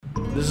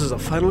This is a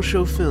Final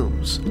Show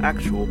Films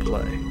actual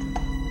play.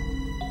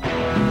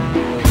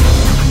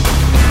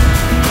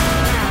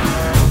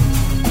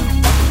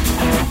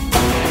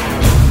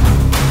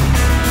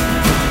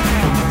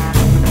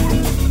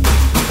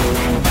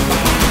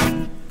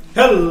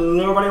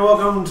 Hello everybody,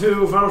 welcome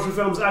to Final Show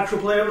Films actual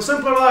play of A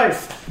Simpler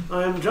Life.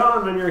 I'm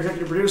John, I'm your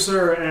executive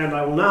producer, and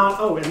I will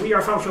now... and we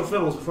are Final Show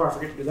Films, before I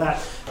forget to do that.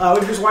 We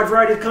produce a wide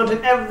variety of content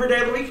every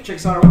day of the week. Check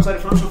us out on our website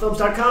at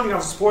FinalShowFilms.com. You can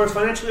also support us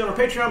financially on our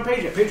Patreon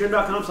page at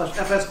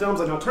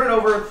patreon.com/FSFilms. And I'll turn it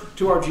over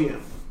to our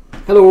GM.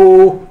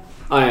 Hello,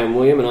 I am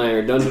William, and I am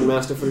your Dungeon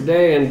Master for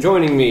today, and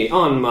joining me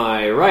on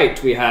my right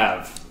we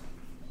have...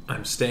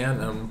 I'm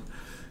Stan, I'm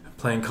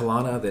playing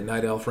Kalana, the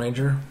Night Elf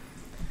Ranger.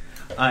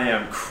 I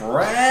am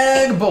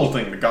Krag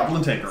Bolting, the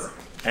Goblin Tinker,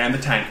 and the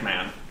Tank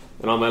Man.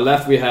 And on my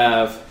left we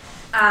have...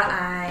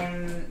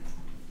 I'm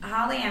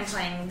Holly, I'm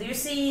playing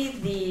Lucy,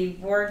 the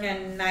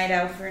Worgen Night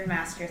Elf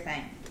Runemaster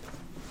thing.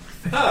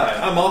 Hi,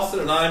 I'm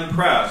Austin, and I'm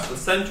Crash, the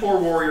Centaur,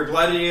 Warrior,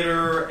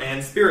 Gladiator,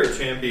 and Spirit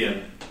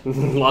Champion.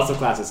 Lots of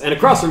classes. And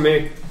across from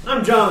me...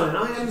 I'm John, and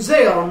I am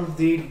Xaion,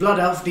 the Blood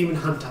Elf Demon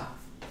Hunter.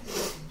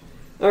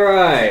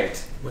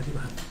 Alright. We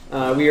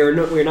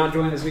are not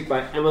joined this week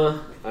by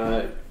Emma.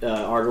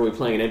 Argo will be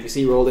playing an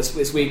NPC role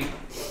this week.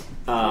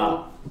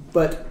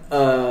 But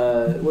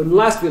when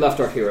last we left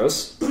our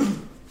heroes,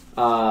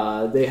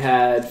 they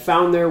had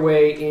found their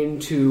way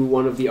into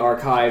one of the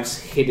archives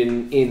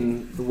hidden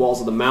in the walls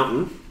of the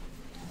mountain,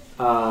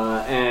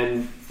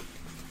 and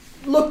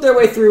looked their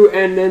way through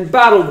and then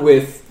battled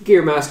with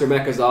Gearmaster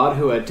Mechazod,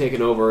 who had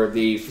taken over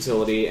the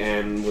facility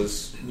and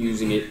was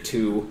using it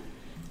to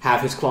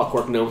have his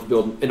clockwork gnomes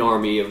build an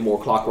army of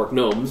more clockwork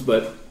gnomes,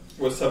 but...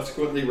 Was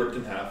subsequently ripped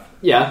in half.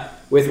 Yeah,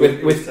 with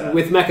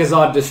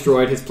Mechazod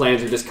destroyed, his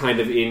plans are just kind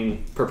of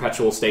in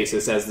perpetual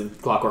stasis as the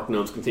clockwork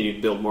gnomes continue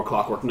to build more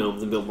clockwork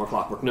gnomes and build more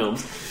clockwork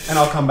gnomes. And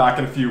I'll come back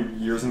in a few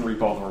years and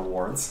reap all the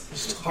rewards.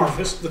 Just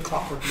harvest the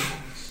clockwork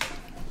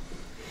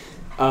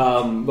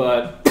gnomes.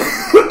 But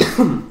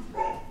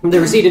they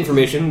received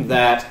information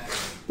that...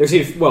 They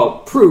received,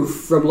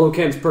 proof from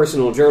Loken's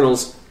personal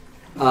journals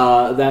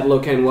that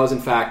Loken was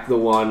in fact the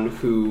one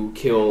who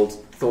killed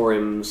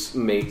Thorim's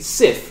mate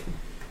Sif.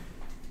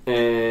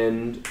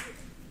 And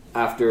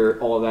after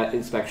all of that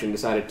inspection,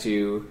 decided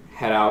to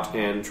head out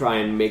and try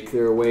and make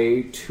their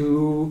way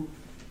to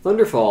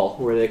Thunderfall,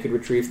 where they could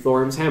retrieve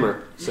Thorim's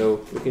hammer.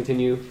 So we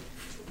continue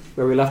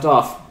where we left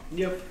off.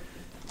 Yep.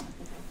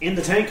 In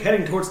the tank,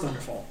 heading towards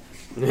Thunderfall.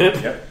 Yep.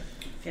 I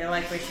feel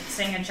like we should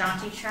sing a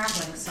jaunty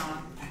traveling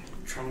song.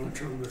 Jaunty,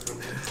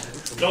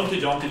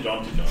 jaunty,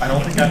 jaunty, jaunty. I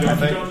don't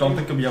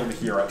think you'll be able to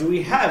hear it. Do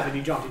we have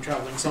any jaunty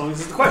traveling songs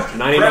is the question.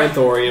 99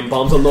 thorium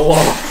bombs on the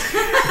wall.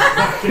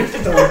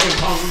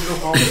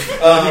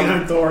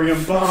 99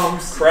 thorium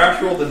bombs.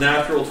 Crash rolled a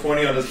natural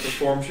 20 on his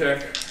perform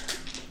check.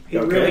 He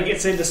really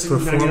gets into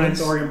singing 99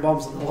 thorium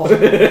bombs on the wall.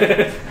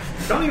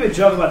 Don't even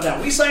joke about that.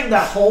 We sang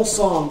that whole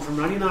song from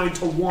 99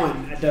 to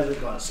 1 at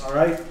Desert Bus,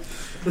 alright?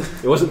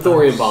 It wasn't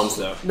thorium bombs,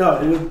 though. No,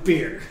 it was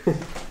beer.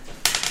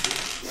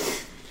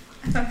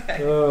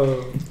 Okay.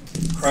 Oh.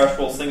 Crash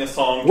will sing a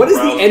song. What is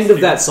the end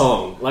of that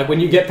song? Like when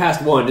you get past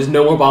one, there's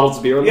no more bottles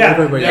of beer on the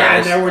wall? Yeah,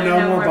 and there were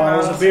no more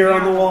bottles of beer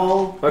on the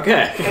wall.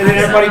 Okay. And then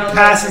everybody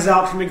passes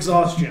out from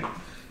exhaustion.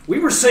 We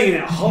were singing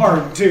it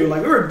hard, too.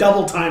 Like, we were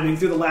double timing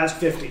through the last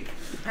 50.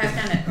 I've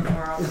done it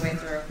before all the way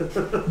through.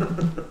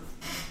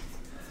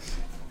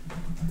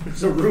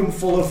 There's a room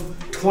full of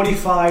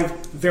 25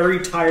 very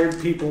tired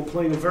people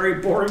playing a very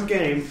boring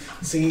game,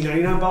 singing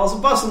 99 bottles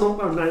of bus on the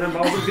wall, 99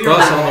 bottles of beer on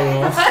the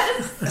wall.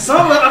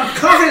 I'm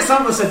confident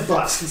some of us said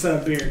bus instead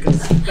of beer, because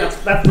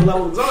that's the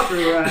level of exhaustion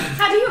we were at.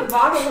 How do you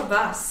bottle a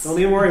bus? Don't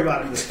even worry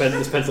about it. This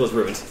pencil is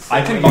ruined.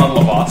 I can bottle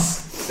a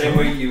bus. Same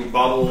way you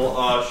bottle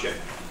shit.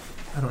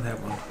 I don't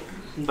have one.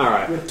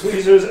 Alright. With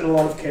tweezers and a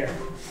lot of care.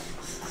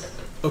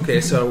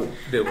 Okay, so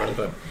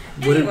what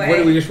Anyway.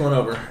 did we just run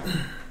over?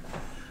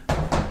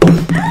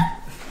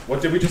 What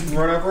did we just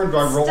run over? And do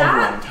I roll over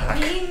on Stop attack?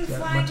 being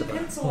flying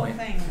pencil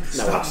things.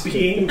 Stop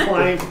being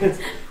flying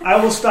pencil. I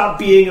will stop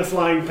being a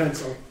flying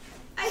pencil.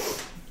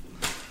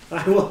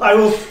 I will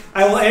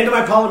end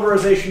my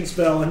polymerization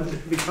spell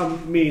and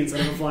become me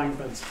instead of a flying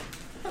pencil.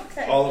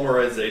 Okay.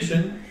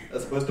 Polymerization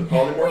as opposed to We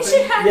polymorphing?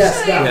 should actually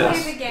Yes, that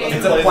play the game.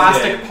 It's a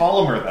plastic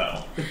polymer,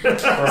 though.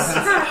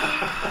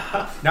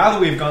 Now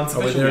that we've gone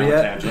sufficiently on a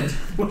yet? tangent.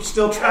 We're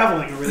still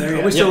traveling over there.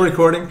 Are we still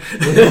recording?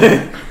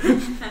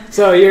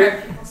 So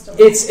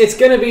it's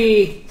gonna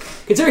be,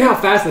 considering how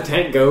fast the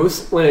tank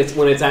goes when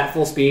it's at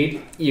full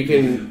speed, you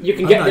can get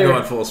I'm not there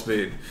going full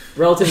speed.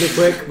 relatively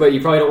quick, but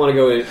you probably don't want to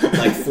go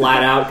like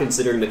flat out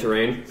considering the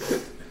terrain.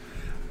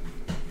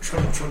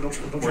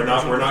 We're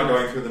not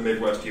going through the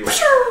Midwest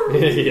U.S.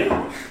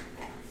 Yeah.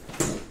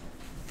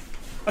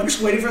 I'm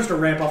just waiting for us to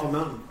ramp off a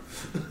mountain.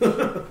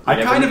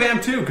 I kind of am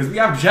too, because we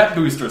have jet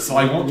boosters, so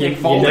I won't get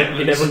fall You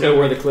damage. never know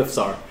where the cliffs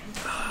are.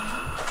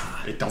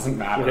 It doesn't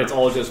matter. When it's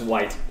all just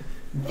white.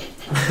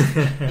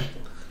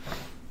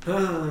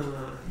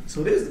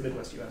 So it is the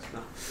Midwest U.S. No.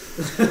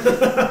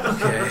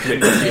 Okay.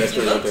 If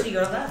you look to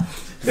your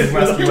left.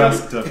 Midwest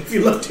U.S. If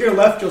you look to your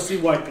left, you'll see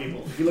white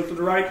people. If you look to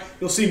the right,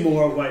 you'll see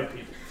more white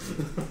people.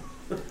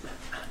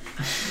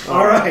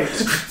 All right.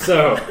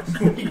 So,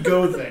 We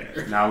go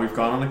there. Now we've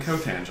gone on a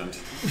cotangent.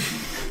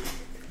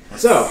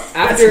 so That's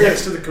after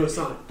next to the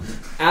cosine.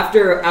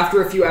 after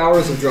a few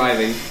hours of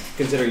driving,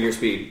 considering your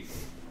speed,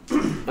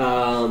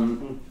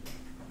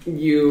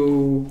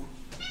 you.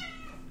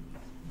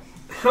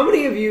 How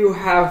many of you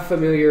have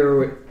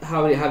familiarity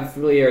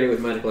with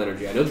magical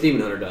energy? I know the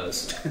Demon Hunter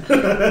does,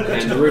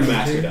 and the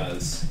Runemaster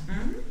does.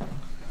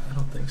 I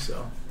don't think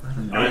so. I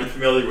don't know. I'm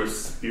familiar with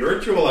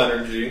spiritual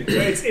energy.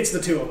 It's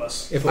the two of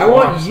us. If it I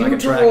want walks, I you can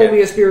to track roll it.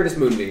 me a Spiritus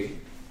Mundi,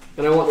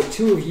 and I want the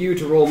two of you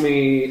to roll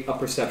me a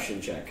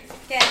perception check.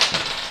 Okay.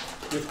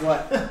 With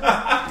what?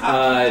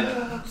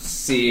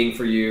 Seeing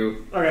for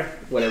you, Okay.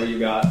 whatever you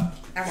got.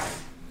 Okay.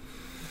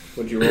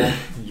 What'd you roll?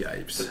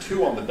 Yipes. The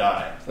 2 on the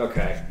die.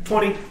 Okay.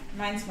 20.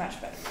 Mine's much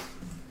better.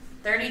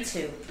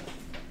 32.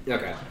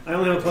 Okay. I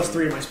only have a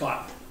 +3 in my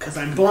spot because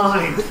I'm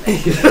blind.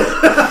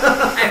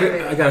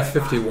 I got a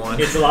 51.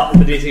 It's a lot.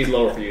 The DC is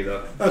lower for you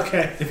though.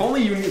 Okay. If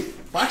only you knew...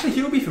 Well, actually,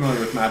 he would be familiar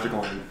with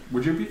magical energy.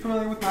 Would you be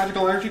familiar with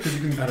magical energy? Because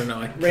you can... I don't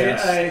know. I can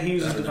cast. He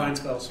uses I don't divine know.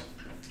 spells.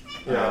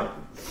 Yeah.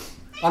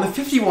 On a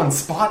 51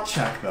 spot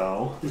check,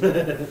 though...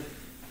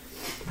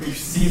 You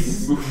see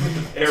the movement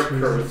of air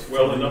currents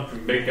well enough to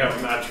make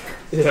out magic.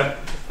 Yeah.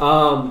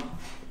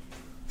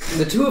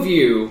 The two of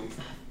you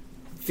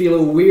feel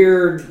a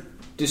weird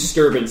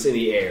disturbance in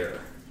the air.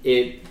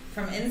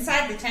 From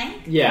inside the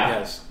tank? Yeah.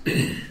 Yes.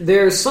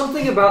 There's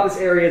something about this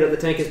area that the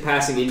tank is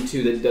passing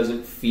into that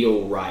doesn't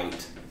feel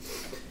right.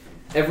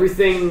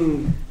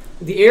 Everything...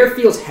 The air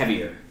feels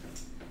heavier.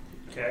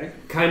 Okay.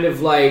 Kind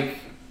of like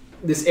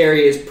this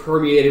area is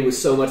permeated with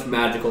so much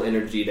magical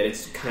energy that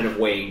it's kind of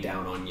weighing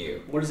down on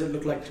you. What does it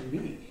look like to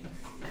me?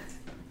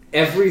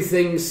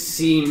 Everything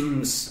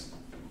seems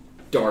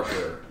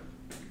darker.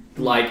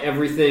 Like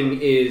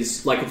everything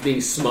is like it's being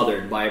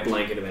smothered by a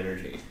blanket of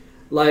energy.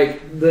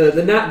 Like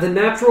the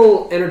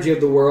natural energy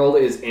of the world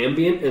is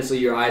ambient, and so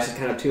your eyes can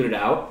kind of tune it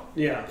out.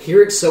 Yeah.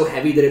 Here it's so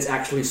heavy that it's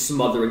actually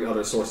smothering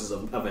other sources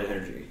of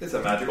energy. It's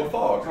a magical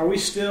fog. Are we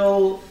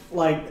still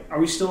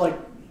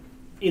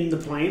in the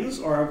plains,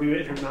 or are we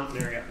in a mountain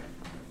area?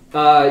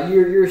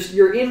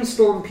 You're in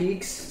Storm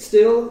Peaks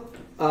still.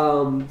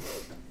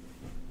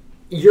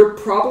 You're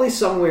probably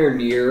somewhere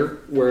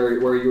near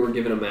where you were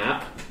given a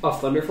map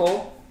of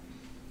Thunderfall.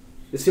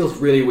 This feels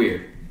really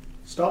weird.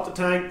 Stop the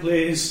tank,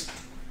 please.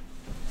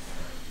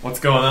 What's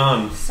going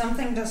on?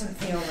 Something doesn't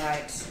feel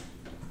right.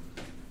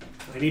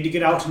 I need to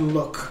get out and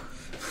look.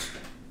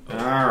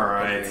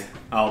 Alright. Okay.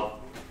 I'll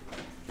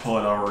pull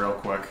it over real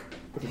quick.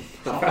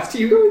 How fast are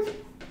you going?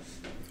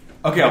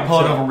 Okay, I'll pull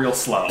it over real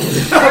slow. I'll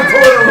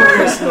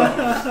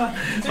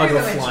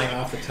go flying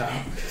off the top.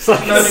 It's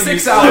like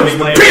 6 hours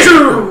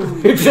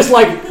later. just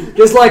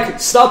like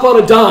stop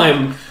on a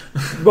dime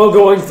while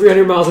going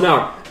 300 miles an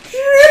hour.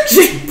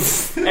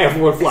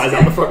 Everyone flies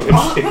out the front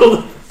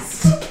windshield.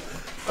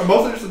 I'm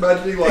also just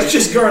imagining like It's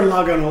just Gurren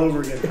Lagann all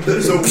over again.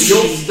 the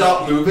wheels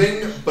stop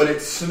moving, but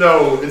it's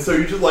snow, and so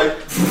you just like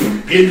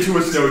into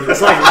a snowdrift.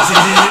 It's like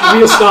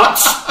wheel stop.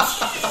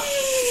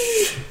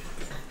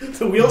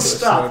 The wheels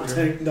stop. The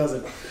tank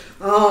doesn't.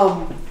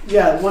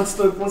 Yeah. Once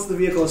the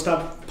vehicle is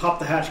stopped, pop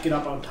the hatch, get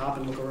up on top,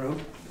 and look around.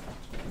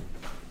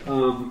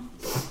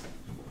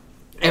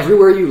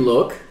 Everywhere you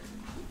look,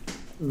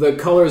 the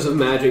colors of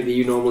magic that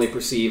you normally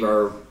perceive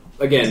are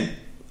again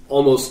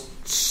almost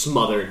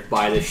smothered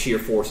by the sheer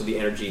force of the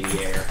energy in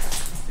the air.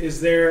 Is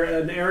there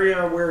an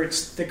area where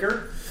it's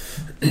thicker?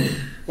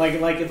 like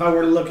if I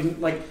were to look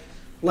in, like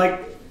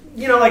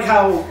you know, like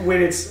how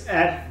when it's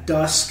at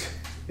dusk,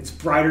 it's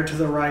brighter to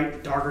the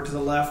right, darker to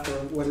the left, or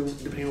whether,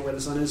 depending on where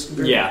the sun is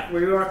compared to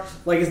where you are.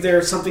 Like, is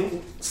there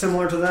something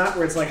similar to that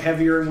where it's like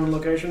heavier in one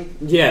location?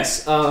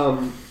 Yes.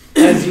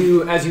 As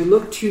you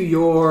look to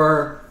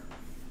your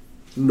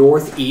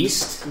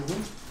northeast,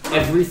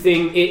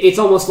 everything it's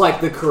almost like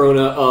the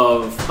corona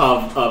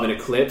of an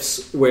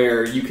eclipse,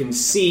 where you can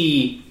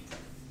see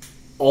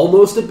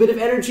almost a bit of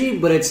energy,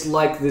 but it's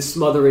like the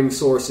smothering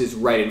source is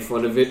right in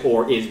front of it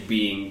or is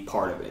being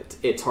part of it.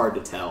 It's hard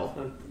to tell.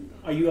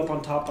 Are you up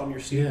on top on your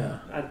seat? Yeah.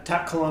 I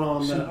tap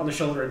Kalana on the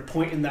shoulder and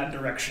point in that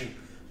direction.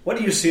 What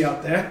do you see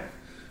out there?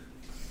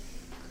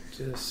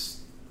 Just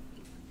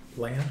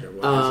land or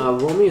what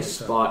is it? Roll me a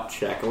spot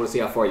check. I want to see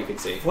how far you can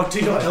see. What do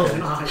your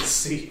elven eyes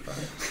see?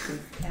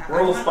 Yeah,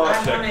 Roll a spot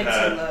I check, wanted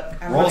Pat. to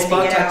look. I Roll a wanted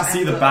spot to get check out to see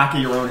and the look back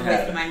of your own with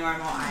head. my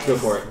normal eyes. Go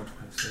for it.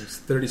 It's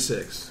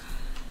 36.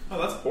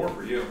 Oh, that's 4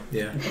 for you.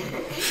 Yeah.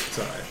 It's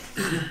alright.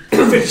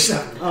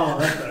 57. Oh,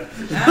 that's better.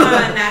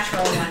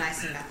 Natural one, I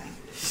see nothing.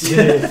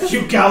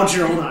 You gouge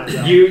your own eyes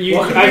out.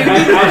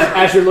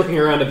 As you're looking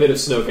around, a bit of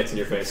snow gets in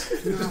your face.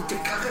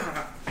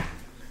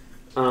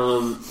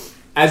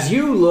 As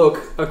you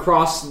look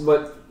across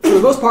what, for the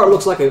most part,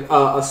 looks like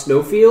a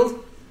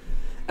snowfield,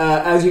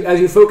 as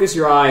you focus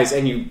your eyes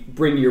and you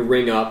bring your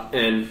ring up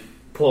and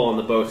pull on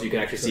the bow so you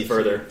can actually see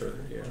further.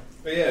 Yeah.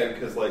 But yeah,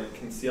 because like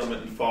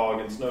concealment and fog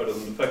and snow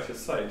doesn't affect his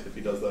sight if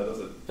he does that, does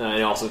it? And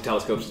it also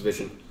telescopes his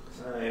vision.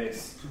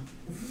 Nice.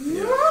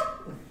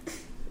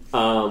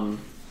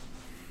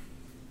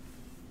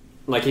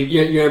 Like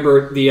you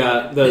remember the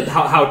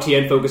how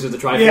Tien focuses the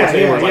Triforce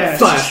where it's like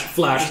flash,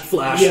 flash,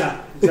 flash.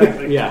 Yeah,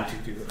 exactly. Yeah.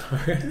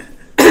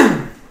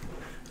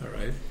 All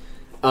right.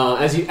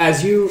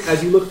 As you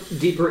look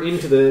deeper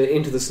into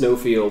the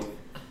snowfield,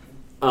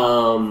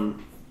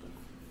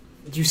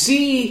 you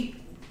see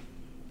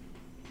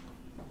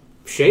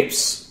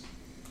shapes.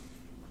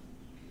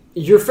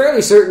 You're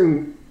fairly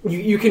certain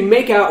you can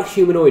make out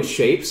humanoid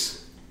shapes.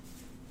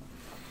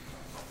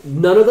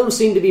 None of them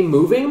seem to be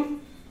moving,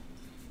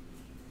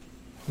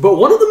 but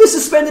one of them is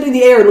suspended in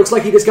the air and looks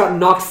like he just got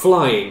knocked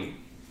flying,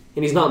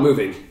 and he's not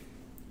moving.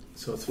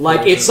 So it's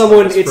like frozen.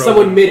 it's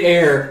someone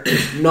midair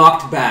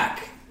knocked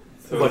back,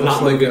 So but it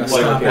not like moving. a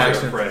stop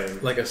action. frame.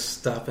 Like a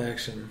stop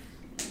action.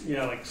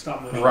 Yeah, like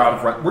stop moving.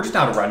 We're just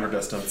out of render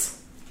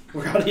distance.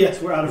 We're out of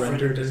Render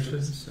render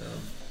distance. distance.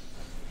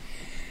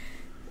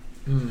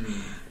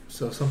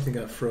 So something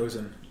got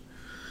frozen.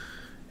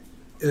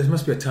 There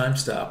must be a time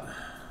stop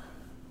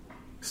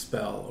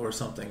spell or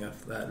something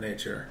of that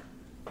nature.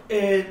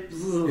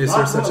 Is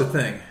there such a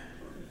thing?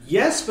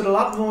 Yes, but a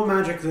lot more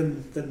magic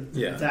than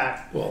Yeah.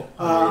 that. Well,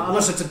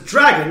 Unless it's a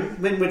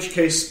dragon, in which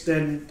case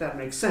then that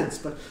makes sense.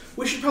 But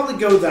we should probably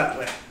go that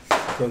way.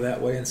 go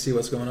that way and see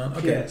what's going on.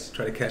 Okay, Yes.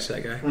 try to catch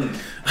that guy.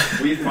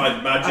 We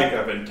find magic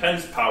of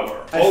intense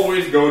power.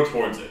 Always go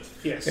towards it.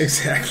 Yes.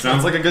 Exactly.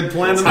 Sounds like a good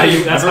plan. That's how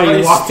you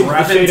Everybody walk into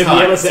the strap in shade of the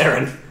tight.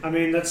 Emissarin. I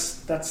mean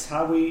that's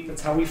how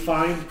we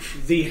find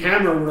the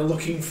hammer we're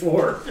looking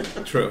for.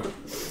 True.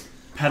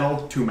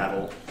 Pedal to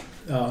metal.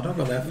 Oh, don't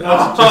go that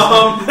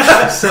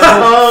fast.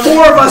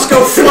 Four of us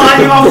go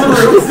flying off the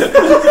roof.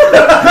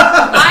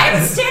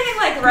 I'm standing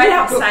like right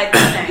outside the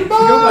thing.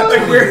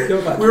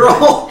 We're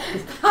all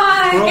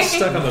Hi. We're all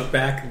stuck on the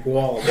back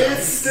wall.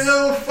 It's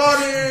still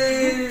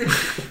funny.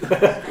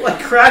 like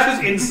Crash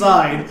is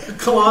inside.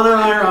 Kalana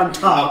and I are on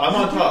top. I'm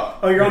on top.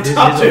 Oh, you're on He's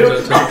top on too.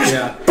 the top,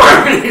 yeah.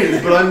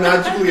 But I'm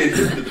magically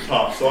adjacent to the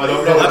top, so I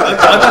don't know.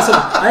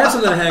 I have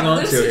something to hang on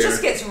to Lucy here.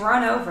 just gets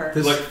run over.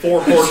 There's like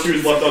 4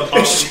 horseshoes left on top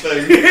of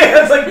the thing.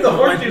 Yeah, it's like the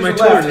horseshoes My are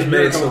tour left is and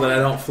made you're so gone. that I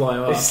don't fly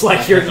off. It's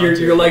like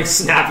your legs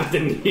snap at the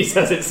knees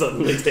as it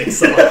suddenly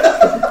takes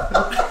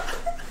off.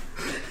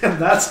 And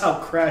that's how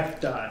Krag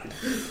died.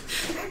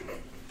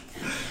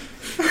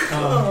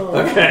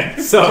 Okay,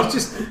 so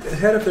Just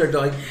head up there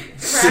like Krag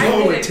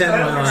slowly did it 10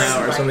 mile an first,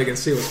 hour so like- we can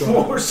see what's going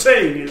What on. we're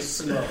saying is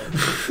slow.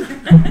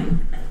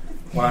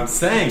 What I'm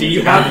saying. do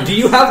you have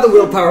the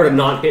willpower to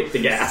not hit the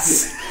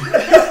gas?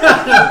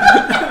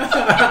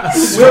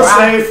 We'll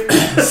save.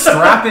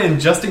 strap in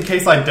just in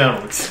case I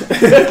don't?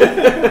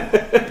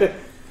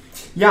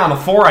 Yeah, on a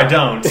 4 I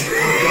don't.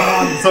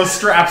 So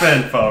strap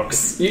in,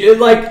 folks. I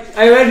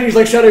imagine he's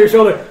like shutting your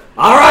shoulder.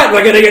 All right,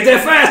 we're gonna get there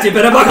fast. You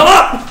better buckle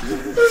up.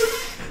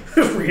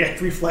 I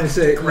Reflex.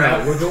 say,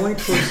 no, we're going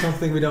towards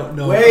something we don't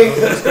know. Wait.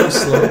 Let's go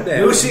slow it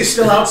down. Lucy's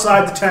still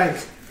outside the tank.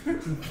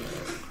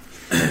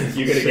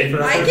 You're gonna get.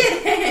 I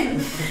get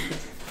in.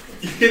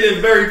 You get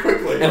in very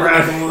quickly.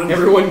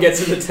 Everyone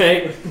gets in the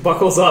tank,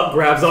 buckles up,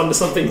 grabs onto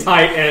something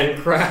tight, and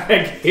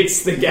Krag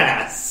hits the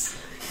gas.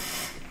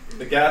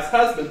 The gas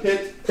has been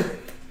hit.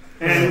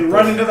 And we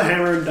run into the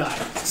hammer and die.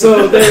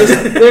 So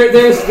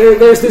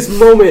there's this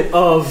moment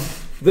of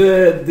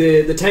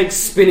the tank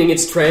spinning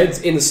its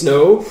treads in the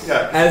snow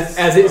Yeah.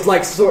 as it's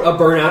like sort of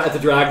a burnout at the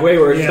dragway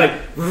where it's Yeah. like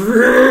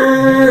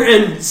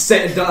and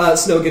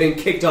snow getting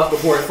kicked up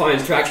before it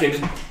finds traction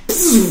and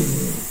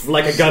just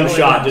like a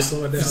gunshot just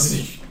Slow it down.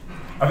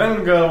 I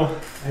then go.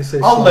 I say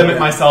I'll slow limit down.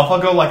 myself.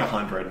 I'll go like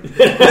 100.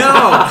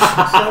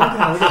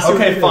 No!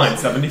 Okay, fine.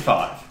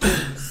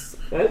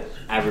 75. That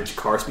average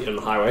car speed on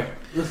the highway.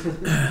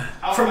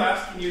 How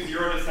fast can you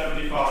 0 to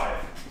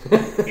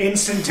 75?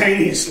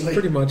 Instantaneously.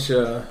 Pretty much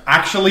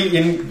Actually,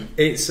 in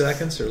 8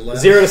 seconds or less.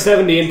 0 to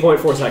 70 in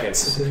 0.4 seconds.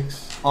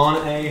 6.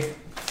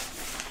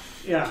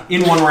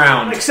 in one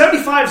round. Like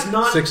 75 is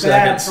not 6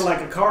 bad seconds. for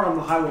like a car on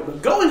the highway,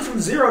 but going from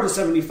 0 to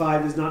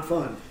 75 is not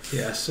fun.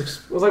 Yeah,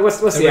 6. It was like what's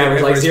the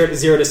average? Like 0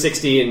 to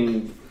 60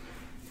 in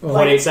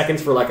 0.8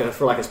 seconds for like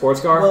a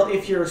sports car. Well,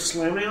 if you're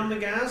slamming on the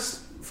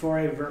gas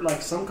for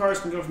like some cars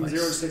can go from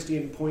 0 to 60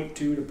 in 0.2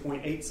 to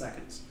 0.8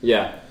 seconds.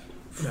 Yeah.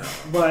 No,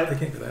 But they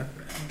can't go that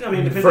fast. I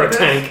mean, depending For a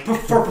tank.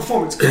 for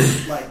performance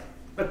cars, like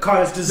a car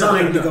that's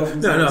designed to go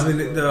from 0 No, to I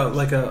 60. mean,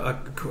 like a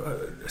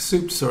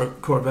souped or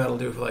Corvette will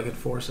do for like in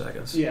 4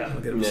 seconds. Yeah. It'll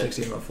get them Yeah.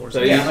 60 in about 4 So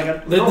seconds. Yeah, like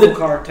a normal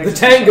car takes The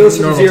tank goes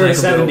from Normal 0 to tank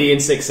will go 70 in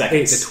 6 8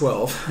 seconds. to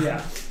 12.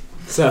 Yeah.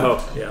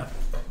 So Yeah.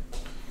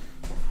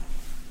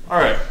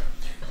 Alright.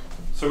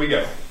 So we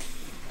go.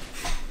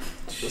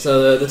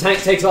 So the tank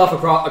takes off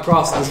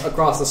across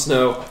the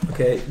snow.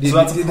 Okay. So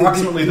that's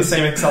approximately the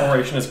same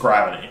acceleration as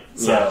gravity.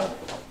 So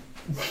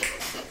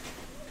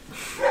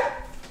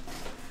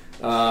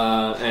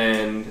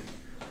And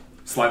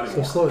slightly So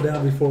more. slow it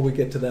down before we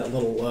get to that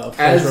little As-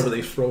 place where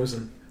they've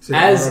frozen. So you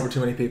as- don't run over too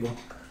many people.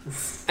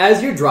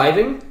 as you're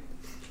driving,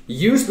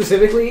 You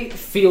specifically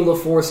feel the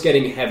force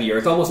getting heavier.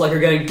 It's almost like you're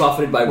getting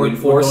buffeted by wind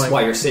force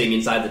while you're sitting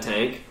inside the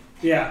tank.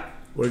 Yeah.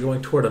 We're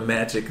going toward a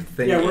magic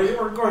thing. Yeah,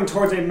 we're going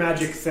towards a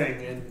magic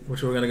thing. And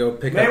which we're going to go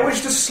pick may up. I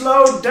wish to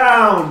slow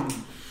down.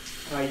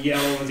 I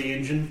yell over the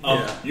engine.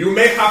 You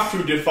may have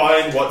to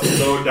define what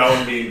slow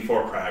down mean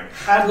for Krag.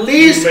 At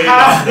least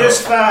half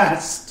this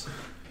fast.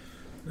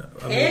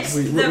 I mean, It's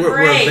the we're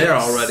brakes. there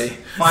already.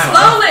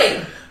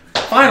 Slowly!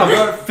 Fine, I'll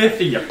go at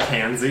 50, you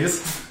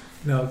pansies.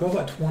 No, go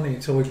about 20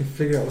 until we can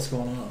figure out what's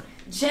going on.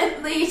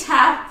 Gently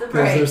tap the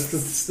Because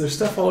brakes. there's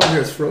stuff all over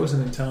here that's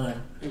frozen in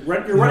time.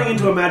 You're running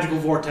into a magical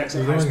vortex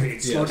at high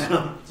speed. Slow yes.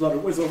 down. That's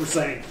what we're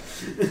saying.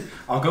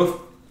 I'll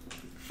go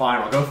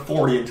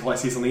 40 until I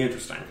see something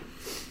interesting.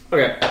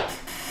 Okay.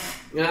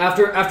 Now,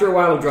 after a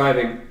while of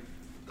driving,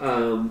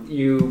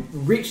 you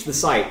reach the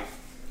site.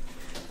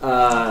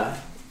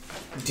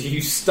 Do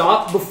you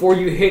stop before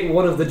you hit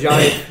one of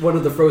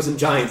the frozen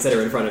giants that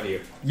are in front of you?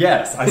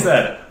 Yes, I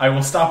said it. I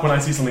will stop when I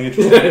see something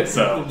interesting.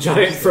 So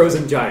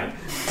Frozen giant.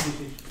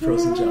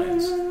 Frozen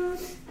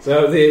giants.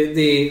 So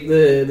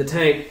the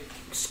tank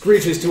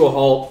screeches to a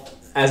halt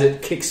as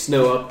it kicks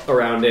snow up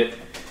around it,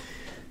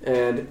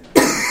 and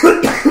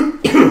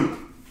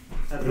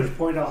At which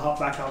point I'll hop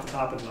back out the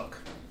top and look.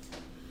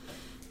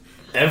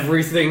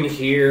 everything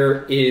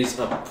here is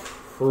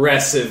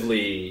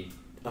oppressively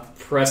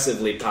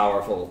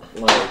powerful.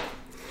 Like,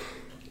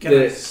 Can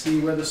I see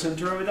where the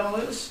center of it all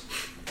is?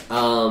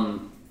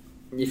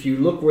 if you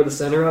look where the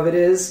center of it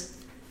is,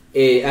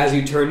 as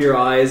you turn your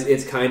eyes,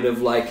 it's kind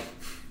of like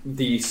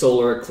the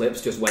solar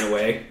eclipse just went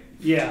away,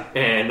 Yeah.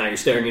 and now you're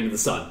staring into the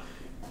sun.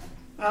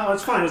 Oh,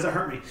 it's fine. It doesn't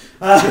hurt me.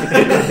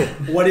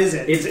 What is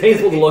it? It's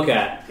painful to look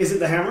at. Is it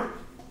the hammer?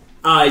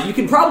 You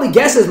can probably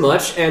guess as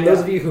much, and those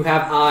of you who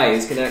have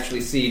eyes can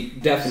actually see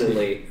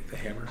definitely. The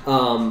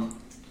hammer.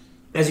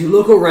 As you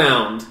look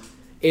around,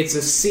 it's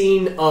a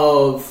scene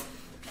of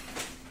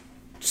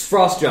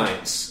frost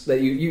giants.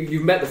 That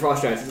you've met the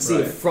frost giants. It's a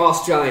scene of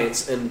frost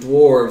giants and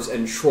dwarves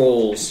and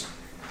trolls,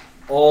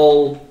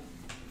 all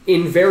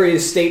in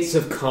various states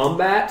of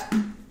combat.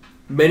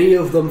 Many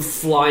of them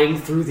flying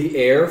through the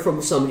air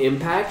from some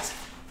impact,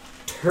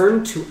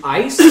 turned to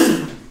ice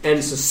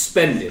and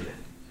suspended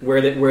where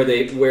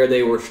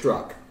they were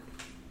struck.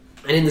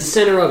 And in the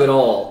center of it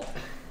all,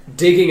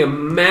 digging a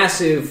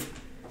massive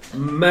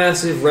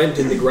rent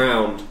in the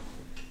ground,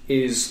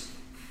 is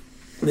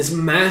this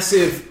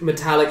massive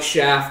metallic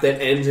shaft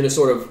that ends in a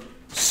sort of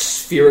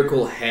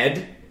spherical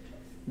head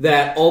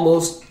that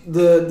almost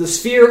the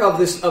sphere of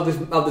this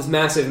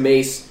massive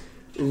mace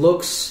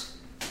looks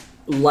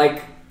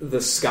like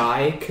the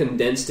sky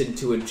condensed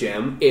into a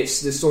gem.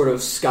 It's this sort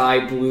of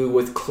sky blue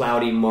with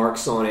cloudy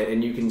marks on it,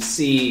 and you can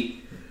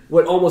see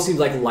what almost seems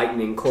like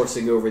lightning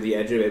coursing over the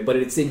edge of it, but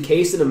it's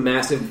encased in a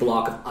massive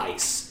block of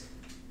ice.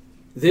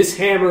 This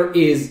hammer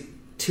is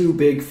too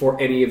big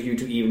for any of you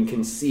to even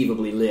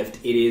conceivably lift.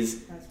 It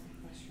is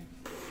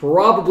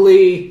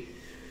probably,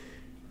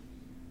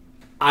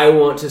 I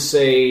want to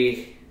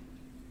say,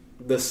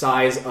 the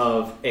size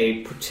of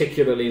a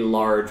particularly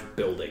large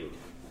building.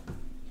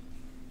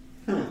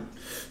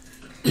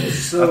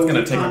 So that's going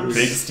to take a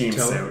big steam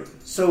suit.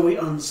 So we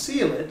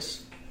unseal it,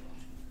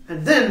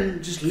 and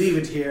then just leave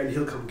it here, and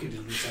he'll come get it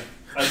himself.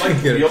 I'd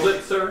like to wield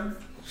it, sir.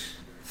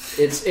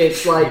 It's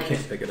You like,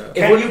 can't pick it up.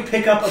 Can you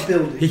pick up a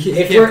building?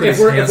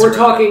 if we're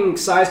talking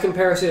size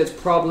comparison, it's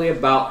probably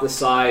about the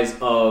size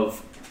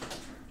of,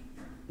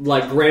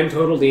 like, grand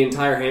total, the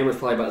entire hammer is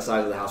probably about the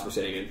size of the house we're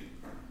sitting in.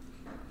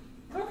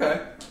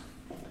 Okay.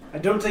 I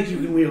don't think you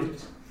can wield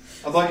it.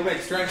 I'd like to make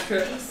strength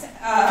checks.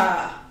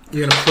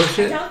 You're going to push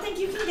I it? don't think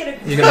you can get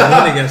a You're going to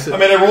lean against it? I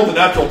mean, I rolled a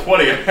natural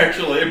 20,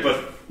 actually,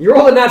 but... You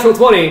roll a natural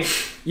 20,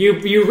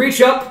 you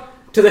reach up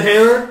to the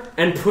hammer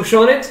and push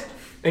on it,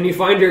 and you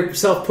find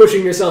yourself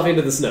pushing yourself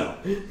into the snow.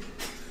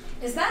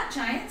 Is that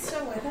giant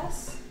still with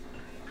us?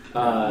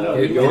 No,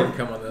 It you didn't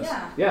come on this.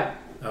 Yeah. Yeah.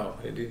 Oh,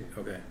 it did?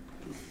 Okay.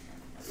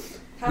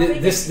 How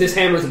big This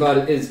hammer's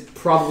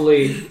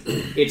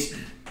it's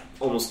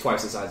almost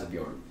twice the size of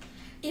Bjorn.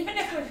 Even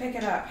if we pick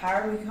it up, how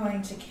are we going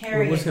to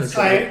carry Well, what's it?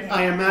 gonna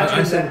I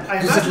imagine that.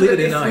 I just imagine leave that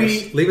it in if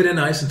ice. Leave it in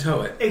ice and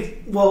tow it.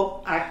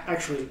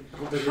 Actually, I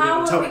don't think we're How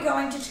gonna tow are we it.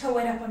 going to tow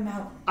it up a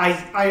mountain?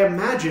 I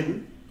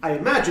imagine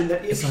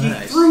that if It's he on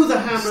ice. threw the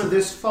hammer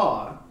this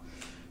far,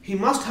 he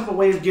must have a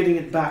way of getting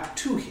it back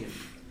to him,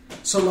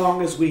 so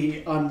long as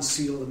we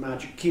unseal the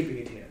magic, keeping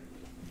it here.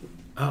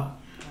 Oh.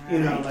 You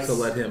know, like So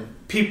let him.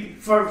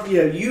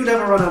 you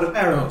never run out of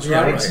arrows,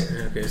 yeah, right? right.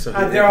 Okay, so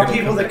There are it'll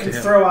people come that back can to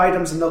him. throw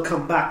items and they'll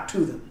come back to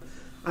them.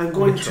 I'm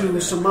going try to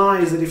that.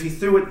 surmise that if he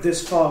threw it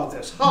this far,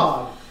 this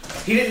hard,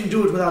 he didn't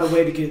do it without a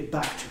way to get it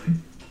back to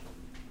him.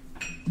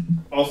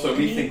 Also,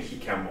 we think he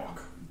can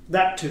walk.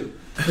 That too.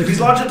 If he's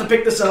large enough to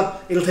pick this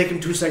up, it'll take him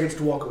 2 seconds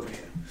to walk over here.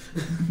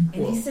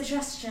 Any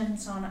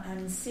suggestions on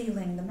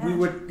unsealing the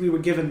magic? We were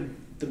given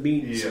the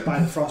means Yeah. by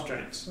the frost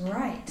giants.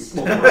 Right.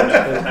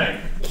 Hey.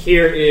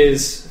 Here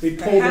is We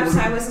pulled Perhaps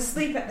the I was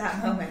asleep at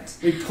that moment.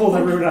 we pulled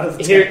the root out of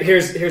the here tent.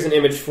 here's an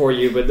image for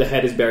you, but the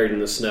head is buried in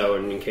the snow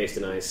and encased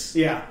in ice.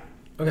 Yeah.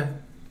 Okay.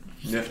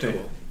 Nifty.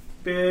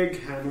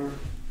 Big hammer.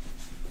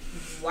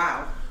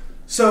 Wow.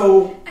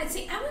 So I'd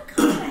say I would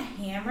call it a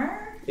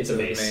hammer. It's a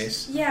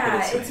mace. Yeah,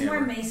 But it's a more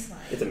hammer. mace-like.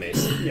 It's a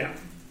mace. yeah,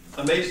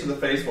 A mace to the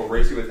face will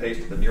race you with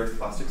haste to the nearest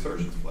plastic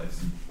surgeon's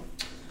place.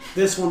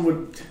 this one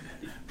would.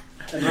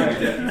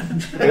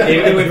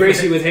 It would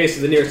race you with haste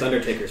to the nearest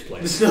Undertaker's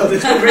place. No,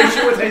 this would race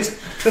you with haste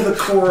to the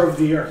core of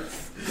the earth.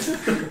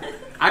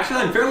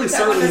 Actually, I'm fairly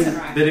That one certain doesn't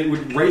rhyme. that it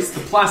would race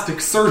the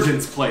plastic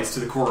surgeon's place to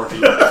the core of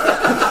the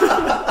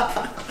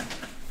earth.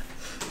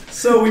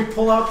 So we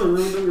pull out the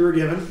rune that we were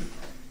given.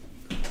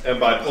 And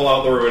by pull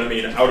out the ruin, I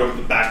mean out of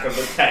the back of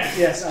the tank.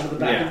 Yes, out of the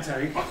back Yeah. of the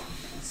tank.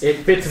 It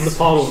fits in the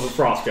palm of a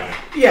frost giant.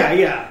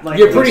 Yeah. Like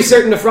You're pretty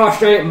certain a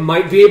frost giant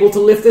might be able to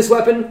lift this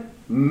weapon?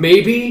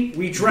 Maybe.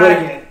 we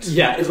drag but- it.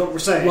 Yeah. is what we're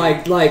saying.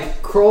 Like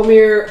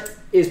Krolmir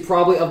is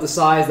probably of the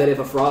size that if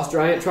a frost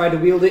giant tried to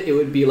wield it, it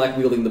would be like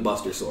wielding the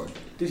Buster Sword.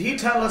 Did he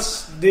tell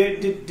us?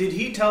 Did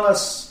he tell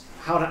us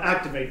how to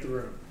activate the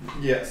rune?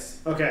 Yes.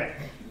 Okay,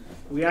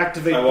 we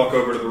activate. I walk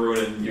over to the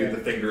ruin and use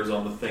the fingers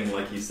on the thing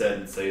like he said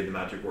and say the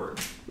magic word.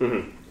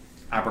 Mm-hmm.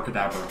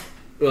 Abracadabra.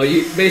 Well,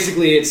 he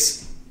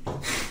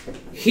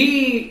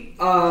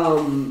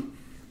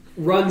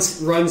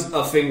runs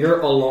a finger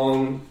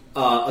along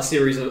a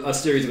series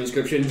of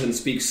inscriptions and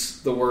speaks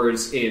the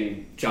words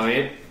in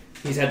giant.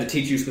 He's had to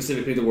teach you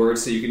specifically the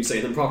words so you can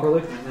say them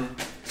properly.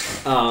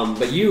 Mm-hmm.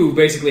 But you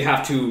basically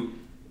have to,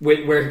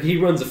 where he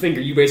runs a finger,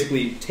 you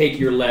basically take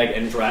your leg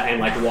and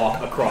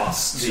walk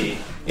across the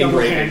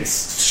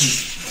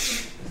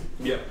engravings.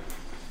 Yep.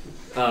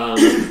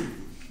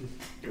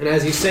 And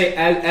as you say,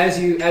 as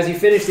you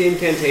finish the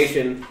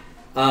incantation,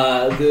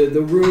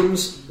 the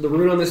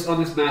rune on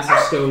this massive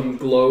stone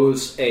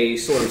glows a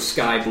sort of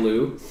sky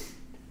blue,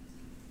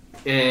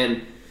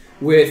 and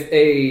with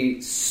a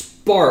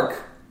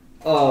spark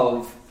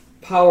of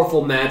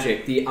powerful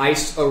magic, the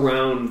ice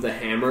around the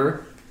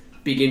hammer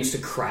begins to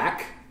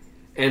crack,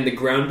 and the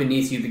ground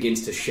beneath you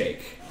begins to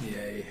shake.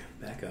 Yay!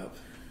 Back up.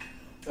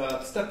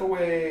 Step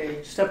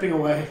away. Stepping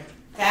away.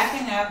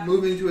 Backing up.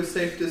 Moving to a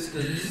safe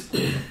distance.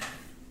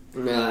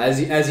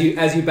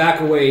 As you back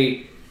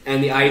away,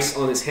 and the ice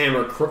on this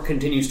hammer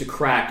continues to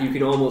crack, you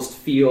can almost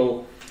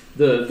feel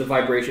the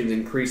vibrations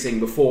increasing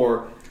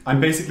before. I'm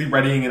basically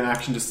readying an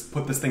action to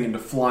put this thing into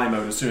fly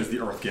mode as soon as the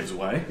earth gives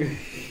way.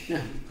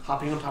 Yeah,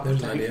 hopping on top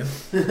There's of an the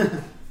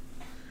idea.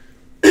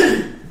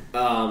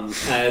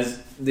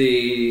 As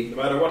the No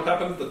matter what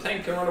happens, the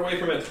tank can run away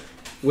from it.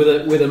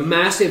 with a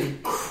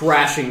massive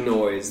crashing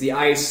noise, the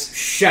ice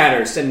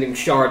shatters, sending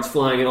shards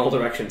flying in all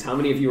directions. How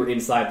many of you are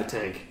inside the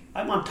tank?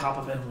 I'm on top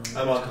of it.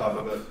 I'm on top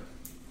of it.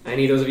 I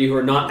need those of you who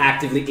are not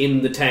actively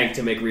in the tank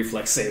to make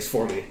reflex saves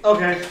for me.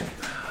 Okay.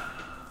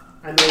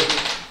 I know.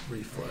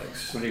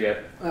 Reflex. What do you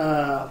get?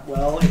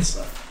 Well,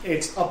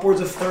 it's upwards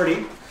of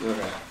 30.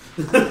 Okay.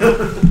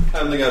 I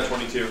only got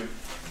 22.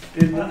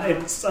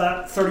 It's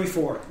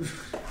 34.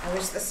 I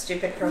wish the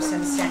stupid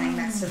person standing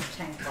next to the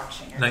tank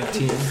watching it.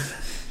 19.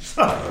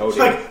 Oh,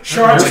 dear. Like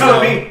shards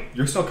coming.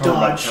 You're still covered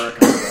by Dodge. turret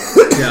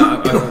cover.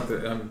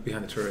 Yeah, I'm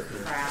behind the turret.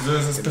 Crap.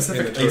 There's a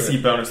specific in the turret.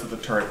 AC bonus that the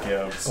turret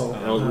gives.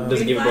 Oh.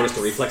 Does it give a bonus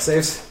to reflex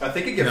saves? I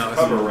think it gives No, it's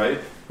cover, not. right?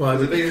 Well, I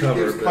If did it cover.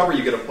 gives but- cover,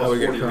 you get a plus Oh, we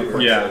get 40 cover.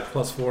 reflex. Yeah.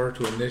 Plus 4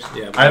 to initiate.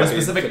 Yeah, I have a but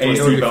specific it was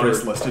AC only bonus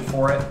for- listed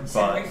for it, So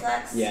but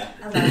reflex? Yeah.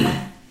 11.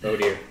 Oh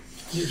dear.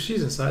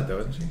 She's inside though,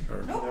 isn't she?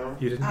 Or Nope.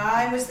 you didn't?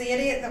 I was the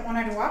idiot that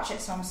wanted to watch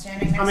it, so I'm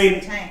standing next I mean, to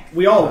the tank.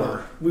 we all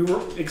were. We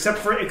were, except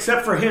for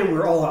him. We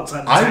were all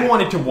outside. The I tank.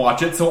 wanted to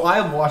watch it, so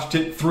I watched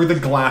it through the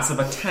glass of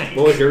a tank.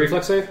 What was your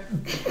reflex save?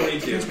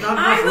 22. Not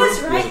I enough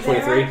was room. right Was it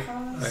there. 23?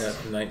 I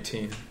got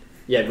 19.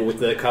 Yeah, but with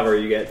the cover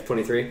you get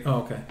 23.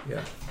 Oh, okay.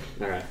 Yeah.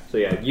 Alright, so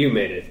yeah, you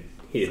made it.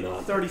 He did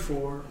not.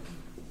 34.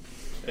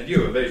 And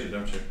you have evasion,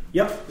 don't you?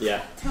 Yep.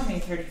 Yeah. Tell me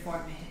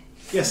 34 made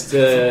it. Yes.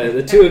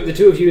 The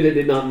two of you that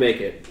did not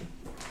make it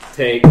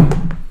take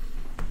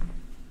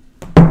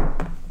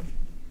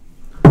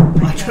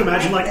I can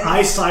imagine like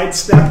I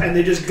sidestep and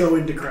they just go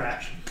into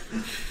crash.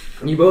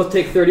 you both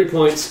take 30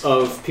 points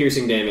of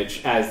piercing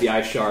damage as the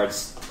ice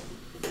shards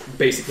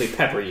basically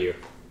pepper you.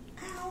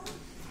 Ow.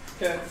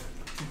 Okay.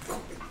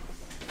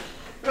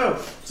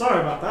 Oh, sorry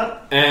about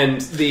that. And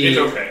the It's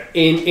okay.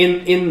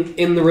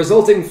 in the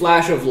resulting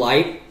flash of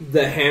light,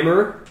 the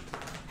hammer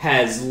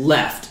has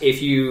left.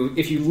 If you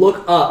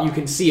look up, you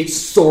can see it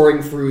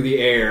soaring through the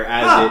air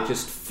as it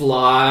just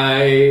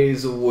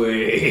flies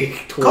away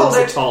towards Called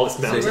the it. tallest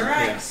We're mountain.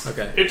 right. Yeah.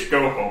 Okay. It's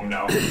go home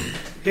now.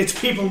 It's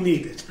people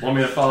needed. Want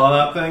me to follow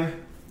that thing?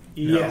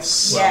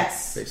 Yes.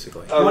 Yes.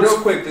 Basically. Real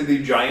quick, did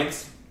the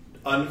giants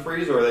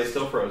unfreeze or are they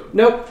still frozen?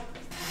 Nope.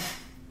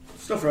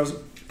 Still frozen.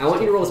 I want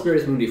you to roll a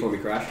Spiritus Mundi for me,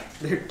 Crash.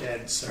 They're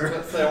dead, sir.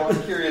 Let's say I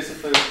was curious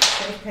if there's...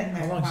 They've been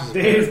there. How long Wow. is it?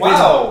 They've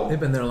Wow! They've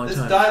been there a long This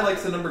time. die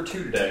likes the number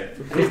 2 today.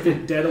 They've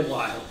been dead a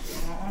while.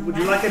 Would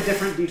you like a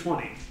different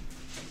D20?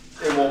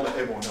 It won't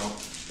help.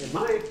 It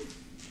might.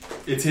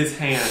 It's his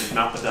hand,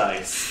 not the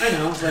dice. I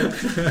know. It's like,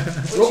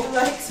 Would Roll- you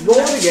like some Roll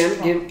it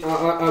vegetable? again.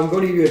 I'm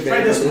going to give you advantage Try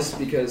on this this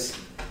because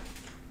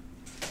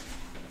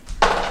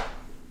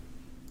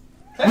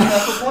Hey,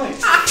 that's a 20.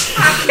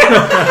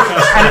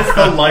 And it's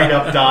the light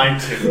up die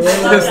too.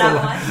 I love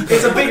that one.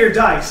 It's a bigger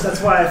dice.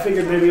 That's why I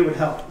figured maybe it would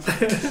help.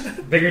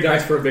 Bigger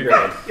dice for a bigger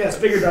head. Yes,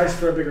 bigger dice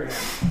for a bigger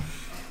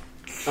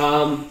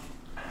hand.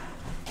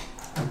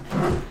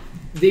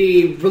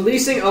 The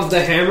releasing of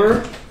the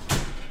hammer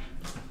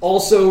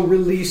also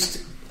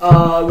released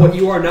what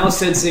you are now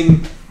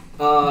sensing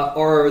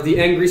are the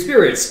angry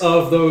spirits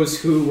of those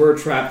who were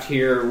trapped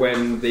here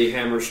when the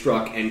hammer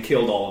struck and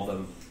killed all of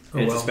them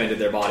and suspended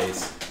their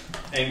bodies.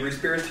 Angry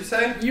spirits, you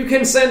say? You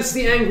can sense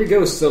the angry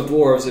ghosts of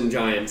dwarves and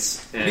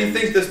giants. Do you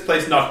think this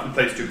place not the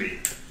place to be?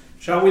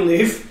 Shall we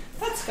leave?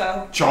 Let's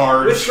go.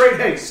 Charge. With great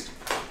haste.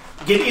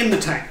 Get in the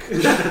tank.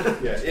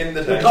 Yeah, in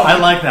the tank. I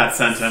like that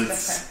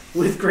sentence.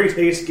 With great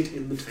haste, get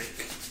in the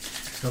tank.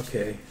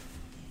 Okay.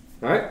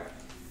 Alright.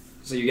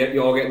 So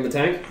you all get in the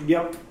tank?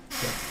 Yep.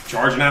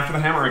 Charging after the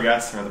hammer, I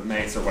guess, or the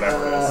mace, or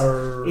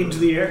whatever it is. Into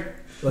the air.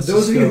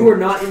 Those of you who are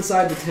not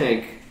inside the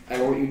tank, I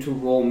want you to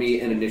roll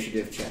me an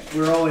initiative check.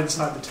 We're all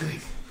inside the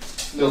tank.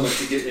 No,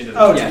 to get into the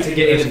Oh, Yeah, to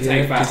get into the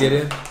tank to faster.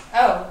 get in.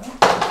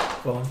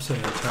 Oh. Well, I'm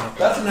saying it's not.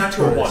 That's a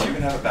natural one. You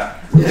can have it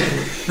back. Oh,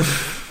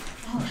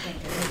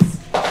 thank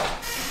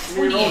goodness.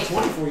 We rolled a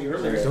 20 for you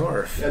earlier.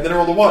 Dwarf. And then I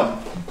roll the 1. I'm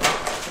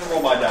gonna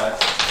roll my die.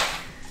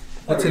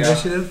 What's There we go.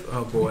 initiative?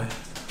 Oh boy.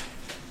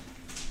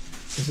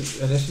 Is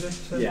it initiative? you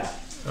said? Yeah.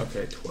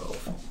 Okay,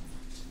 12.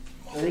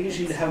 I think you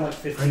should have like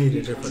 15. I need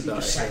a different You die.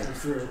 just cycle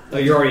through. Oh,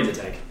 you're already in the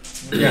tank.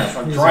 Yes,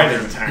 I'm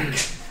driving the tank.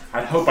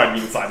 I'd hope I'd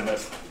be inside of it.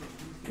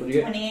 What do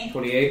you get? 28.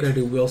 28? I'm gonna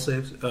do will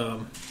saves. It would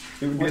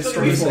be a What's the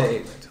straight reason?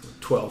 save.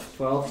 12.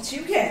 12? What'd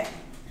you get?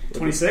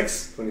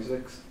 26?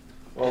 26?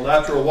 Well,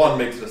 natural 1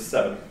 makes it a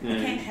 7. I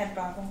can't head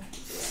bobble.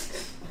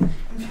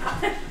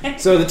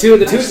 So the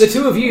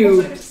two of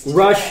you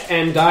rush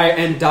and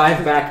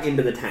dive back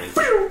into the tank.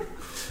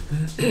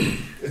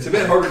 It's a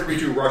bit harder for me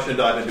to rush and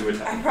dive into a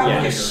tank. I probably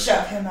Yeah. just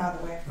shove him out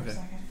of the way for a Okay.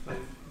 second.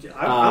 Yeah,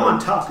 I'm on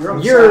top. You're on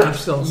the You're side. I'm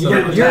still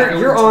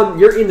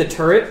you're in the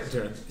turret,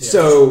 Yeah.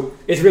 so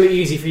it's really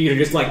easy for you to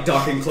just like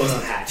duck and close the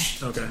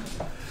hatch. Okay.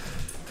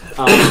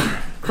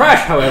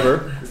 Crash,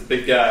 however, It's a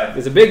big guy.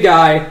 is a big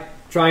guy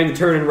trying to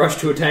turn and rush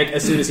to a tank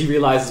as soon as he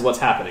realizes what's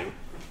happening.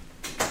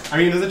 I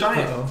mean, there's a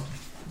giant Uh-oh.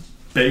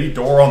 bay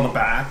door on the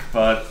back,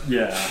 but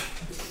yeah.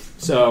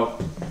 So,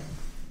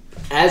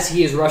 as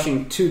he is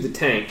rushing to the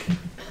tank,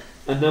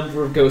 a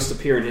number of ghosts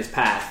appear in his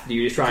path. Do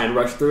you just try and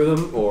rush through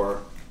them, or?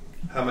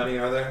 How many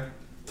are there?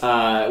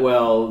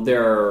 Well,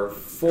 there are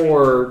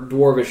 4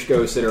 dwarvish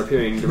ghosts that are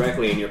appearing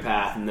directly in your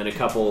path, and then a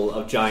couple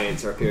of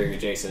giants are appearing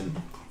adjacent.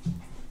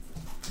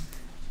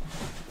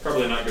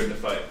 Probably not good to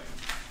fight.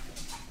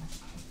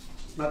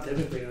 Not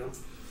typically, no.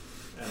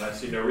 And I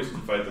see no reason to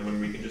fight them when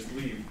we can just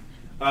leave.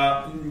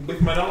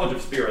 With my knowledge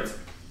of spirits,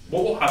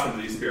 what will happen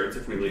to these spirits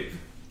if we leave?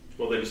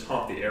 Will they just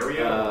haunt the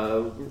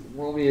area?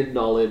 Roll me a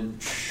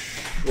knowledge.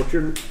 What's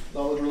your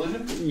Knowledge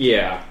religion?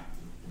 Yeah.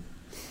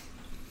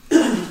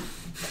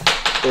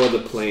 Or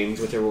the planes,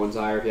 whichever one's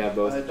higher if you have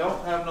both. I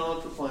don't have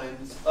knowledge of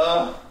planes.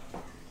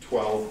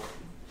 12.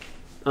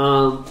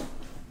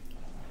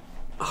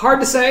 Hard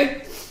to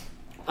say.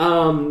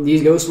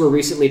 These ghosts were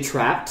recently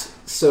trapped,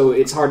 so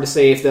it's hard to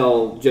say if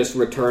they'll just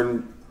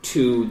return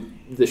to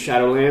the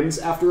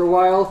Shadowlands after a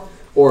while,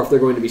 or if they're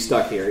going to be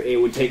stuck here. It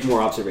would take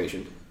more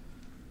observation.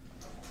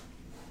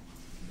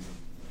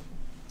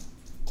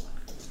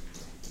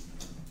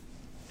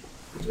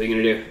 What are you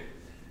going to do?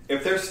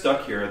 If they're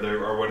stuck here,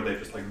 or what are they,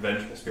 just like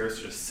vengeful spirits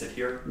to just sit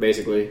here?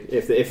 Basically,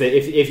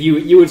 if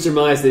you would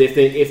surmise that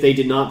if they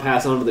did not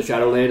pass on to the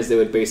Shadowlands, they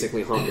would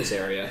basically haunt this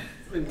area.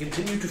 And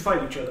continue to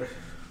fight each other.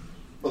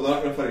 Well, they're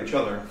not going to fight each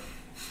other.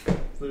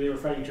 So they were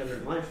fighting each other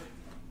in life.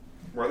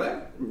 Were they?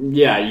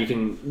 Yeah, you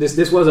can.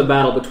 This was a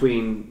battle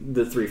between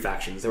the 3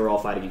 factions. They were all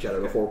fighting each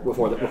other before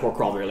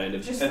Kralmir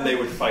landed. And they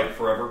would fight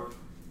forever?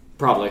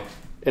 Probably.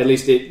 At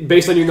least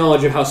based on your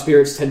knowledge of how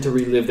spirits tend to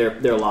relive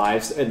their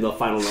lives in the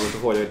final moment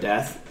before their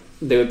death,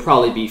 they would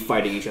probably be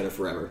fighting each other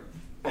forever.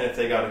 And if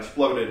they got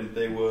exploded,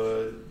 they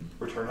would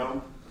return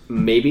home?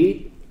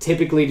 Maybe.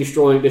 Typically,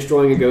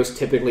 destroying a ghost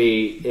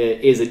typically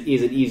is an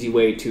easy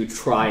way to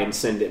try and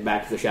send it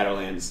back to the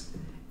Shadowlands.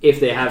 If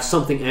they have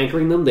something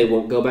anchoring them, they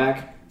won't go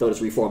back. They'll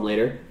just reform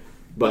later.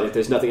 But if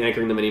there's nothing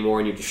anchoring them anymore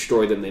and you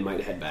destroy them, they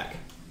might head back.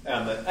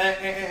 And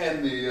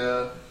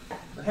the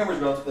hammer's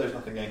gone, so there's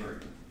nothing anchoring.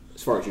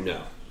 As far as you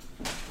know.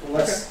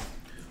 Unless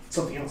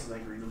something else is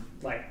angering them.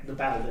 Like the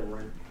battle they were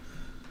in.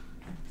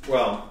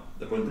 Well,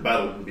 the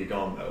battle would be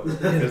gone, though. Yeah,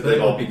 Because they'd they'd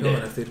all be be gone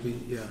dead. if they'd be.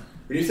 Yeah.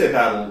 When you say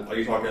battle, are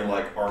you talking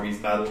like armies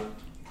battle?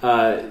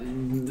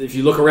 If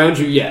you look around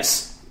you,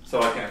 yes. So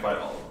I can't fight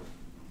all of them.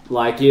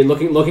 Like you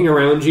looking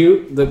around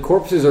you, the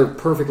corpses are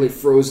perfectly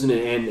frozen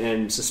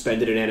and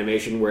suspended in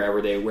animation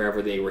wherever they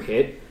were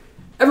hit.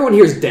 Everyone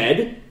here is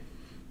dead,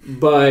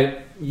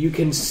 but you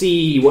can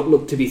see what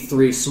look to be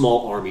 3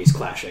 small armies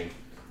clashing.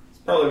 It's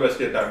probably best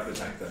to get back to the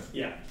tank then.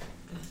 Yeah.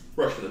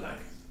 Rush to the tank.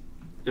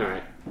 All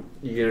right,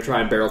 you gonna try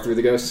and barrel through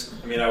the ghosts?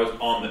 I mean, I was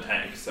on the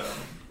tank, so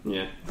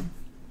Yeah.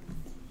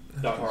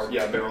 not hard.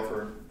 Yeah, barrel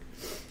through.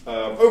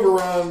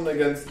 Overrun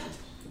against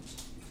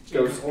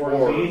Ghost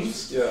Horror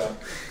beings. Yeah.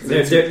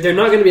 They're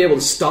not going to be able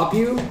to stop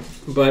you,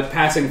 but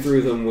passing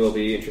through them will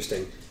be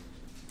interesting.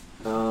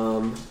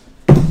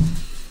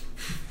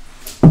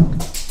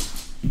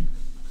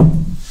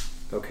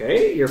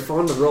 Okay, you're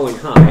fond of rolling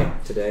high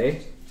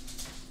today.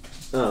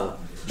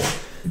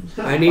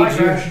 I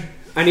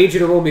need you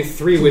to roll me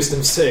 3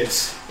 wisdom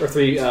saves. Or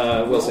 3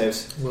 will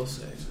saves. Will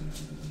save.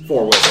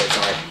 4 will saves,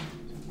 sorry.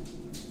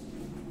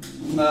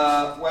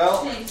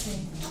 Well,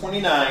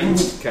 29.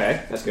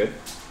 Okay, that's good.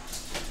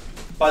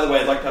 By the way,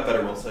 I'd like to have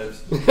better will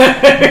saves.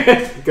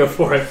 Go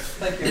for it.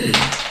 Thank you.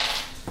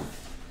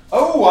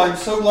 Oh, I'm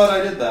so glad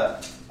I did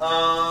that.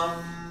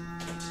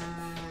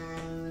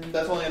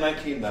 That's only a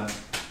 19 then.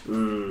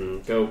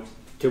 Go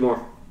 2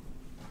 more.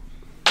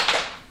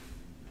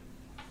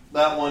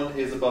 That one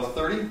is above a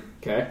 30.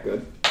 Okay,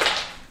 good.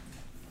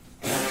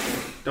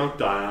 Don't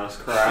die on us,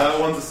 Krag. That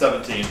one's a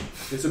 17.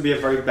 This would be a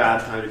very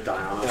bad time to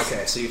die on us.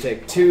 Okay, so you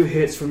take 2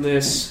 hits from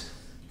this.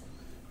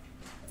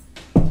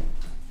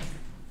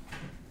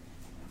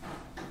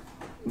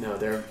 No,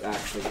 they're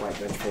actually quite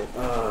vengeful.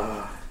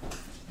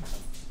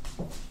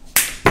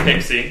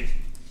 Pixie.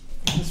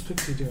 What's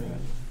Pixie doing?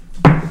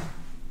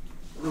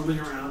 Roaming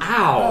around.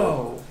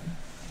 Ow!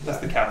 That's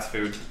the cat's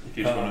food. If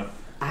you just want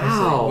to.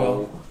 Ow!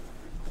 well-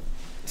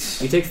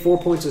 You take 4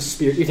 points of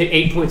spirit. You take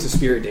 8 points of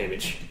spirit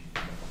damage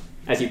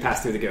as you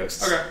pass through the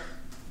ghosts. Okay.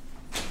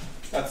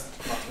 That's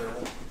not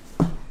terrible.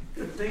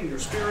 Good thing your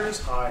spirit is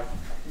high.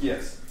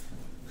 Yes.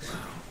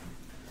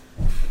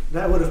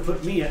 That would have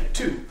put me at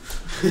 2.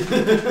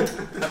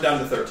 I'm down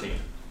to 13.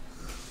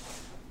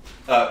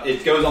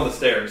 It goes on the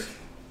stairs.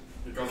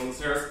 It goes on the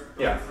stairs?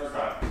 Yeah.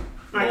 Okay.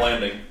 The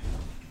landing.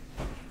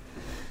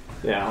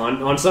 Yeah,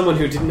 on someone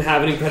who didn't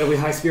have an incredibly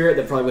high spirit,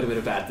 that probably would have been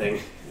a bad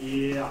thing.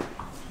 Yeah.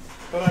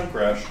 But I'm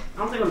Crash. I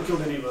don't think it would have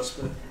killed any of us,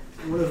 but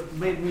it would have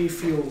made me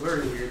feel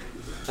very weird.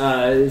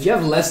 If you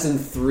have less than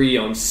 3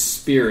 on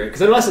spirit, because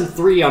they're less than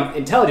 3 on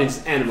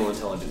intelligence, animal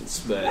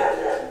intelligence, but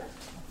I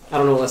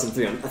don't know what less than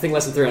 3 on. I think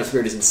less than 3 on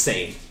spirit is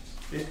insane.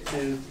 It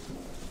is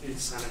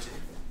insanity.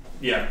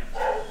 Yeah.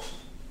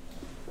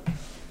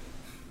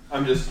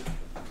 I'm just...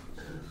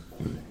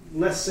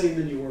 Less sane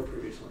than you were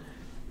previously.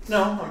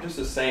 No, I'm just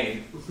as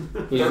sane.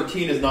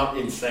 13 is not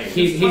insane.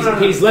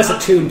 He's less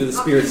attuned to the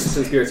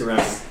spirits around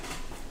him.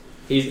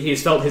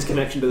 He's felt his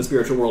connection to the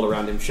spiritual world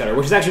around him shudder,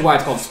 which is actually why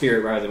it's called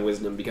spirit rather than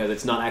wisdom, because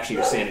it's not actually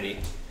your sanity.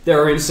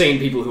 There are insane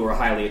people who are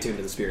highly attuned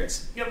to the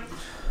spirits. Yep.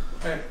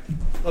 Alright,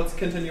 let's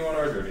continue on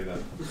our journey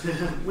then.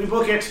 We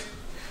book it.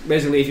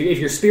 Basically, if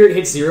your spirit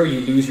hits 0,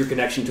 you lose your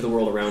connection to the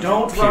world around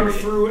Don't you. run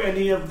period. through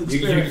any of the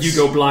spirits. You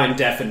go blind,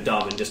 deaf, and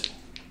dumb, and just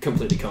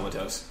completely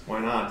comatose. Why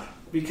not?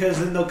 Because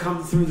then they'll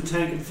come through the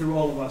tank and through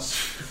all of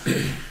us.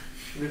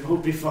 And it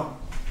won't be fun.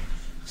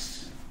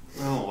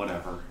 Well,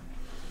 whatever.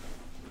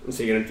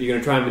 So you're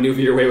gonna try and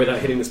maneuver your way without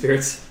hitting the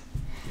spirits?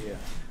 Yeah.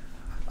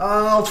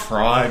 I'll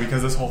try,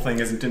 because this whole thing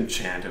isn't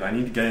enchanted. I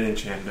need to get it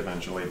enchanted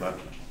eventually, but...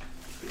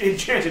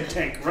 Enchanted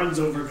tank runs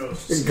over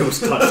ghosts.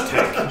 Ghost touch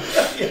tank.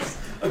 Yes,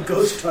 a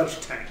ghost touch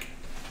tank.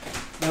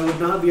 That would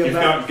not be a You've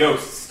bad. got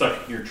ghosts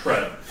stuck in your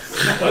tread.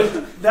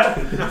 That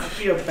would not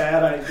be a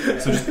bad idea.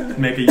 So just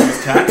make a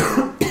use attack.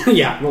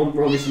 Yeah,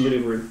 roll me some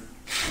maneuvering.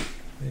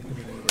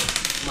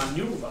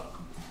 Maneuver.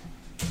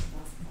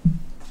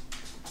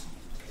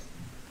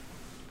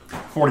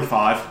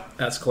 45.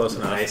 That's close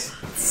enough. Nice.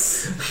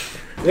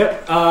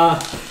 Yep.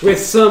 With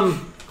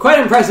some quite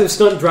impressive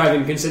stunt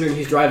driving, considering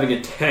he's driving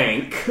a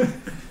tank,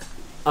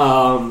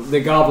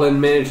 the goblin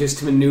manages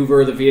to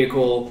maneuver the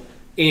vehicle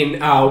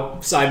in,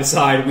 out, side to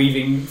side,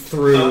 weaving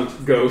through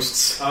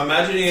ghosts. I'm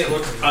imagining it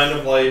looks kind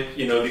of like,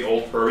 you know, the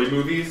old Furby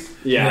movies.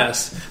 Yeah.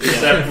 Yes.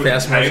 Except with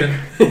Fast tank. motion.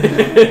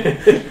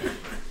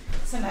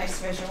 It's a nice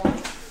visual.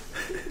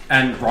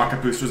 And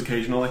rocket boosters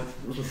occasionally.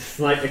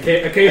 Like Have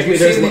occasionally you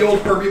there's seen the like,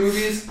 old Furby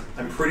movies?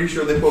 I'm pretty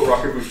sure they put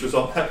rocket boosters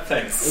on that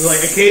thing.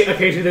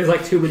 occasionally there's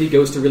like too many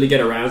ghosts to really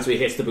get around, so he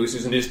hits the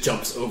boosters and just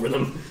jumps over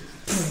them.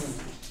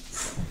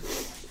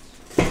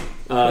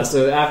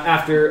 So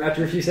after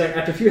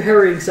a few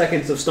harrowing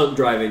seconds of stunt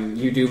driving,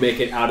 you do make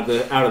it out of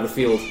the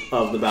field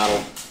of the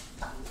battle,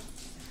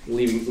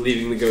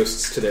 leaving the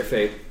ghosts to their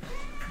fate.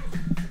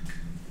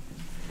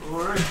 All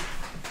right.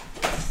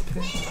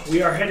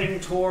 We are heading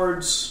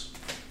towards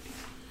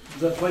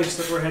the place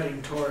that we're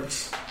heading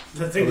towards.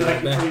 The thing that I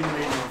keep putting the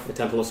name on. The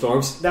Temple of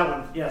Storms. That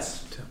one,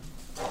 yes.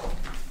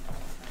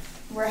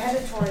 We're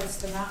headed towards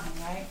the mountain,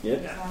 right?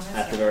 Yep. Yeah. On this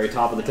At the one. very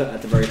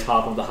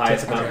top of the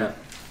highest mountain.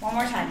 One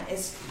more time.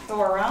 It's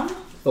Thorum?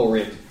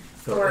 Thorim.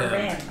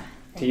 Thorim.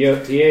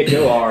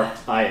 Thorim.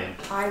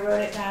 I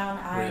wrote it down.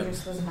 I Rim.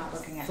 just was not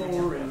looking at my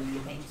Thorim.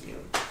 notebook. Thank you.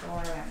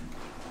 Thorim.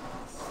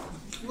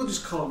 We'll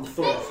just call him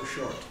Thor for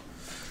short.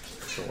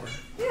 Sure.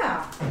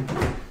 Yeah.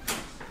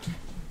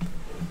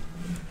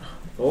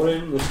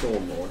 Thorim the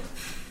Stormlord.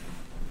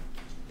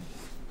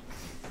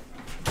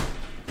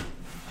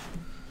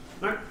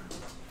 Alright.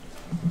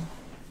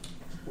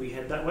 We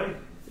head that way.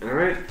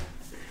 Alright.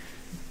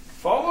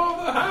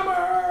 Follow the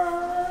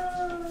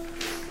hammer!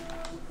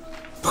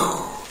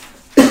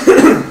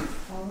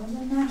 Follow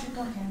the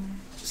magical hammer.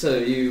 So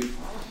you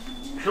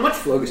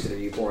phlogiston are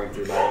you pouring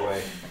through, by the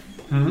way?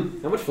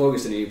 How much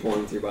phlogiston are you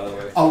pouring through, by the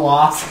way? A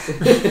lot.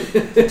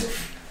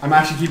 I'm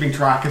actually keeping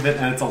track of it,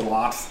 and it's a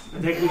lot.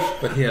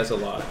 But he has a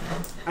lot.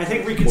 I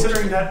think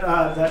reconsidering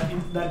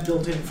that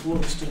built-in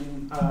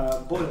phlogiston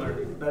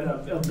boiler,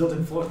 that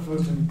built-in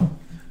phlogiston.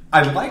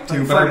 I'd like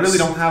to, but I really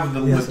don't have the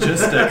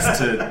logistics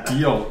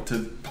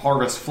to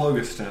harvest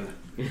phlogiston.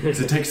 Because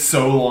it takes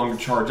so long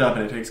to charge up,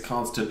 and it takes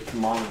constant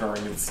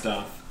monitoring and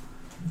stuff.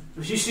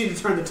 You just need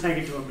to turn the tank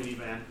into a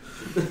minivan.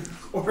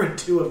 Or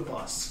into a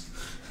bus.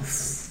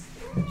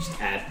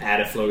 Just add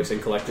a phlogiston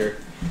collector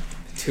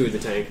to the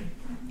tank.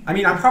 I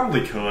mean, I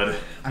probably could.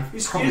 I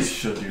probably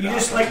should do that. You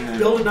just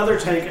build another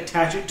tank,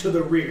 attach it to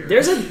the rear.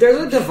 There's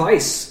a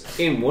device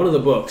in one of the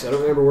books, I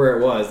don't remember where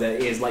it was,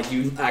 that is like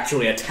you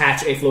actually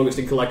attach a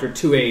phlogiston collector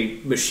to a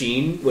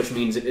machine, which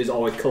means it is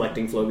always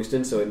collecting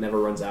phlogiston, so it never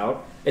runs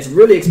out. It's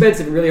really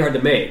expensive and really hard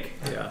to make.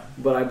 Yeah.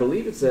 But I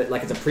believe it's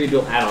a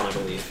pre-built add-on, I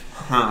believe.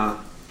 Huh.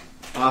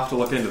 I'll have to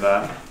look into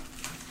that.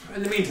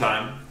 In the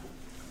meantime,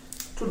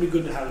 it would be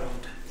good to have it on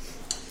the tank.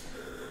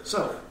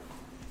 So,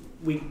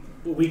 we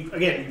go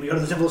to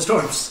the Temple of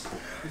Storms.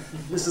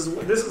 This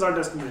is our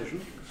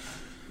destination.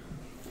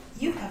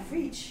 You have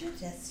reached your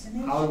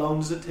destination. How long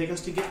does it take us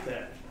to get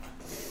there?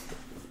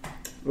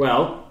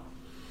 Well,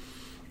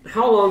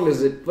 how long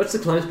does it... What's the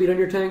climb speed on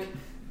your tank?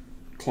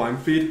 Climb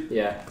speed?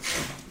 Yeah.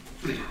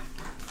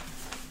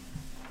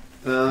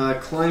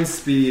 Climb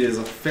speed is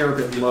a fair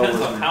bit lower.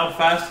 depends on how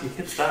fast he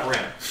hits that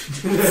ramp.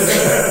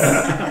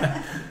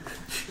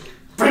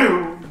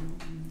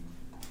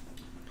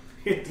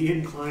 Hit the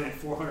incline at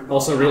 400 miles.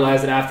 Also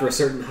realize that after a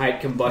certain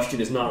height,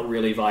 combustion is not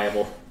really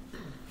viable.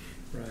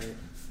 Right.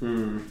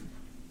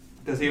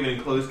 Does he have an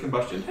enclosed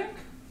combustion tank?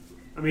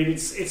 I mean,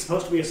 it's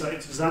supposed to be it's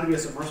designed to be a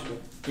submersible,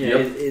 Yeah,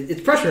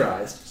 it's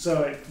pressurized.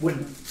 so it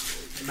wouldn't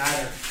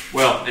matter.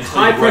 Well, until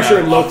High you run pressure out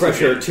and of low oxygen.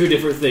 pressure are two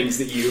different things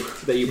that you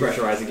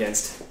pressurize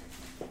against.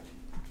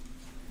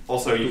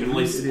 Also, you can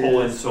only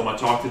pull in so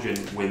much oxygen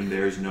when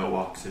there's no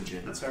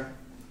oxygen. That's fair.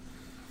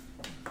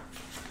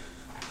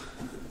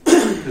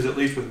 Because at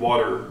least with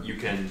water, you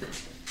can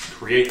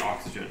create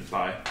oxygen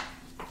by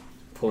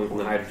Pulling from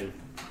the hydrogen.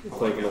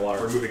 Pulling from the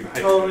water. removing the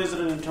hydrogen. Oh, is it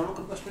an internal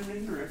combustion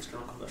engine or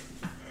external combustion?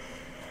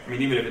 I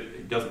mean, even if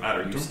it doesn't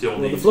matter, you still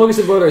Well, need... the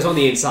phlogiston boiler is on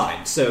the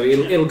inside, so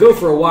it'll go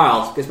for a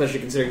while, especially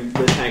considering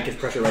the tank is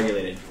pressure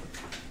regulated.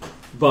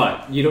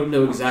 But you don't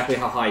know exactly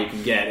how high you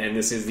can get, and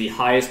this is the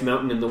highest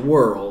mountain in the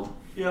world.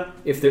 Yeah.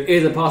 If there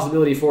is a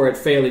possibility for it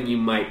failing, you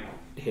might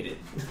hit it.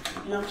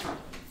 Yeah.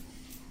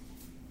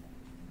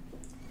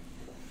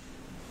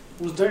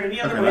 Was there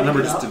any other Okay, way that to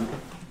number get just up? didn't...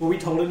 Were we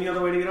told any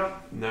other way to get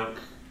up? No.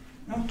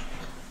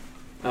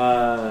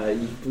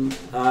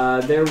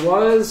 There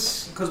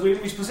was... Because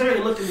we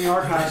specifically looked in the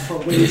archives for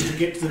ways to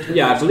get to the...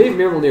 Yeah, I believe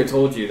Mirmalnir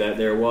told you that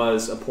there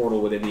was a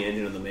portal within the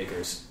engine of the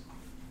Makers.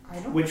 I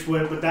don't. Which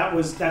would, but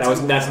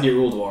that's near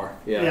Ulduar.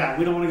 Yeah. Yeah,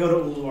 we don't want to go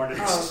to Ulduar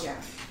next. Oh yeah.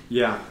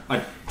 Yeah, I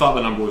thought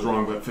the number was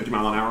wrong, but 50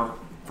 mile an hour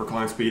for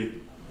climb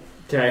speed.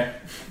 Okay.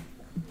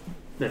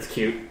 That's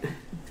cute.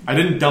 I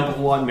didn't dump a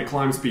lot into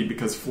climb speed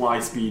because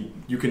fly speed,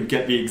 you can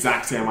get the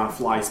exact same amount of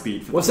fly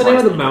speed. For What's the fly name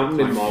of the speed mountain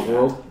in climb Mog speed.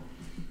 World?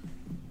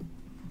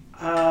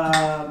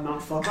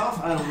 Mount Fuck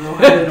Off? I don't know.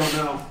 I really don't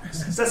know.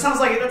 That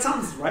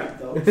sounds right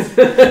though,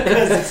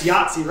 because it's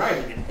Yahtzee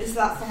writing it. Is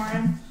that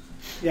Thorin?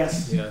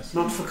 Yes. Yes.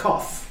 Mount Fuck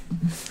Off.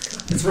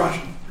 It's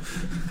Russian.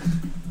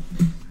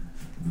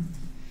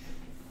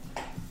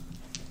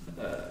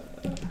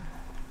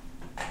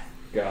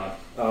 God.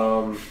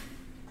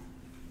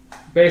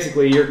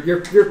 Basically,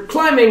 you're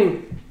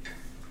climbing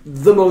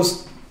the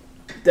most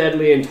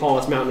deadly and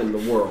tallest mountain in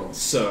the world.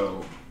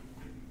 So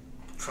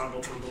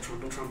Trundle, trundle,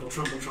 trundle, trundle,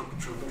 trundle, trundle,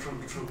 trundle,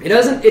 trundle,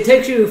 trundle. it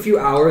takes you a few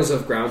hours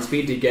of ground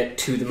speed to get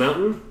to the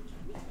mountain.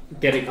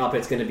 Getting up,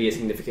 it's going to be a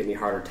significantly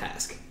harder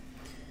task.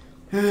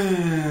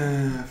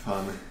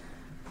 Fun.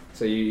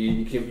 So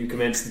you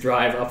commence the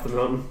drive up the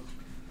mountain.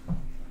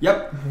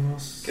 Yep.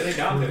 Getting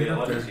down to be a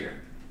lot easier.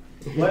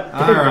 What?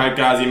 Alright,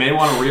 guys, you may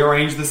want to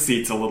rearrange the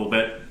seats a little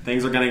bit.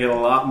 Things are going to get a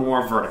lot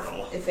more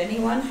vertical. If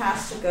anyone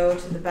has to go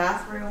to the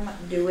bathroom,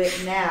 do it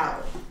now.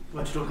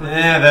 What you don't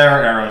have There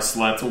are arrow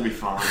sleds. We'll be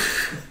fine.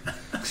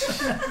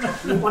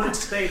 You want it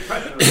to stay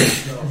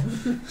pressurized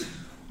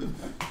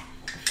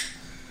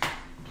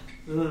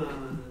though.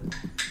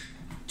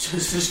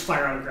 Just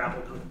fire out a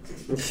grapple gun.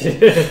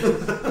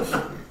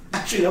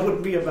 Actually, that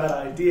wouldn't be a bad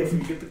idea if we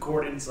get the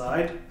cord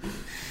inside.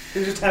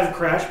 And just have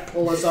Crash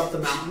pull us up the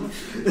mountain.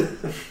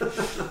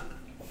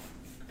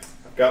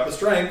 I've got the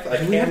strength. I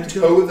can't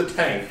tow the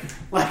tank.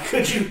 Like,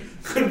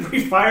 could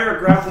we fire a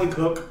grappling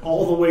hook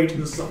all the way to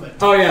the summit?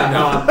 Oh yeah,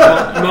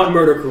 Mount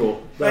Murder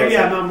Cruel.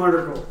 Mount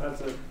Murder Cruel.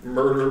 That's it.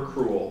 Murder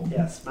Cruel.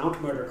 Yes, Mount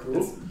Murder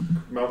Cruel. It's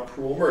Mount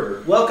Cruel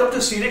Murder. Welcome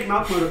to scenic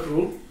Mount Murder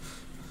Cruel.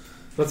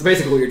 That's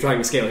basically what you're trying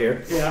to scale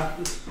here. Yeah.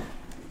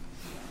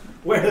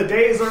 Where the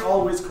days are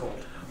always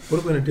cold. What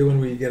are we going to do when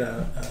we get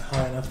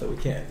high enough that we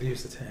can't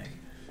use the tank?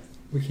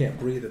 We can't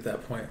breathe at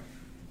that point.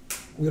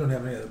 We don't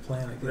have any other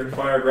plan. I We're going guess.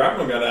 to fire a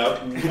grapnel gun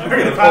out. And I'm We're going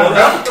gonna to fire pull it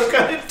out. the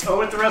gun,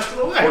 tow it the rest of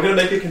the way. We're going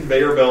to make a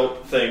conveyor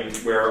belt thing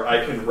where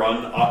I can run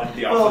in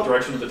the opposite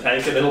direction of the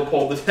tank, and it'll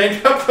pull the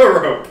tank up the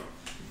rope.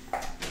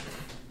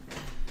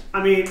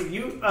 I mean,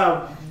 you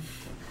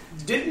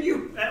didn't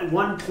you at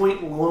one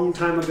point a long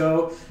time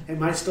ago, it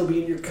might still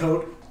be in your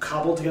coat,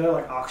 cobble together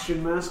like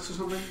oxygen masks or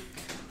something?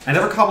 I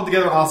never cobbled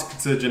together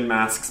oxygen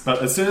masks,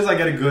 but as soon as I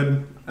get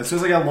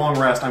a long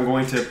rest, I'm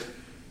going to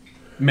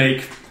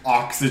make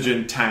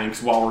oxygen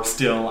tanks while we're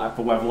still at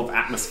the level of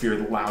atmosphere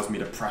that allows me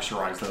to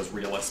pressurize those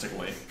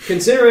realistically.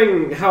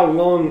 Considering how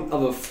long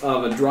of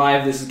a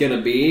drive this is going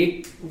to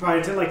be, We'll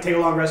probably take a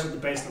long rest at the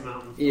base of the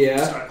mountain.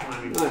 Yeah. Start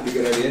climbing. that'd be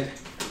a good idea.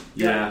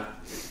 Yeah.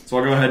 So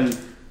I'll go ahead and...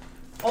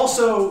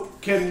 Also,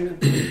 can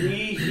we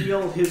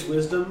heal his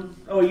wisdom?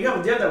 Oh, you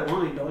have that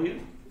wine, don't you?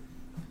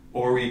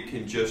 Or we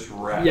can just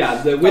rest.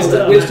 Yeah, the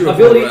wisdom- wisdom do a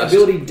ability full rest.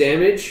 ability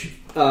damage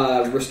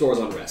restores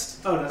on rest.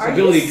 Oh, that's Are good.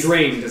 you- Ability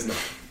drain does not.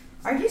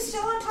 Are you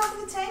still on top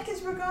of the tank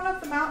as we're going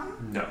up the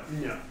mountain? No.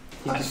 No.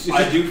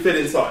 I do fit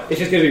inside. It's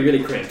just going to be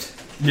really cramped.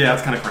 Yeah,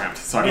 it's kind of cramped.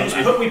 Sorry about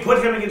that. We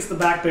put him against the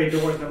back bay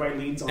door and nobody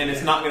leans on And it.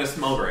 it's not going to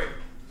smell great.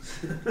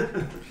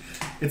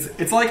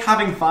 It's like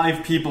having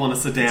 5 people in a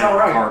sedan It's all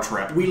right. car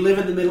trip. We live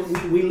in the middle.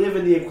 We live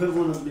in the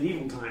equivalent of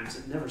medieval times.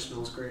 It never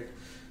smells great.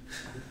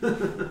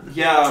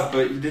 Yeah,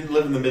 but you didn't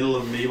live in the middle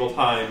of medieval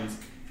times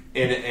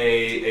in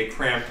a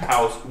cramped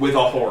house with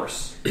a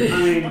horse. I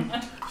mean,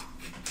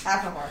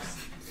 Half a horse.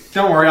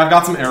 Don't worry, I've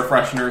got some air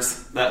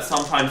fresheners. That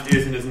sometimes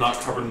is and is not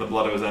covered in the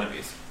blood of his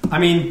enemies. I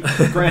mean,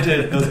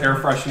 granted, those air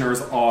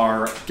fresheners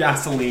are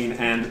gasoline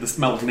and the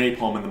smell of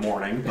napalm in the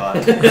morning,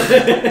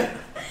 but...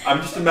 I'm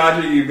just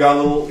imagining you've got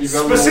a little...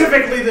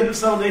 specifically the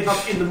smell they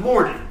up in the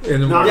morning,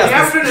 In the not morning. in the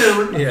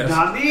afternoon, Yes.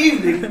 not in the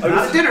evening, not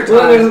at dinner time.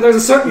 Well,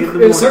 there's a In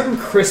the certain morning.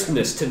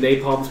 crispness to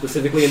napalm,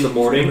 specifically in the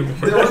morning.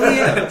 There really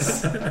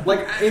is.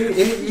 Like, in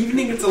the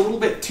evening, it's a little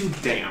bit too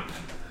damp.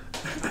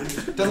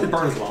 It doesn't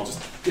burn as well,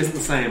 just isn't the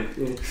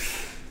same.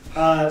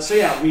 So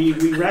yeah, we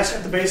rest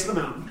at the base of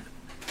the mountain.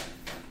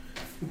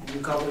 You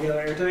cobble together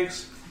air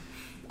tanks.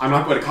 I'm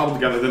not going to cobble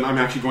together them, I'm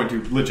actually going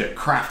to legit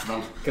craft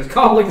them. Because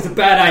cobbling is a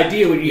bad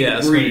idea when you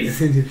need to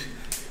breathe.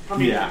 I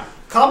mean, Yeah.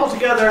 cobble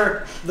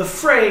together the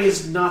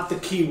phrase, not the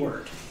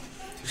keyword.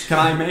 Can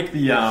I make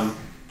the, Can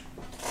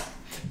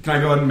I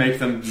go ahead and make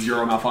them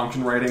 0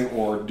 malfunction rating,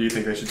 or do you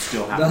think they should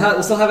still have...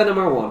 They'll still have an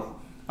MR1.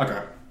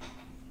 Okay.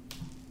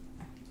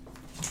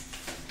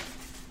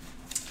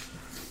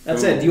 That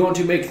said, do you want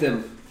to make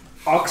them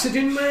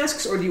oxygen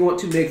masks, or do you want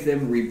to make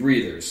them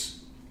rebreathers?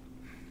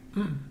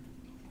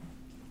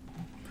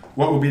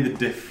 What would be the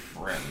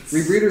difference?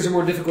 Rebreathers are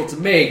more difficult to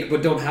make,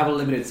 but don't have a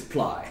limited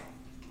supply.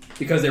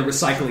 Because they're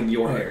recycling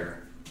your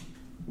air.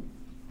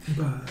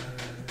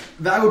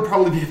 That would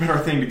probably be a better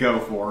thing to go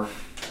for.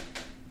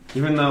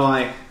 Even though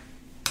I...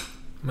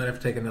 Might have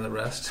to take another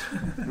rest.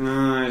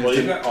 Well,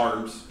 you've got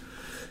arms.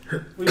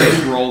 We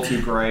didn't roll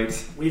too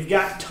great. We've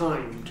got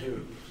time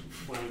too.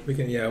 Like, We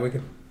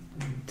can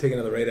take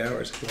another 8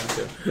 hours if you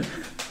want to.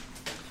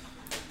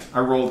 I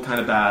rolled kind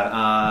of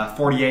bad.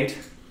 48.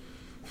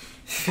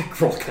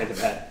 Rolled kind of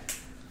bad.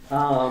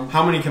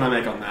 How many can I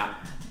make on that?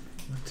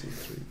 1, 2,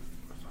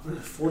 3.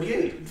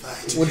 48, in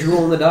fact. What'd you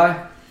roll on the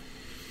die?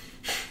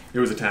 It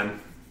was a 10.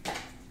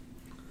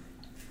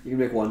 You can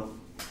make one.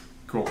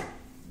 Cool.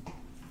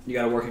 You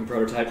got a working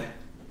prototype.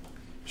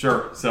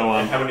 Sure. So,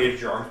 And how many did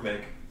your arms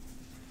make?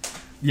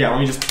 yeah, let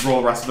me just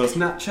roll the rest of those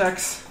nut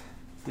checks.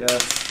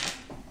 Yes.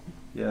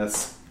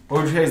 Yes.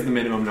 What would you say is the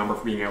minimum number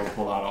for being able to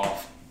pull that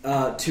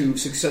off? To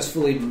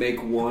successfully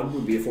make one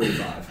would be a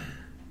 45.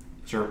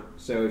 Sure.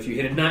 So if you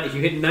hit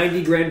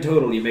 90 grand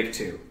total, you make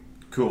 2.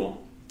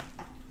 Cool.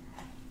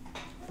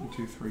 1,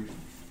 2, 3,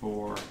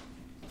 4.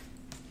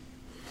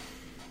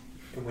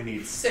 And we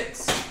need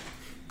 6.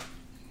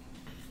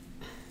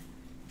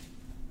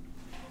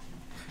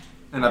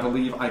 And I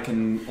believe I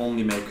can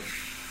only make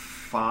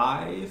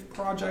 5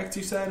 projects,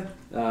 you said?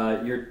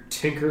 Your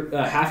tinker,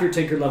 half your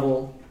tinker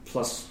level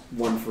plus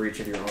 1 for each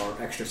of your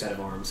extra set of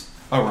arms.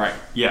 Oh, right.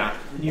 Yeah.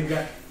 And you've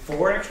got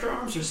 4 extra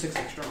arms or 6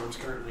 extra arms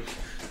currently?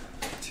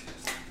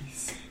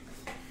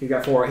 He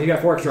got 4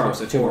 extra arms,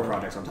 so 2 more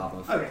projects on top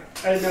of. Okay.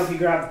 I didn't know if you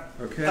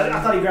grabbed... Okay.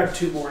 I thought you grabbed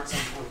 2 more at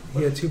some point.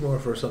 He had 2 more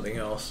for something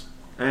else.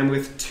 And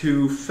with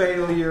 2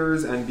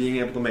 failures and being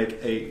able to make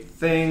 8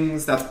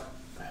 things, that's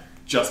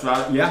just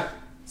about it. Yeah.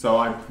 So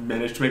I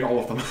managed to make all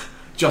of them.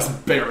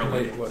 Just barely.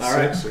 Wait, what, All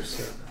right. 6 or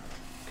 7?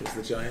 Because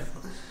the giant.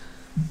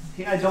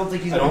 I don't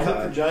think he's I don't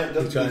gonna think the giant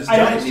does. The giant Does I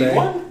don't giant stay. need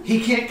one? He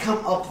can't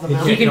come up the He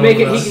mountain. He can go make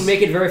it. with He us. can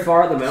make it very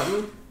far up the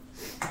mountain.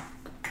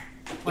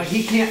 Like,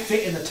 he can't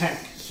fit in the tank.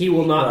 He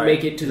will not Right.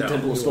 make it to the No,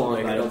 Temple of he won't Spawn,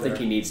 make but I it don't up think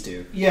there. he needs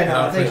to. Yeah, no,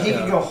 No, I think but, he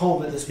can go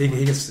home at this He point.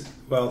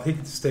 he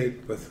can stay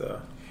with.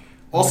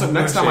 Also,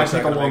 next time I Moonshade's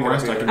take a not gonna long make it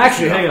rest, I up can... here.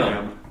 Actually, hang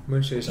on.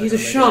 Moonshade's not He's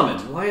a gonna make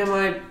shaman. Why am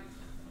I? it.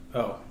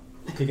 Oh,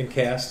 he can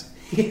cast.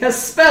 He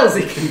has spells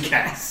he can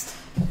cast.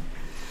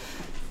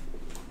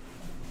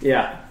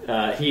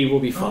 Yeah, he will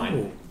be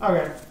fine.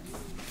 Okay.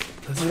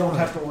 That's We don't fine.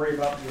 have to worry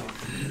about the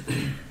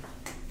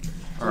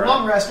All right.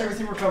 long rest.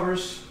 Everything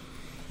recovers.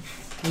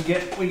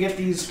 We get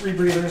these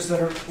rebreathers that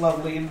are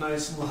lovely and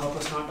nice and will help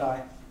us not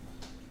die.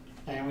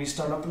 And we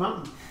start up the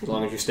mountain. As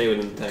long as you stay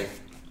within the tank.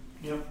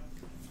 Yep.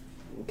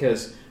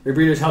 Because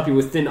rebreathers help you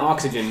with thin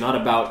oxygen, not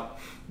about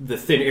the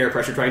thin air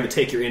pressure trying to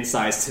take your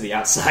insides to the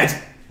outside.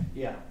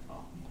 Yeah.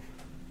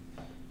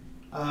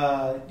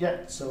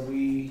 So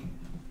we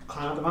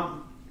climb up the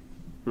mountain.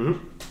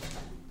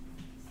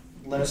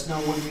 Mm-hmm. Let us know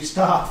when we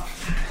stop.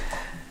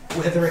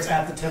 Whether it's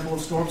at the Temple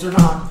of Storms or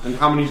not. And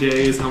how many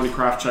days, how many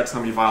craft checks, how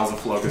many vials of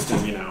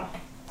phlogiston, you know.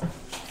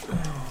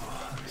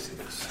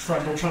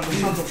 Trundle, trundle,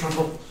 trundle,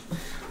 trundle.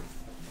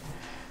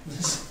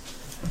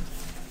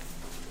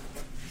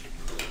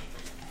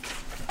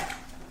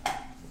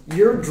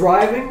 You're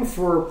driving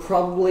for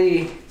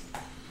probably...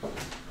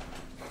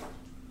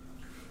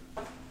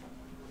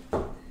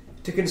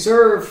 To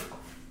conserve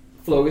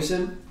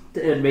phlogiston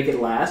and make it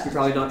last, you're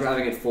probably not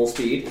driving at full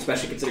speed,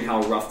 especially considering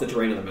how rough the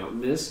terrain of the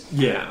mountain is.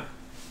 Yeah.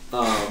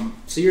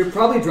 So you're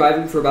probably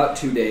driving for about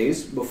 2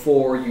 days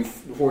before you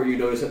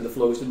notice that the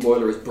phlogiston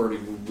boiler is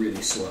burning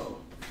really slow.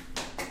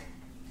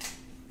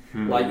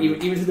 Like even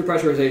through the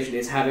pressurization,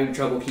 it's having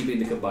trouble keeping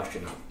the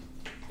combustion up.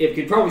 It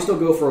could probably still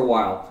go for a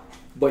while,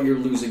 but you're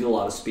losing a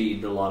lot of speed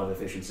and a lot of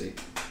efficiency.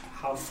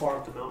 How far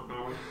up the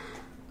mountain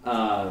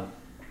are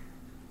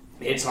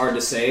we? It's hard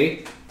to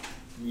say.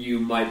 You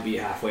might be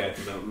halfway up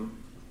the mountain.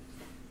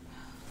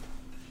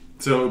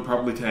 So it would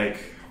probably take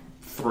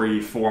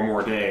 3-4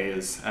 more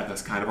days at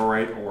this kind of a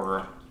rate,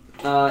 or...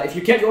 If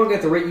you kept going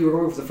at the rate you were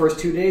going for the first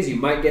 2 days, you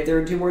might get there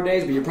in 2 more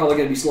days, but you're probably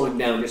going to be slowing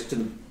down just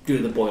due to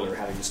the boiler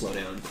having to slow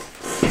down.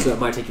 So it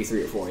might take you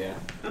 3 or 4, yeah.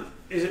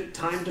 Is it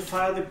time to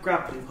fire the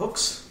grappling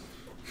hooks?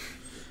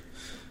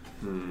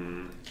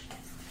 Unless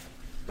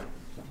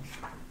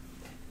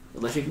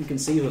you can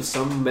conceive of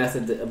some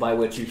method by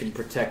which you can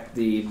protect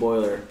the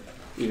boiler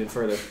even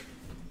further.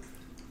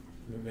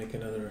 Make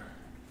an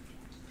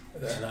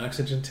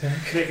oxygen tank.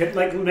 Make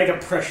a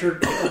pressure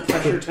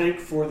tank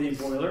for the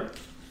boiler.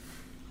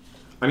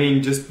 I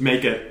mean, just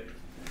make it...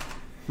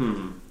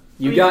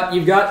 You've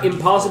got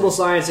impossible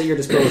science at your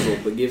disposal,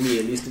 but give me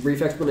at least a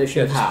brief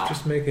explanation of how.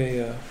 Just make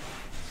a...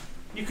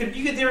 You could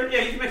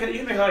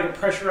make like a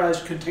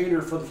pressurized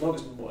container for the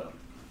phlogiston boiler.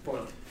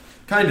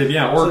 Kind of,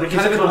 yeah. Or so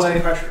kind of in a way...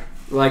 pressure.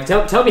 Like,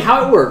 tell me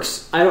how it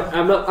works.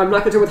 I'm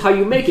not concerned with how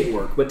you make it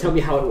work, but tell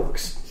me how it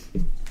works.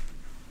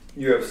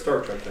 You have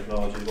Star Trek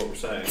technology, is what we're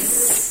saying.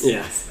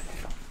 Yeah.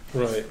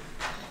 Right.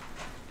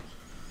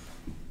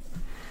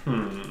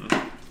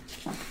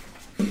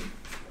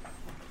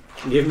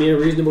 Give me a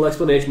reasonable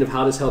explanation of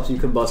how this helps you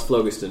combust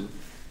phlogiston.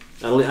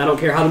 I don't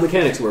care how the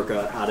mechanics work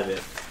out of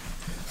it.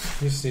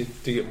 You just need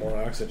to get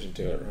more oxygen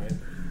to it, right?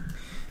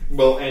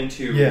 Well, and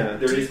there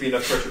needs to be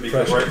enough pressure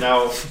because right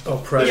now...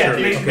 Oh, pressure.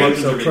 Yeah,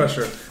 Okay,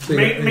 pressure.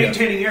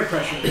 Maintaining air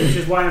pressure, which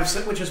is why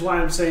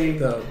I'm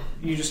saying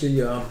you just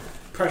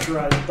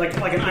pressurize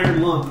like an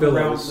iron lung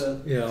billows,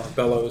 around the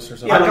bellows or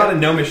something. I've got a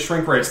gnomish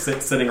shrink ray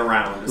sitting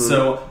around,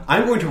 so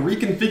I'm going to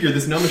reconfigure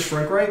this gnomish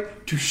shrink ray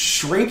to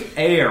shrink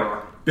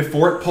air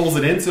before it pulls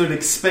it in, so it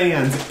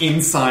expands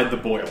inside the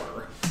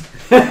boiler.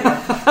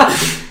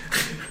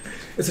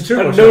 It's a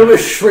turbocharger. No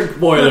shrink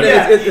boiler.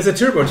 It's a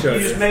turbocharger.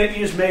 You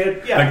just made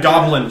it. Yeah. The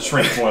Goblin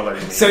shrink boiler.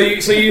 So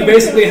you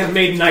basically have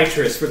made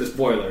nitrous for this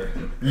boiler.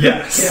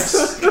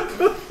 Yes.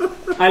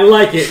 I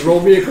like it. Roll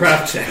me a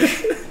craft check.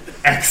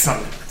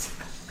 Excellent.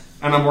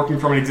 And I'm working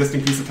from an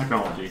existing piece of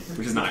technology,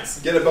 which is nice.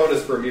 Get a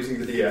bonus for using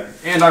the DM.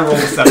 And I rolled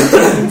a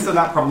 7, so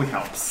that probably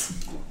helps.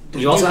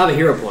 You also have a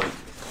hero point.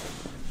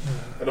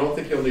 I don't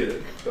think you'll need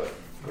it, but...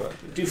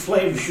 Do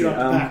flames shoot up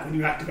the back when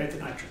you activate the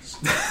nitrous?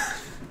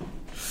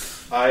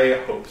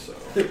 I hope so.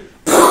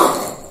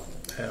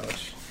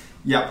 Ouch.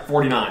 Yep,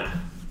 49.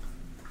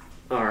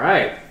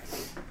 Alright.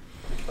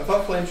 I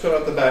thought flames shot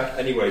out the back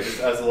anyway, just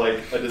as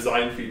a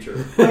design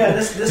feature. Oh, yeah,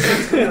 this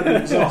thing's going to be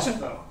exhausted,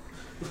 though.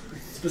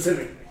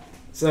 Specifically.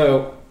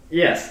 So,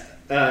 yes.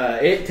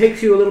 It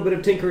takes you a little bit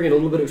of tinkering and a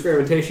little bit of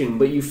experimentation,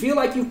 but you feel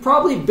like you've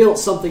probably built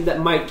something that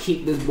might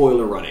keep this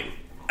boiler running.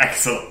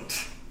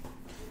 Excellent.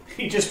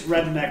 He just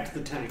rednecked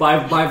the tank.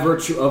 By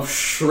virtue of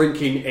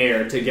shrinking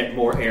air to get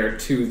more air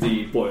to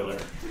the boiler.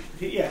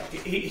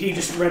 He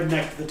just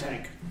rednecked the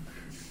tank.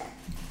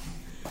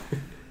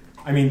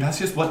 I mean, that's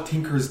just what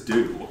tinkers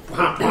do.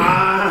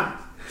 The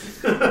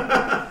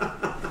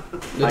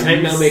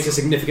tank now makes a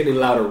significantly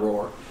louder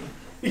roar.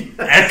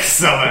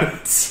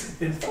 Excellent!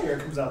 And fire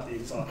comes out the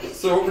exhaust.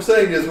 So what we're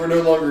saying is we're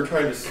no longer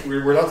trying to...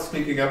 We're not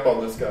speaking up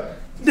on this guy.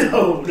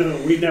 No,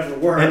 we never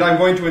were. And I'm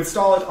going to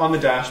install it on the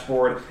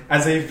dashboard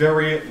as a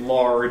very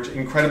large,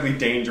 incredibly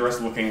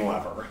dangerous looking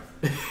lever.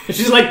 It's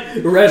just like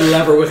red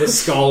lever with a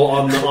skull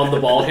on the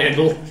ball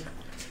handle.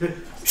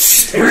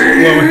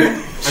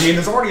 I mean,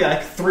 there's already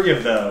like 3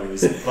 of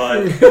those,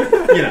 but,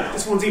 you know.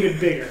 This one's even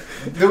bigger.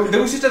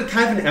 There was just a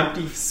kind of an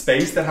empty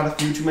space that had a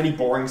few too many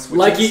boring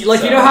switches.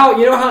 You know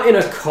how in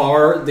a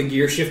car the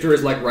gear shifter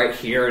is like right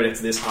here and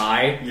it's this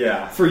high?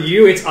 Yeah. For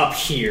you, it's up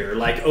here.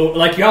 Like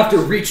you have to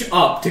reach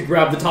up to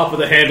grab the top of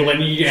the handle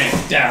and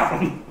yank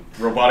down.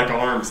 Robotic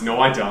arms. No,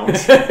 I don't.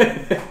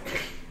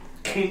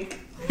 Kink.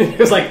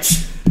 It's like...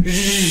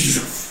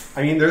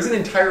 I mean, there's an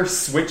entire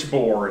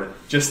switchboard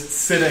just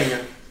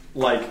sitting,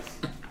 like,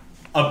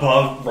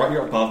 right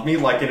above me,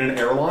 like in an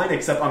airline,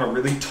 except on a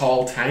really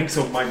tall tank,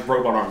 so my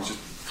robot arms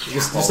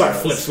just start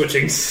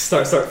flipping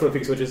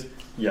switches.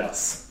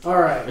 Yes.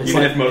 Alright.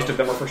 Even if most of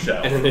them are for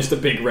show. And then there's the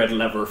big red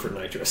lever for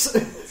nitrous.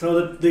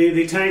 So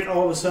the tank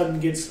all of a sudden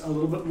gets a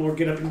little bit more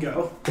get up and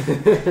go.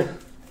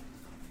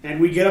 And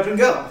we get up and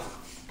go.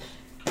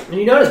 And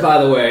you notice,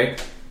 by the way,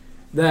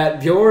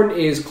 that Bjorn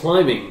is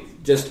climbing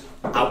just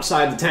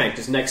outside the tank,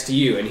 just next to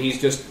you, and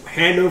he's just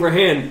hand over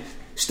hand,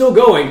 still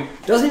going.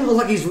 Doesn't even look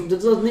like he's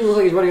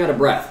running out of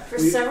breath. For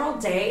several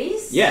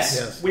days?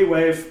 Yes. We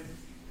wave.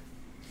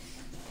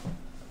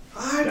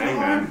 Dang,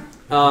 man.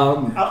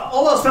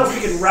 All else fails,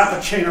 we can wrap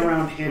a chain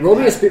around him. Roll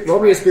me a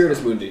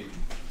Spiritus Mundi.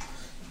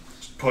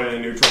 Put it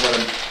in neutral,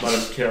 let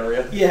him carry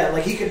it. Yeah,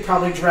 like he could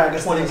probably drag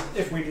us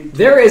if we need to.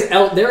 There is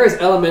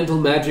elemental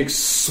magic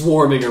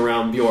swarming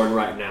around Bjorn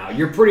right now.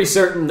 You're pretty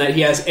certain that he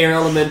has air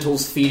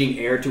elementals feeding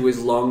air to his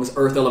lungs,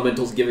 earth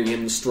elementals giving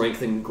him the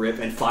strength and grip,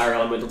 and fire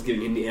elementals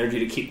giving him the energy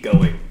to keep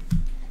going.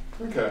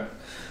 Okay.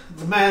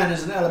 The man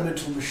is an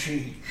elemental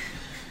machine.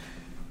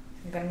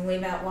 You're going to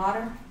leave out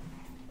water?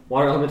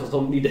 Water elementals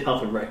don't need to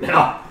help him right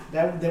now.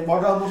 That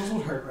water elementals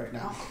would hurt right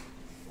now.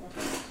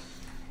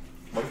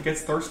 What if he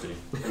gets thirsty?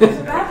 I was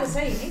about to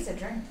say, he needs a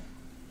drink.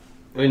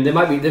 I mean, they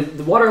might be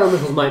the water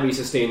elementals might be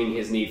sustaining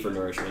his need for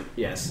nourishment.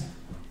 Yes,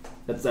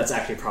 that's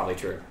actually probably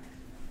true.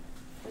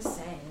 Just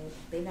saying,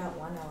 leave out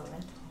one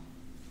elemental.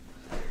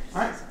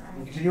 Alright,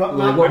 we'll continue up.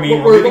 Like, Now. what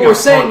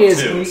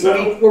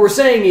we're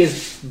saying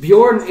is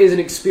Bjorn is an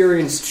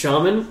experienced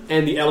shaman,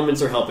 and the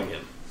elements are helping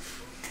him.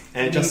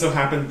 And it just so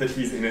happened that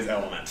he's in his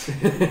element.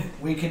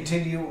 We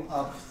continue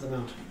up the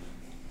mountain.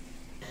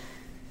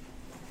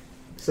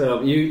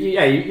 So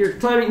you're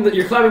climbing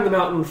the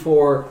mountain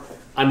for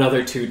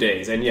another 2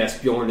 days, and yes,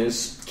 Bjorn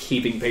is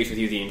keeping pace with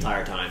you the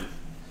entire time.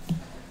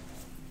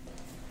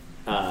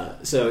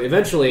 So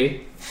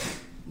eventually,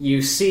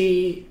 you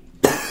see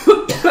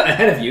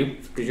ahead of you,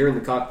 because you're in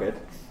the cockpit,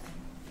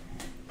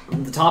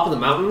 the top of the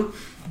mountain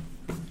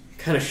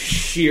kind of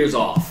shears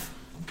off,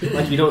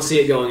 like you don't see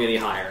it going any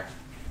higher.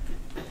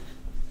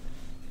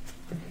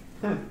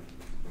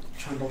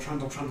 Trundle.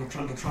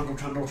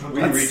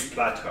 We reached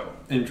plateau.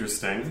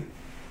 Interesting.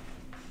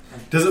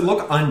 Does it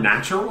look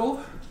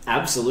unnatural?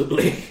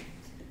 Absolutely.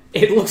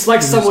 It looks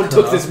like someone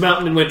took this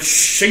mountain and went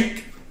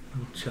shink.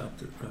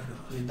 Chopped it right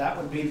off. I mean, that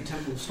would be the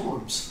Temple of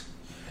Storms.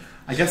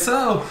 I guess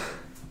so.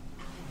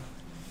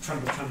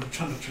 Trundle.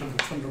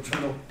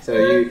 So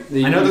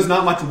you I know there's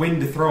not much wind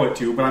to throw it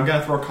to, but I'm going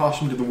to throw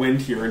caution to the wind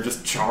here and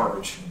just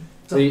charge.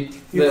 You're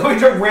going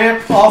to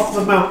ramp off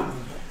the mountain.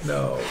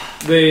 No.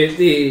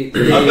 The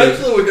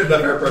Eventually we'll get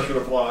that air pressure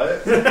to fly.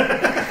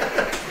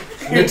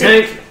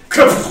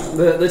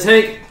 the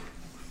tank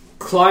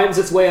climbs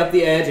its way up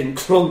the edge and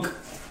clunk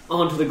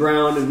onto the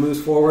ground and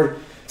moves forward.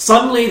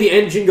 Suddenly the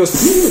engine goes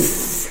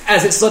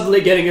as it's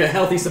suddenly getting a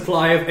healthy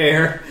supply of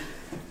air.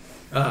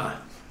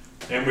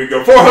 And we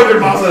go 400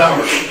 miles an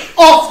hour.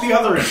 Off the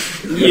other end.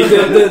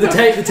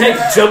 The tank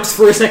jumps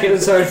for a second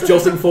and starts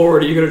jolting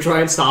forward. Are you going to try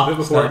and stop it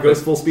before it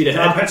goes full speed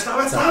ahead?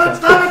 Stop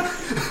it.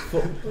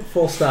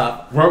 Full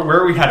stop.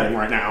 Where are we heading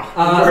right now?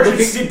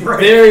 Emergency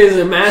brake. There is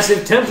a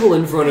massive temple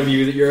in front of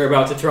you that you're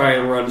about to try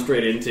and run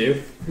straight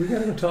into. We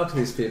gotta go talk to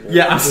these people.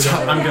 Yeah,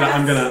 I'm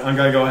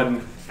gonna go ahead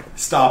and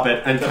stop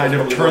it and kind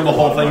of turn the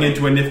whole thing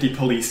into a nifty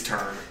police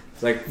turn.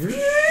 It's like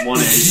 180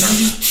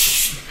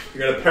 turn.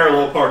 You're going to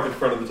parallel park in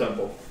front of the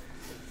temple.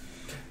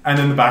 And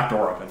then the back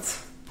door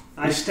opens.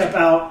 I step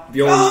out.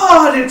 Bjorn.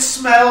 God, it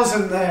smells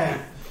in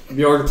there.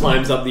 Bjorn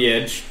climbs up the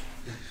edge.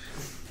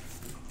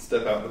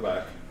 Step out the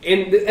back.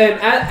 And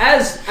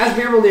as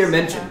Miramalnir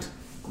mentioned,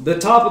 the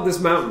top of this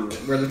mountain,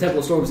 where the Temple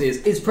of Storms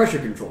is pressure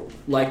controlled.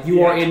 Like,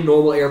 you are in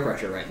normal air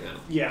pressure right now.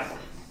 Yeah.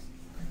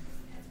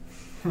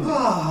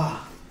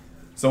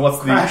 So what's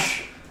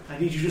Crash, I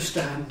need you to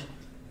stand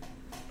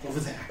over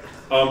there.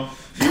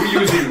 You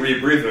use the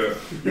rebreather.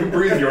 You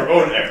breathe your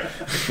own air.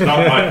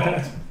 Not my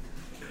fault.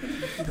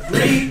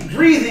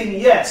 Breathing,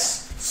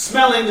 yes.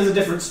 Smelling is a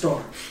different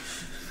story.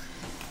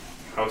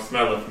 How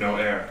smelleth no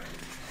air.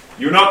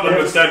 You not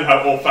understand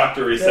how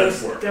olfactory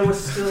sense works. There was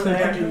still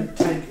air in the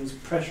tank. It was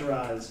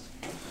pressurized.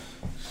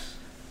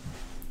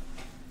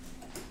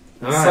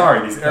 All right.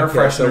 Sorry, these air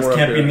Okay, so fresheners we're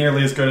can't up be here.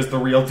 nearly as good as the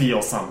real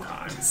deal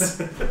sometimes.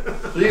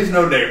 Please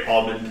no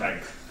napalm in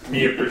tank.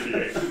 Me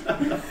appreciate.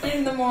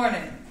 In the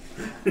morning.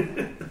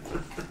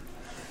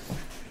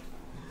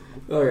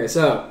 Okay,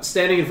 so,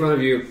 standing in front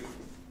of you,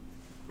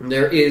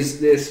 there is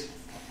this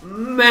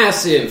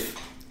massive,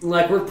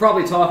 like, we're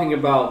probably talking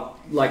about,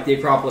 like, the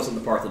Acropolis and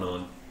the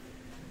Parthenon.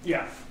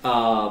 Yeah.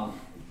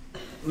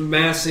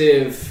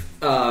 Massive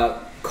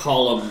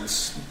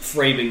columns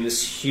framing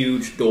this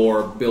huge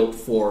door built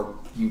for,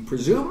 you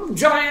presume,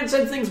 giants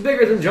and things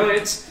bigger than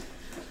giants.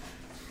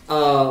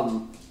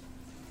 And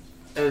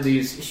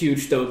these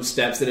huge stone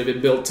steps that have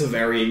been built to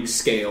varying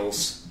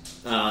scales.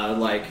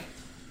 Like,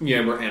 you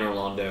remember Anor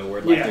Londo,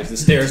 where like there's the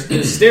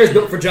stairs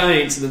built for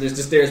giants, and then there's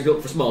the stairs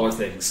built for smaller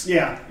things.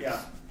 Yeah.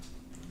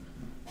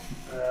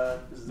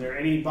 there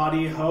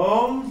anybody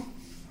home?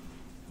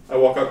 I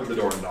walk up to the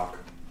door and knock.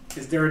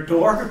 Is there a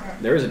door?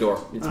 There is a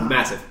door. It's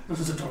massive.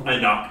 There's a door. I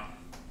knock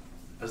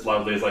as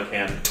loudly as I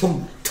can.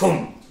 Tum,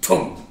 tum,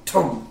 tum,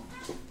 tum.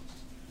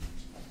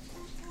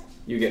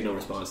 You get no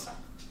response.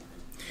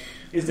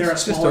 Is there a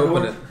Just smaller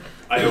open door? it.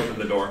 I open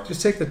the door.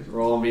 Just take the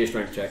Roll me a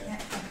strength check.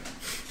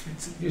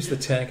 use the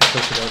tank and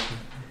push it open.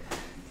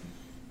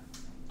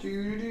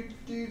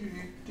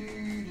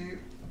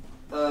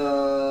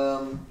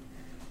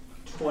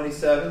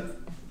 27.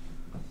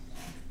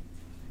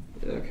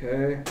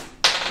 Okay.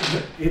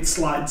 It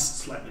slides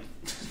slightly.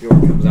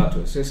 Bjorn comes out to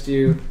assist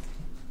you.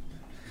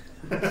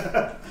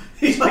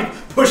 He's like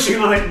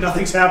pushing on it,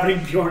 nothing's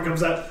happening. Bjorn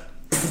comes out.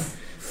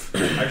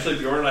 Actually,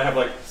 Bjorn and I have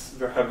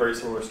very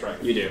similar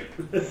strength. You do.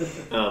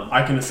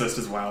 I can assist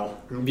as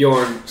well.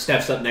 Bjorn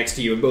steps up next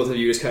to you, and both of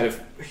you just kind of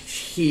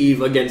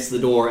heave against the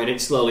door, and it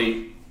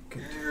slowly.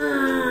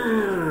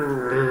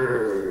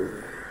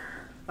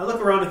 I look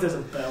around if there's a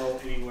bell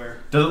anywhere.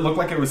 Does it look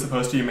like it was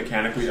supposed to be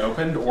mechanically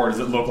opened, or does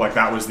it look like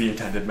that was the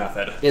intended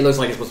method? It looks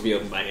like it's supposed to be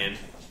opened by hand.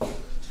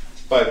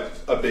 By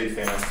a big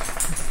hand.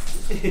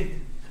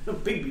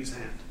 Bigby's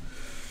hand.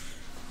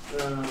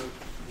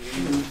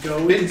 We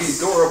go Big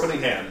door opening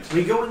hand.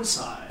 We go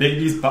inside.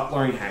 Bigby's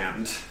butlering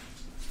hand.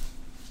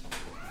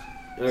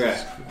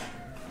 Okay.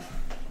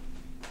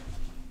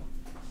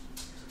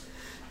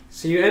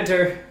 So you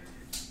enter,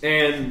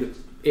 and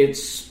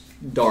it's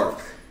dark.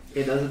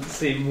 It doesn't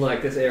seem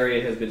like this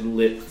area has been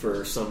lit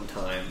for some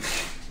time.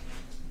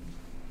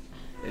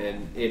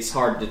 And it's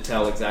hard to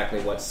tell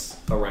exactly what's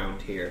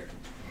around here.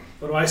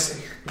 What do I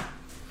see?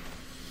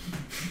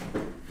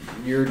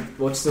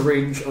 What's the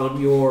range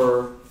on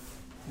your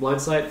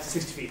blind sight?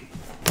 60 feet.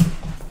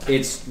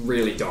 It's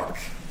really dark.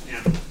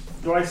 Yeah.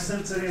 Do I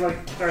sense any, do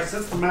I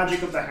sense the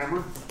magic of the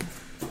hammer?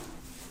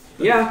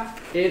 Yeah,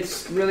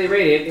 it's really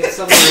radiant. It's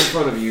somewhere in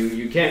front of you.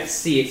 You can't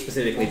see it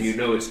specifically, but you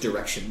know its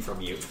direction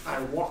from you. I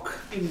walk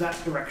in that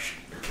direction.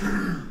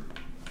 I'm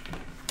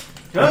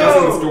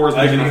guessing this door is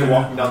I big can enough.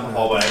 walking down the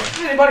hallway.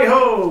 Anybody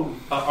home?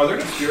 Are there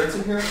any spirits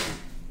in here?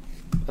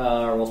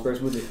 Roll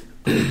spirits with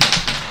you.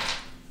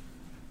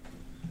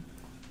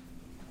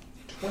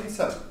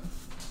 27.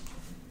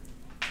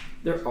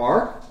 There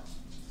are.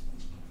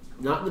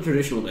 Not in the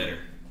traditional manner.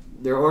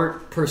 There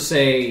aren't, per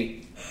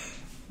se,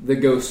 the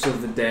ghosts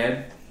of the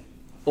dead,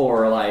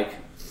 or,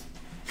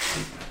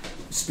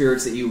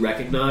 spirits that you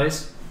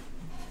recognize,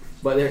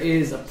 but there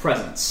is a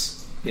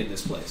presence in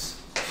this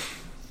place.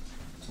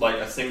 Like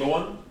a single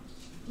one?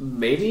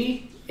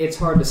 Maybe? It's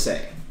hard to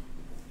say.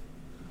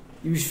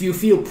 You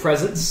feel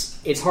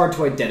presence, it's hard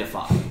to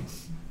identify.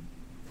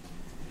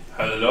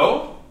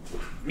 Hello?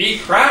 Me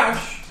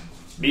crash.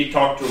 Me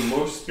talk to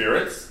most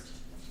spirits.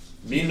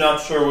 Me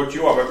not sure what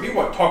you are, but me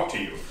want talk to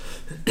you.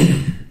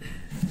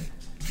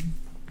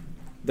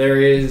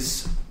 There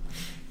is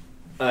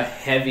a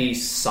heavy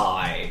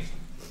sigh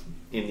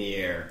in the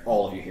air.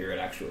 All of you hear it,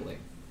 actually.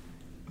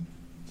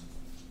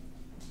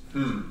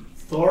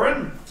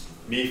 Thorin?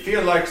 Me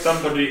feel like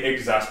somebody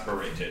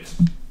exasperated.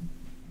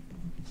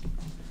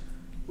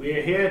 We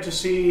are here to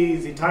see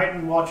the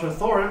Titan Watcher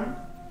Thorin.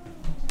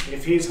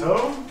 If he's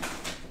home,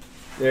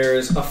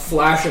 There's a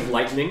flash of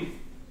lightning,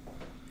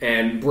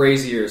 and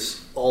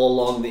braziers all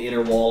along the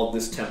inner wall of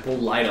this temple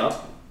light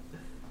up.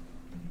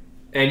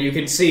 And you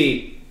can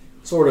see,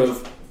 sort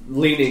of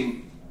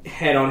leaning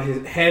head on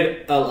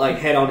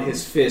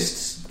his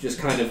fists, just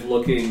kind of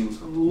looking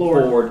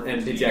bored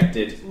and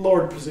dejected.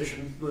 Lord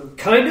position.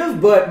 Kind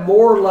of, but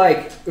more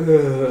like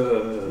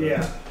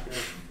Yeah.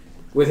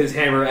 with his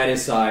hammer at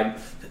his side.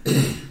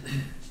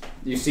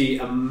 You see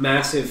a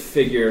massive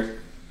figure,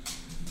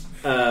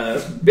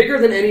 bigger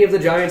than any of the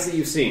giants that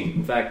you've seen.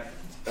 In fact,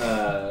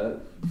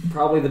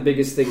 probably the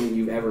biggest thing that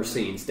you've ever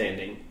seen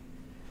standing.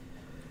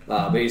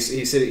 But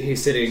he's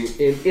sitting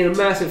in a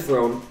massive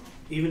throne.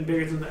 Even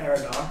bigger than the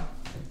Eridar.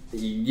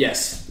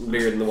 Yes,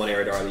 bigger than the one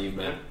Eridar that you've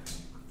met.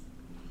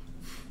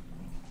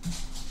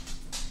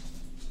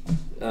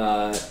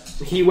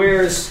 He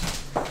wears...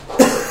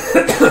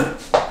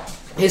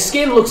 His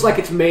skin looks like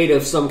it's made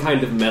of some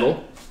kind of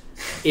metal.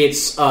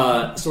 It's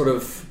sort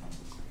of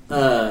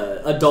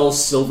a dull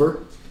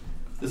silver.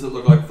 Does it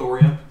look like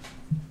thorium?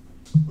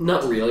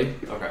 Not really.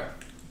 Okay.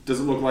 Does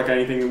it look like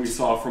anything that we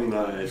saw from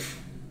the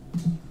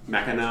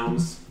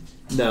mechanomes?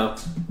 No.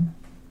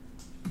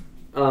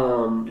 The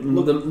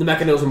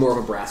mechanos are more of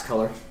a brass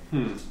color.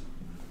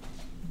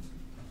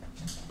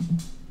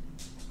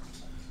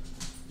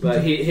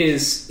 But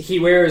he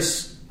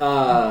wears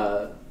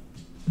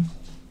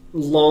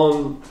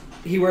long.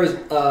 He wears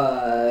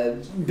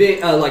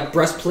big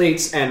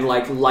breastplates and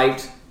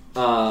light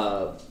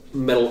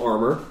metal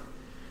armor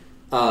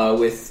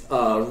with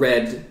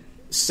red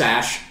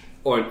sash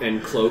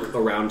and cloak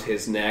around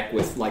his neck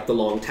with the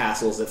long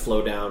tassels that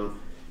flow down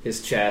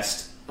his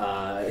chest.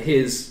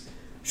 His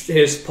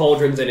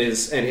pauldrons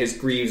and his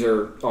greaves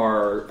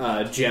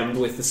are gemmed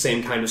with the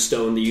same kind of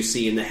stone that you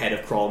see in the head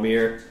of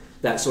Kralmir,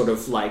 that sort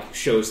of like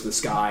shows the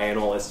sky and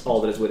all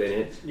that is within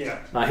it.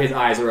 Yeah. His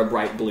eyes are a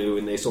bright blue,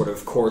 and they sort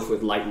of course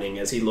with lightning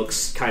as he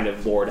looks kind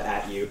of bored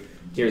at you.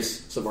 Here's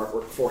some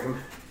artwork for him.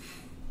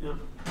 Yeah.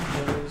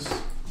 That is.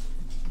 That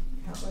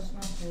was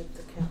not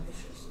the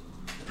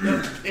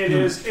catfishes. Yep. It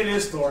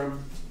is Thorin.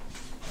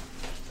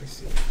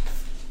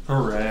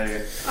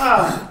 Hooray.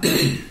 Ah.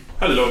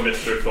 Hello,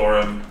 Mr.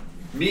 Thorum.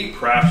 Me,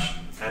 Crash,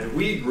 and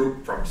we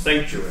group from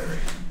Sanctuary.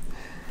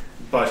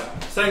 But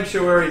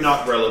Sanctuary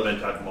not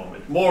relevant at the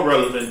moment. More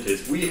relevant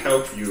is we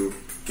help you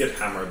get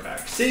hammer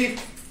back. See?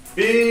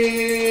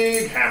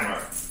 Big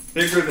hammer.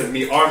 Bigger than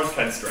me arms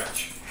can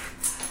stretch.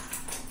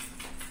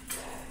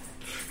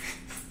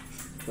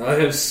 I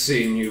have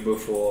seen you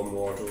before,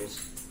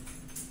 mortals.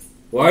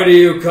 Why do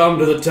you come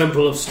to the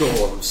Temple of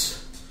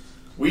Storms?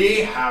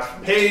 We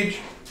have page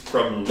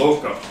from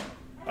Locum.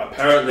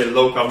 Apparently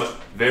Locum,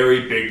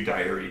 very big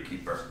diary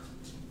keeper.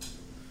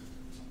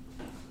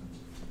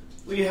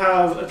 We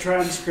have a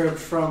transcript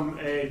from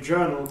a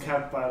journal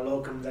kept by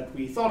Locum that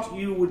we thought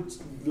you would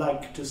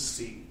like to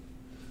see.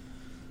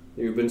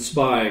 You've been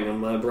spying on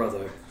my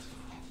brother.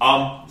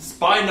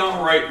 Spy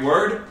not right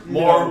word.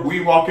 More,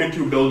 we walk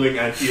into building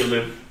and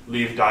he'll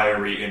leave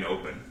diary in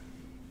open.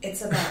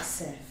 It's about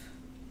Sif.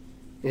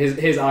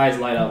 His eyes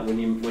light up when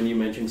you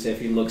mention Sif.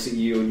 He looks at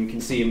you and you can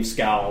see him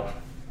scowl.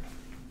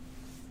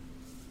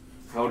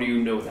 How do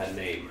you know that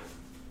name?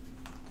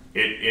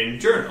 In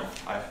journal.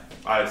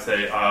 I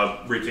say,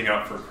 reaching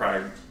out for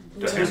Krag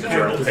to hand the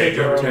journal page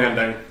over to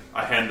him.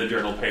 I hand the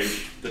journal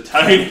page, the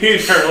tiny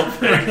journal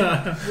page.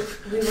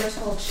 We were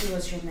told she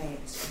was your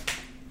mate,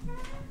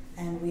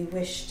 and we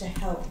wish to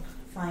help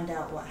find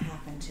out what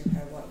happened to her,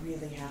 what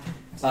really happened.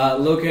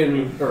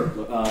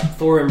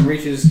 Thorim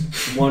reaches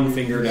one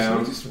finger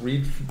down Just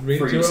read for you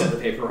to to set him?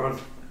 the paper on.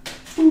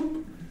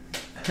 Boop.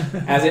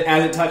 As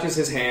it touches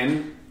his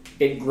hand,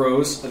 it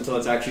grows until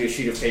it's actually a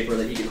sheet of paper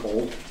that he can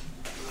hold,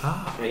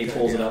 and he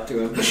pulls it up to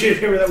him. A sheet of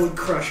paper that would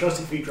crush us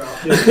if he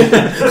dropped it.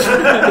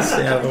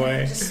 Stay out of the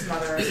way. Just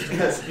smother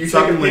us. You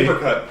Secondly- take a paper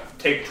cut,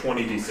 take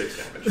 20d6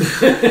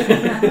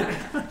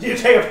 damage. You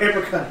take a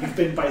paper cut, you've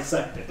been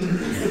bisected.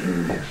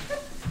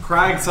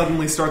 Krag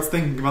suddenly starts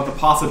thinking about the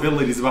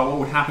possibilities about what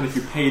would happen if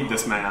you paid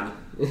this man.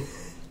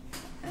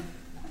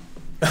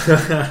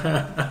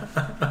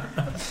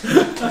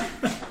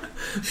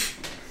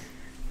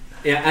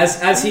 Yeah,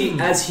 as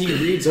he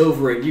reads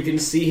over it, you can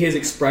see his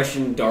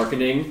expression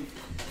darkening,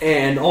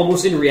 and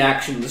almost in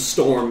reaction, the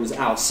storms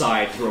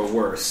outside grow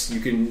worse. You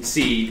can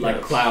see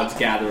like clouds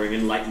gathering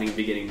and lightning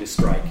beginning to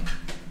strike.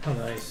 How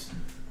nice.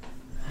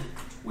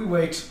 We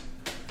wait.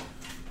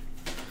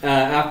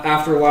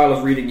 After a while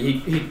of reading,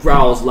 he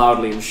growls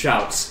loudly and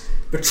shouts,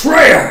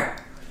 "Betrayer!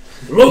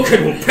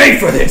 Loken will pay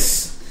for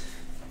this!"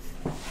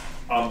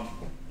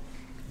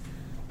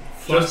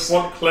 Just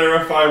want to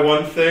clarify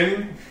one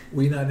thing.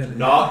 We not in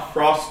Not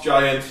Frost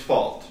Giant's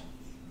fault.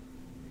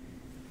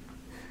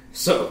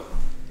 So,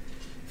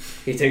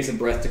 he takes a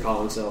breath to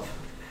calm himself.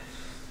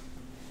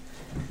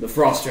 The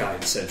Frost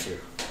Giant sent you.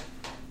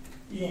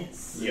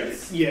 Yes.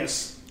 Yes.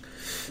 Yes.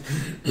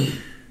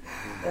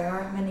 There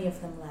aren't many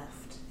of them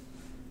left.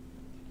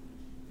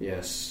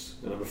 Yes,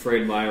 and I'm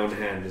afraid my own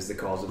hand is the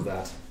cause of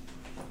that.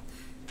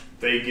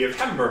 They give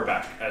Hammer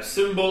back, a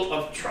symbol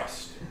of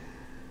trust.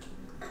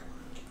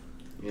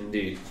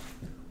 Indeed.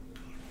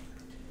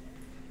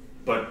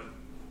 But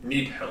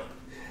need help.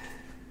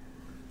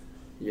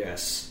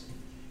 Yes,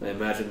 I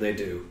imagine they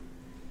do.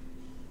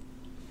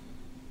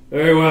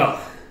 Very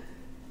well.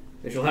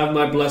 They shall have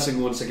my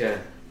blessing once again.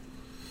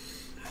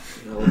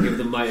 And I will give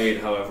them my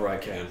aid however I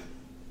can.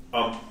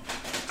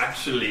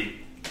 Actually,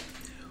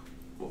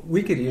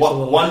 We could use a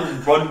little...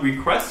 one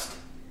request.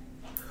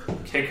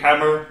 Take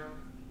Hammer.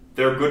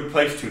 They're a good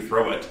place to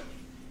throw it.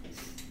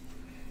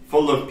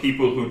 Full of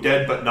people who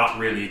dead but not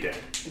really dead.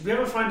 Did we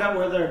ever find out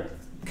where their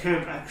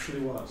camp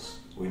actually was?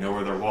 We know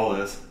where their wall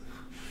is.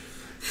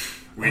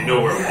 We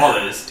know where Wall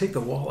is. Take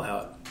the wall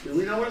out. Do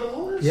we know where the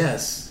wall is?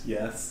 Yes.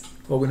 Yes.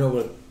 Well, we know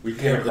what... We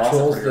came the across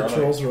trolls. it The pretty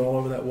trolls are all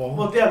over that wall.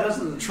 Well, yeah, that's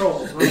the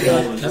trolls.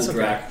 That's okay.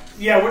 Drac.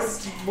 Yeah,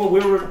 we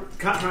were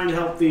trying to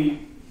help the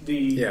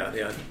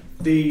Yeah.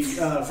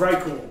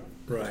 Vrykul,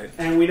 Right.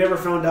 and we never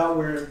found out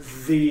where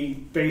the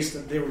base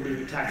that they were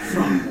being attacked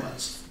from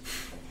was.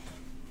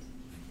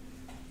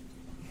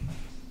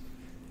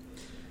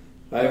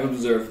 I have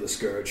observed the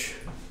Scourge.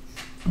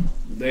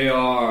 They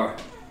are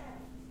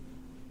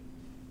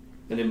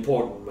an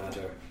important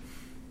matter,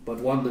 but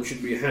one that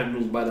should be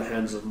handled by the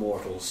hands of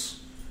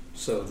mortals.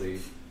 So the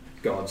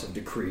gods have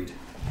decreed.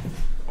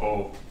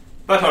 Oh,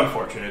 but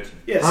unfortunate.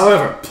 Yes.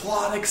 However,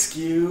 Plot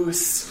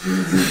excuse.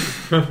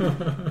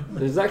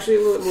 there's actually a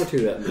little more to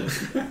that than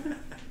that.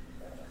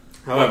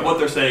 However, what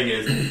they're saying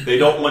is they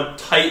don't want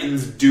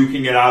Titans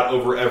duking it out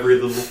over every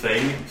little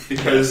thing,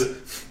 because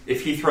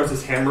if he throws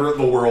his hammer,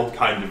 the world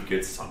kind of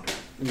gets sundered.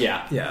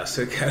 Yeah. Yeah,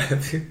 so kind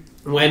of...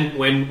 When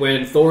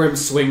Thorim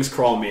swings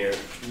Kralmir,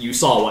 you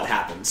saw what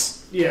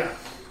happens. Yeah.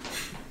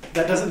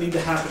 That doesn't need to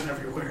happen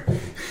everywhere.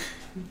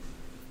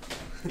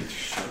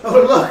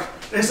 Oh, look!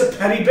 There's a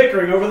petty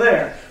bickering over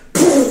there.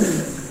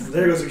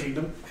 There goes the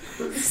kingdom.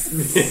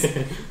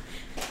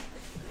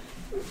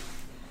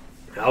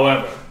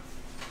 However,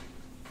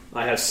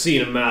 I have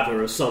seen a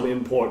matter of some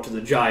import to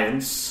the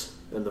giants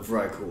and the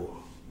Vrykul.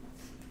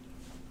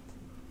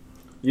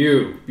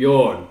 You,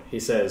 Bjorn, he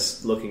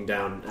says, looking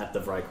down at the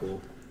Vrykul,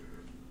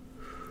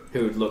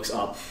 who looks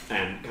up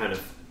and kind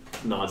of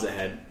nods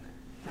ahead.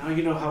 Now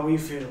you know how we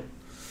feel.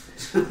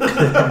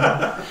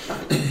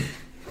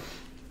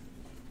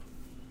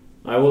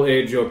 I will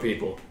aid your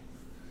people,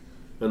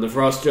 and the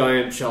Frost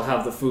Giant shall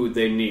have the food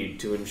they need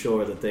to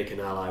ensure that they can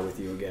ally with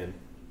you again.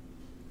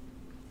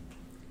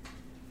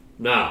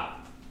 Now,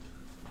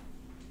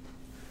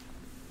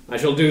 I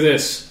shall do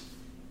this,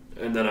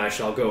 and then I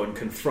shall go and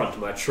confront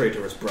my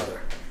traitorous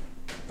brother.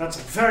 That's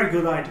a very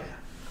good idea.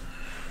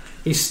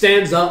 He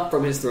stands up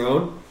from his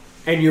throne,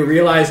 and you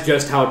realize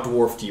just how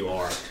dwarfed you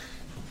are.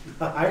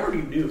 I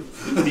already knew.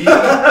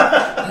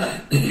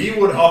 We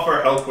would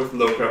offer help with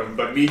locum,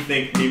 but we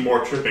think me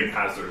more tripping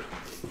hazard.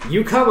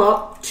 You come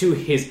up to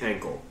his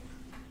ankle.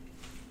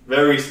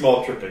 Very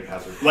small tripping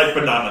hazard, like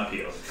banana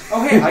peel.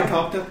 Oh, hey, I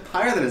come up to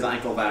higher than his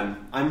ankle then.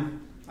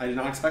 I did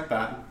not expect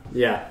that.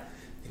 Yeah.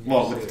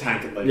 Well, with the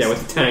tank at least. Yeah,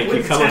 with the tank, With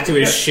you the come tank, up to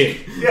his yes. shit.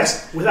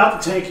 Yes,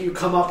 without the tank, you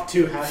come up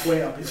to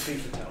halfway up his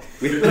pinky toe.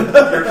 You're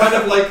kind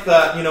of like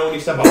that, you know, when you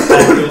step on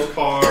Hot Wheels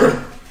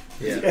car.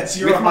 Yes,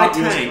 you're With a my Hot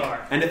Wheels tank,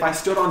 car. and if I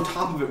stood on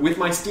top of it with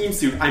my steam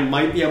suit, I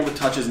might be able to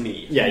touch his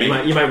knee. Yeah,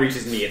 Maybe. you might reach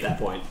his knee at that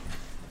point.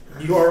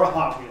 You are a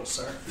Hot Wheels,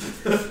 sir.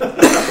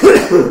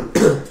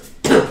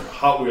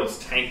 Hot Wheels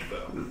tank,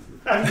 though.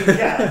 I mean,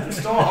 yeah, you're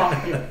still a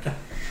Hot Wheel.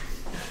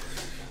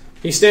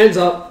 He stands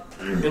up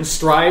and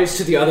strides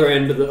to the other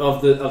end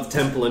of the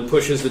temple and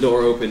pushes the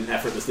door open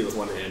effortlessly with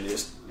one hand.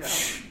 Just Yeah,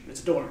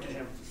 it's a door to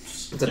him.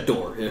 it's a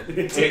door. Yeah.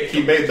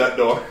 He made that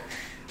door.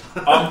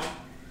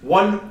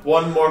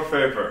 One more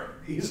favor.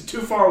 He's too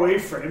far away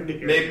for him to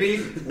hear.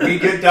 Maybe we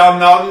get down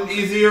mountain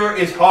easier.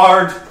 It's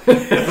hard.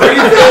 Breathing.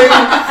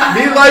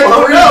 Me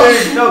like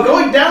breathing. No,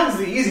 going down's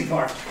the easy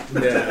part.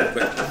 Yeah,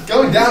 but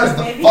Going down is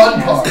the Maybe fun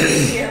he knows part. the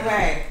easier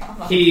way.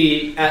 Come on.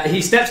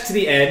 He steps to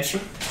the edge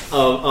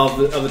of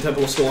the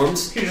Temple of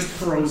Storms He just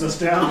throws us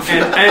down.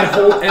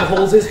 and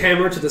holds his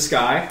hammer to the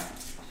sky,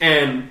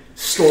 and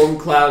storm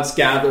clouds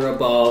gather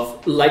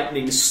above.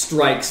 Lightning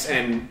strikes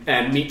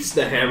and meets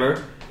the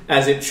hammer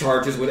as it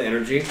charges with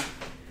energy,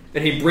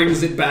 and he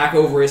brings it back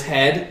over his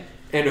head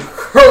and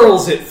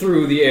hurls it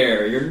through the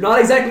air. You're not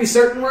exactly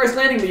certain where it's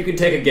landing, but you can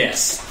take a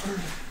guess.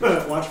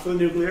 Watch for the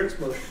nuclear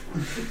explosion.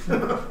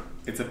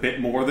 It's a bit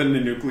more than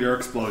a nuclear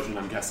explosion,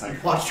 I'm guessing.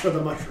 Watch for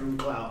the mushroom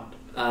cloud.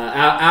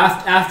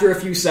 After a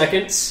few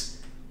seconds,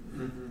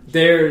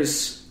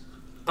 there's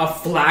a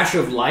flash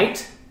of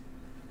light,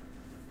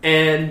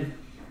 and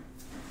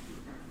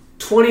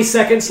 20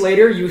 seconds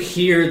later, you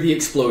hear the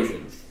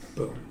explosion.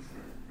 boom.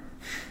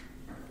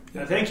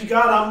 I think you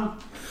got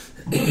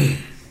him.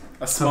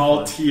 A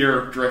small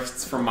tear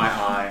drifts from my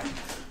eye.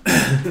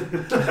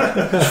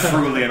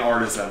 Truly an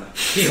artisan.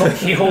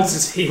 He holds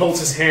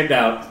his hand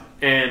out,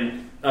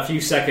 and a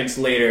few seconds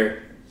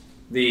later,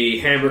 the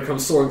hammer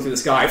comes soaring through the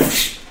sky,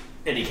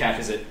 and he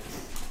catches it.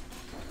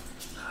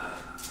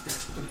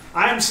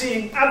 I am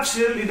seeing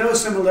absolutely no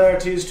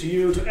similarities to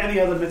you to any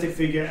other mythic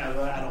figure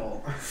ever at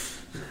all.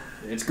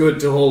 It's good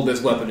to hold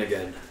this weapon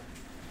again.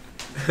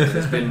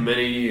 It's been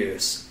many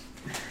years.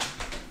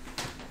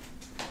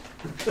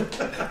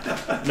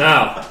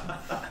 Now,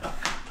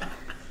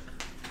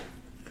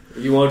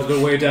 you wanted a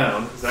way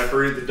down.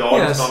 Zachary, the dog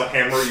Yes. is not a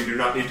hammer. You do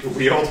not need to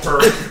wield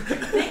her.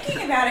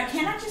 Thinking about it,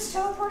 can I just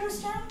teleport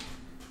us down?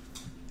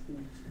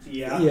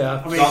 Yeah.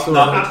 Yeah. I mean, Not the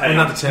tank.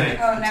 Not the tank.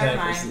 Oh, The never tank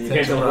mind. is- You the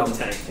can't tank's go a up the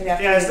problem. tank. We'd have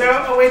to- yeah, is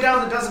there a way down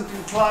that doesn't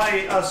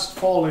imply us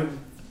falling?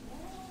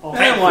 Oh,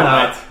 Hey, why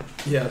not?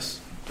 Yes.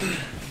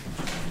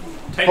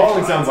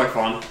 Falling sounds like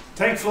fun.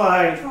 Tank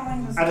fly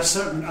Falling was- at a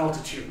certain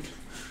altitude.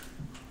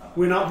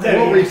 We're not there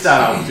We'll yet. reach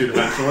that altitude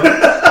eventually.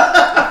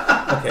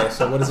 Okay,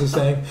 so what is he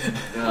saying?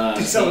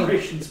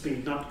 Deceleration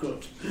speed, not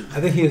good.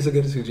 I think he has a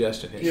good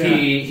suggestion here. Yeah.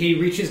 He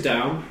reaches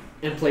down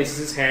and places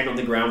his hand on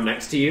the ground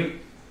next to you,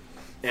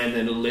 and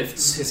then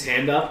lifts his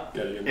hand up,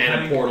 Getting in the and a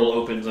tank. portal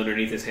opens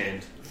underneath his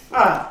hand.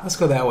 Ah, Let's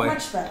go that way.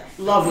 Much better.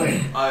 lovely.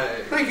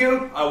 Thank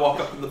you. I walk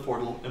up in the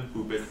portal and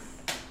boop it.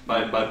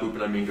 By boop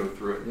it, I mean go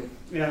through it.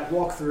 Yeah,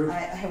 walk through.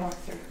 I went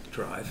through.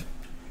 Drive.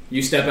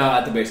 You step out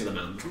at the base of the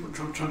mountain.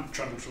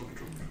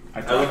 I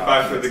look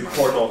back through the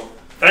portal.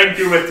 Thank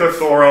you, Mr.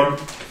 Thorum.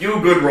 You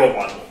good role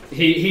model.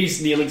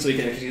 He's kneeling so he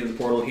can actually see the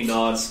portal. He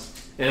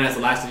nods, and as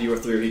the last of you are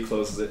through, he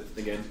closes it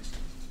again.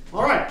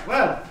 Alright,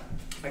 well,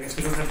 I guess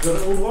we don't have to go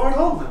to Old War at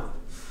home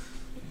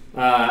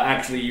now.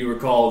 Actually, you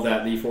recall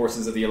that the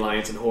forces of the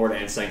Alliance and Horde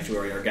and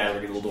Sanctuary are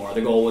gathering in Ulduar.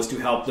 The goal was to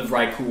help the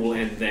Vrykul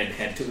and then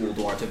head to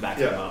Ulduar to back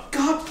them up.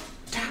 God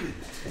damn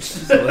it.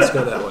 So let's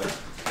go that way.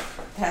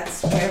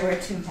 That's where we're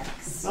to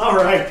next.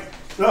 Alright.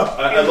 Oh,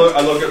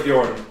 I look at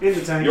Bjorn. in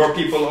the tank. Your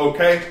people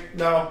okay?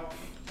 No.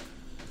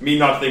 Me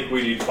not think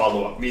we need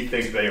follow up. Me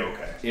think they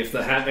okay. If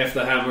the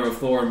Hammer of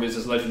Thorm is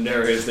as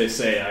legendary as they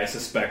say, I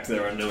suspect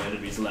there are no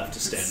enemies left to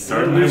stand.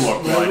 Certainly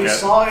look like we it.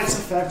 saw its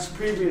effects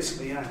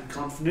previously, I'm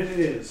confident it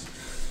is.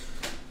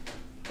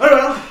 Very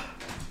well.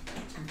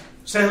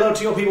 Say hello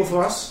to your people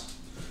for us.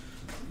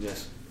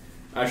 Yes.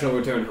 I shall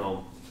return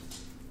home.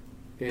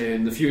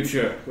 In the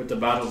future, with the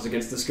battles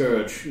against the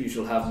Scourge, you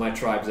shall have my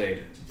tribe's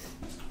aid.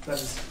 That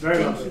is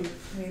very Thank lovely. you.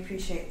 We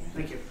appreciate that.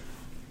 Thank you.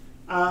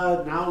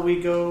 Now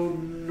we go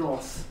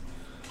north.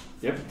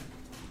 Yep.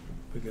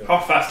 We go. How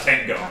fast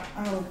can go?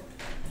 Oh,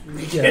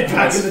 Yeah. Back in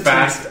As the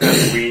fast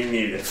as we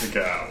need it to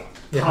go.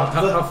 Yeah.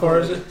 How far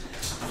is it?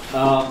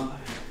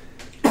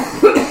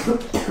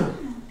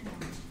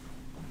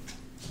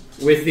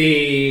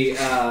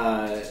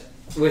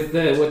 With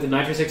the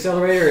nitrous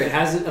accelerator, it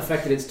hasn't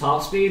affected its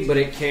top speed, but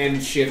it can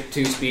shift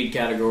 2 speed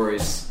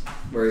categories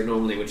where it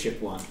normally would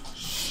shift 1.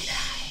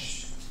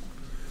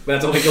 But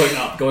that's only going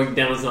up. Going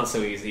down is not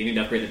so easy. You need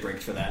to upgrade the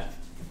brakes for that.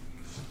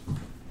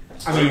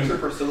 I mean, Brakes are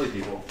for silly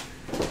people.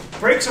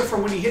 Brakes are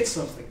for when you hit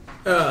something.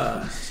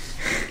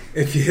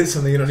 If you hit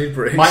something, you don't need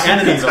brakes. my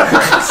enemies are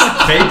brakes.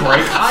 They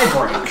break, I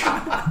break.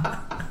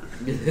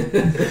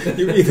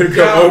 You either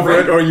go Yeah, over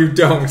it or you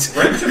don't.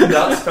 Wrench of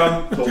Nuts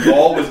found the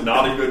wall was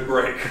not a good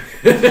break.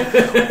 He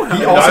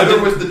also Neither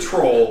did, was the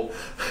troll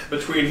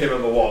between him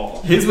and the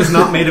wall. his was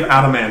not made of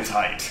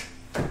adamantite.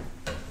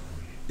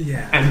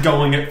 Yeah. And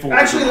going at 40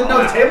 Actually,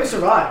 no, the table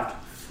survived.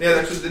 Yeah,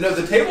 actually, no,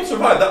 the table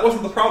survived. That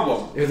wasn't the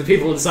problem. It was the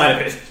people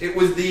inside of it. It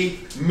was the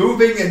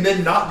moving and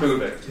then not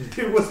moving.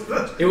 It was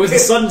the, It was the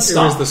sudden It was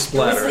stop. the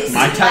splatter. It was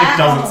My Flat tank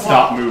on doesn't the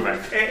stop wall. moving.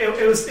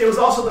 it was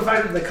also the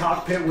fact that the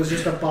cockpit was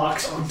just a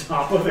box on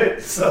top of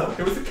it. So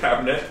It was a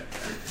cabinet.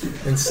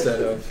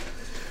 Instead of.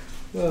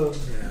 Well,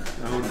 yeah.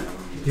 Oh no.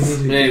 You need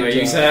to Anyway,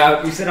 get,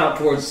 you set out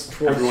towards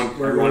Everyone-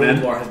 where everyone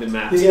in? War has been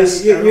mapped.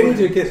 Yes, you everyone- need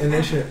to get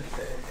inertia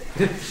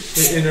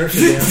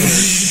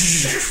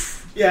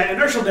dampeners. yeah,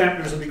 inertial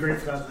dampeners would be great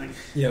for that thing.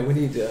 Yeah, we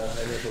need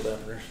inertial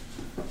dampeners.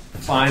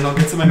 Fine, I'll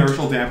get some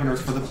inertial dampeners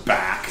for the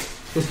back.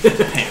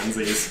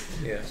 Pansies.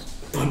 Yes.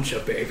 Bunch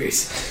of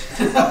babies.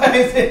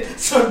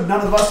 So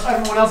none of us,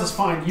 everyone else is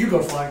fine. You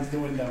go flying through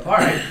the window. All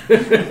right.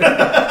 Did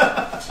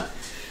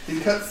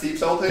you cut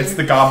seatbelting? It's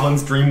the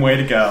goblin's dream way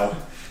to go.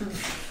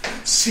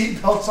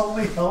 Seatbelts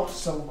only help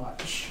so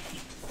much.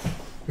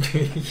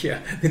 Yeah,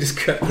 they just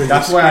cut through.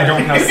 That's why I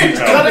don't have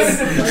Cut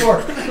seatbelts. it into 4.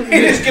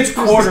 It just gets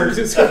quartered.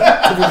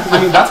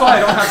 I mean, that's why I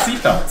don't have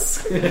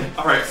seatbelts.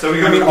 All right, so we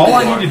I go. mean, all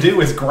I need to do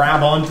is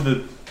grab onto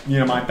the,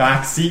 my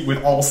back seat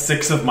with all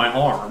 6 of my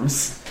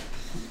arms.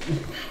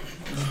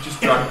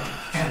 just try.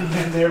 And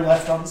then they're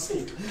left on the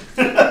seat.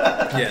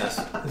 Yes.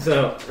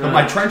 So, But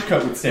my trench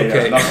coat would stay there,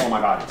 Okay. and that's all my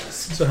body is.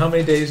 So how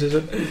many days is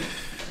it?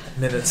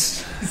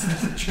 Minutes.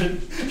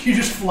 You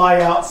just fly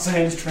out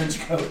sans trench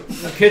coat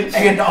con-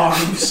 and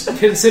arms.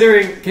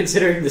 considering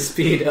the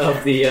speed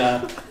of the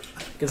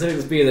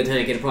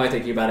tank, it'd probably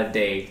take you about a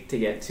day to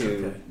get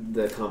to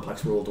the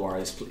complex where Ulduar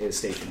is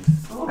stationed.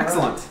 All right.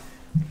 Excellent.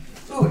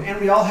 Ooh, and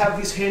we all have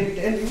these handy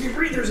dandy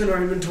rebreathers in our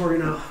inventory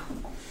now.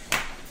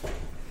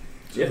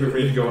 Yep. We're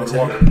ready to go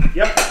underwater.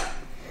 Yep.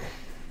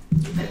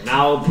 And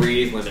now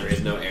breathe when there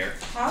is no air.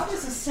 how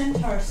does a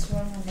centaur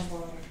swim in the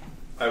water?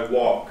 I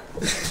walk.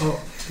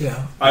 Oh,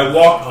 yeah. I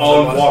walk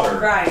on water.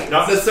 Right.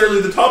 Not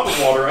necessarily the top of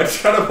water. I just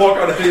try to walk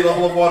on any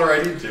level of water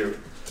I need to.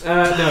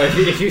 No,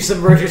 if you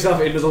submerge yourself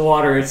into the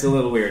water, it's a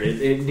little weird.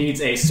 It needs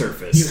a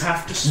surface. You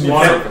have to swim.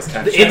 Water.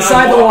 Can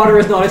Inside I the walk- water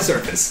is not a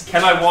surface.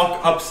 Can I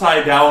walk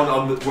upside down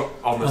on the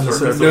surface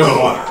surface. of the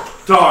water?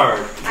 Darn.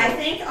 I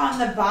think on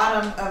the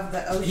bottom of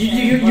the ocean.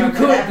 You or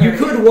could whatever you it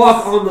could is.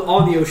 walk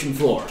on the ocean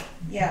floor.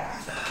 Yeah.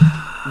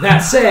 That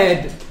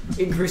said,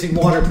 increasing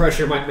water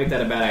pressure might make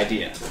that a bad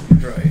idea.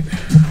 Right.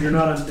 You're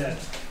not undead.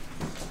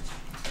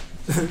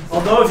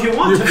 Although if you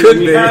want You to, could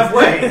we be. have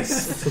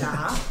ways.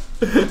 Stop.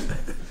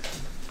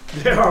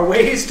 There are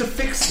ways to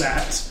fix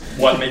that.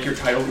 What, make your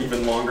title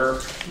even longer?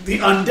 The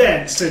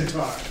undead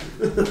centaur.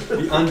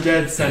 The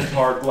Undead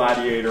Centaur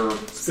Gladiator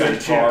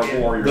Centaur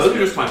champion. Warrior. Those are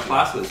just my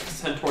classes.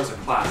 Centaur's a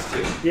class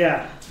too.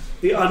 Yeah.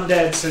 The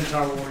undead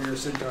centaur warrior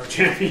centaur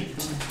champion.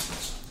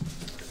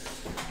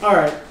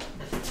 Alright.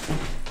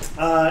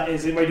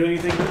 Is anybody doing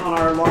anything on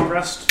our long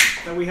rest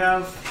that we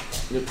have?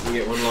 Yep, we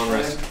get one long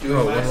rest.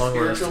 Oh, one long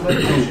rest.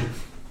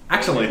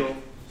 Actually,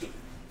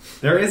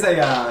 there is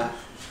a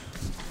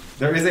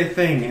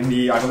thing in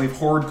the, I believe,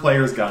 Horde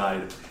Player's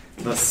Guide.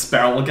 The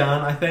spell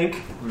gun, I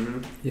think.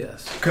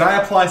 Yes. Could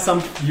I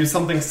use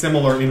something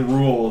similar in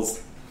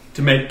rules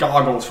to make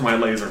goggles for my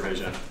laser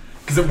vision?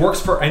 Because it works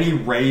for any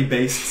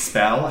ray-based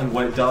spell, and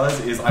what it does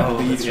is, I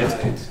believe,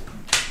 it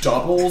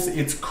doubles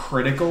its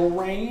critical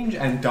range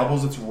and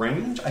doubles its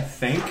range, I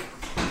think.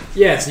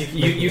 Yes,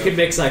 you can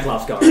make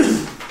Cyclops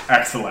goggles.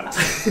 Excellent.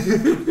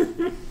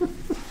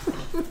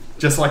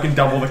 Just so I can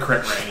double the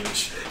crit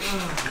range.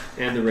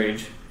 And the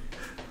range.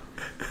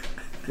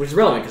 Which is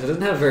relevant, because it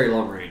doesn't have very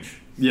long range.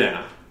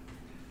 Yeah.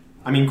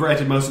 I mean,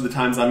 granted, most of the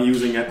times I'm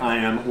using it, I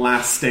am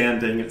last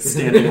standing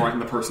right in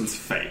the person's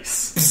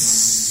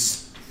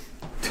face.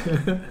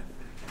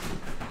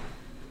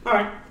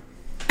 Alright.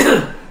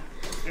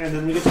 And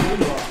then we get to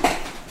move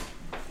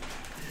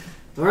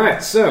on.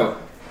 Alright, so.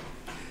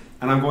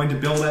 And I'm going to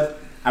build it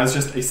as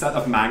just a set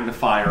of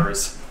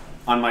magnifiers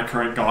on my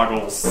current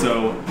goggles.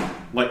 So,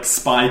 like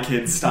Spy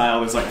Kids style,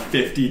 there's like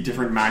 50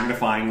 different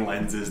magnifying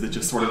lenses that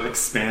just sort of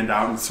expand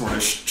out and sort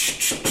of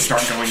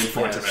start going in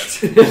front of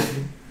it.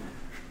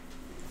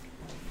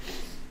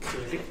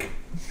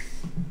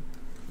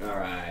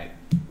 Alright.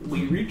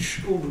 We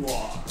reach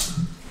Oudwar.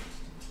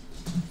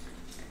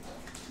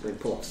 Let me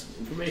pull up some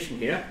information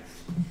here.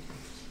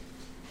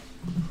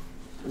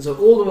 So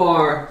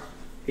Oudwar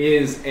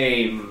is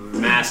a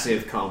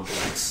massive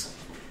complex.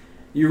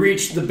 You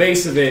reach the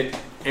base of it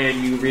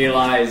and you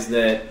realize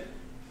that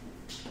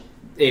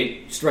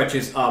it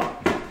stretches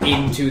up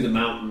into the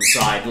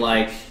mountainside.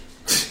 Like,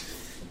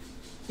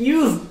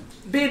 you've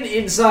been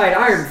inside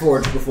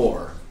Ironforge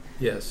before.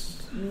 Yes.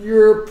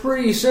 You're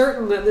pretty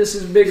certain that this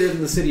is bigger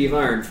than the city of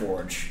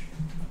Ironforge.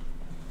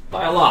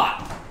 By a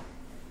lot.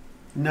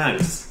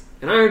 Nice.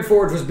 And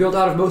Ironforge was built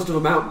out of most of a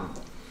mountain.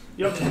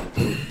 Yep.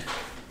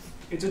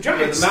 It's a Yeah,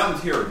 giant. the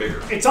mountains here are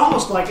bigger. It's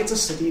almost like it's a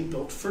city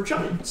built for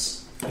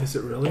giants. Is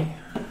it really?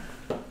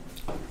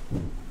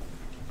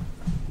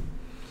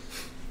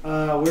 Where's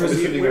I'm the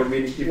assuming we're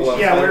meeting people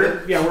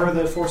outside. where are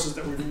the forces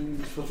that we're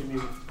supposed to be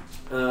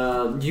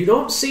meeting? You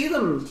don't see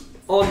them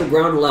on the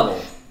ground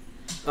level.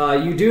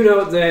 You do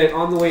note that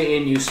on the way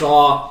in you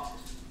saw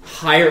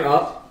higher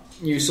up,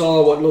 you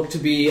saw what looked to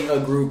be a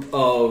group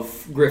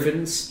of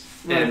griffins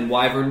and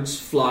wyverns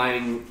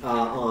flying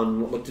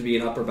on what looked to be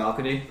an upper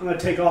balcony. I'm going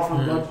to take off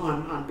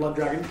on Blood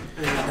Dragon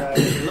and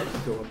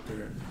Go up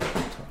there.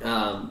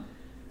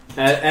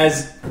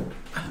 As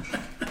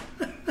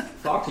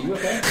Fox, are you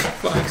okay?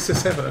 Fox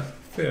just have a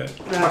fit.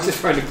 Fox is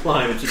trying to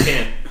climb, but you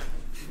can't.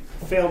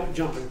 failed at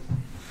jumping.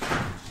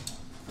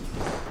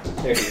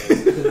 There he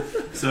is.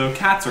 So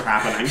cats are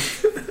happening.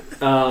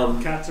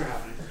 Cats are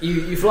happening.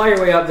 You fly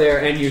your way up there,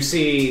 and you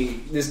see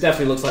this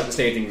definitely looks like the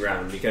staging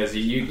ground because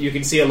you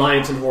can see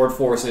Alliance and Horde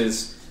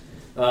forces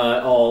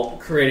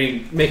all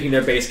making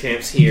their base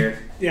camps here.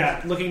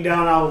 Yeah, looking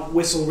down, I'll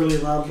whistle really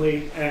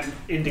loudly and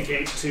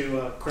indicate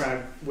to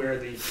Krag where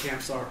the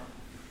camps are.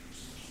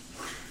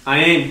 I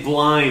ain't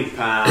blind,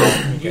 pal.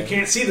 You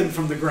can't see them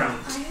from the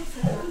ground. I have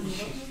forgotten. What were you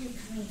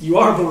coming to? You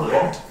are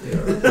blind.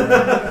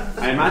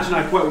 I imagine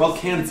I quite well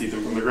can see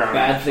them from the ground.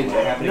 Bad things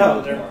are happening. No,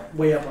 with they're War.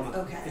 way up on it.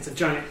 Okay. It's a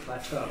giant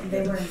plateau. And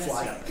they were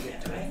Fly up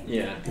investigating to it, right?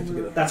 Yeah. And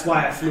we were- That's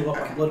why I flew up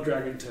on Blood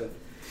Dragon to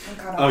and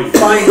got Oh, off. you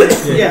find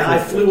it. Yeah, I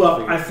flew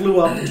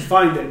up to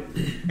find it,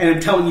 and I'm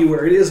telling you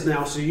where it is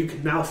now, so you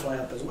can now fly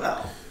up as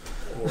well.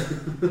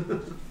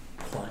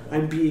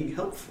 I'm being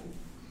helpful.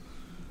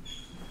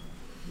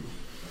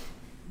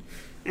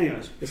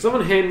 Anyways, If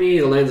someone hand me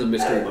the Lands of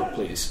Mystery book,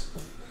 please.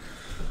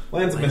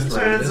 Lands of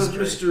Mystery. Lands of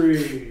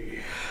Mystery.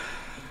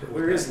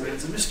 Where is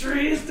Lands of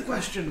Mystery is the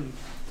question.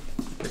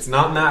 It's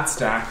not in that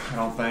stack, I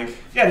don't think.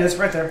 Yeah, it is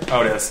right there.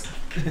 Oh, it is.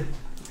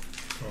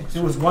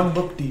 It was one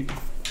book deep.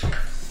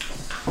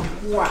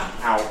 Wow.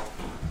 Ow.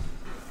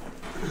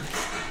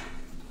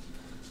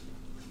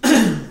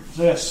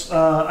 This.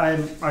 Are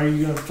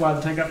you going to fly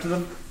the tank up to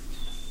them?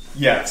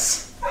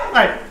 Yes.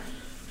 Alright.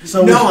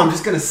 So No, I'm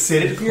just gonna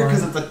sit it here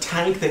because it's a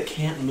tank that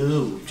can't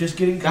move. just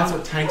getting That's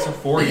what tanks are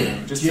for, you know,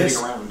 just Yes.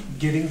 sitting around.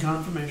 getting Well,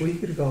 confirmation. you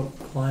could go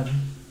climb.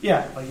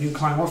 Yeah, like you can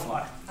climb or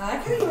fly. I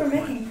thought you were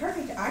making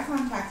perfect eye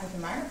contact with the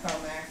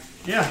microphone there.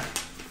 Yeah.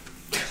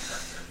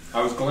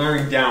 I was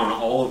glaring down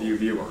all of you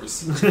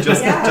viewers.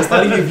 Just, Yeah. just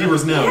letting you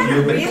viewers know He had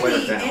you've a been glared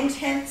really down.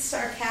 intense,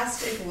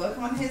 sarcastic look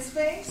on his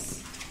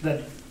face.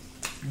 That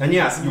And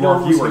yes, you no are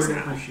one was viewers here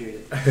to now.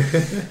 appreciate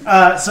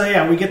it. So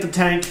yeah, we get the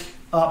tank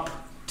up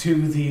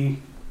to the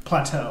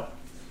plateau.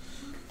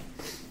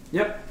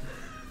 Yep.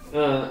 You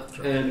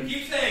And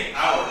keep saying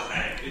our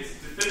tank. It's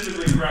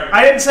definitively correct.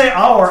 I didn't say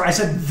our, I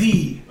said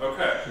the.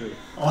 Okay.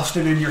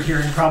 Austin and your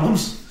hearing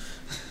problems.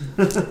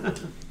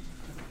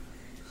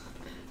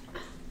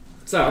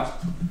 so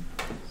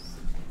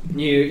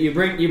you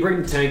bring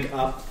the tank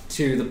up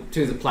to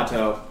the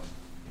plateau,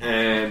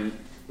 and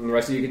the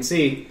rest of you can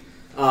see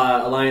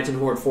Alliance and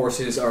Horde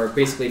forces are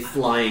basically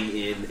flying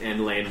in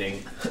and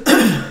landing.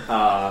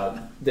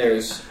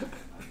 There's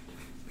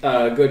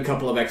a good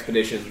couple of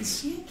expeditions.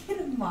 Can you get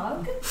a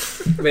mug?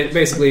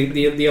 Basically,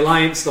 the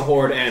Alliance, the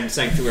Horde, and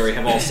Sanctuary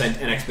have all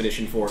sent an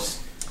expedition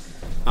force,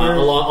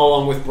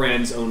 along with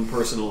Brand's own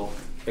personal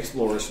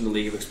explorers from the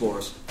League of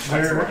Explorers.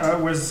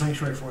 Where's the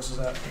sanctuary forces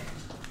at?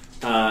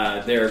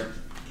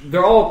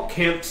 They're all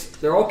camped.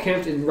 They're all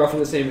camped in roughly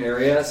the same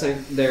area. As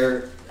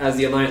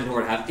the Alliance and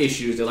Horde have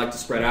issues, they like to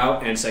spread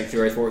out, and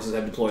Sanctuary forces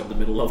have deployed in the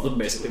middle of them,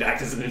 basically to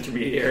act as an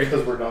intermediary.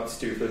 Because we're not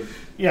stupid.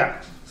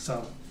 Yeah.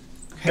 So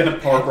Gonna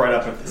park right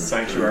up at the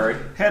sanctuary.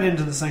 head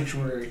into the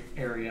sanctuary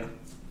area.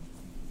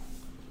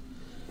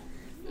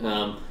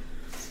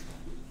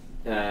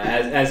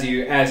 As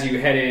you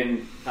head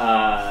in,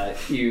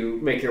 you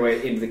make your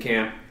way into the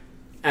camp.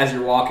 As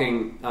you're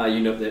walking, you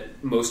note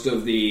that most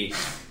of the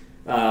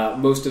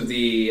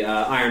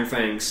Iron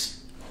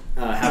Fangs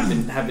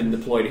have been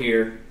deployed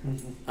here,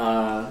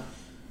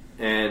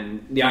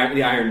 and the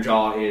Iron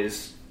Jaw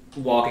is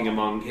walking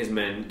among his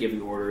men,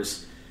 giving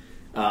orders,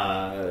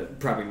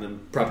 prepping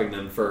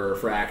them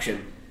for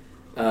action.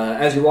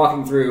 As you're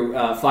walking through,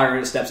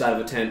 Fire steps out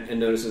of a tent and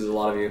notices a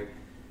lot of you.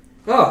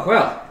 Oh,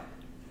 well,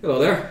 hello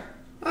there.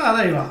 Ah,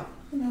 there you are.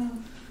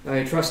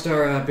 I trust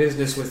our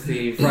business with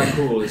the Fright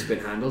Pool has been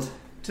handled.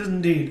 Tis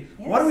indeed.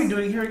 Yes. What are we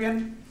doing here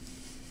again?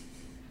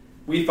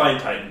 We find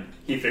Titan.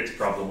 He fixed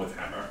problem with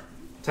hammer.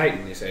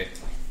 Titan, you say?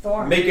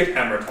 Thorn. Make it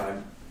hammer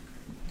time.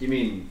 You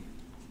mean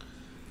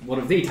one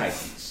of the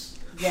Titans?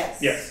 Yes.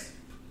 Yes.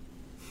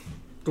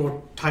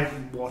 Or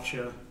Titan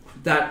Watcher.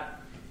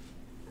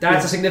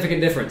 That's a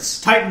significant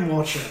difference. Titan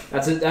Watcher.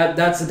 That's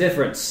a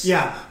difference.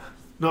 Yeah.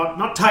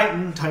 Not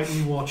Titan,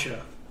 Titan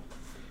Watcher.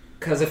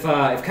 Because if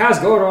Kaz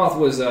Goroth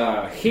was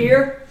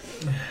here,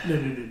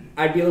 No.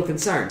 I'd be a little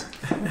concerned.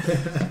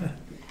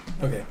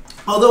 Okay.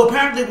 Although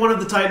apparently one of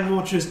the Titan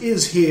Watchers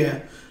is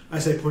here, I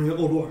say, pointing at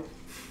Old War.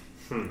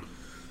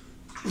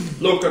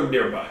 Locum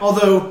nearby.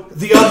 Although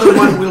the other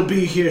one will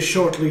be here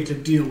shortly to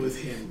deal with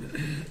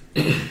him.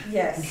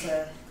 Yes,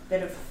 a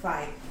bit of a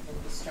fight will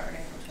be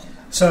starting between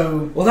them.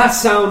 So, Well, that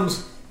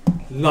sounds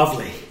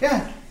lovely.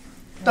 yeah,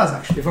 it does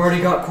actually. We've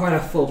already got quite a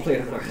full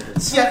plate on our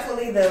hands. Yeah.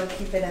 Hopefully they'll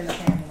keep it in the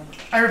family.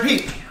 I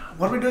repeat,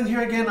 what are we doing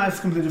here again?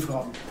 I've completely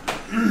forgotten.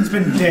 It's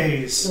been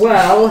days.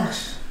 Well,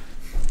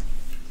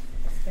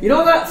 you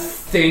know that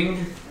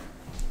thing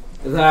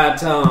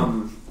that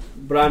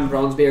Bran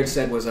Bronzebeard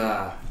said was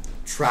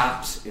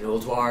trapped in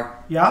Ulduar?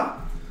 Yeah?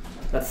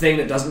 That thing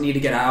that doesn't need to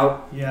get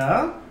out?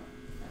 Yeah?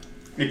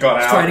 It got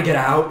It's out. trying to get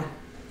out?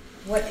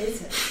 What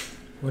is it?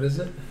 What is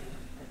it?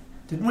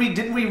 Didn't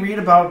we read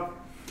about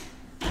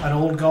an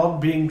old god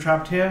being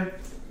trapped here?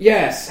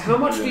 Yes. How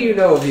much do you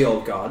know of the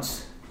old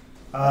gods?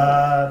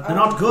 They're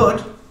not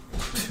good.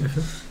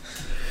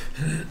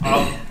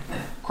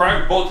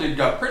 Krag bolted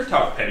a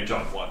printout page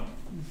on one.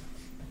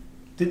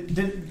 Did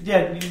you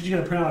get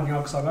a printout on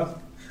Yogg Saga?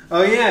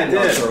 Oh yeah, it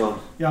did.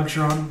 Yogg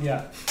Sharon,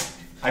 yeah.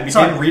 I began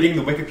Sorry. reading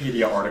the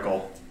Wikipedia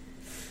article.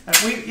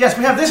 We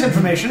have this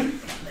information.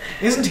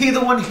 Isn't he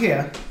the one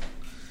here?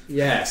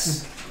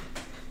 Yes.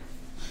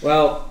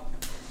 Well,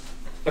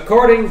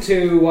 according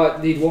to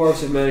what the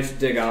dwarves have managed to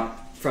dig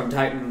up from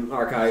Titan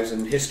archives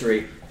and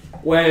history,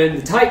 when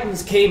the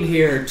Titans came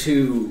here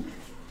to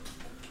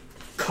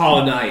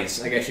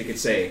colonize, I guess you could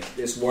say,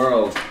 this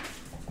world,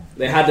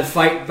 they had to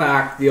fight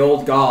back the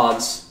old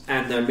gods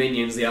and their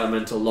minions, the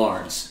elemental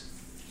lords.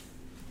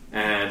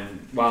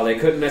 And while they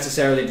couldn't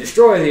necessarily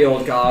destroy the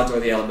old gods or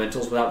the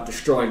elementals without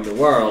destroying the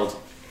world,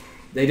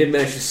 they did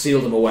manage to seal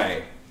them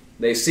away.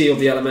 They sealed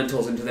the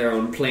elementals into their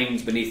own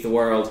planes beneath the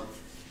world,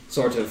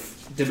 sort of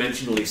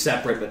dimensionally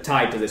separate but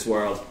tied to this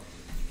world.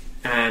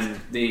 And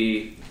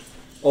the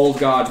old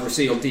gods were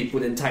sealed deep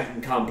within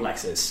Titan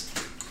complexes.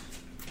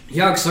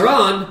 Yogg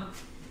Saron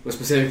was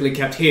specifically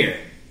kept here.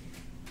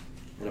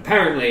 And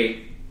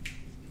apparently,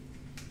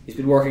 he's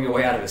been working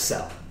away out of his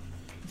cell.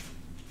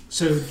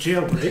 So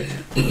jailbreak,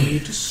 we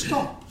need to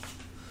stop.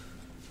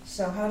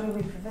 So how do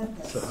we prevent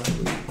this?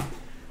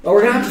 Well,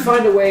 we're going to have to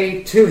find a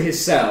way to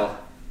his cell.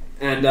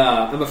 And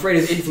I'm afraid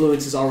his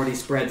influence has already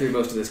spread through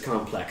most of this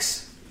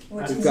complex.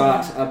 What We've is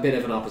got it? a bit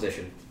of an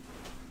opposition.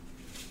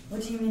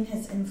 What do you mean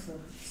his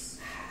influence?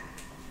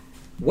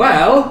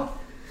 Well,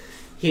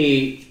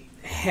 he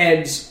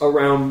heads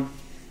around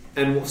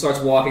and starts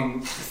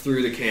walking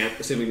through the camp,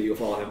 assuming that you'll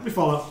follow him. We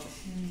follow.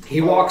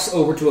 He walks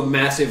over to a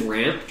massive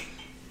ramp.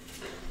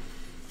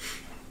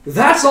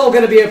 That's all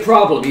going to be a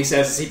problem, he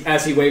says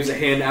as he waves a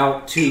hand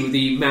out to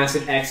the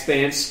massive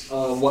expanse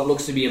of what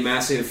looks to be a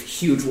massive,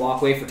 huge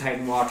walkway for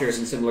Titan Watchers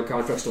and similar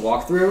constructs to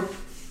walk through.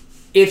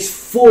 It's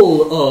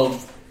full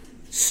of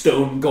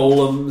stone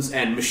golems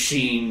and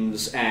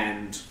machines,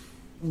 and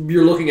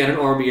you're looking at an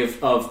army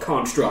of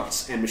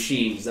constructs and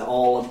machines that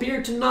all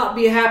appear to not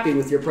be happy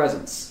with your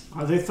presence.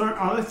 Are they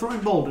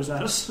throwing boulders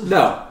at us?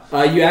 No.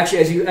 You actually,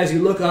 as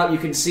you look up, you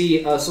can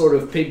see a sort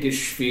of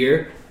pinkish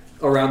sphere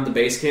around the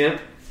base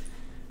camp.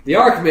 The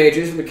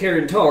Archmages and the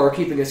Centaur are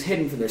keeping us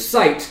hidden from their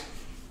sight,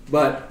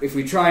 but if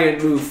we try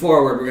and move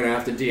forward, we're going to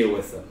have to deal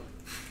with them.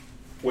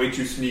 Way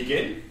to sneak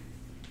in.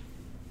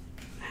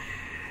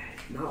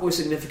 Not with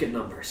significant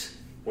numbers.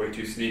 Way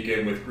to sneak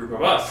in with a group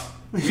of us.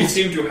 We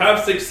seem to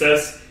have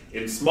success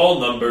in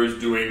small numbers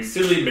doing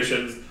silly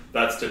missions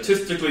that's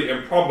statistically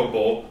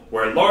improbable,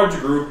 where a large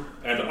group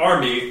and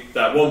army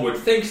that one would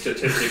think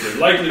statistically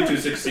likely to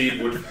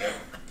succeed would fail.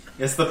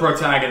 It's the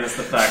protagonist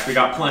effect. We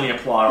got plenty of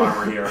plot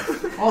armor here.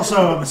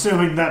 Also, I'm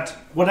assuming that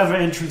whatever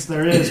entrance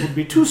there is would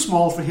be too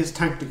small for his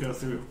tank to go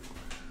through.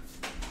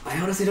 I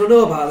honestly don't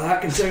know about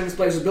that, considering this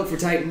place was built for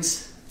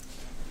Titans.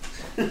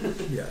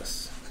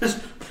 Yes.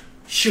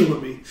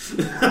 Humor me.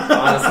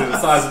 Honestly, the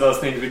size of those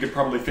things, we could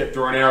probably fit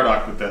through an air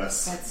duct with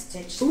this. Let's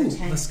ditch Ooh, the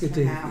tank let's get for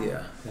to now.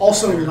 yeah.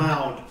 Also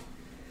loud.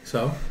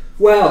 So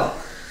Well,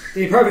 to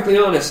be perfectly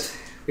honest,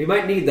 we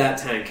might need that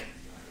tank.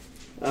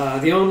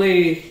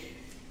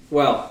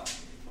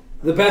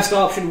 The best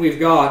option we've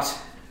got...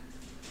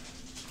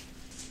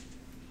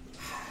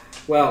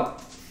 Well,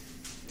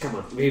 come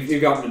on,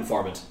 we've got an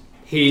informant.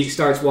 he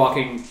starts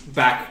walking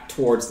back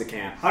towards the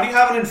camp. How do you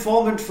have an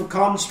informant for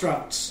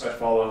constructs? I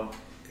follow.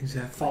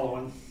 Exactly.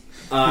 Following.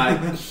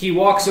 He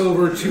walks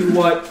over to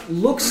what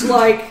looks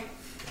like,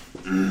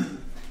 I'm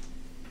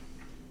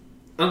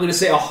going to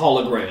say, a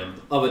hologram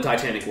of a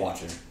Titanic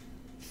Watcher.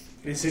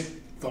 Is it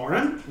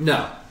Thorin?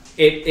 No,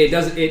 it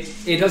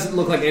doesn't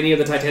look like any of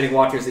the Titanic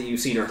Watchers that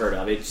you've seen or heard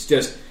of. It's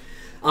just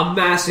a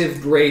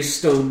massive gray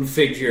stone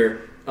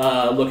figure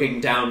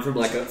looking down from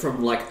like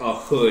a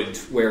hood,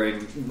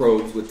 wearing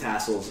robes with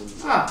tassels. And,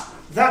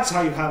 that's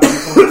how you have an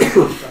informant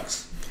for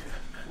constructs.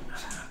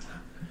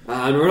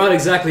 and we're not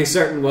exactly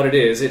certain what it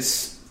is.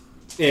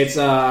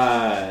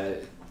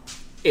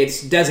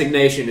 Its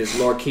designation is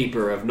Lord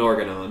Keeper of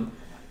Norganon.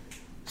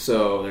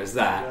 So there's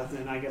that. Yeah,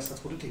 then I guess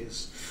that's what it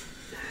is.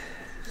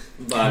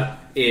 But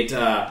it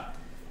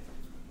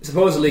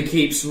supposedly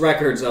keeps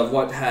records of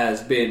what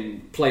has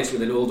been placed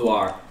within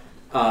Ulduar,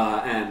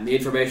 and the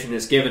information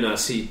it's given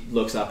us, he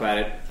looks up at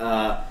it,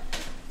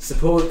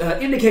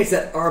 indicates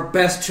that our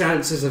best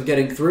chances of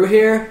getting through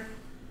here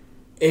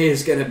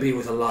is going to be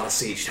with a lot of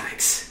siege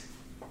tanks.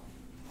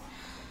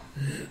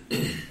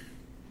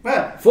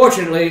 Well,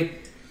 Fortunately,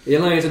 the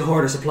Alliance and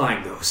Horde are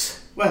supplying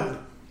those. well.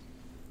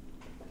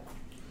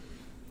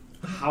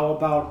 How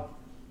about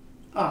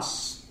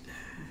us?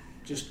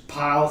 Just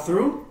pile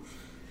through?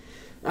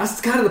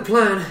 That's kind of the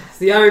plan.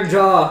 The Iron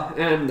Jaw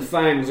and the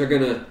Fangs are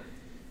going to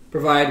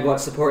provide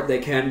what support they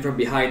can from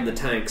behind the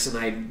tanks, and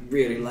I'd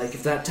really like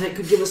if your tank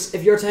could give us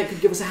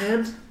a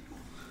hand.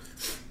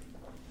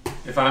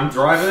 If I'm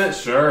driving it,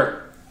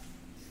 sure.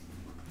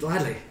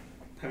 Gladly.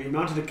 Have you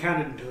mounted a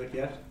cannon to it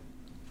yet?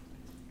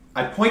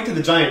 I point to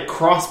the giant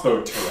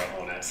crossbow turret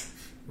on it.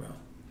 Well,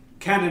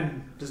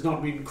 Cannon does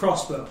not mean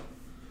crossbow.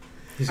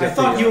 he's I got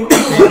thought the, you...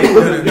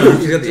 No,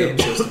 he's got the aim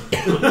system.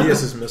 He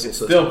has his missile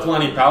system. Still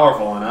plenty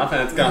powerful enough,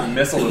 and it's got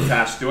missiles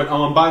attached to it.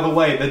 Oh, and by the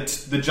way,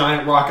 the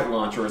giant rocket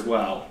launcher as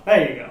well.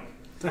 There you go.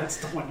 That's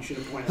the one you should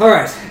have pointed All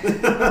right.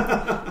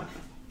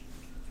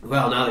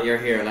 Well, now that you're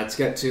here, let's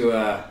get to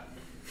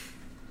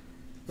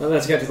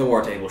the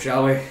war table,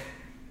 shall we?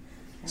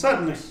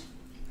 Certainly.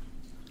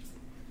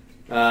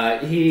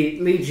 He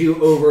leads you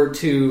over Are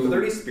to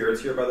there any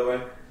spirits here, by the way?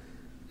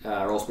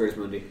 roll Spirits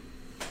Mundi.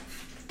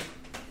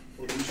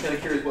 I'm just kind of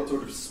curious what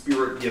sort of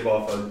spirit give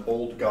off an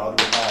old god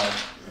would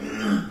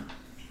have.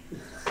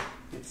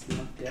 It's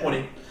not dead.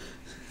 20.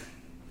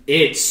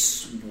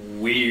 It's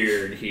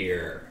weird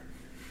here.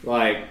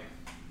 Like,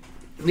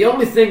 the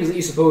only things that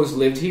you suppose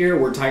lived here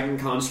were Titan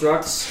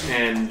constructs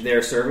and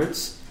their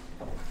servants.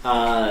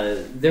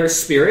 Their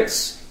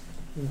spirits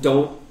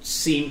don't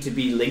seem to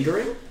be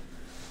lingering,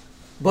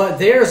 but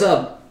there's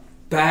a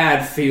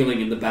bad feeling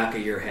in the back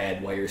of your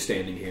head while you're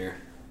standing here.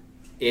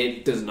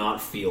 It does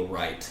not feel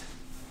right.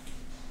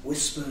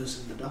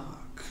 Whispers in the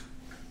dark.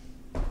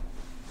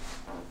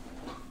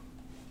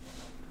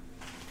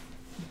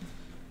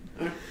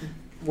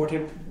 War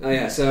table. Oh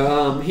yeah,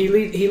 so he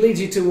leads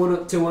you to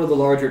one of the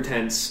larger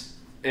tents,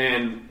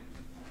 and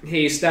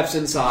he steps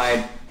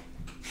inside.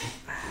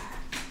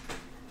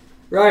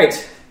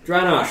 Right,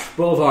 Dranosh,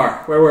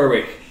 Bolvar, where were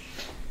we?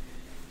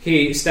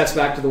 He steps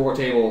back to the war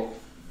table,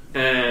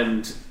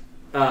 and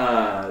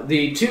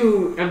the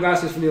two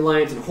ambassadors from the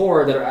Alliance and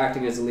Horde that are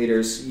acting as the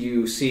leaders,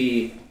 you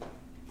see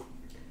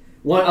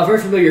a very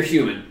familiar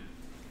human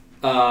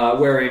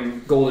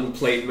wearing golden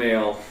plate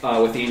mail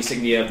with the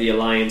insignia of the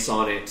Alliance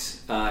on it,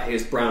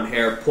 his brown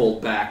hair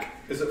pulled back.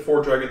 Is it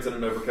 4 dragons in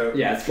an overcoat?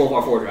 Yeah, it's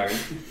Bolvar 4 Dragon.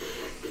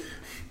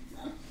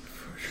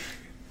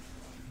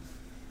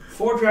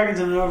 4 dragons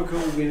in an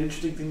overcoat would be an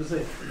interesting thing to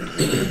say.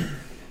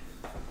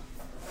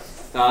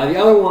 The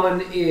other one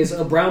is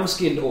a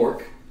brown-skinned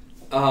orc.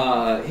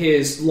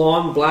 His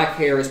long black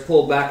hair is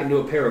pulled back into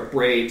a pair of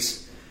braids,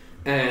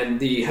 and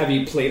the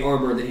heavy plate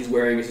armor that he's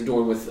wearing is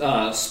adorned with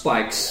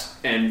spikes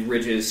and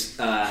ridges.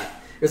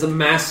 There's a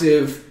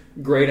massive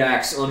great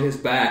axe on his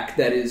back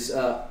that is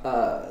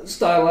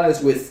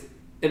stylized with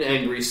an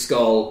angry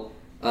skull.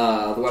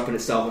 The weapon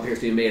itself appears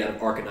to be made out of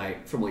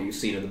arcanite, from what you've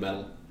seen of the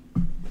metal.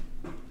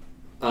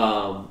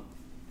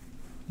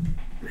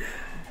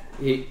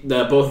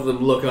 Both of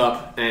them look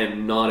up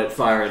and nod at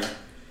Fyron.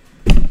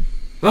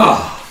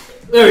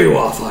 There you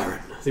are, Fyron,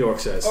 the orc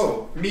says.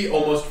 Oh, me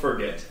almost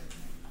forget.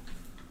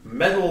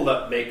 Metal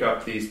that make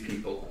up these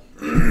people.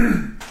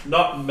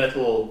 Not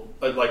metal,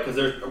 because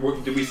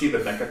did we see the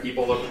mecha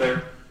people over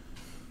there?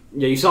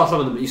 Yeah, you saw some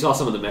of them. You saw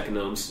some of the mecha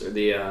gnomes, or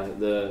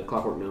the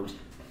clockwork gnomes.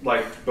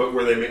 But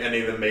were they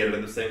any of them made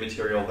of the same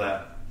material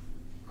that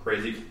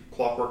crazy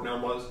clockwork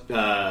gnome was?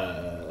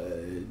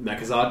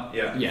 Mechazod?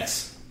 Yeah.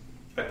 Yes.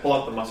 I pull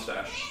out the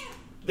mustache.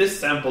 This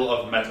sample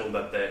of metal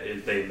that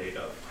they made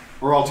of.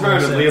 Or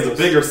alternatively, as a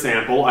bigger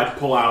sample, I'd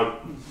pull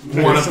out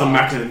one of the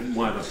mecha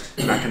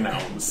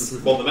gnomes.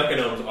 Well, the mecha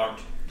gnomes aren't.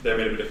 They're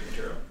made of a different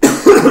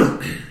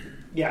material.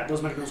 Yeah,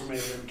 those mechanisms were made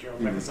of different material.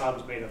 Mechazod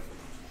was made of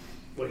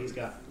what he's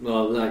got.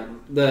 Well, like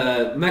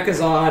the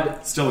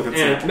Mechazod, Still a good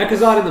and sample.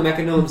 Mechazod and the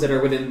mecha gnomes that are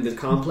within the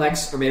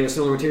complex are made of a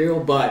similar material,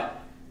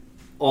 but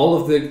all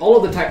of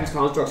the Titan's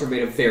constructs are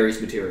made of various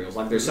materials.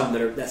 Like there's some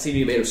that seem to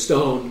be made of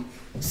stone.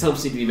 Some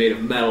seem to be made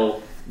of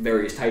metal,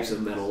 various types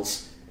of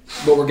metals.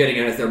 What we're getting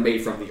at is they're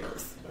made from the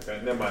earth. Okay,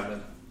 never mind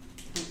then.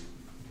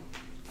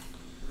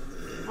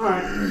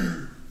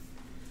 Alright.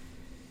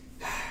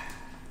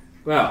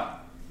 Well,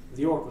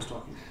 The orc was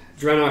talking.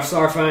 Draenor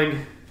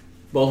Starfang,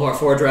 Bolvar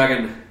Four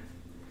Dragon.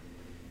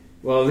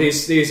 Well,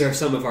 these are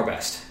some of our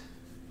best.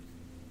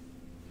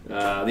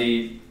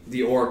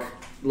 The orc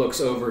looks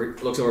over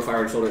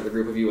fire and shoulder at the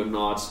group of you and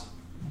nods.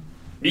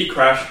 Me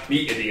Crash,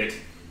 me idiot.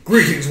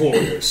 Greetings,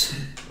 warriors.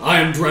 I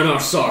am Draenor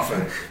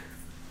Starfang,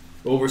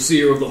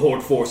 overseer of the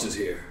Horde forces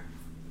here.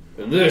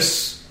 And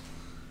this...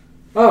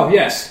 Oh,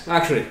 yes,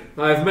 actually,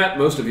 I've met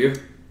most of you.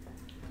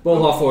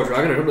 Bolvar Four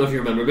Dragon, I don't know if you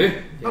remember me.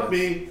 Not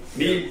me.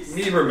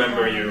 Me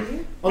remember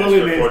you. Although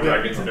we may Mr. Four have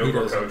met, Dragons in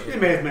overcoat. we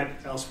may have met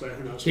elsewhere,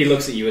 who knows. He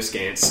looks at you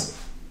askance.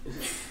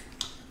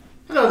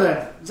 Hello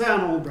there,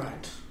 Xaion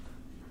Albright.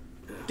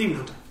 Demon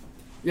Hunter.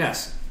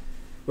 Yes.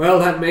 Well,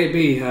 that may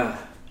be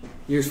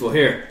useful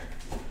here.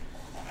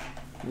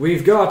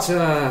 We've got,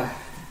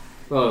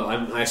 well,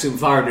 I assume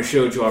Fire just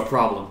showed you our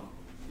problem.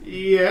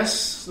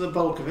 Yes, the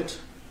bulk of it.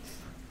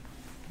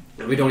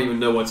 And we don't even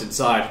know what's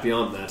inside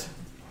beyond that.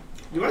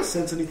 Do I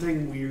sense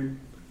anything weird?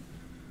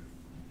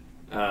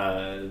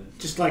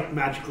 Just like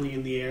magically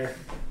in the air.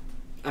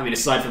 I mean,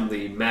 aside from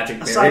the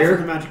magic Aside barrier,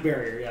 from the magic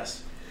barrier,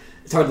 yes.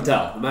 it's hard to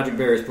tell. The magic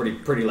barrier is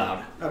pretty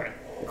loud, Okay.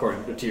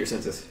 according to your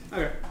senses.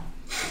 Okay.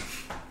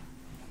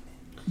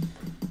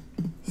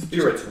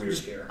 Spirit's weird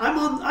here.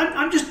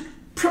 I'm just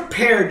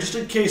prepared just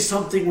in case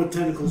something with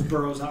tentacles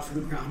burrows out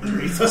from the ground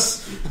underneath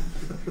us.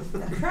 The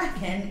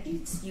Kraken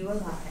eats you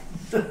alive.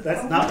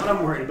 That's not what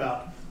I'm worried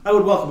about. I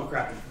would welcome a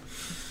Kraken.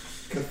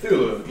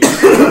 Cthulhu.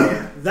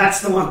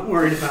 That's the one I'm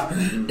worried about.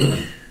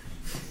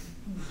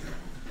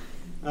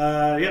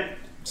 Yep.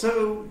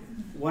 So,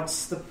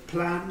 what's the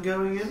plan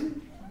going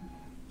in?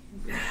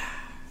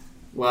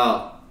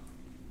 Well,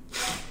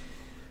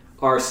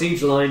 our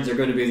siege lines are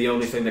going to be the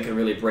only thing that can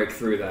really break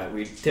through that.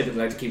 We typically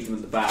like to keep them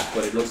in the back,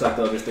 but it looks like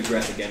they'll just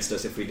aggress against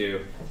us if we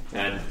do.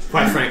 And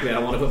quite frankly, I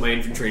don't want to put my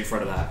infantry in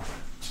front of that.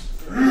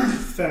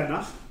 Fair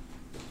enough.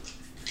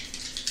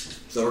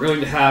 So we're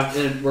going to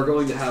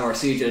have our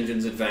siege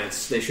engines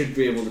advance. They should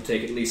be able to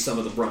take at least some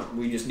of the brunt.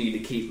 We just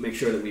need to make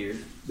sure that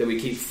we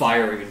keep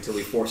firing until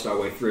we force our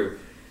way through.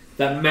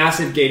 That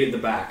massive gate at the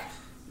back,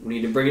 we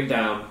need to bring it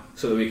down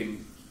so that we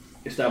can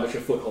establish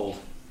a foothold.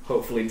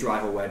 Hopefully,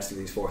 drive a wedge through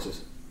these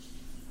forces.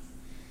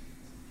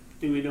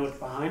 Do we know what's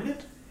behind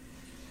it?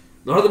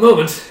 Not at the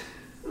moment.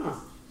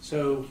 Oh,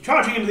 so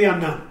charging into the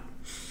unknown.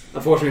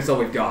 Unfortunately, it's all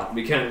we've got.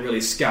 We can't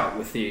really scout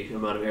with the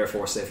amount of air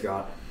force they've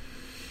got.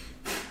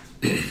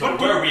 But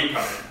where are we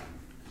coming?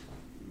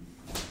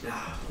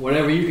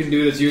 Whatever you can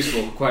do that's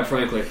useful, quite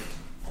frankly.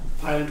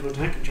 Pile into a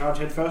tank and charge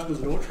head first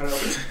into the door. Try to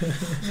open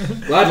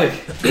it. Gladly.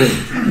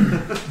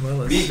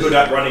 Well, Be good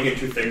at running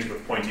into things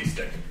with pointy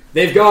stick.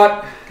 They've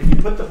got... Can you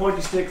put the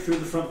pointy stick through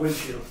the front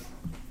windshield?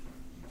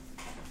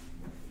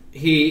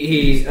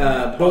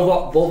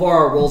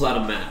 Bolvar rolls out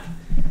a map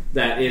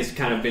that is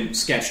kind of been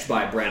sketched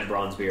by Brand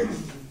Bronzebeard.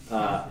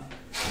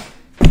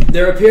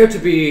 There appear to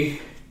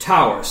be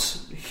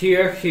towers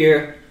here,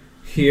 here,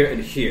 here,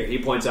 and here. He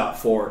points out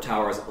 4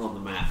 towers on the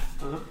map.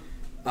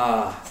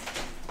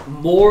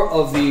 More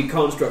of the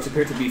constructs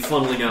appear to be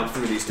funneling out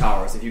through these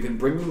towers. If you can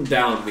bring them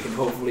down, we can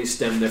hopefully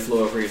stem their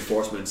flow of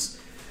reinforcements,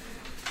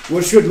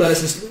 which should let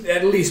us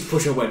at least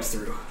push a wedge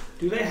through.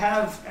 Do they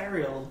have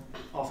aerial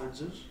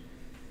offenses?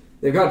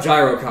 They've got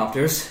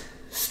gyrocopters,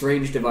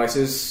 strange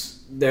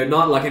devices. They're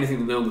not like anything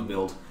the Gnome would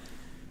build,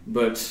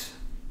 but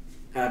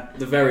at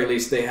the very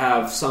least, they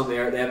have some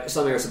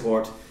air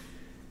support.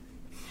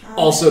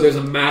 Also, there's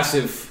a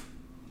massive...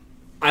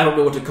 I don't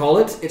know what to call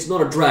it. It's not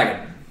a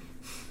dragon.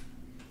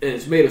 And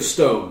it's made of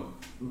stone,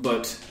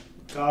 but...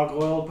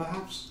 Gargoyle,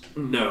 perhaps?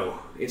 No,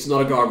 it's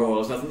not a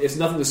gargoyle. It's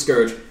nothing to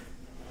scourge.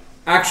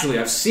 Actually,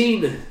 I've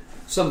seen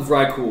some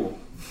Vrykul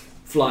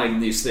flying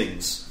these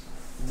things.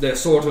 They're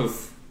sort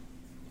of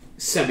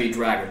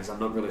semi-dragons. I'm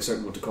not really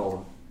certain what to call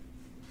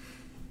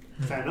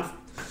them. Fair enough.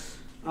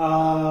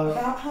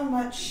 About how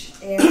much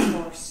air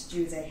force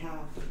do they have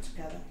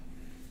together?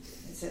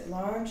 Is it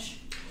large?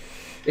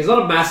 It's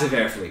not a massive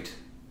air fleet.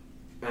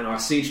 And our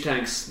siege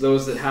tanks,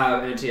 those that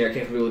have anti-air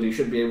capability,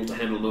 should be able to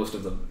handle most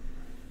of them.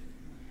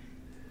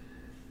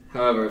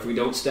 However, if we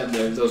don't stem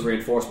those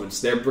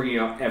reinforcements, they're bringing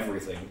out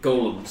everything.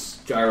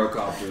 Golems,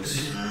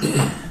 gyrocopters.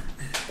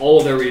 All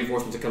of their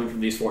reinforcements are coming from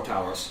these 4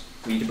 towers.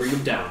 We need to bring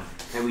them down.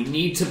 And we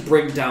need to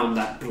bring down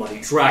that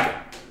bloody dragon.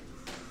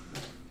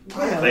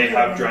 Well, They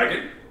have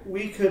dragon?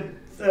 We could...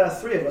 3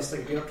 of us that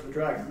could get up to the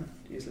dragon.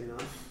 Easily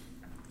enough.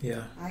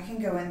 yeah. I can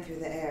go in through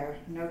the air.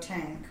 No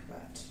tank,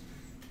 but...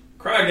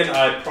 Krag and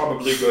I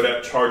probably good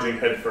at charging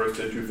headfirst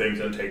into things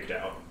and take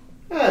down.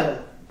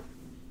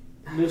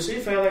 Lucy,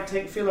 feel like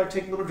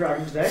taking on a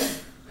dragon today?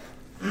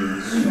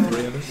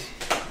 3 of us.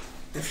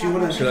 If you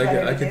want to... Should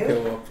I could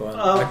go up on...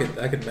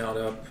 I could mount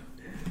up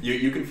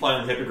You can fly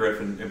on the Hippogriff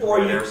and Or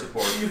provide you, air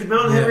support. you could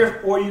mount a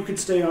Hippogriff, or you could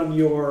stay on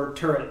your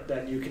turret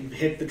that you can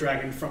hit the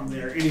dragon from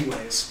there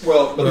anyways.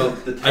 Well, but Well,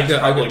 the tank's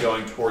probably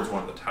going towards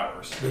one of the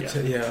towers.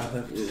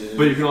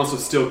 But you can also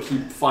still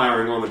keep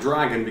firing on the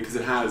dragon because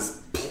it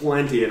has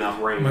plenty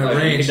enough range. My You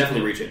range can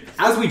definitely reach it.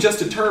 As we just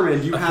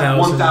determined, you have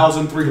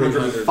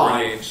 1,305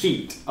 range.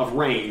 feet of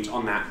range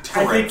on that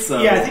I turret. think,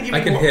 So yeah, I think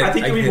I can hit- I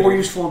think I it'll can be hit more it.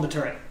 useful on the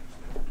turret.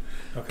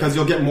 because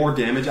you'll get more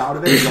damage out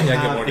of it. You'll Yeah, get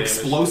have more damage.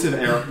 explosive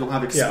arrow. You'll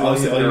have I'll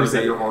explosive arrows use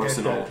at it. your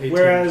arsenal, 18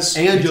 Whereas-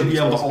 and you'll be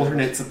able to explosive.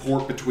 alternate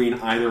support between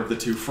either of the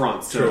two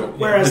fronts. So True.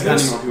 Whereas,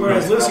 depending Lucy, on who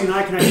whereas knows Lucy and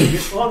I can actually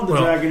get on the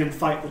Well, dragon and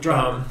fight the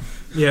dragon.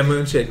 Yeah,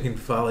 Moonshade can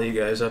follow you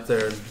guys up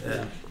there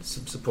and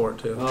some support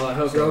too. Well, I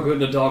hope you're all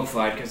good in a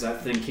dogfight because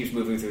that thing keeps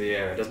moving through the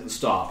air. It doesn't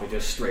stop. It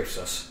just strafes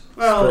us.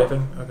 well,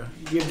 Strafing? Okay.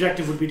 the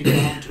objective would be to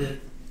get onto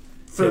it.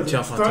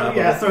 Jump on top of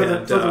it throw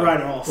and, the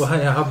rider off. Well,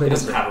 how It big is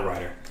doesn't it? have a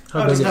rider. How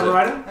Oh, big does it is have a it?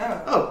 rider?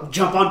 Oh, Oh,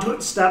 jump onto it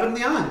and stab it in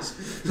the eyes.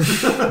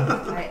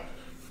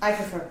 I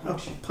prefer Oh,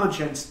 punch. punch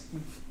and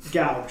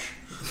gouge.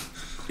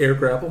 Air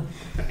grapple?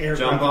 Air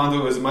jump grab. onto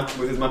it with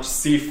as much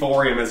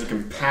C4ium as you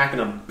can pack in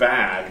a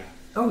bag.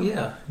 Oh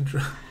yeah.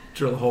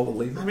 Drill a hole to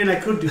leave I it. mean, I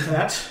could do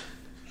that.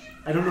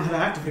 I don't know how to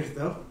activate it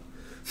though.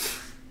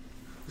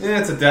 Yeah,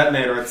 it's a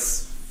detonator.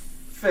 It's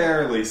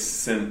fairly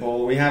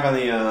simple. We have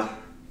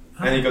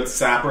any good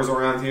sappers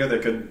around here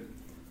that could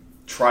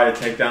try to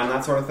take down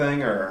that sort of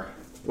thing, or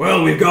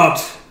Well, we've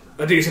got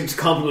a decent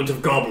complement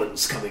of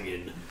goblins coming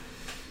in.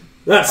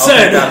 That I'll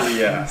said, take that,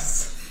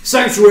 yes.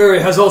 Sanctuary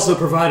has also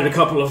provided a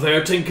couple of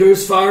their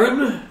tinkers,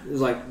 Firen. It's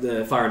like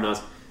the Firen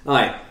nods.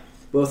 Aye.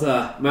 Both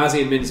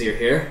Mazzy and Minzy are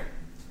here.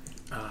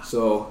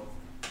 So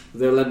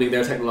they're lending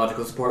their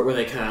technological support where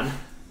they can.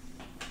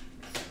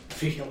 It'd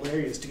be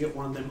hilarious to get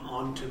one of them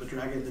onto the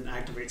dragon and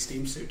activate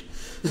steam suit.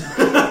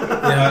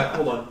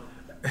 Hold on.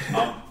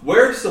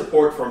 Where does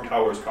support from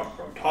towers come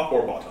from? Top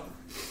or bottom?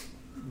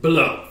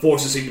 Below,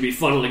 forces seem to be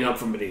funneling up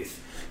from beneath.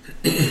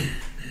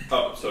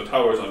 Oh, so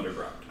towers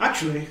underground.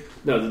 Actually,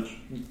 No,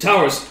 the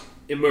towers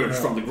emerge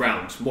from the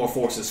ground. More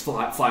forces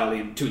file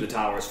into the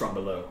towers from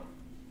below.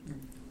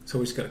 So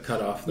we just gotta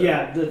cut off the...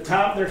 yeah,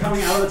 they're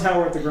coming out of the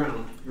tower at the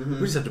ground. We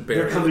just have to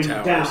They're bury coming the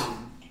towers.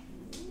 down,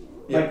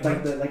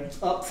 like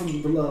up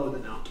from below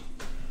and then out.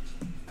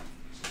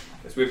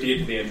 Yes, we have to get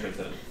to the entrance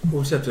then.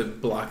 We'll just have to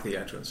block the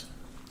entrance.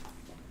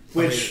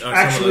 Which I mean,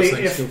 actually, some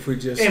of those things, if we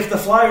just... if the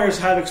flyers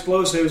have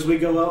explosives, we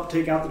go up,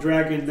 take out the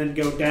dragon, then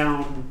go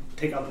down,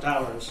 take out the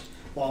towers,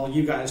 while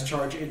you guys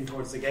charge in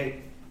towards the gate.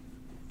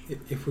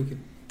 If we could...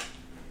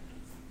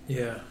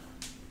 Yeah.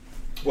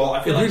 Well,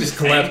 I feel If like we just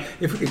the tank,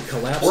 collapse... If we could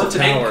collapse or the the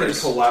tank can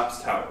towers...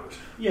 collapse towers.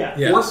 Yeah.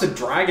 Yes. Or if the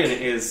dragon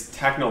is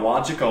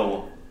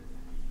technological,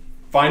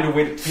 find a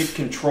way to take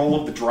control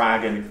of the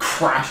dragon and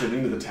crash it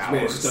into the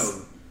Made of towers.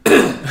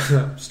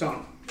 stone.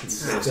 Stone.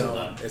 It's Yeah,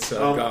 stone. It's a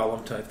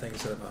golem type thing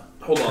instead of a...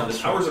 Hold on, the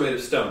towers are made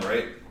of stone,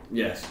 right?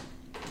 Yes.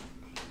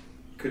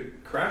 Could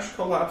Crash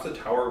collapse a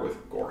tower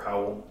with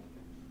Gorehowl?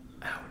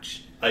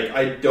 Ouch. Like,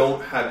 I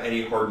don't have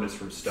any hardness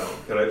from stone.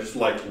 Could I just,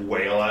 like,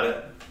 wail at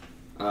it?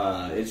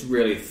 It's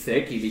really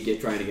thick. You'd be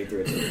trying to get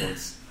through it at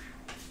once.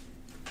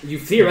 You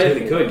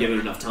theoretically could, given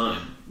enough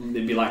time.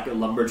 It'd be like a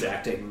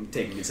lumberjack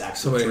taking his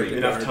axe to a Somebody- tree.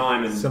 Enough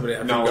time and Somebody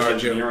have to knowledge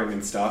guard you. engineering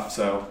and stuff,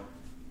 so...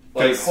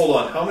 Like, Guys, hold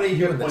on, how many you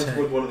hit and the points tank.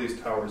 would one of these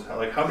towers have?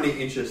 Like, how many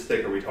inches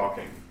thick are we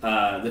talking?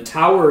 The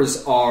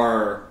towers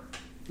are...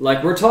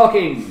 Like, we're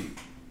talking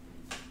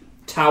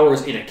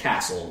towers in a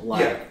castle.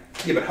 Like,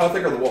 Yeah, but how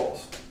thick are the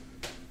walls?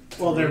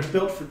 Well, they're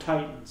built for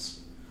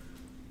titans.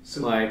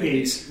 So like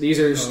big. these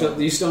are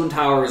these stone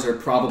towers are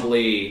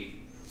probably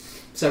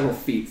several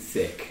feet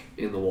thick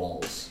in the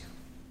walls.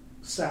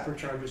 Sapper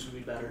charges would be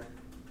better.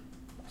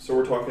 So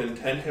we're talking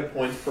 10 hit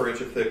points per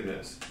inch of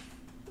thickness.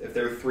 If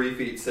they're 3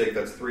 feet thick,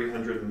 that's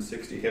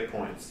 360 hit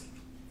points.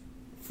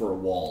 For a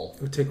wall.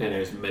 It would take- And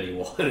there's many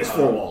walls. There's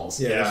 4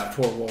 walls. Yeah, Yeah. there's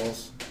 4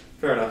 walls.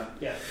 Fair enough.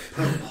 Yeah.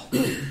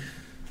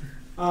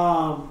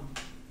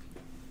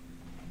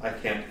 I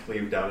can't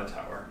cleave down a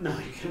tower. No,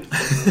 you can't.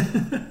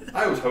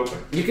 I was hoping.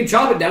 You can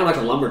chop it down like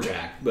a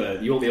lumberjack,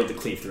 but you won't be able to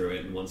cleave through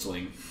it in one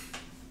swing.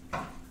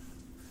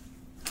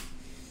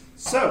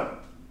 So,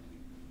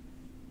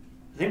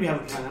 I think we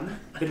have a plan.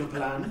 A bit of a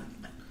plan.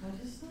 What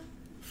is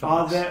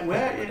that?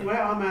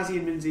 Where are Mazzy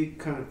and Minzy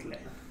currently?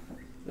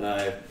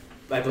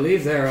 I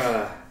believe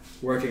they're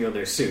working on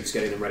their suits,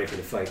 getting them ready for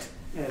the fight.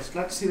 Yes,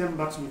 let's see them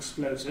about some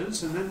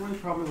explosives, and then we'll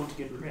probably want to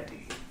get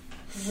ready.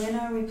 When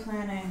are we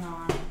planning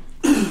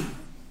on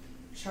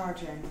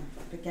charging,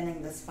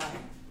 beginning this fight?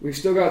 We've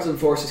still got some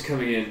forces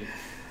coming in.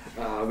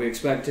 We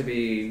expect to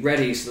be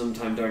ready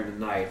sometime during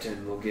the night,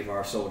 and we'll give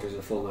our soldiers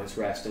a full night's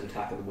rest and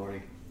attack in the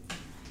morning.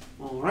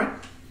 Alright.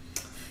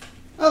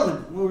 Well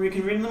then, we'll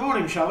reconvene in the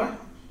morning, shall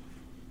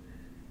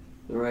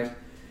we? Alright.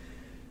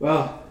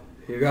 Well,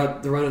 you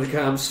got the run of the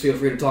camps. Feel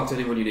free to talk to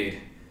anyone you need.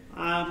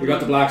 You got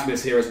the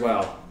blacksmiths here as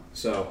well,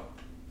 so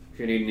if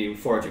you need any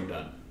foraging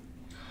done.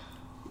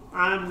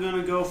 I'm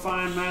gonna go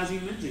find Mazzy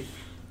and Minzy.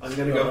 I'm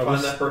gonna go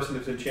find that person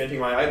who's enchanting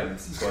my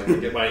items so I can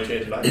get my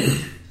enchanted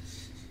items.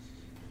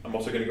 I'm I'm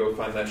also going to go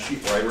find that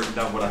sheet where I written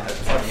down what I had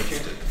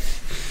enchanted.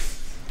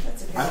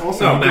 That's a good I idea.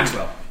 also Oh,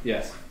 Maxwell.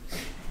 Yes.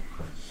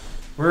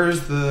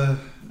 Where's the?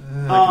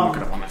 I can look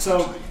it up on that.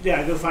 So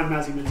yeah, go find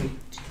Mazzy Minzy.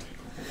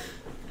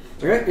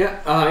 Okay.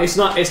 Yeah. It's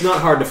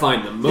not hard to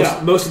find them.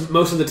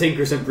 Most of the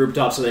Tinkers have grouped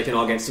up so they can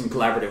all get some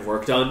collaborative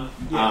work done.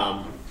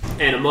 Yeah.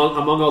 And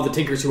among all the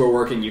Tinkers who are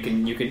working, you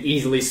can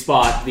easily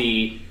spot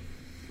the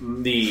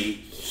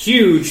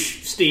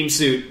huge steam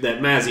suit that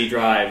Mazzy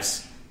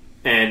drives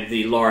and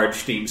the large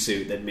steam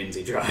suit that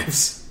Minzy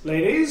drives.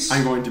 Ladies,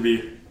 I'm going to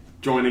be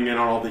joining in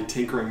on all the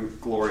tinkering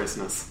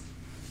gloriousness.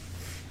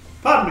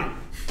 pardon me.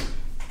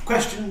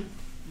 Question,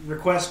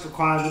 request,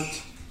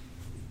 requirement.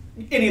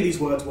 Any of these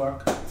words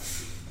work?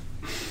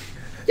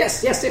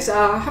 Yes.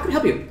 How can I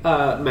help you?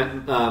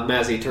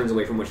 Mazzy turns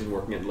away from what she's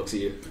working at and looks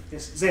at you.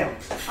 Yes,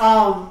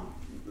 Xaion.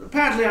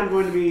 Apparently I'm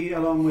going to be,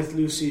 along with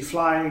Lucy,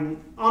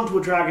 flying onto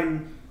a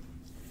dragon,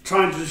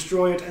 trying to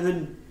destroy it, and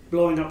then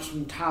blowing up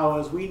some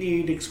towers. We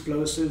need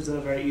explosives that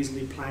are very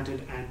easily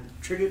planted and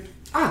triggered.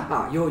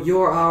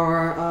 You're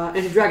our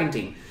anti-dragon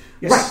team.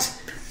 Yes.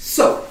 Right.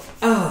 So,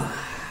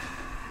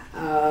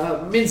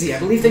 Minzy, I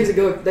believe things that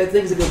go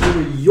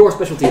through your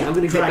specialty. I'm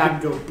going to get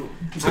back. Dragon go boom.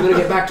 I'm going to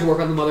get back to work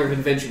on the Mother of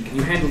Invention. Can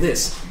you handle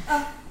this?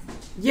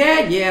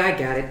 Yeah, I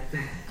got it.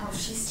 Oh,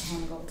 she's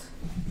tangled.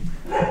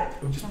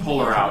 Just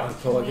pull her out.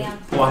 Pull it. Yeah.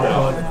 Pull her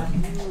out.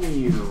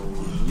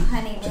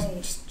 Honey,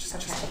 wait.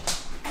 Okay.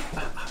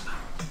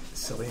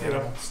 Silly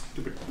animal.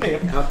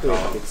 Out the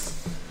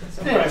optics.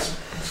 Anyways,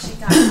 She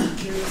got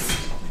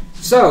confused.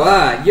 So,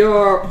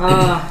 you're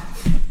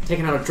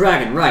taking out a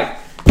dragon, right?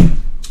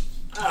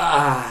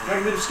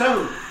 dragon of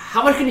stone.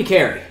 How much can you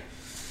carry?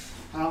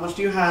 How much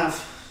do you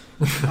have?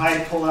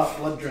 I pull out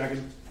blood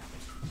dragon.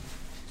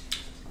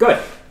 Good.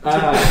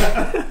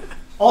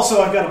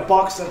 Also, I've got a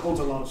box that holds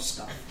a lot of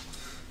stuff.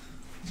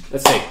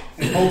 Let's see.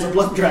 It holds a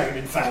blood dragon,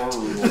 in fact.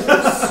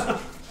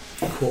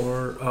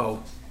 Core.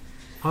 Oh,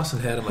 Austin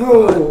had him. I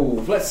thought.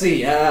 Oh, let's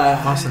see.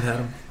 Austin had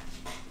him.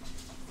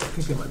 I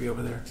think they might be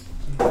over there.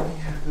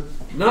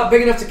 Not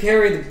big enough to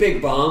carry the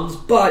big bombs,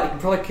 but you can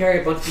probably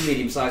carry a bunch of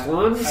medium-sized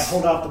ones. I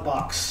hold out the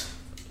box.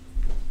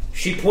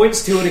 She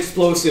points to an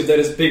explosive that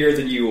is bigger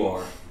than you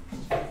are.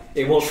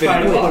 It won't fit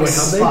in the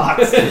box.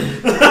 box.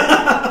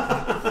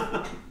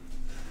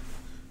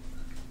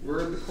 Where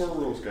did the core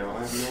rules go? I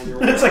have no idea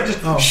where It's like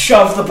just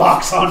shove the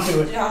box onto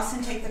it. Did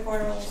Austin take the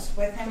corals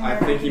with him? I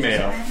think he may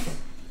have.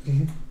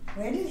 Went?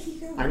 Where did he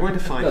go? I'm going to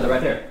find No, they're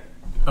right there.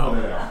 Oh,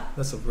 Yeah.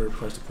 that's a weird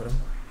place to put him.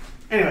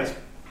 Anyways,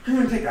 I'm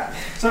going to take that.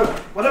 So,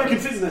 whatever can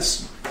fit in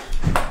this,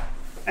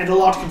 and a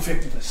lot can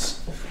fit in this.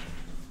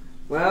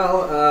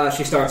 Well,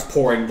 she starts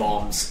pouring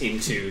bombs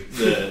into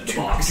the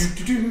box.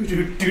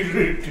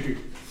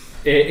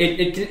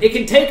 It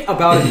can take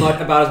about as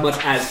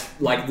much as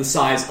like the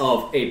size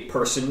of a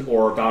person,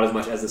 or about as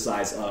much as the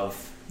size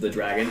of the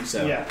dragon.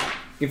 So Yeah.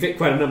 you can fit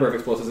quite a number of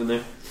explosives in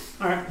there.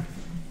 Alright.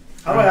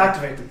 How do I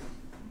activate them?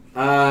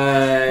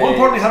 More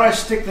importantly, how do I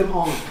stick them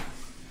on?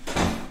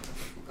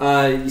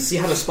 You see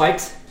how they're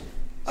spiked?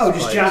 Oh,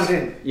 just jam it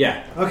in.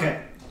 Yeah.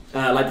 Okay.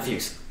 Light the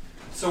fuse.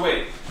 So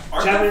wait,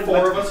 aren't Jam there it, four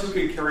let- of us who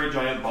can carry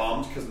giant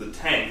bombs? Because the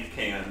tank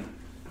can,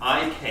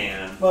 I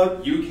can, Well-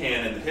 you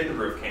can, and the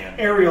hippogriff can.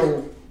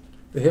 Aerial.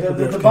 The The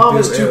hippogriff can bomb do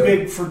is too air.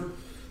 big for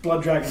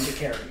Blood Dragon to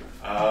carry.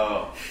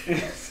 Oh.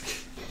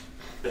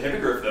 The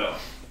hippogriff, though.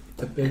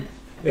 The big.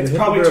 It's the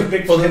probably too hippogriff-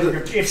 big for well, the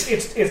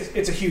Hippogriff.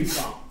 It's a huge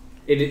bomb.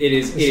 It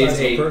is The size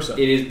of a a person.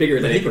 it is bigger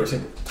But than he a could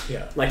person. take-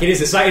 Yeah. Like it is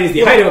the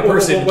height of a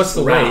person. What's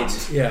the round.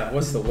 weight? Yeah,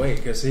 what's the weight?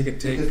 Because he could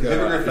take Because the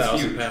hippogriff is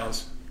 1,000 huge.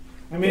 pounds.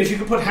 I mean, if you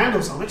could put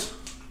handles on it.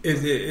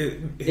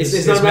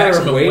 It's not a matter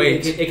of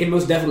weight. It can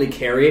most definitely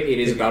carry it. It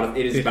is about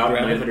it grab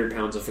it? 900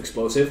 pounds of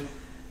explosive.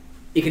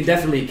 It can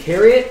definitely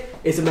carry it.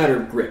 It's a matter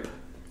of grip.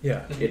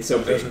 Yeah, It's so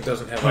big.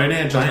 doesn't have Put it in a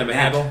doesn't giant have a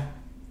bag. handle.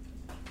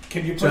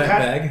 Can you put Giant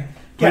bag.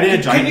 Put it in a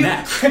can giant you,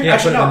 net. Yeah,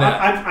 actually, put it no. in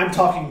that. I'm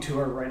talking to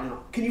her right now.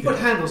 Can you put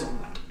handles on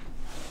that?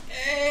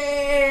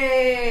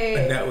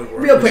 And that would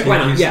work. Real quick, why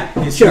not? He's-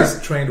 Yeah, he's, sure.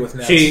 He's trained with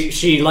nets.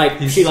 She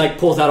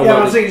pulls out a Yeah,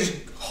 I'm welding. saying just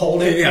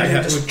hold it and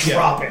then just yeah,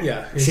 drop it.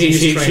 Yeah,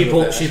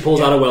 She pulls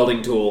out a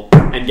welding tool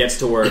and gets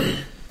to work.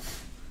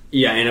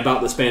 Yeah, in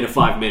about the span of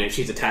 5 minutes,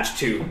 she's attached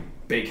two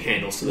big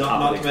handles to the top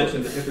Not of to the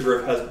mention the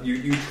hippogriff has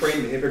you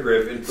train the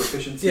hippogriff in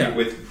proficiency Yeah.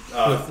 with With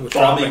bombing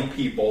dropping.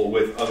 people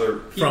with other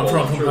people.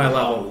 From I'm sure high the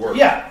bomb level. will work.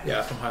 Yeah.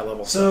 Yeah, from high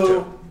level.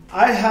 So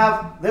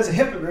there's a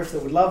hippogriff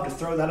that would love to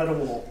throw that at a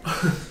wall.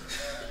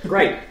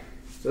 Great.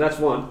 So that's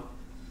one.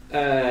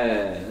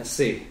 Let's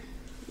see.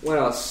 What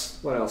else?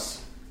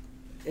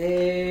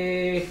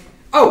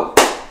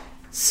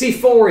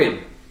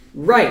 C4ium.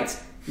 Right.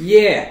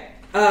 Yeah.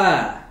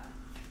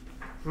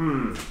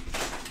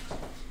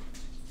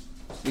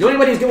 You know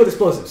anybody who's good with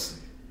explosives?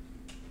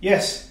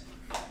 Yes,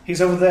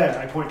 he's over there.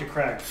 I point to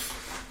Krag.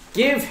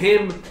 Give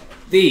him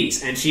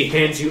these. And she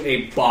hands you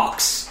a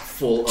box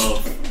full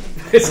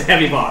of... It's a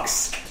heavy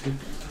box.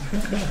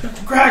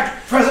 Krag,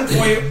 present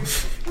for you.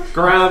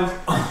 Grab.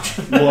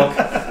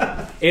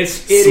 Look. It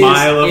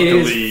Smile of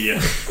is glee.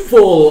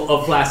 full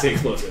of plastic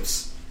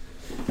explosives.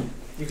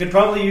 You could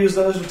probably use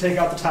those to take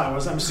out the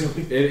towers, I'm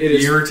assuming. It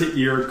is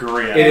Ear-to-ear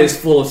grin. It is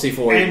full of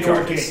C4 And or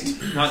charges.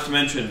 gate. Not to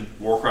mention,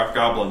 Warcraft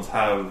goblins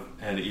have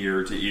an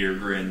ear-to-ear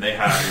grin. They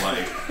have,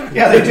 like...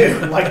 Yeah, they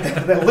do. Like,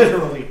 they're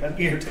literally an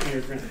ear-to-ear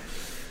grin.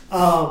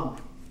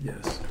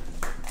 Yes.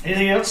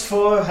 Anything else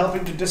for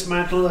helping to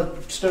dismantle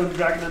a stone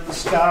dragon in the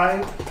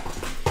sky?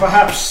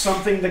 Perhaps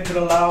something that could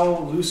allow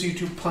Lucy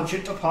to punch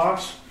it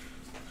apart?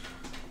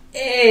 I'm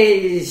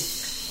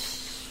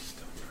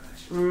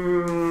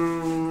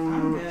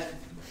good.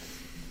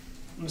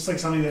 It's like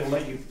something that'll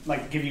let you,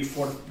 like, give you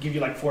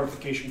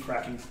fortification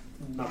cracking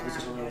knuckles or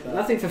something like that.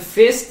 Nothing for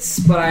fists,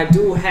 but I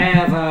do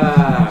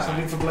have.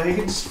 Something for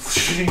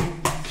blades?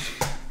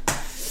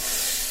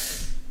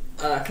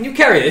 Can you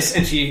carry this?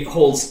 And she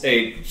holds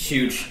a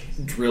huge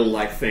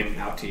drill-like thing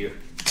out to you.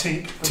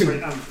 Tink.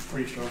 I'm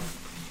pretty sure.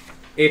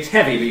 It's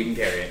heavy, but you can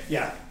carry it.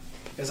 Yeah.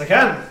 Yes, I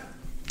can.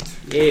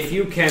 If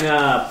you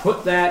can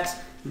put that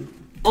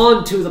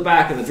onto the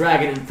back of the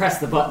dragon and press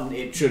the button,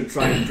 it should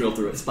try and drill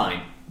through its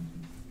spine.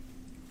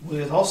 Will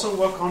it also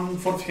work on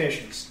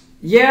fortifications?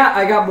 Yeah,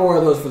 I got more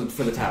of those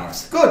for the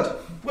towers. Good.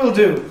 Will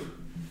do.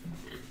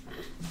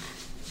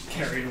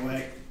 Carry it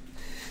away.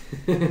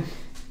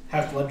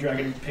 Have Blood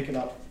Dragon pick it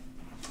up.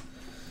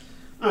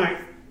 Alright.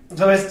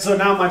 So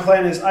now my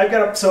plan is I've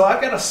got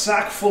a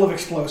sack full of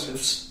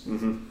explosives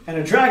and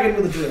a dragon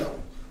with a drill.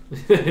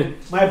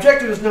 My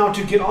objective is now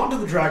to get onto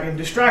the dragon,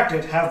 distract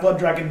it, have Blood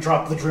Dragon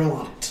drop the drill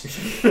on it.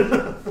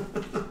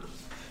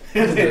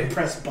 And then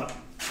press button.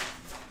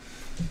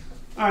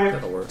 Alright.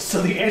 That'll work.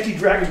 So the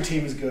anti-dragon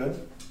team is good.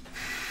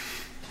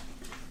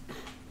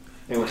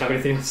 Anyone have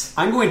anything else?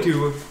 I'm going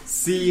to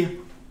see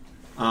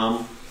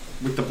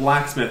with the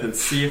blacksmith and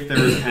see if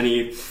there's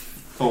any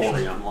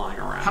thorium lying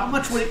around. How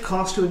much would it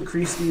cost to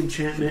increase the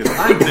enchantment? Because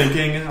I'm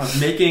thinking of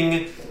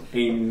making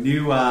a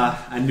new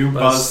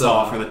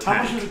buzzsaw for the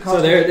How much tank. would it cost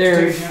So they're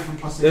to enchant from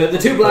plus the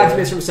two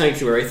blacksmiths from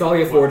Sanctuary,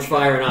 Thalia Forge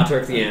Fire and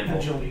Aturk the Anvil,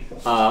 Agility.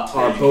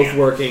 are both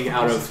working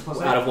out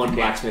of one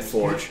blacksmith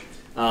forge.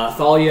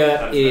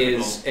 Thalia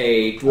is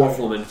a dwarf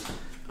woman.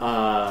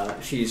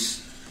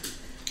 She's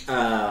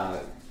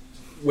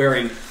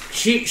wearing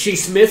she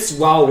smiths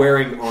while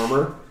wearing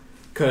armor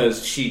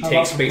because she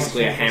takes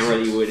basically a hammer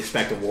that you would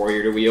expect a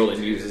warrior to wield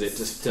and uses it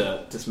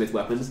to smith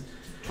weapons.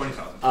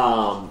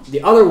 20,000.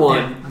 The other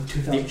one I'm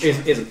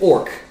 2,000 is an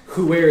orc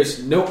who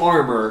wears no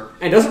armor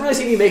and doesn't really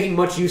seem to be making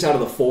much use out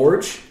of the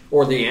forge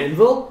or the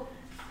anvil.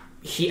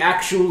 He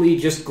actually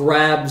just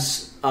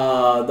grabs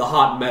the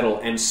hot metal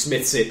and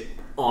smiths it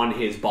on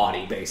his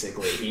body,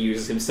 basically. He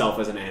uses himself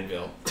as an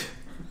anvil.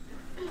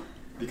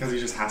 Because he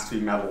just has to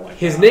be metal like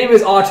His that. name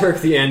is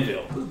Aturk the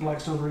Anvil. What does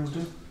Blackstone rings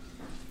do?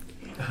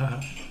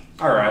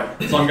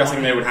 Alright, so I'm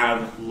guessing they would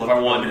have, if I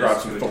wanted to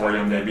grab some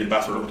thorium, they'd be the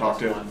best one to talk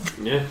to.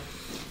 Yeah.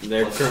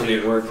 They're currently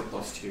at work. +2,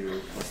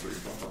 +3,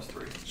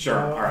 +3. Sure,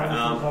 alright.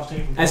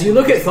 As you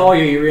look at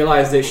Thalia, you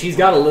realize that she's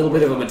got a little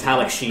bit of a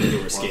metallic sheen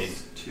to her skin.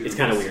 +2. It's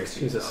kind of weird.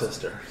 She's a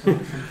sister.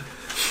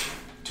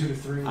 2 to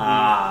 3.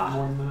 Ah.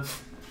 More than that.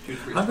 2,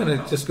 3, I'm going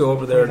to just go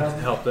over there and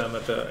help them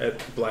at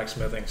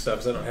blacksmithing stuff,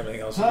 because I don't have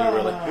anything else to do,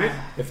 really.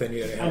 If they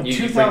need any help. You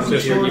bring 2,000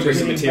 some swords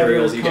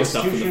materials, getting you get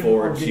stuff from the constitution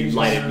forge, or you getting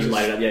light some- it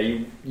up. Yeah,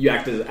 you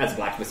act as a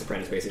blacksmith's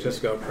apprentice, basically.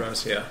 Just go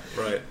press, yeah,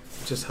 right.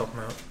 Just help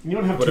them out. You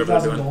don't have Whatever they're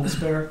 2,000 doing. gold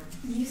spare.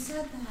 You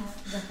said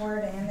that the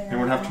horde and the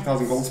Anyone have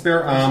 2,000 gold Alliance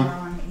spare? are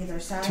on either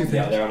side.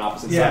 Yeah, they're on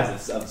opposite Yeah.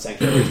 sides of the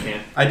sanctuary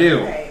camp. I do.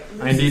 Okay,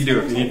 I need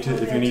to. Lucy's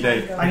gonna If you need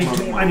take a-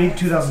 I need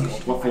 2,000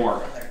 gold. What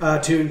for?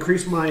 To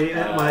increase my after a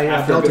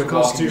belt bit of of walking, your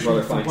constitution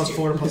brother from finds you.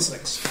 +4 to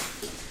 +6.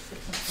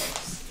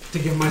 To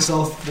give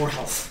myself more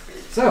health.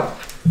 So,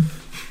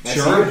 nice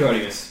Sure. to see you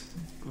joining us.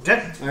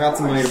 Okay. I got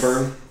some money to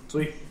burn.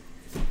 Sweet.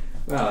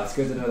 Well, it's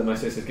good to know that my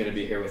sister's going to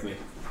be here with me.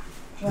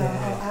 Well,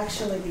 I'll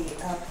actually be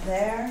up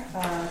there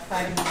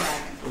fighting the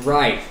dragon.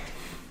 Right.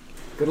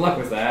 Good luck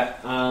with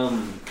that.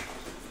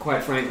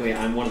 Quite frankly,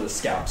 I'm one of the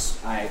scouts.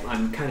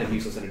 I'm kind of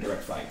useless in a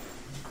direct fight.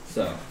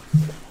 So,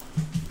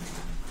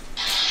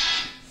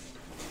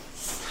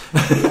 You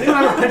don't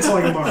have a pencil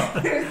I can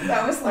borrow.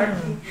 That was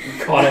Larky.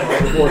 caught it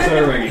right before it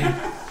started ringing.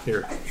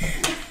 Here.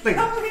 Thank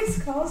you. Oh, he's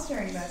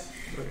calling this.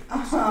 I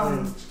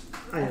am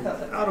I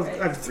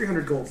have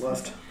 300 gold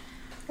left.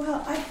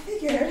 Well, I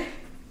figured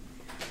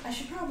I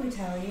should probably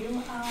tell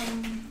you,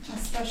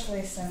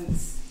 especially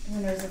since who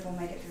knows if we'll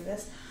make it through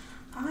this.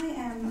 I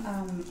am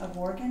a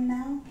Worgen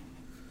now.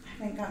 I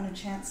haven't gotten a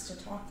chance to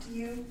talk to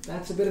you.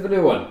 That's a bit of a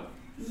new one.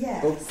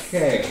 Yes.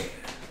 Okay.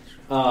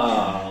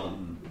 How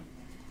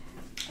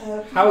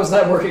is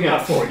that working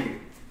out for you?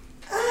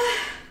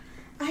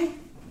 I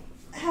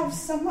have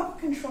somewhat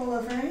control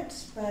over it,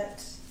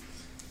 but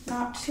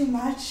not too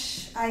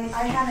much. I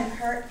haven't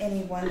hurt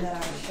anyone that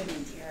I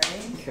shouldn't be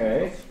hurting.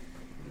 Okay.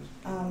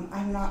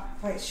 I'm not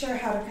quite sure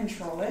how to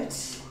control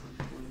it.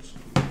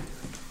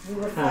 We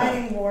were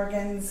fighting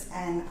Worgens,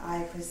 and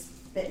I was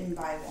bitten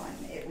by one.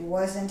 It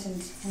wasn't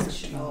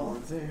intentional.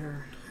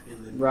 There.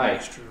 And then Right.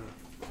 extra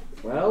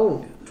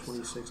Well,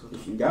 26 on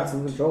if you got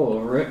some control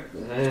over it,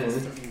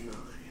 39.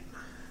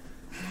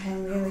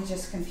 I'm really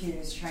just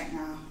confused right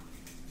now.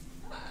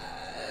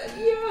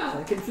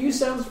 Yeah, confused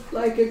sounds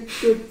like a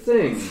good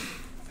thing.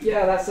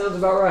 Yeah, that sounds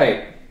about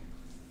right.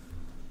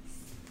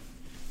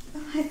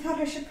 Well, I thought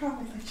I should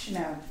probably let you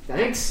know.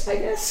 Thanks, I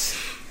guess.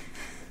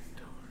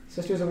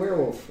 Sister's a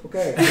werewolf.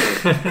 Okay.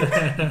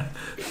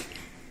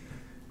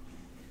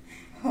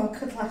 Well,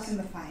 good luck in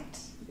the fight.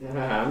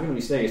 I'm going to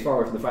be staying as far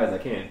away from the fight as I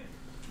can.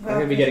 Well, I'm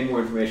going to be getting more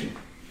information.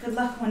 Good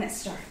luck when it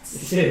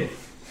starts.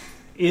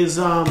 Is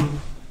I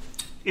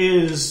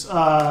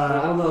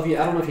don't know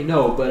if you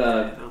know,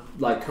 but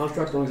like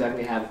constructs don't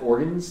exactly have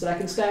organs that I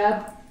can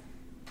stab.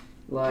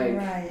 Like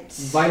Right.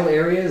 vital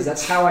areas.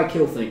 That's how I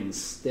kill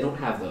things. They don't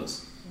have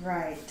those.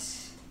 Right.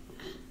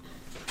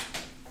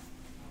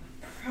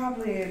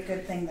 Probably a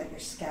good thing that you're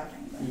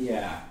scouting then.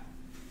 Yeah.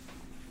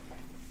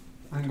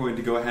 I'm going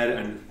to go ahead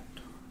and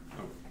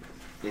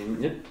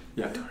Yep.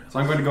 yeah. So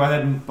I'm going to go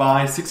ahead and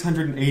buy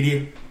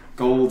 680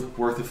 gold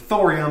worth of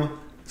thorium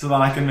so that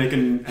I can make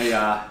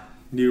a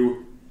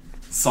new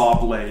saw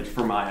blade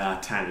for my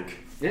tank.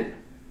 Yeah.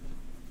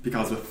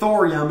 Because with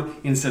thorium,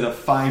 instead of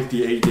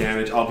 5d8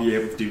 damage, I'll be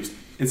able to do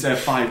instead of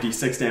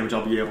 5d6 damage,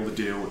 I'll be able to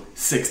do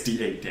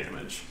 6d8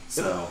 damage.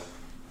 So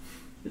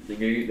They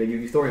give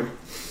you thorium.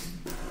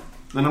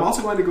 then I'm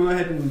also going to go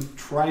ahead and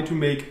try to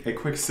make a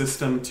quick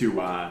system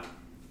to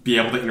be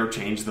able to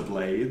interchange the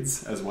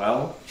blades as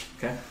well.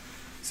 Okay.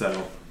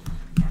 So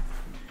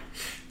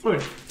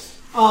okay.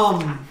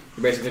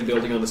 You're basically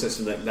building on the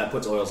system that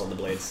puts oils on the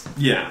blades.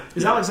 yeah.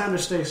 Is Alexander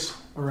Stace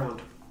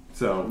around?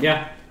 So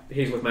Yeah.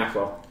 He's with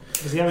Maxwell.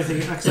 Does he have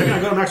anything? I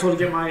go to Maxwell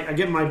to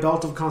get my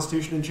belt of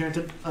Constitution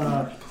enchanted.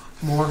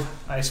 More.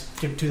 I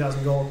give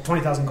 2,000 gold,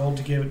 20,000 gold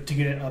to get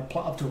it up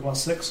to a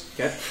 +6.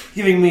 Okay.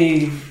 Giving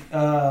me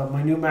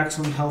my new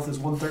maximum health is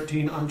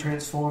 113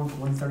 untransformed,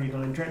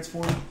 139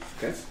 transformed.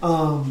 Okay.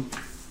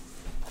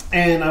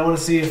 And I want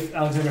to see if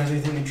Alexander has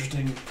anything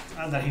interesting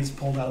that he's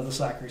pulled out of the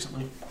sack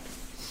recently.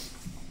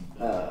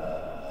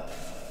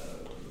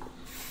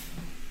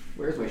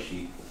 Where's my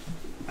sheet?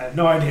 I have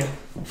no idea.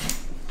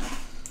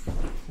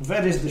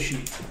 That is the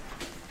sheet.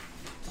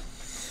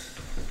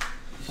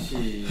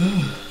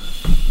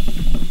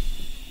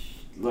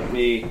 Let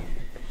me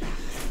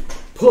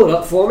pull it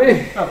up for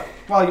me. Oh,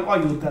 while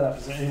you look that up,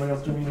 is there anybody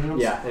else doing anything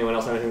else? Yeah. Anyone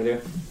else have anything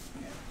to do?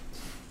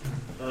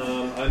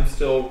 I'm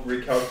still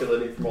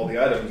recalculating from all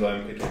the items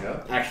I'm picking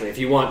up. Actually, if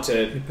you want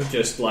to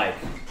just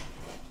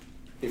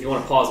if you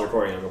want to pause the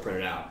recording, I'm gonna print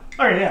it out.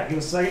 Alright, yeah, give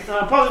us a second.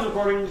 Pause the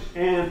recording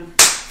and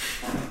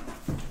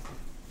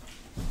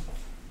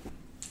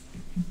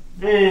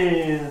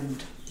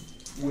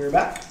we're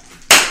back.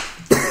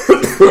 You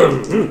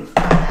do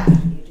that?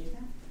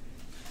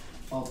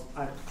 Well,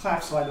 I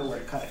clapped so I know where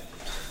to cut it.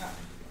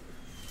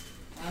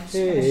 I'm just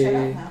going to shut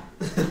up now.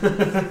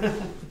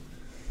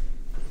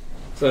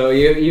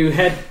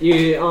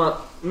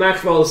 So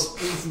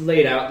Maxwell's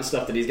laid out the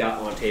stuff that he's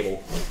got on a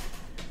table.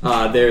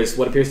 There's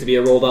what appears to be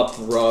a rolled up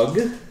rug.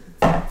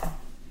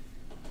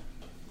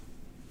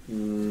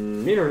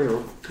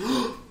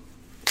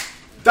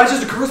 that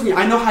just occurs to me.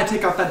 I know how to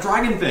take out that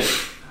dragon thing.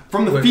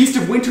 From the Feast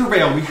of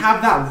Wintervale, we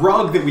have that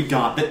rug that we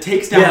got that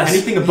takes down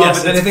anything above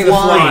it that's anything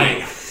flying.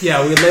 that's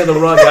flying. Yeah, we lay the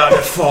rug out and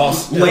it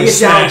falls. Lay it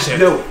down.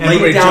 Lay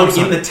it down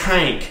in the the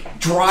tank.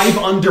 Drive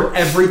under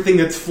everything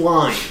that's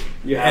flying.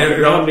 You have a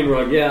grounding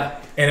rug, yeah.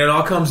 and it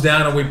all comes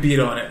down and we beat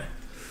on it.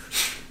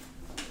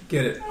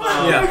 Get it?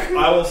 Yeah.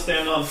 I will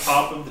stand on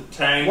top of the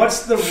tank.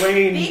 What's the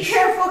range? Be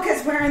careful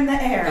because we're in the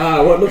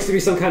air. What looks to be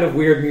some kind of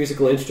weird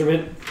musical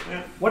instrument.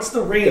 What's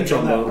the range The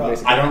on that trombone, rug?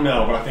 basically. I don't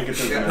know, but I think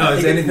it's in there. No,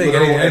 is anything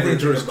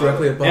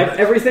directly above it?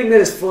 Everything that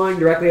is flying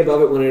directly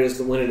above it when it is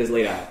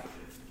laid out.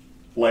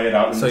 Lay it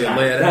out in So the you tank.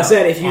 lay it That out.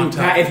 said, if you on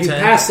top of the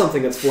tank. pass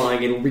something that's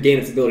flying, it will regain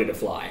its ability to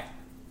fly.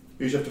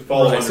 You just have to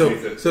follow Right,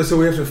 underneath it. so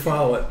we have to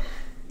follow it.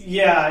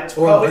 Yeah, it's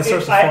Well, probably. it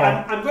starts to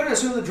fall. I'm going to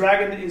assume the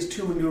dragon is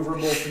too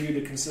maneuverable for you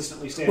to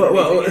consistently stand.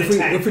 Well, underneath it in a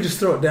tank. if we just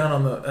throw it down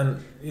on the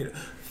and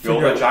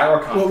Build a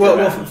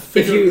gyrocopter.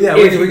 If you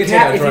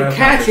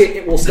catch it,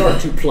 it will start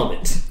to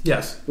plummet.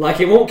 Yes. Like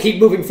it won't keep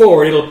moving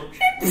forward. It'll.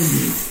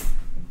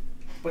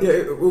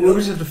 Yeah, we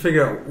just have to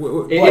figure out.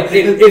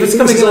 If it's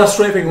coming in a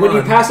strafing when run.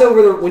 you pass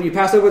over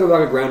the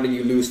rugged ground and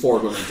you lose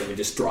forward momentum and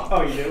just drop.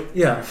 Oh, you do?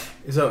 Yeah.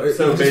 So just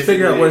basically-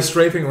 figure out what a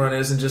strafing run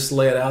is and just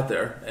lay it out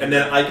there. And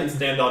then I can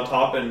stand on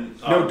top and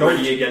No, don't.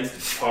 ready against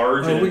its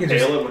charge Oh, and we can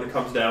impale just- it when it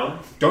comes down.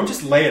 Don't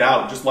just lay it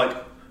out. Just like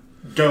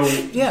go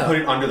Yeah. put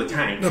it under the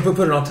tank. No, but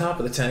put it on top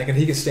of the tank, and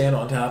he can stand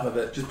on top of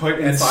it. Just put it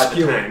and inside the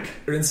skew it. tank.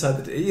 Or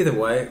inside the either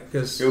way,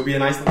 because It would be a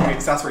nice looking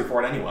accessory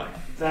for it anyway.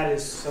 That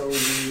is so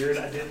weird.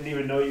 I didn't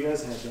even know you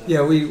guys had that.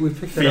 yeah, we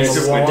picked that up Feast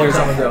a of long Winter.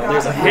 time ago.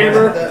 There's a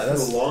hammer. Yeah, That's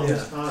that's the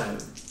longest yeah. time.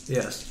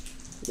 Yes,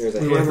 There's a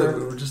we hammer.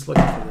 were just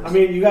looking for this. I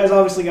mean, you guys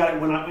obviously got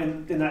it when I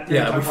in that.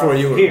 yeah, time before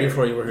you were here,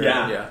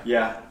 here.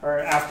 Yeah. or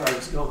after I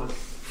was gone.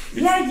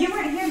 Yeah, you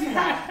weren't here for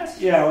that.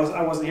 Yeah,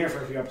 I wasn't here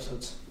for a few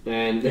episodes.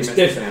 And missed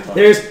there's, the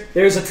Santa.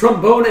 there's a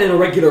trombone and a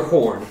regular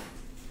horn,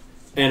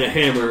 and a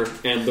hammer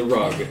and the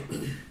rug.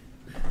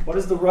 What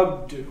does the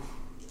rug do?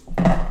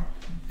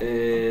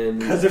 And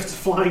Because if it's a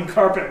flying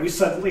carpet, we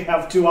suddenly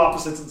have two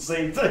opposites of the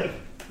same thing.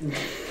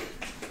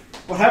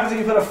 What happens if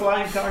you put a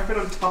flying carpet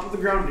on top of the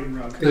grounding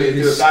rug? They would You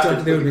be do it stuck-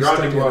 backwards, they would put be the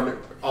grounding stuck in- rug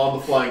on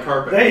the flying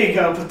carpet. There you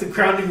go. Put the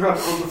grounding rug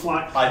on the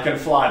flying. I can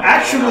fly. but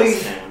Actually, no one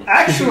else can.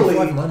 actually,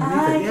 Like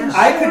underneath it, yeah.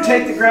 I could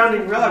take the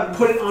grounding rug,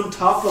 put it on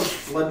top of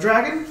Flood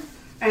Dragon,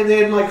 and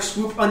then like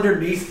swoop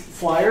underneath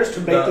flyers to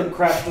make them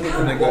crash to the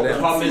And they ground. go Well, the down.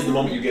 problem is the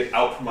moment you get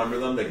out from under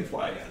them, they can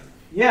fly again.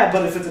 Yeah,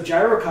 but if it's a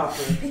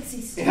gyrocopter,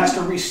 Pixie it has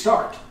to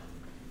restart.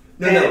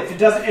 No, and no. if it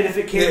doesn't, and if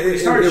it can't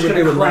restart, it's it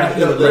going would to crash. land-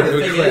 No, would the it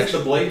would thing crash. is, the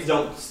blades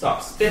don't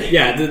stop spinning.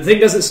 Yeah, the thing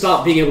doesn't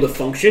stop being able to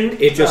function.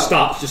 It just Oh.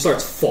 stops, just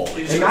starts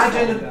falling.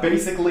 Imagine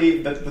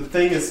basically that the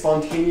thing is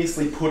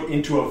spontaneously put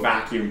into a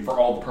vacuum for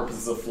all the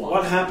purposes of flying.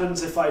 What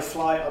happens if I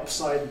fly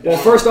upside down?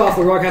 Well, first off,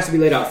 the rug has to be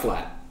laid out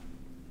flat.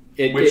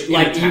 Which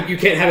Like in attack- you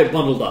can't have it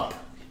bundled up.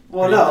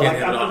 Well, no, You like,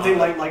 can't have it I'm on.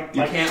 thinking like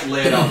You can't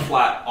lay it out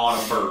flat on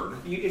a bird.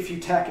 if you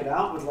tack it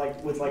out with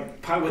PVC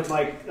I'm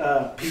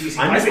just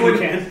piping, you going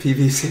can.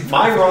 PVC.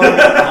 My rug,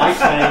 my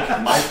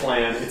tank, my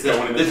plan, it's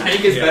going in The the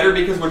tank is better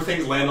because when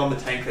things land on the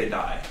tank, they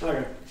die.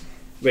 Okay.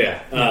 But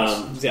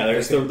yeah,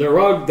 there's the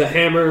rug, the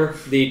hammer,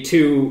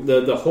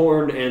 the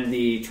horn, and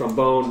the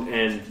trombone,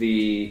 and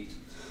the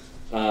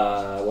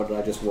what did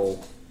I just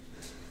roll?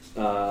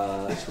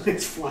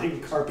 It's flying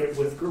carpet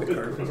with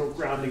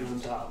grounding on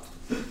top.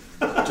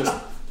 Just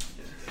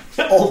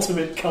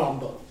Ultimate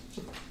combo.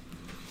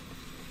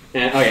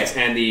 And,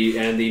 and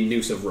the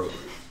noose of rope.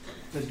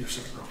 Then do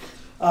something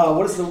wrong.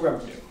 What does the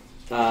rug do?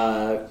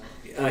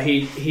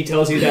 He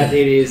tells you that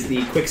it is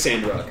the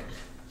quicksand rug.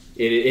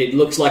 It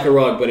looks like a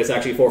rug, but it's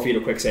actually 4 feet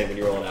of quicksand when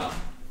you roll it out.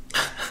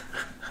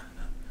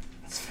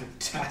 That's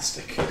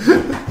fantastic.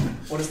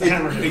 What does the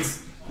hammer do?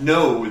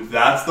 No,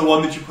 that's the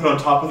one that you put on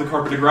top of the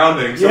carpet of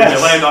grounding. So Yes. when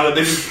they land on it,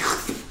 they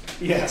just.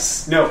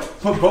 Yes. no,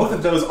 put both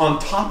of those on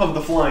top of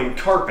the flying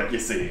carpet. You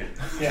see,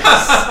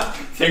 Yes.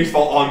 Things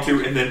fall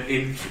onto and then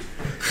into.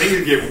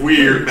 Things get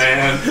weird,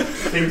 man.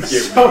 Things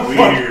get So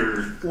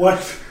weird.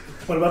 What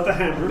about the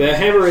hammer? The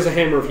hammer is a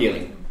hammer of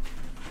healing.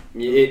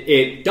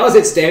 It does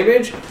its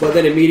damage, but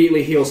then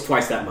immediately heals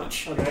twice that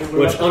much. Okay.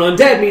 Which on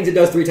undead means it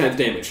does 3 times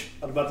damage.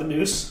 What about the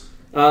noose?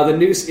 The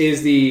noose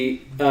is the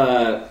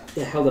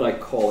hell did I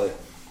call it?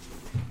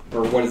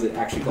 Or what is it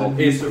actually called?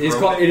 The noose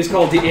of rope. It is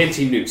called the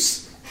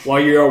anti-noose. While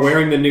you are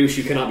wearing the noose,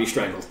 you cannot be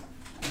strangled.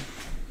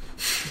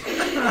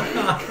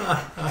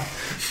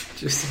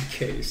 Just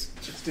in case.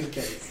 Just in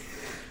case.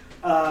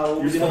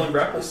 What was the Useful other- in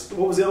grapples.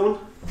 What was the other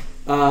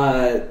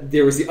one?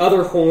 There was the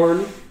other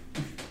horn.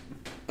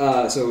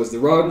 So it was the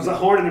It rug. was a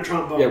horn and a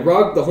trombone. Yeah,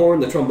 rug, the horn,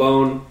 the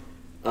trombone,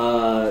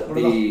 are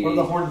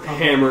the horn and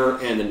trombone? hammer,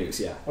 and the noose.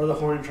 Yeah. What do the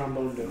horn and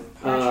trombone do?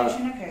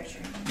 Penetration or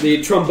poetry?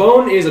 The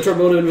trombone is a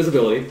trombone of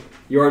invisibility.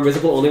 You are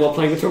invisible only while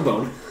playing the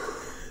trombone.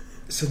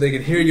 So they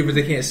can hear you, but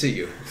they can't see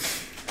you.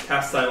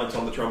 Cast silence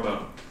on the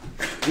trombone.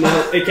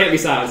 No, it can't be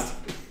silenced.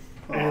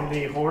 And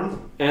the horn?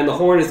 And the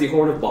horn is the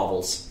horn of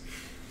baubles.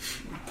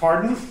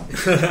 Pardon?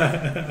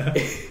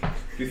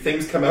 Do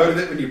things come out of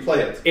it when you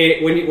play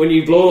it? When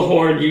you blow the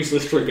horn,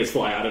 useless trinkets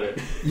fly out of it.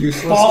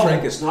 Useless Bubbles,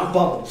 trinkets. not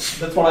bubbles.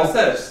 That's what I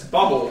said.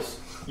 Bubbles.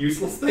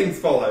 Useless things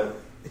fall out.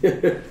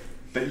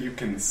 that you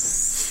can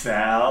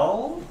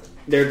sell.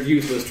 They're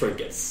useless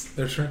trinkets.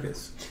 They're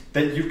trinkets.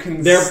 That you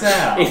can They're,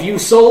 sell. if you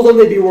sold them,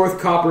 they'd be worth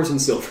coppers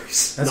and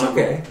silvers. That's not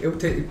okay. It would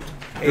take.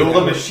 build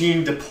a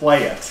machine to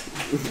play it.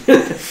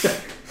 gold.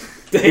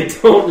 They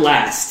don't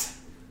last.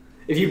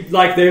 If you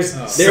like, there's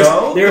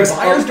So there's the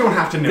buyers don't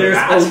have to know there's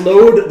that. a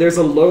load. There's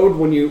a load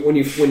when you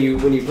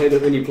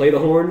play the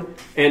horn,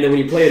 and then when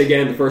you play it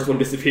again, the first one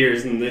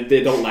disappears, and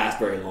they don't last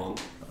very long.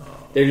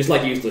 They're just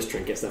like useless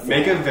trinkets. That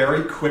Make fall a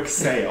very quick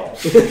sale.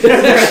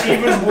 They're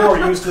even more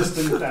useless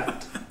than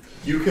that.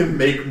 You can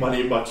make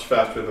money much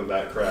faster than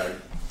that, Krag.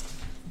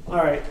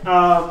 Alright,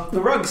 the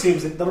rug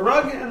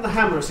and the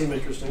hammer seem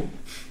interesting.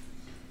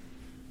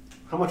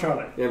 How much are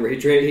they? Remember,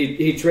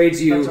 he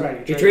trades you. That's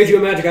right, He trades you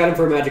a magic item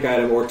for a magic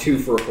item, or 2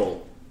 for a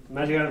pull.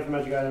 Magic item for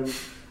magic item.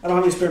 I don't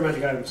have any spare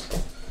magic items.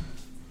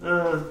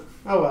 Oh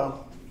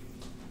well.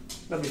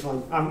 That'd be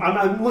fun.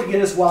 I'm looking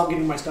at this while I'm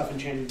getting my stuff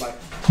enchanted by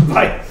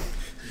Maxwell.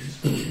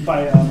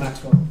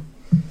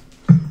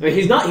 I mean,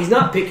 he's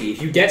not picky.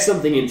 If you get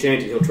something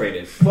enchanted, he'll trade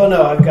it. Well,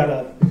 no, I've got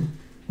a.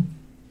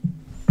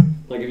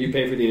 Like if you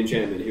pay for the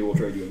enchantment, he will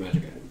trade you a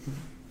magic item.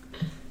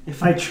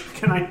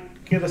 Can I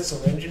get a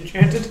syringe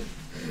enchanted?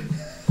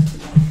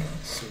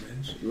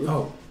 Syringe.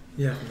 Oh,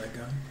 yeah, from that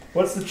guy.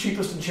 What's the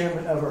cheapest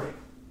enchantment ever?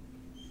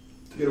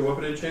 To get a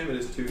weapon enchantment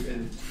is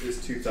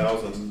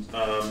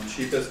 2,000.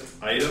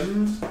 Cheapest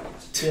item?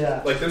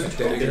 Yeah. Like those A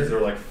tokens dagger?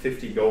 are like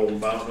 50 gold.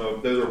 But I don't know.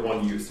 Those are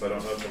one use, so I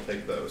don't know if he'll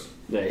take those.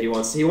 Yeah,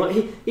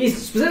 he's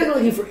specifically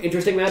looking for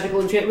interesting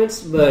magical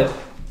enchantments, but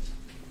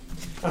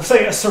I'm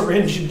saying a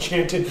syringe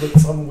enchanted with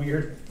some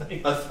weird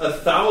thing.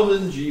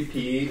 1,000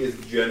 GP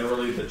is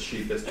generally the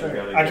cheapest you're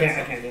gonna I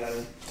get. can't do that.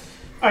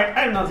 Alright,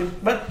 I have nothing,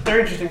 but they're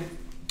interesting.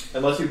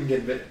 Unless you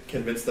can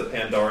convince the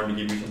Pandaran to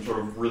give you some sort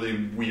of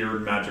really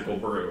weird magical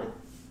brew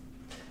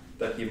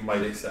that he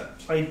might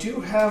accept. I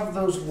do have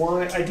those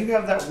wine. I do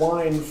have that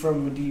wine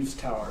from Medivh's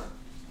Tower.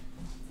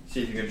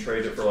 See if you can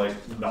trade it for like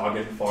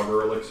Noggin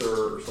Fogger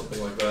Elixir or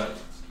something like that.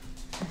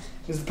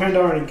 is the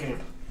Pandaren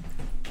camp.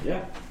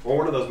 Yeah. Or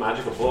one of those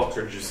magical books,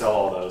 or did you sell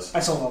all those? I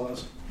sold all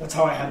those. That's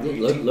how I had the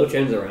Lo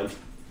Chen's around.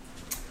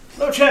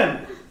 Lo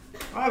Chen,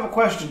 I have a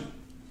question.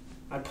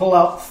 I pull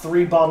out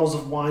 3 bottles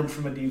of wine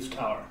from Adiv's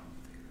tower.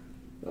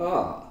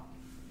 Ah.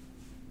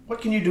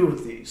 What can you do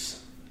with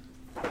these?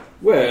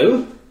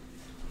 Well,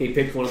 he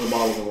picked one of the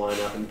bottles of wine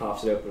up and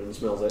pops it open and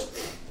smells it.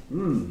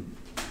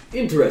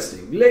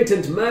 Interesting.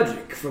 Latent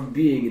magic from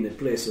being in a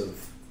place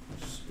of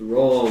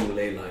strong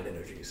ley line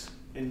energies.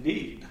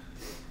 Indeed.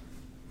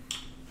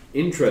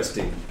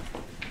 Interesting.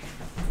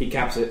 He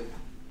caps it.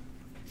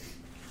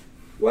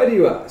 Why do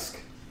you ask?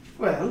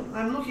 Well,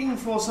 I'm looking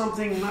for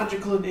something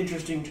magical and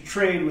interesting to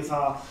trade with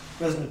our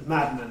resident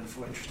madman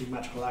for interesting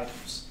magical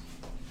items.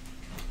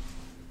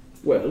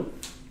 Well,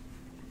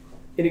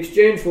 in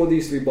exchange for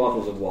these 3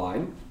 bottles of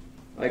wine,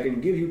 I can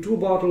give you 2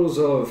 bottles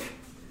of...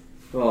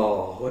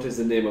 Oh, what is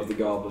the name of the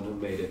goblin who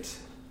made it?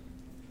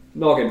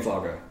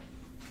 Noggenfogger.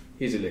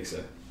 His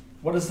elixir.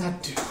 What does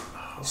that do?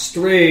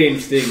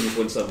 Strange things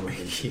when someone...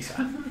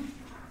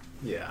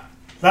 Yeah.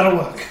 That'll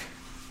work.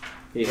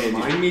 He hands you...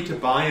 Remind me to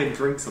buy and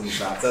drink some of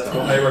that That's stuff.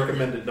 why I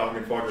recommended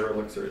Noggenfogger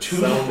Elixir. It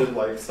sounded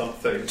like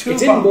something. 2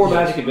 It's in bottles. More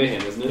Magic and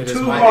Mayhem, isn't it? It is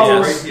 2 my-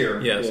 bottles Right here.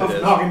 Yes, of it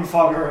is.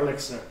 Noggenfogger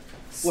elixir.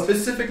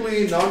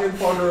 Specifically,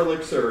 Noggenfogger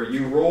Elixir.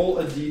 You roll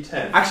a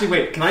d10. Actually,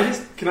 wait. Can I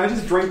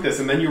just drink this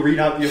and then you read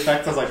out the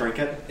effects as I drink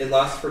it? It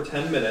lasts for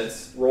 10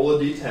 minutes. Roll a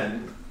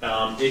d10.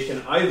 It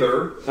can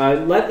either...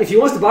 If he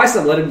wants to buy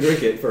some, let him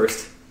drink it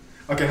first.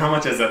 Okay, how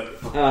much is it?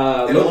 It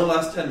only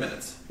lasts 10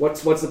 minutes.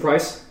 What's the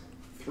price?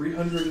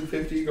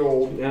 350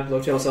 gold. Yeah, low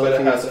channel sell But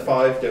it it to has you.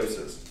 5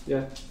 doses.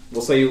 Yeah,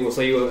 we'll sell you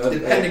a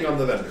Depending on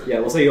the vendor. Yeah,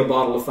 we'll sell you a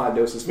bottle of 5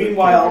 doses. for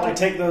Meanwhile, I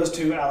take those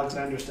to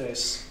Alexander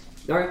Stace.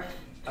 All right,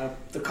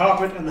 The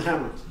carpet and the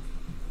hammer.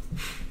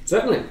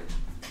 certainly.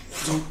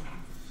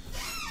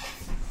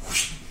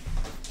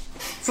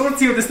 So let's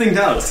see what this thing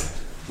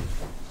does.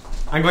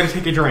 I'm going to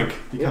take a drink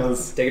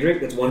because Take a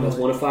drink. That's one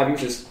of 5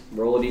 uses.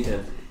 Roll a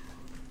d10.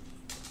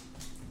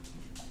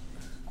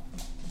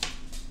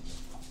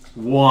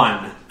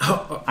 1.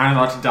 I'm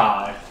about to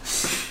die.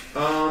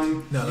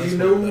 No, that's you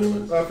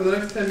one know, for the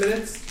next 10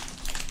 minutes,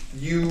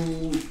 you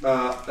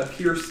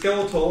appear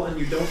skeletal and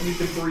you don't need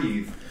to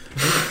breathe.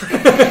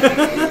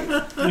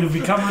 You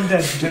become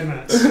undead for 10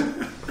 minutes.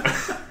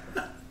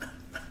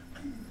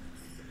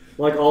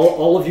 Like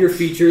all of your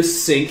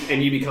features sink,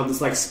 and you become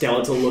this like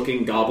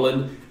skeletal-looking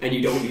goblin, and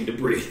you don't need to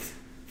breathe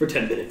for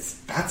 10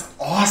 minutes. That's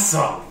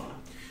awesome.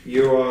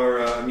 You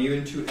are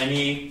immune to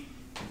any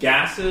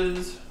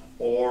gases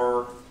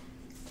or...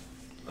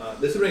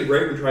 this would have been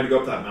great when we tried to go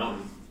up that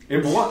mountain.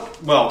 In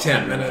what? Well,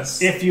 10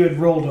 minutes. If you had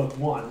rolled a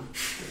 1.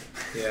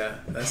 Yeah,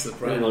 that's the It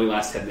problem. only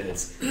lasts 10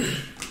 minutes.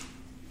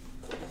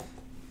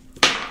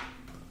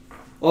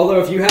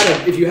 Although if you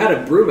had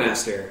a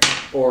brewmaster,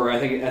 or I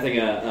think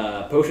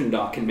a potion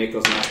doc can make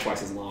those last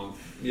twice as long.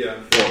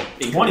 Yeah. Or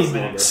 20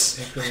 minutes.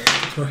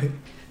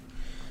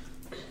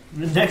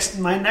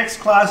 My next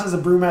class is a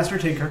brewmaster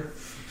tinker.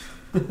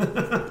 A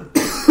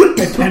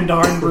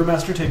Pandaren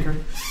brewmaster tinker.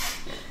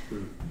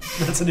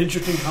 That's an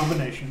interesting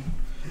combination.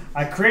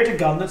 I create a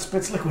gun that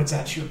spits liquids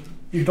at you.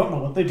 You don't know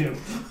what they do.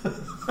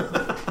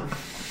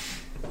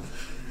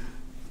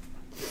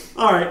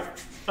 All right.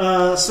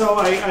 So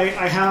I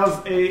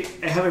have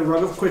a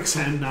rug of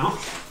quicksand now.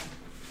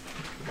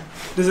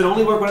 Does it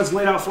only work when it's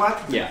laid out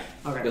flat? Yeah,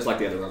 Okay. just like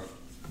the other rug.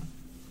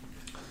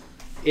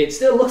 It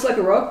still looks like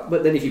a rug,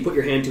 but then if you put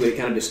your hand to it, it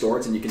kind of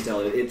distorts, and you can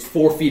tell it's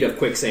 4 feet of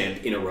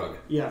quicksand in a rug.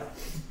 Yeah.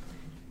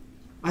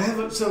 I have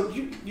a, so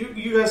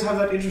you guys have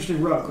that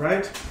interesting rug,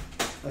 right?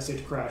 I say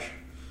to Crash.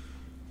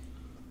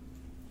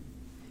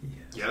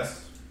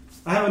 Yes.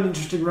 I have an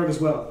interesting rug as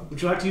well.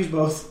 Would you like to use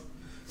both?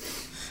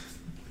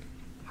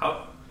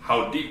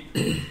 How deep?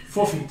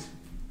 4 feet.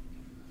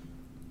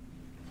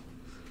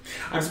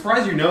 I'm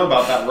surprised you know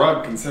about that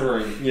rug,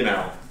 considering, you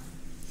know.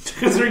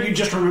 Considering you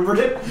just remembered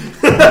it?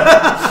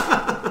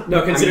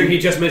 No, considering he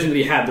just mentioned that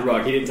he had the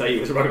rug. He didn't tell you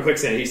it was a rug of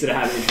quicksand. He said it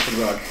had an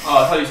interesting rug.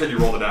 Oh, I thought you said you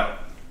rolled it out.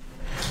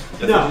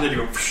 No. You said you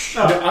go,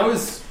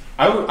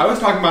 I was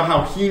talking about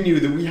how he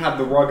knew that we had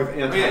the rug of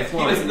he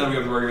anti-flying. doesn't know we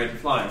have the rug of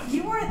anti-flying.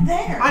 You weren't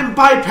there. I'm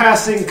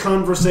bypassing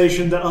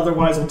conversation that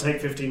otherwise will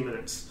take 15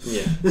 minutes.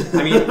 Yeah.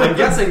 I mean, I'm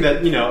guessing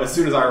that, you know, as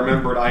soon as I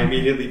remembered, I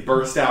immediately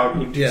burst out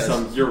into Yes.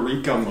 some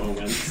eureka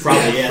moment.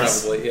 Probably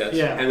yes. Probably, yes.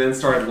 Yeah. And then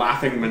started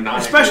laughing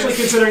maniacally. Especially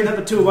considering that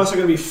the two of us are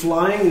going to be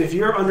flying, and if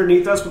you're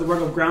underneath us with a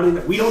rug of grounding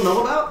that we don't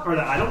know about, or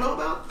that I don't know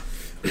about,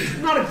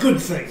 not a good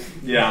thing.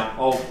 Yeah,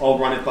 I'll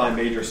run it by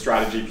major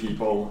strategy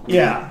people.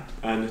 Yeah.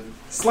 And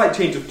slight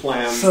change of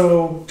plans.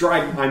 So,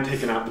 I'm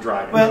taking out the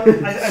dragon. well,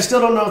 I still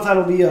don't know if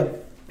that'll be a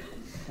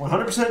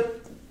 100%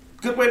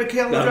 good way to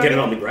kill the Now dragon. get it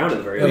on the ground at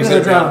the very You least.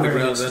 said ground on the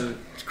very ground, then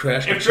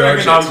crash and If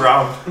charge dragon on it.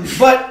 ground,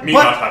 But, me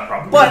not have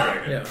problem with but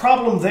dragon. Yeah.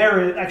 problem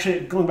there is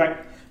actually going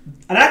back.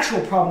 An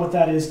actual problem with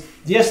that is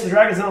yes, the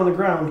dragon's not on the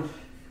ground,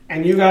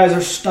 and you guys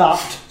are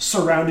stopped,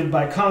 surrounded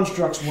by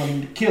constructs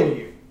wanting to kill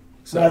you,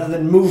 rather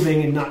than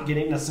moving and not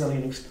getting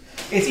necessarily.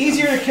 It's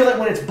easier to kill it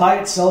when it's by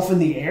itself in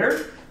the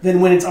air than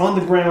when it's on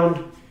the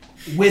ground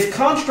with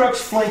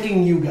constructs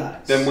flanking you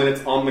guys. than when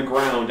it's on the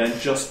ground and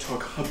just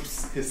took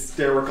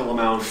hysterical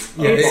amounts.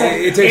 Yeah,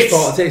 it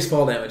takes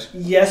fall damage.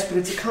 Yes, but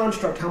it's a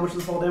construct. How much of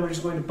the fall damage is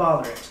going to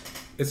bother it?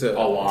 It's A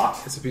lot.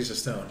 It's a piece of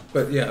stone.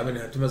 But yeah, I mean,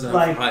 it depends on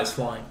Like- how high it's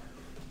flying.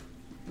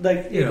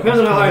 Like, You know. Depends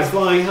on how high it's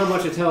flying, how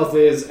much its health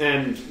is,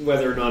 and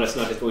whether or not it's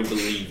not just going to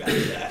leave after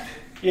that.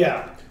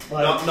 yeah.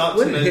 Like, Not to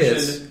When it mention.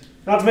 hits,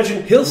 not to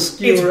mention, He'll it's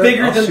skewer it,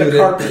 bigger I'll than the shoot it.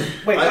 carpet.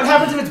 Wait, what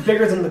happens if it's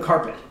bigger than the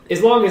carpet?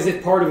 As long as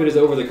if part of it is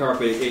over the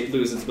carpet, it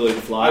loses its ability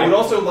to fly. I would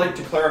also like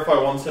to clarify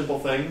one simple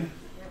thing.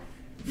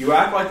 You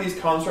act like these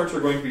constructs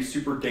are going to be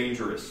super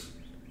dangerous.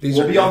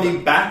 We'll be on the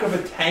back of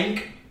a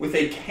tank with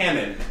a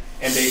cannon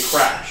and a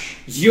crash.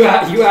 You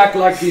act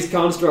like these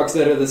constructs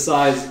that are the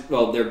size,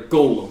 well, they're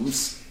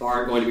golems,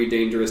 aren't going to be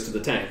dangerous to the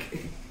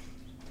tank.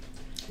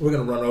 We're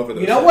going to run over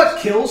those. You know things. what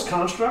kills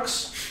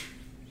constructs?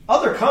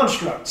 Other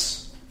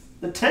constructs.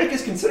 The tank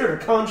is considered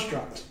a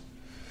construct.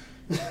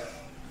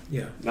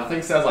 Yeah.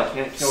 Nothing says I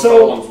can't kill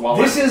So, golems while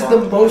this I'm is the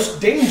parked.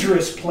 most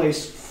dangerous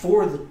place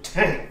for the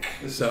tank.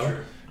 So,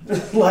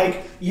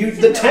 Like,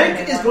 the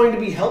tank is going to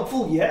be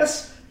helpful,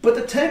 yes, but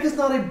the tank is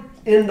not an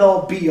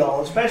end-all,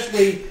 be-all,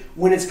 especially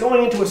when it's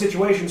going into a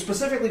situation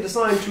specifically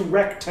designed to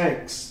wreck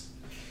tanks.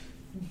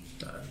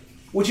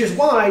 Which is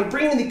why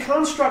bringing the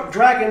construct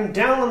dragon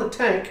down on the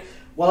tank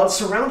while it's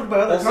surrounded by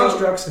other Also,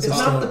 constructs is it's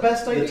not a- the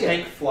best The idea.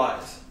 tank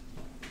flies.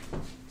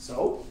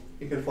 So,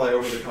 It can fly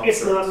over the construct.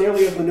 it's not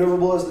nearly as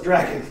maneuverable as the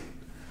dragon.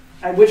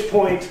 At which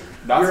point,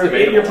 That's you're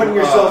debatable. putting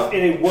yourself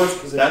in a worse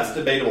position. That's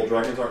debatable.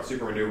 Dragons aren't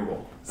super maneuverable.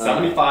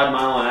 75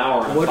 mile an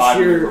hour and What's 5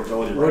 your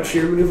maneuverability what's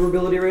rating. your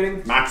maneuverability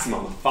rating?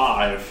 Maximum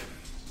 5.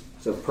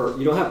 So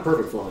you don't have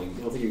perfect flying.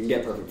 I don't think you can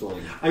get perfect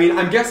flying. I mean,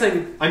 I'm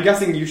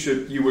guessing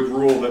you would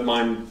rule that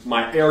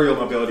my aerial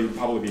mobility would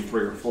probably be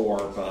 3 or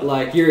 4, but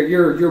Like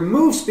your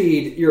move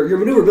speed, your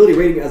maneuverability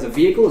rating as a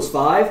vehicle is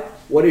 5.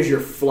 What is your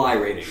fly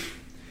rating?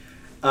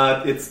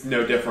 it's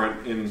no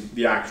different in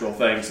the actual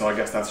thing. So I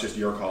guess that's just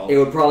your call. It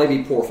would probably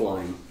be poor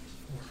flying.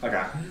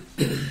 Okay.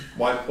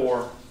 Why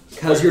poor?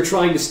 Because you're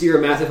trying to steer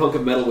a massive hunk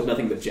of metal with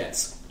nothing but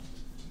jets.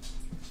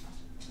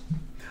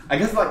 I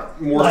guess like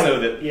more Like, so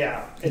that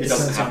yeah, it it's,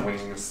 doesn't have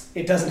wings.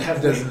 it doesn't have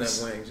it doesn't wings.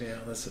 have wings. Yeah,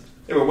 that's it.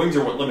 Yeah, but wings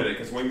are what limit it,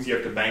 because wings you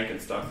have to bank and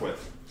stuff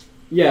with.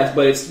 Yes,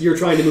 but you're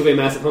trying to move a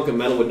massive hunk of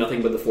metal with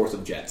nothing but the force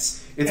of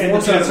jets. It's And more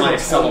the so that jets my are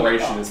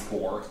acceleration totally is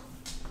poor.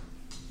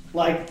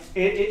 Like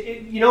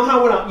you know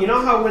how when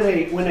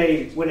a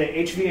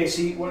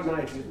HVAC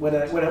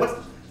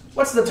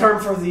what's the term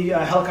for the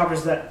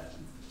helicopters that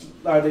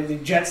are the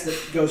jets that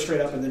go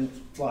straight up and then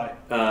fly?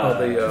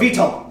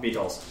 VTOL.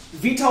 VTOLs.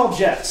 VTOL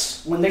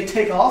jets, when they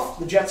take off,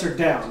 the jets are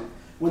down.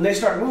 When they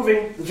start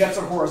moving, the jets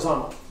are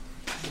horizontal.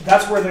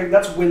 That's when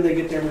they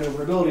get their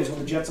maneuverability, is when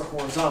the jets are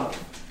horizontal.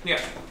 Yeah.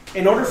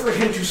 In order for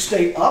him to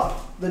stay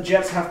up, the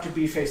jets have to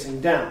be facing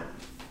down.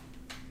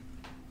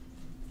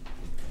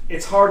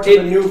 It's hard to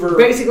maneuver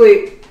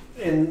Basically,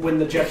 when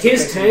the jets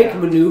his are facing tank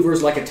down.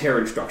 maneuvers like a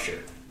Terran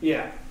structure.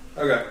 Yeah.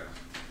 Okay.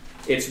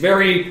 It's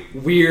very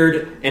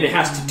weird, and it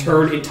has to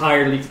turn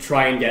entirely to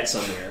try and get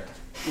somewhere.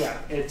 Yeah,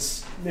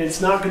 it's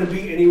not going to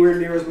be anywhere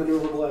near as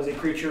maneuverable as a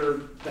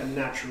creature that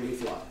naturally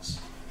flies.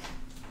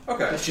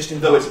 Okay. That's just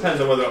Though it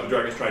depends on whether or not the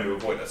dragon's trying to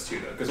avoid us too,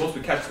 though. Because once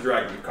we catch the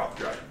dragon, we've caught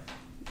the dragon.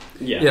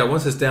 Yeah,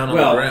 once it's down on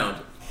Well, the ground.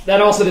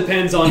 That also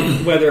depends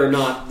on whether or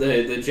not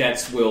the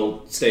jets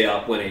will stay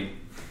up when a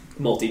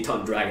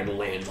multi-ton dragon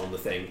lands on the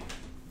thing.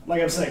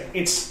 Like I'm saying,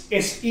 it's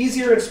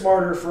easier and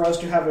smarter for us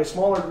to have a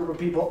smaller group of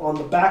people on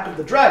the back of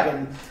the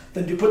dragon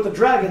than to put the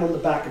dragon on the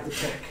back of the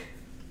tank.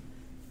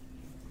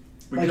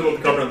 We Like, can hold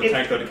the cover on the it-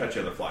 tank, though, to catch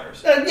the other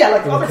flyers. Yeah,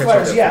 like We'll other catch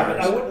flyers, other yeah,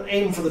 flyers. but I wouldn't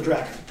aim for the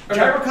dragon. Okay.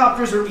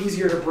 Gyrocopters are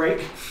easier to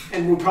break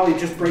and would probably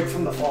just break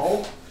from the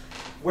fall,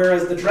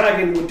 whereas the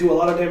dragon would do a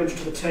lot of damage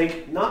to the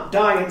tank, not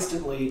die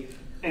instantly,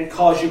 and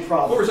cause you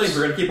problems. What we're saying is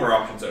we're going to keep our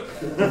options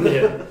open.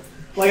 Yeah.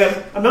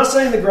 Like, I'm not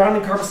saying the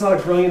grounding carpet's not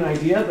a brilliant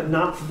idea, but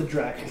not for the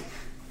dragon.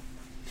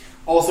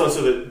 Also,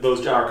 so that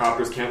those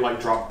gyrocopters can't like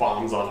drop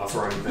bombs on us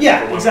or anything. Yeah,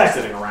 for when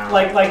exactly. We're sitting around.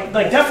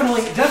 Like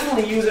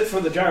definitely use it for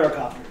the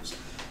gyrocopters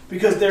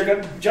because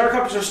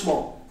gyrocopters are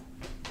small.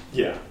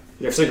 Yeah.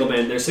 They're single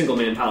man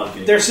pilot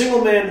vehicles. They're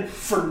single man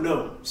for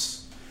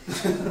gnomes,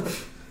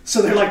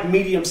 so they're like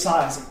medium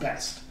size at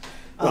best.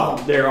 Well,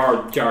 there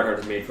are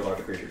gyrocopters made for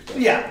larger creatures. But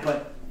Yeah,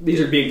 but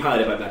these are being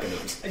piloted by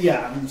mechanisms.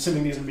 yeah, I'm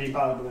assuming these are being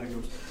piloted by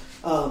gnomes.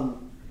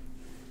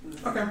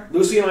 Okay.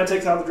 Lucy and I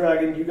takes out the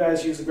dragon. You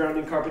guys use the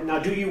grounding carpet. Now,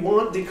 do you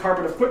want the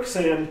carpet of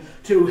quicksand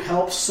to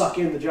help suck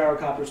in the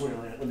gyrocopters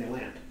when they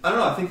land? I don't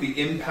know, I think the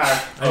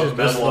impact I of just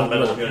metal on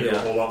metal is going to do a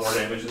yeah. whole lot more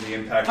damage than the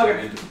impact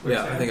Okay. into the Yeah,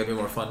 quicksand. I think it'd be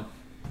more fun.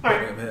 All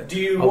Having him right. hit. Do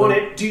you Although-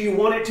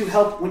 want it to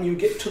help when you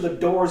get to the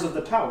doors of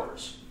the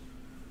towers?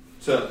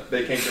 So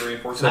they can't get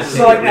reinforcements.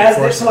 So-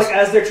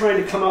 As they're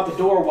trying to come out the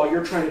door while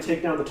you're trying to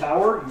take down the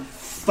tower, you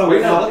throw Wait,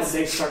 it no, out and let's-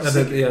 they start Yeah,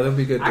 sinking. that'd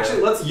be good.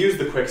 Actually, let's use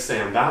the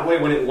quicksand. That way,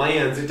 when it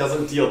lands, it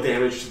doesn't deal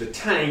damage to the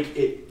tank.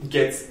 It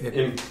gets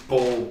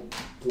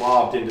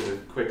blobbed into the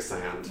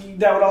quicksand.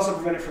 That would also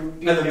prevent it from.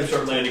 And then they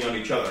start landing on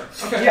each other.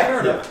 Okay, Yeah. fair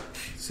enough.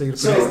 So you can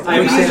So, put I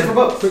would use it for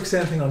both.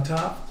 quicksand thing on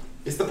top.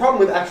 It's the problem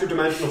with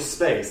extra-dimensional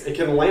space. It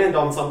can land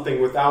on something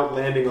without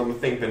landing on the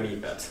thing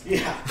beneath it.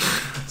 Yeah.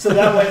 So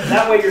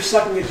that way you're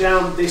sucking it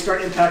down, they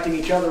start impacting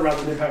each other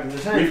rather than impacting the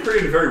tank. We've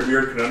created a very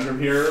weird conundrum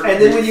here.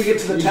 And then when you get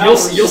to the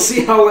towers... You'll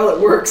see how well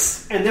it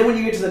works. And then when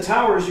you get to the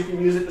towers, you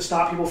can use it to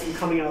stop people from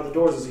coming out of the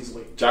doors as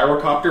easily.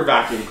 Gyrocopter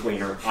vacuum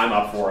cleaner. I'm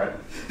up for it.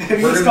 Have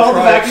you installed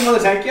the vacuum on the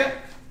tank yet?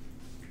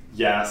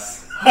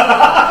 Yes.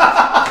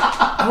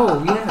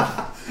 Oh,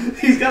 yeah.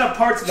 He's got a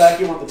parts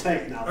vacuum on the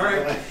tank now. All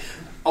right.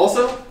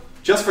 Also,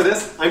 just for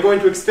this, I'm going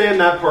to expand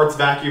that parts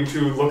vacuum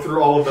to look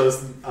through all of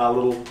those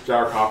little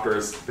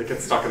gyrocopters that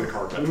get stuck in the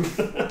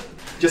carpet.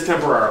 Just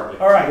temporarily.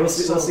 All right. We'll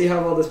see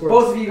how well this works.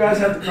 Both of you guys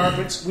have the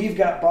carpets. We've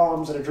got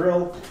bombs and a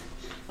drill.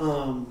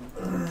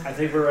 I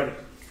think we're ready.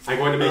 I'm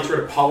going to make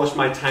sure to polish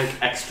my tank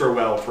extra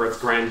well for its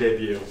grand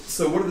debut.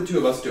 So what are the two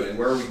of us doing?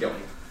 Where are we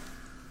going?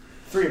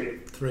 Three of you.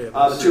 Three of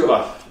us. The two of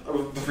us.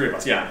 The three of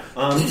us, yeah.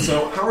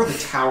 So how are the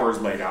towers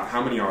laid out?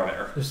 How many are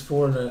there? There's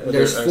four in a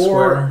There's a four.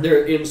 square.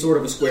 They're in sort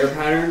of a square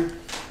pattern.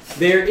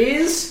 There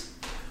is.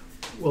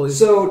 Well,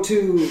 So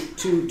to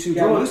Yeah,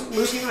 draw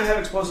Lucy and I have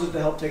explosives to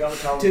help take out the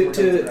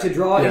towers. to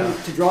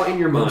draw in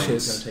your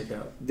Moonshade's minds. going to take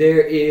out.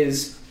 There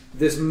is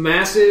this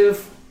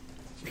massive,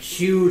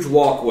 huge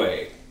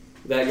walkway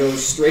that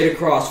goes straight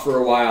across for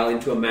a while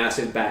into a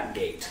massive back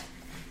gate.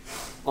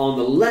 On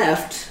the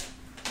left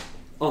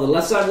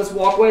side of this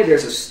walkway,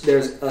 there's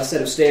a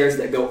set of stairs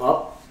that go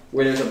up,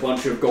 where there's a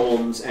bunch of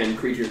golems and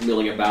creatures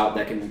milling about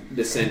that can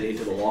descend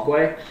into the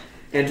walkway.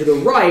 And to the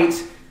right,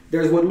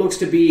 there's what looks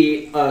to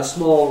be a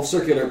small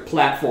circular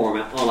platform.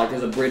 Like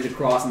there's a bridge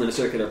across and then a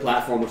circular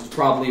platform, which is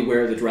probably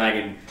where the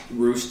dragon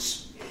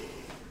roosts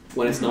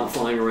when it's not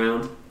flying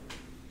around.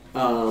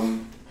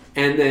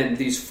 And then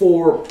these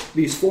four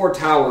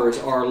towers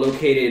are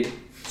located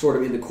sort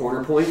of in the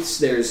corner points.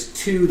 There's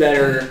two that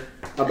are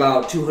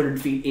about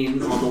 200 feet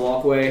in on the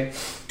walkway,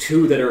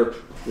 two that are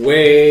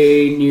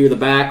way near the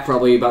back,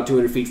 probably about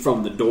 200 feet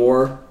from the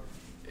door,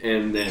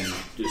 and then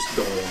just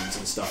golems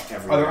and stuff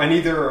everywhere. Are there any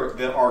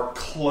that are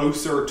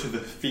closer to the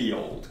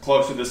field,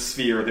 closer to the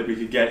sphere that we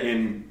could get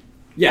in?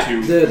 Yeah,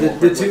 to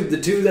the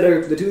two that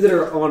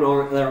are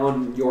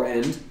on your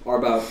end are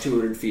about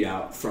 200 feet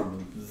out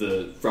from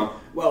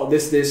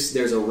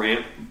there's a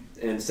ramp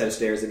and a set of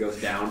stairs that goes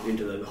down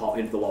into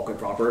the walkway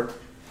proper.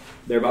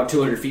 They're about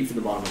 200 feet from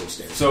the bottom of those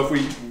stairs. So if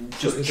we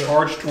just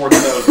charge towards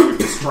those, we would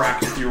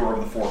distract fewer of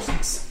the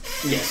forces.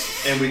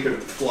 Yes. And we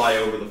could fly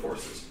over the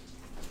forces.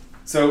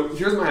 So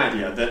here's my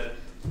idea, that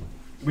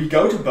we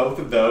go to both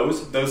of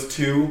those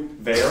two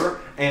there,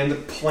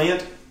 and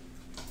plant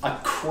a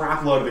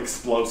crap load of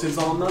explosives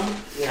on them,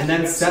 and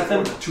then set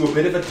them to a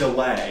bit of a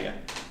delay,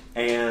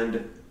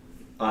 and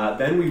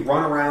then we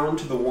run around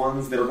to the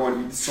ones that are going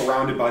to be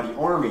surrounded by the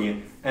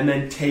army, and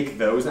then take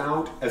those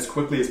out as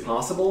quickly as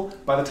possible.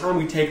 By the time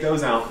we take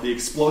those out, the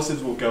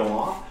explosives will go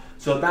off,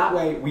 so that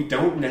way we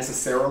don't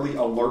necessarily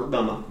alert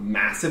them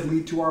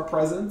massively to our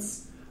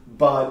presence,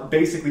 but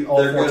basically all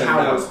They're four gonna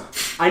towers... know.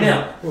 I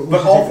know,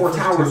 but all four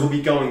towers will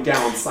be going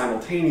down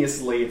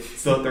simultaneously,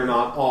 so that they're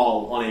not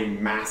all on a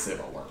massive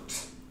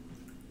alert.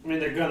 I mean,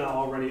 they're gonna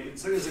already.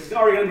 It's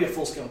already gonna be a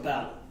full-scale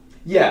battle.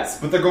 Yes,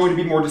 but they're going to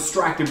be more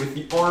distracted with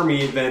the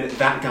army than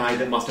that guy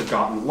that must have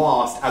gotten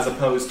lost, as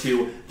opposed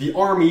to the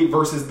army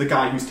versus the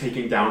guy who's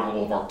taking down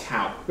all of our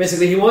towers.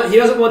 Basically, he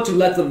doesn't want to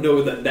let them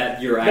know that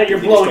you're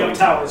actively blowing up destroying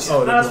towers.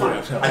 Oh, that's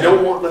they're fine. I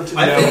don't want them to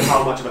know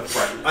how much of a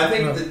threat. I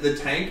think the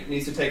tank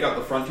needs to take out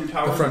the front two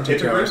towers. The front two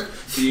towers.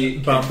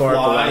 Bombard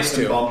the last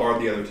two. and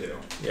bombard the other two.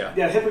 Yeah.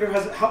 Yeah, Hippogriff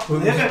has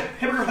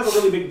a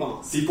really big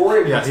bomb.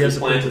 C4 Yeah, has he to has be a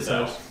planted, pretty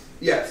though. size.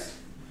 Yes.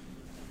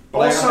 But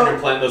I Also- have to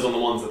plant those on the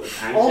ones that the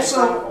tank takes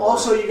out, or-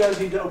 Also, you guys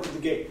need to open the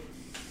gate.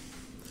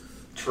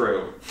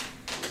 True.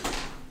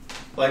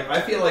 Like,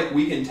 I feel like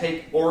we can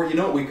take, or you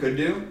know what we could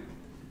do?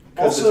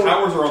 Because the Also-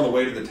 towers are on the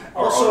way to the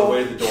Also, on the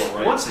way to the door,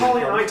 right? Once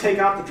Holly and I take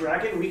out the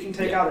dragon, we can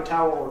take out a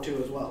tower or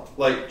two as well.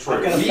 Like,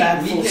 I've got a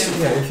bag full of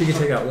Yeah, if you can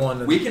take out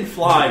one. we can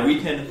fly. We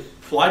can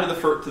fly to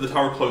the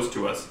tower close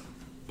to us,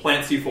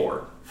 plant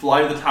C4.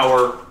 Fly to the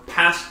tower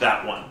past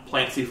that one,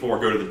 plant C4,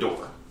 go to the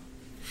door,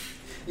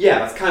 Yeah,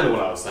 that's kind of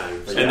what I was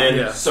saying. But and yeah. then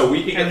Yeah. so we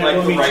can And get then like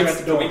we'll the meet you right. at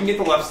the door. We can get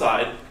the left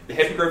side. The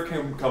Hippogriff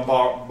can come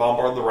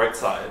bombard the right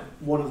side,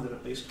 One of them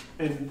at least.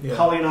 And Yeah.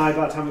 Holly and I,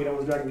 by the time we get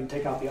over the dragon, can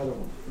take out the other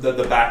one.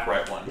 the back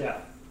right one. Yeah.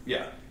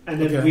 Yeah. And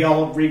then Okay. we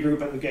all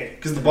regroup at the gate.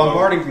 Because the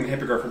bombarding from the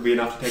Hippogriff will be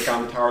enough to take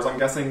down the towers, I'm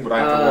guessing, but I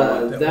have to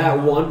roll it. that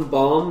one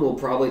bomb will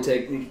probably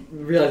take. You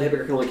realize the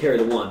Hippogriff can only carry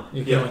the one,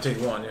 You can Yeah. only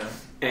take one,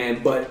 yeah.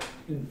 but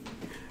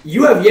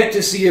you have yet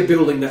to see a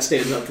building that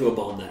stands up to a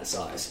bomb that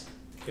size.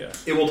 Yeah.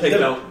 It will take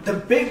down. The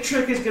big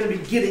trick is going to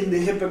be getting the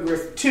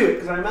Hippogriff to it,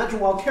 because I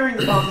imagine while carrying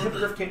the bomb, the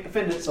Hippogriff can't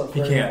defend itself.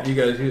 You very can't. well. You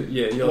gotta do,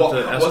 yeah, you'll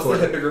have to What's the escort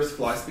it. Hippogriff's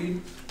fly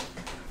speed?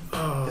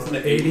 Isn't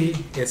it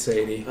 80? It's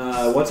 80.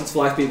 What's its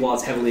fly speed while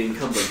it's heavily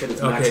encumbered? Because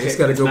its Okay, it's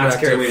gotta go max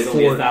back carry to weight is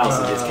only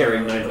 1,000. It's 4,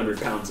 carrying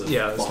 900 pounds of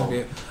Yeah, it's bomb.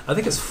 gonna be. I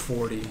think it's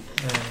 40.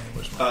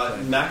 Where's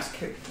my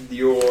thing?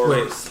 Your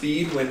Wait.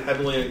 speed when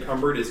heavily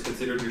encumbered is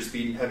considered your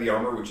speed in heavy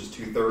armor, which is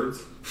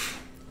 2/3,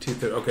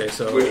 Okay,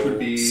 so which would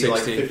be 60.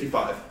 like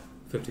 55.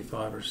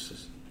 55 or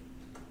 6.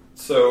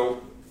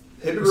 So,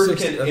 Hippogriff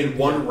 60, can, in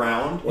one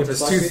round, If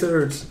it's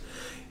 2/3,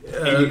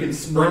 and you can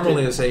sprint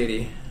normally it. it's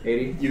 80.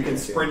 80? You can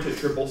sprint at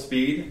triple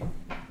speed,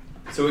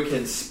 so it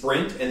can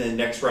sprint and then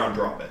next round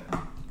drop it.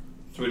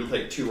 So it'll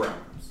take 2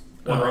 rounds.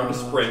 One round to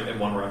sprint and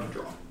 1 round to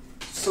drop.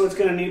 So it's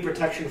going to need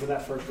protection for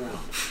that first round.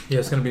 Yeah,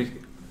 it's going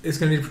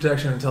to need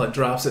protection until it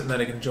drops it, and then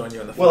it can join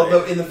you in the fight. Well,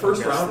 though, in the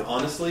first Against round, it.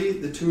 honestly,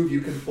 the 2 of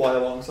you can fly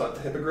alongside the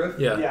Hippogriff,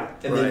 Yeah.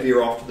 and then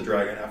veer off to the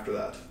dragon after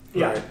that.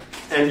 Yeah. Right.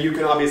 And you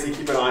can obviously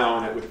keep an eye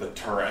on it with the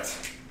turret.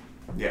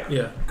 Yeah.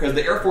 Yeah. Because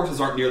the air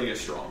forces aren't nearly as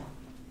strong.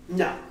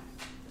 No.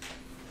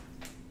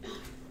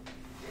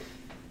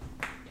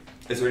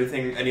 Is there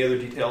any other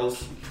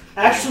details?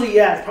 Actually,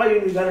 yeah, it's probably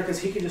going to be better because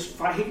he can just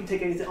he can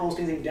take almost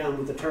anything down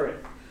with the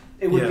turret.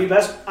 It would be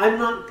best. I'm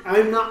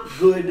not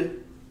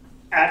good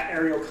at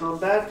aerial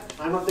combat.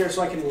 I'm up there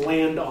so I can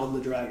land on the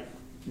dragon.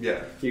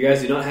 Yeah. You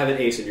guys do not have an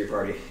ace in your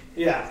party.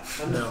 Yeah,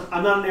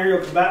 I'm not an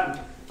aerial combatant.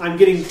 I'm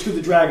getting to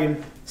the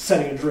dragon,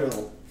 setting a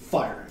drill,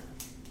 firing.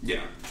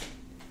 Yeah.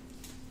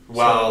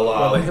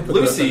 While the Hippogriff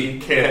Lucy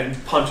can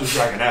punch a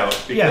dragon out.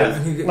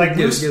 Because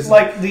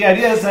Like the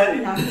idea is that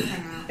Knock the thing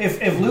out.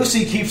 if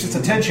Lucy keeps its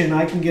attention,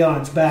 I can get on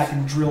its back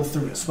and drill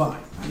through its spine.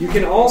 You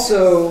can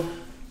also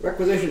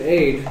requisition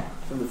aid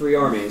from the 3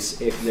 armies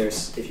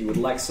if you would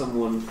like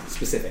someone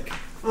specific.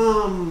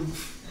 Do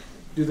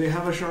they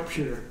have a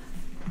sharpshooter?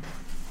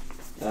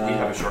 we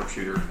have a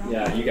sharpshooter.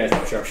 Yeah, you guys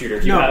have a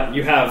sharpshooter. No.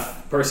 You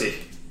have Percy.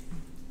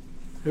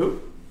 Who?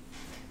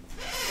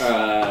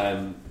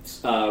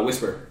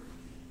 Whisper.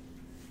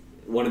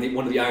 One of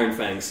the Iron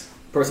Fangs.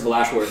 Percival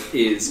Ashworth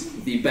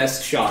is the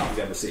best shot you've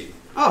ever seen.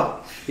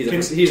 Oh,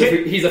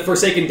 He's a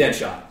Forsaken Dead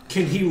shot.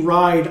 can he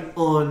ride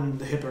on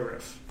the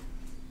Hippogriff?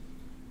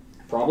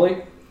 Probably,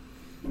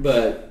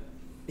 but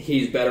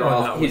he's better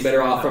off. He's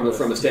better off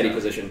from a steady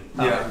position.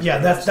 Yeah,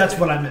 that's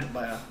what I meant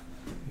by.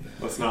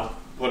 Let's not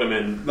put him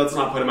in. Let's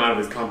not put him out of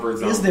his comfort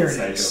zone. Is there for an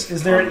the ace? sake of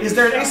Is there an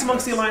ace unleashed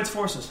amongst the assets. Alliance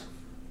forces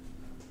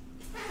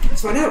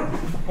Let's find out.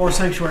 or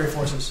Sanctuary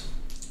forces?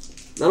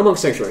 Not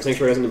amongst Sanctuary.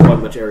 Sanctuary doesn't employ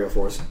much aerial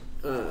force.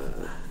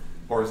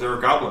 Or is there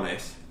a goblin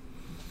ace?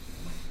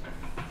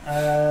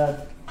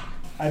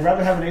 I'd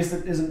rather have an ace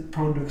that isn't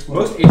prone to explode.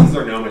 Most aces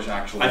are gnomish,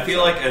 actually. I feel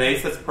like an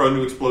ace that's prone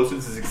to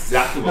explosives is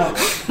exactly what No, we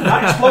want.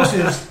 not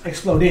explosives,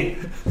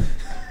 exploding.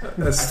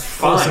 That's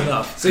close fine.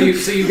 enough. So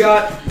you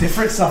got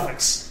Different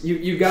suffix.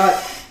 you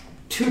got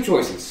 2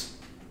 choices.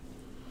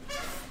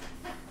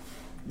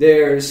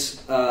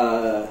 There's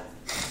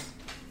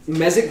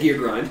Mezek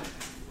Geargrind,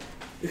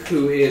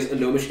 who is a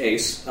gnomish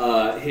ace.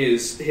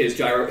 His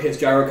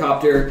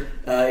gyrocopter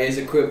is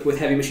equipped with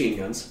heavy machine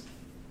guns.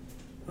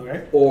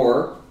 Okay.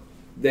 Or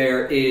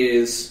there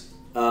is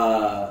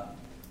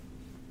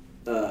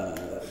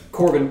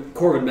Corbin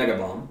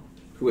Megabomb,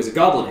 who is a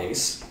goblin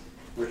ace,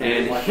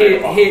 and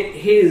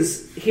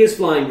his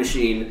flying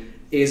machine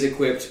is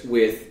equipped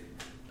with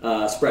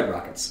spread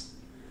rockets.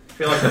 I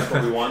feel like that's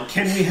what we want.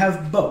 Can we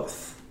have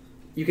both?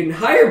 You can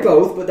hire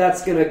both, but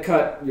that's going to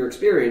cut your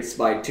experience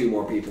by 2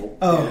 more people.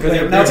 Oh, Because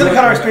they're- now it's going to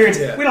cut our experience.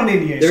 Yeah. We don't need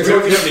the ace. They're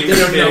joining. We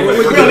don't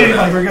need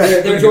anybody. We're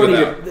good. They're joining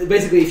you.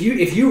 Basically,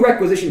 if you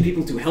requisition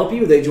people to help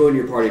you, they join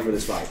your party for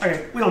this fight.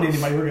 Okay, we don't need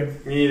anybody. We're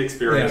good. We need Yeah,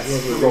 experience.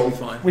 we'll be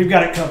fine. We've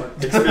got it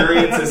covered.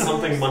 Experience is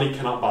something money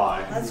cannot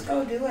buy. Let's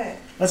go do it.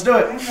 Let's do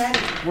I'm it. ready.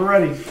 We're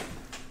ready.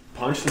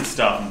 Punch some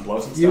stuff and blow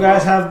some stuff You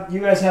guys up.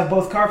 have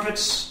both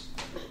carpets.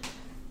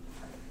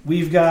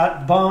 We've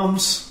got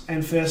bombs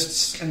and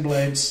fists and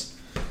blades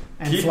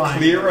and Keep flying.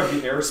 clear of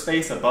the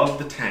airspace above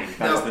the tank.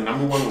 That is the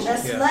number 1 rule.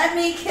 Just Yeah. let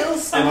me kill Am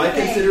something. I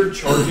considered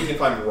charging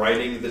if I'm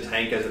riding the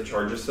tank as it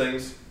charges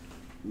things?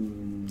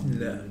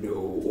 No.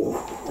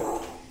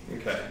 No.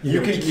 Okay.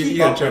 You can keep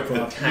gotta up jump with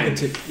the off.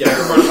 tank. Yeah, I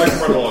can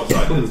run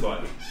alongside. That's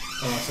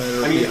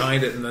fine. I mean,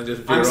 behind it and then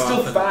just veer I'm off.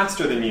 still and-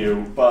 faster than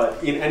you,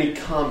 but in any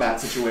combat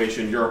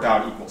situation, you're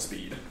about equal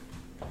speed.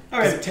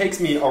 Because Okay, it takes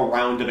me a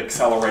round of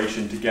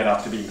acceleration to get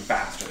up to being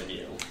faster than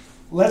you.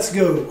 let's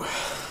go.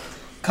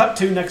 Cut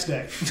to next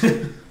day.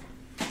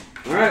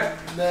 All right.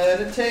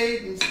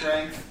 Meditate and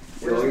strength.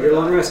 Go your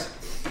long rest.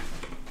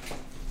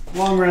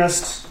 Long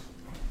rest.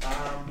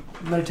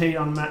 Meditate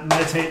on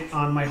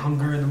my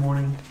hunger in the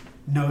morning.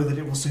 Know that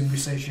it will soon be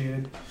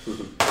satiated.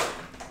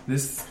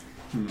 This.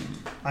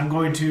 I'm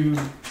going to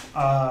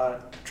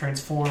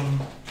transform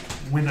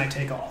when I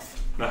take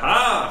off.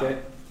 Aha! Okay.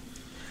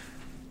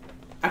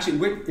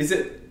 Actually,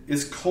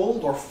 is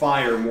cold or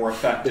fire more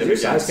effective Is your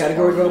size against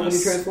category go up when you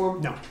hardness?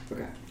 transform? No.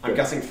 Okay. I'm Good.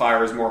 guessing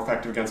fire is more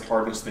effective against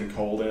hardness than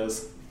cold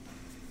is.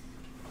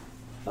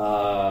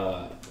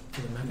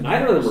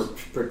 Neither of them are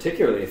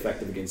particularly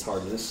effective against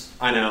hardness.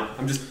 I know.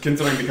 I'm just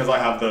considering because I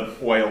have the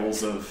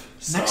oils of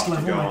stuff Next to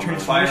level, go my on.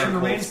 transform- Fire Transformation and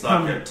cold remains suck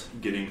permanent.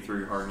 at getting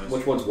through hardness.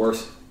 Which one's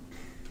worse?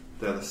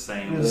 They're the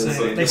same. They're the same.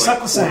 So They it's suck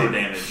like the same. quarter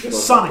damage.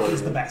 Sonic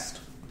is the best.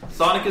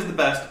 Sonic is the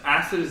best.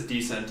 Acid is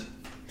decent.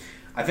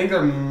 I think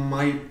there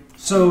might.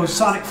 So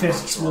Sonic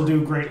Fists will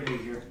do greatly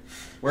here.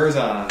 Where's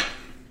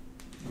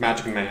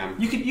Magic and Mayhem.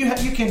 You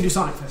can do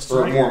Sonic Fist,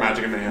 Or right? more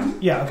Magic and Mayhem.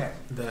 Yeah, okay.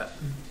 That.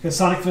 Because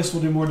Sonic Fist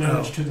will do more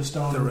damage Oh, to the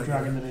stone the and the regular.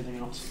 dragon than anything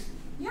else.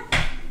 Yeah.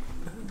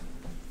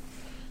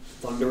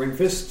 Thundering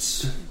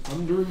Fists.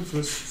 Thundering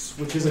Fists,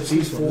 which is a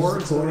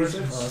D4. Is that what you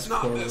said? Oh, that's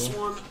Not horrible. this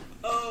one.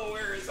 Oh,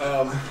 where is it?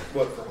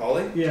 What, for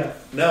Holly? Yeah.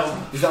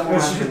 No. Is that more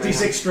It's Magic and just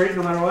Mayhem? D6 straight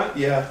no matter what?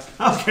 Yeah.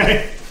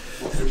 Okay.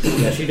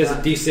 Yeah, she does a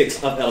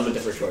D6 of element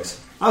of her choice.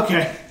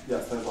 Okay.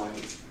 Yes, that's mine.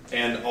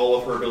 And all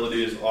of her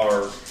abilities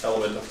are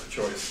element of her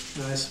choice.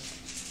 Nice.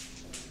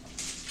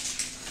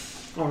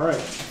 Alright.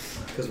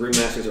 Because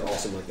Runemasters are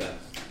awesome like that.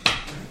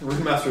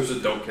 Runemaster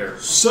just don't care.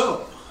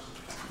 So,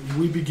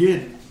 we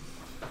begin.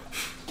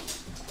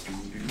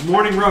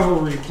 Morning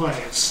Revelry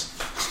plays.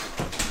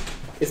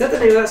 Is that the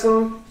name of that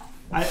song?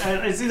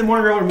 It's either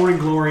Morning Revelry or Morning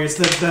Glory. It's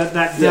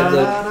that Yeah,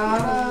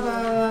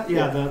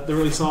 the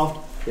really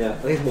soft. Yeah, I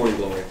think it's Morning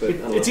Glory. But I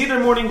don't It's know. either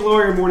Morning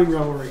Glory or Morning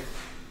Revelry.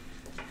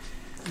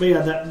 But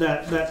yeah,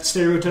 that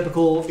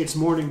stereotypical "It's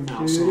morning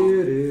now" song.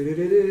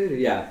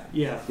 Yeah,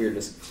 Yeah,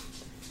 weirdness.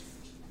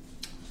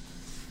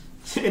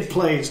 it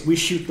plays. We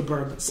shoot the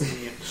bird that's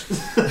singing it.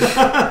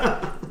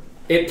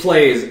 It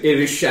plays. It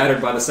is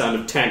shattered by the sound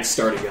of tanks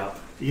starting up.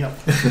 Yep.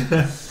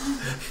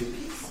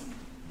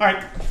 All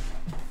right,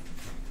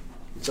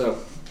 So,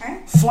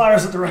 Alright,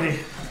 flyers at the ready.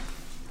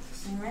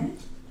 so you ready?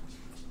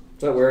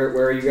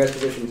 where are you guys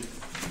positioned?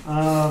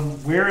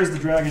 Where is the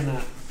dragon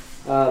at?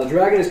 The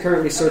dragon is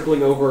currently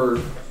circling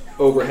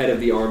overhead of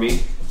the army.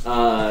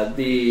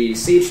 The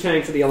siege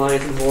tanks of the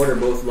Alliance and Horde are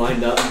both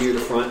lined up near the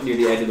front, near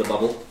the edge of the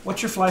bubble.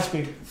 What's your fly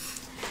speed?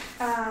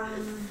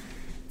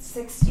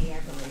 60, I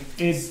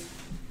believe.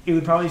 It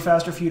would probably be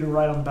faster for you to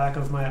ride on the back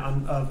of my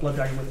blood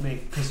dragon with me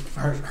because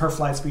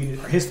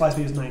his fly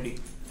speed is 90.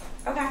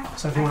 Okay.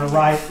 So if you want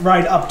to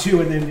ride up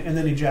to and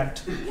then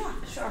eject. Yeah,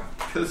 sure.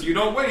 Because you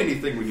don't weigh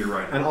anything when you're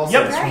riding. And also,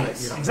 Yep. Right.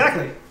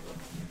 Exactly.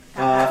 Got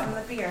that from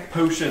the beer.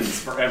 potions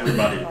for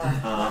everybody. Or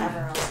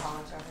whatever else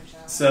college over show.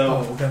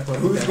 So, Oh, okay.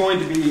 who's going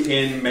to be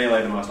in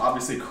melee the most?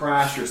 Obviously,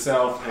 Crash,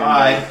 yourself,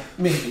 and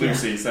Me.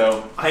 Lucy.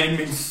 So, I am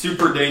in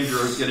super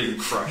danger of getting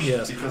crushed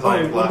Yes. because Oh, I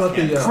have what about left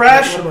hand. the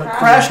Crash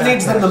Crash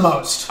needs them the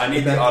most. I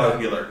need the backpack? auto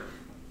healer.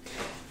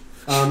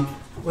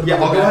 What yeah,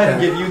 about I'll the go ahead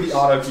and backpack? give you the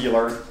auto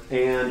healer,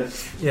 and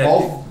Yeah,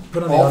 all,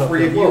 put on the all auto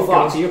three of healer. you. Whoa,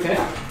 Fox, are you okay?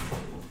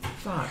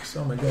 Fox,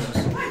 oh my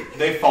goodness.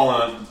 They've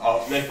fallen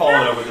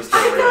over this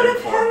I door go to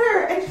before. pet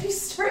her and she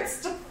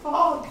starts to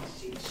fall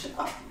because she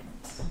jumped.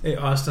 Hey,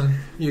 Austin,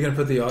 you're going to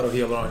put the auto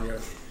healer on your...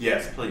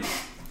 Yes, please.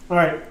 All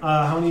right.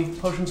 How many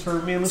potions for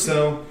me and Lucy?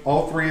 So,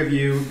 all three of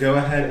you go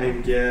ahead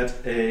and get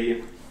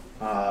a.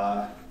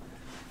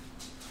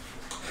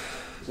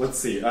 Let's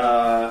see.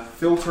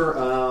 Filter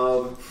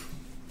of.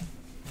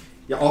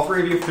 Yeah, all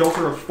three of you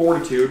filter of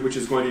fortitude, which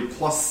is going to be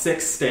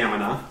 +6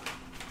 stamina.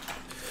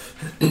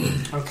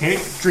 Okay.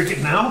 Drink it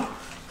now.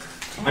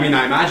 I mean,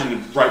 I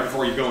imagine right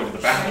before you go into the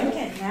battle.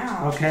 Drink it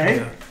now. Okay.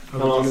 Yeah. How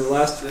long does it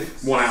last?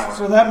 1 hour.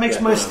 So that makes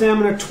Yeah, my no.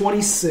 stamina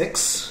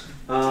 26,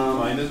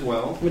 Mine as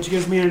well. which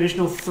gives me an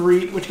additional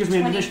 3. Which gives me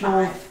an additional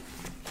 25.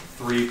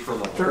 3 per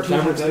level.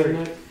 13. First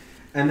time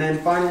And then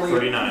finally,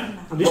 39.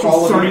 Additional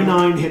all of you.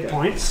 39 hit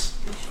points.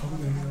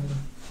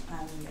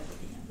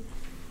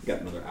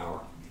 Got another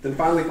hour. then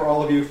finally for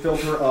all of you,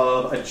 filter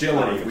of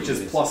agility, which is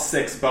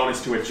 +6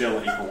 bonus to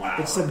agility for 1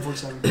 hour. It's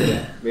 747.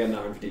 Yeah, we got an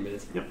hour and 15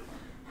 minutes. Yep.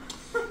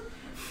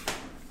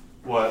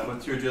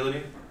 What's your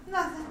agility?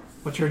 Nothing.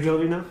 What's your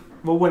agility now?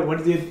 Well, wait. What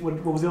was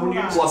the other one?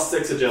 you used?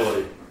 +6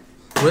 agility.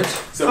 Which?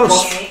 So Oh,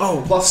 plus,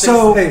 Oh, plus 6,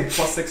 So- hey,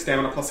 +6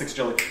 stamina, +6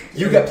 agility.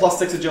 You get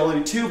 +6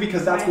 agility too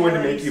because that's going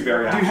to make you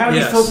very Do you active. have any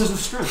Yes. filters of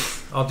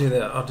strength? I'll do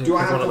that. I'll do Do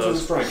I pick have one of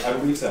filters of those. strength? I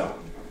believe so.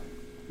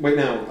 Wait,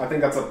 no. I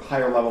think that's a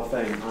higher level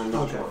thing. I'm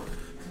not Okay. sure.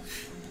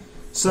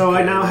 So I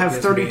Okay, now that have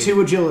gives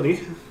 32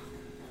 agility,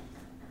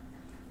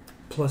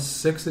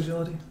 +6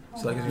 agility?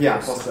 So that gives you Yeah,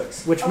 plus-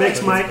 +6. which Oh, makes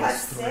wait, my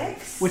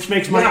 +6? which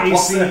makes my Yeah,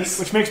 AC +6.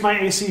 which makes my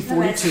AC No,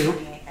 that's 42.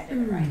 28. I did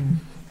it right.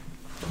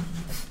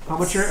 How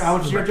much is your My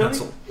agility?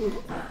 pencil.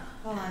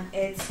 Hold on.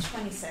 It's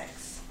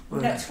 26.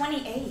 No,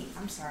 28.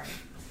 I'm sorry.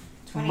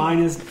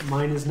 28.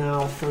 Mine is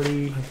now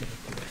 30.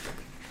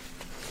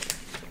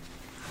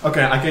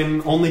 Okay, I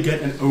can only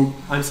get an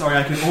I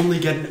can only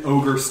get an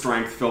ogre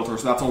strength filter,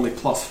 so that's only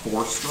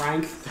 +4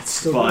 strength. That's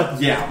still But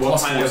good. yeah, What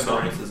 +4 kind of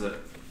strength. bonus is it?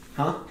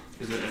 Huh?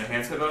 Is it an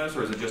enhancement bonus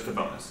or is it just a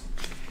bonus?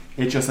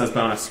 It just says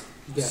bonus.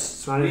 Yeah,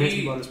 it's not an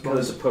enhancement bonus.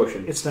 Because it's a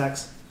potion. It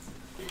stacks.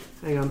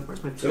 Hang on,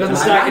 where's my? It doesn't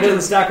stack. It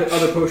doesn't stack with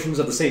other potions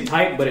of the same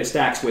type, but it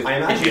stacks with. I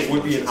imagine it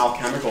would be an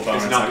bonuses. alchemical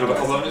bonus. It's an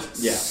alchemical anyways. bonus?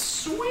 Yeah,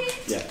 Sweet.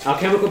 yeah.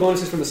 Alchemical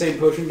bonuses from the same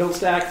potion don't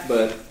stack,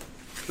 but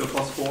So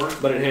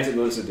 +4? enhancement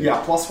bonuses do.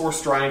 Yeah, +4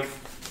 strength,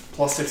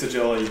 +6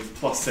 agility,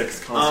 +6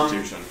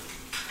 constitution.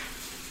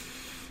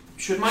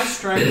 Should my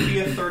strength be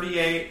a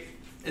 38?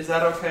 Is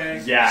that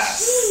okay?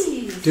 Yes.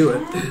 Jeez, Do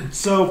it. man.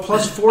 So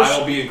 +4. I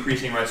will be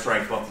increasing my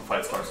strength once the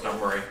fight starts, don't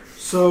worry.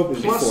 So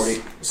It'd be plus.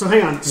 40. So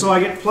hang on. So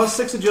I get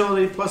 +6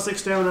 agility,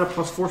 +6 stamina,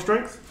 +4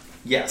 strength.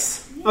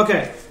 Yes.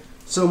 Okay.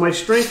 So my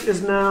strength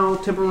is now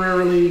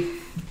temporarily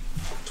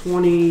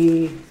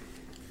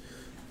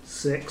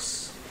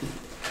 26.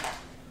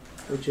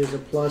 which is a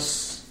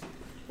plus.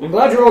 I'm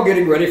glad you're all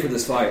getting ready for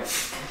this fight.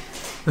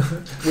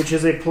 Which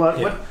is a plus.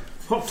 Yeah.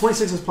 What?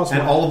 26 is plus And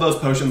 1. all of those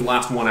potions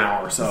last 1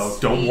 hour, so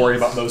don't worry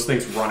about those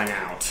things running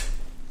out.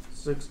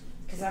 6.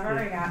 Because I've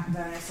already got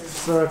bonuses.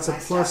 So it's a my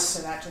plus-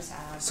 Stuff, so that just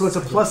adds. So it's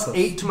a plus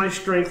 8 to my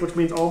strength, which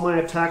means all my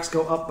attacks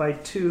go up by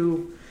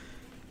 2.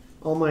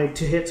 All my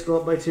 2 hits go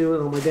up by 2,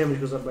 and all my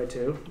damage goes up by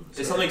 2.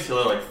 Is something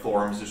silly like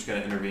Thorm's just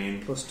going to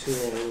intervene? Plus 2 all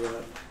of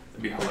that.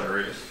 That'd be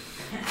hilarious.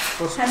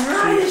 Plus And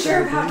right 2, as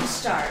you're about to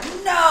start.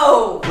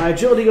 No! my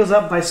agility goes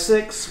up by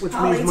 6, which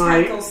Polly means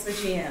my tackles the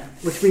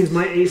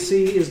GM.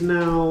 AC is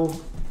now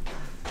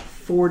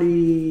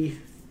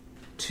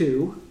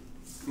 42.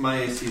 My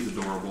AC is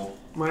adorable.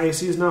 My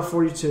AC is now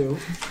 42.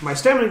 My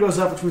stamina goes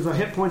up, which means my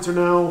hit points are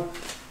now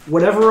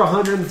whatever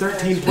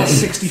 113 plus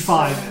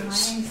 65 is.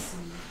 Nice.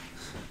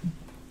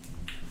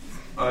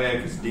 Oh yeah,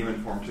 because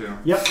demon form too.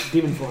 Yep,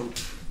 demon form.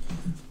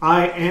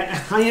 I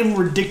am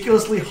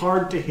ridiculously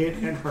hard to hit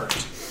and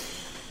hurt.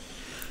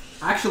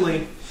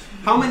 Actually,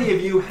 how many of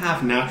you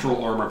have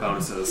natural armor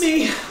bonuses?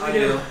 Me, I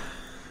do.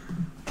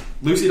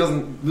 Lucy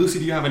doesn't. Lucy,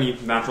 do you have any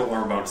natural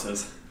armor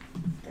bonuses?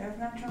 Do I have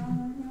natural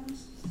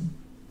bonus?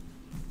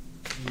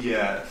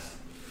 Yes.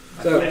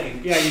 So,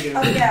 yeah, you do.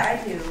 Oh,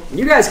 yeah, I do.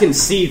 you guys can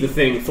see the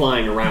thing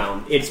flying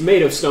around. It's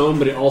made of stone,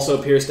 but it also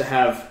appears to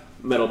have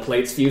metal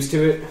plates fused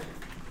to it.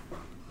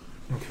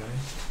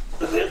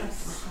 Okay.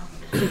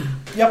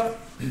 Yep,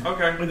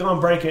 Okay. we're gonna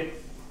break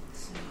it.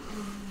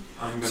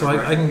 I'm gonna So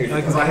I can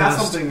Because I have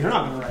cast. something. You're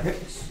not gonna break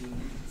it.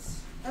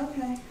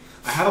 Okay.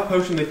 I have a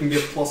potion that can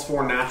give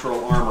 +4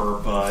 natural armor,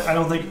 but I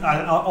don't think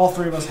all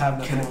 3 of us have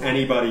that. can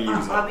anybody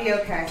use I'll it? be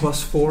okay.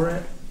 +4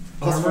 it.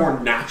 +4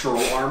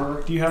 natural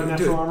armor. Do you have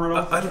natural armor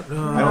at all? I don't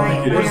know. I don't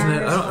think you do. Wasn't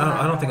it?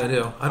 I don't think I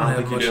do. I don't have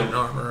think you much do. in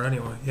armor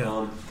anyway.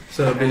 Yeah.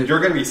 So it'd And be- you're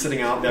going to be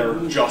sitting out there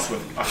just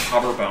with a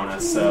cover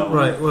bonus, so.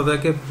 right. Well,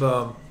 that give.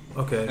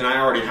 Okay. And I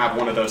already have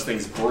one of those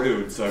things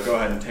brewed, so go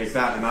ahead and take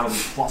that, and that'll be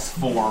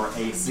 +4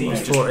 AC.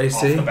 +4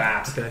 just AC. Off the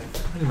bat. Okay.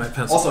 I need my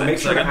pencil. Also, back make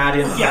a sure to second. add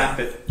in the fact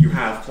that you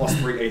have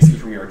 +3 AC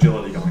from your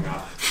agility going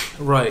up.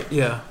 Right.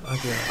 Yeah.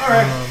 Okay. All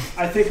right,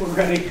 I think we're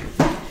ready.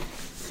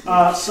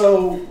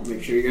 So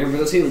Make sure you remember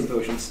those healing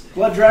potions.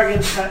 Blood Dragon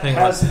Hang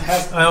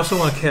has. I also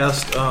want to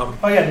cast Oh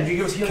yeah, did you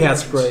give us healing?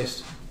 Cat's potions?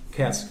 Grace.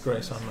 Cat's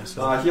Grace on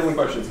myself. Healing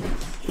potions.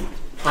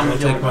 How I'm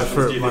many gonna healing take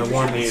potions do you my think you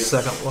one need?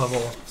 second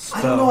level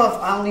I don't know spell.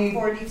 if I'll need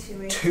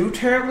 42. 2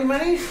 terribly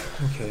many,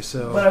 Okay,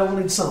 so but I will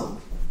need some.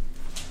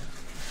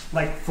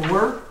 Like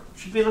 4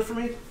 should be enough for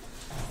me.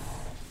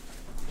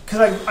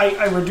 Because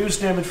I reduce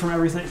damage from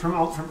everything from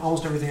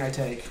almost everything I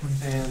take,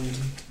 and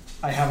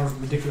I have a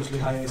ridiculously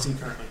high AC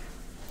currently.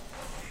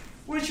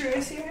 What's your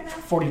AC right now?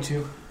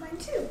 42. Mine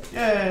too.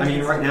 Yeah. I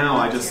mean, right now,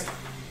 I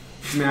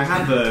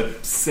have the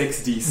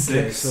 6d6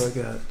 okay, so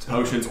I got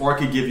potions, or I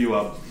could give you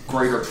a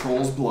greater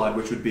troll's blood,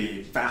 which would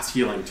be fast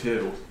healing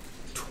too.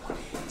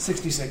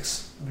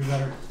 66 would be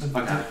better.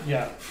 Okay.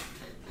 Yeah.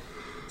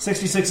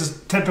 66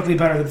 is typically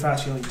better than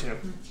fast healing too.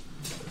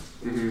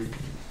 Mm-hmm.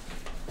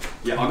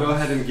 Yeah, I'll go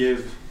ahead and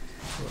give.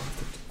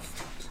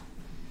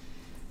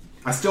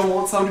 I still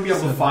want some to be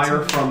able to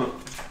fire from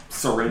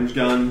syringe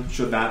gun,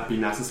 should that be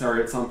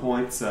necessary at some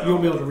point. So You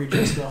won't be able to reach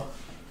it still.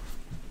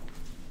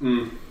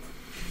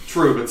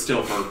 True, but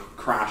still for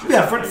Crash.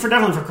 Yeah, for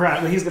definitely for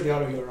Krag. He's got the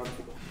auto healer on.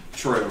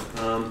 True.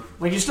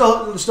 Like you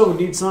still would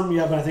need some,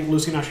 yeah, but I think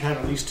Lucy and I should have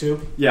at least 2.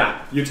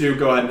 Yeah, you two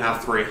go ahead and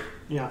have 3.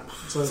 Yeah.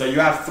 So you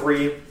have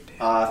 3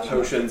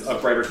 potions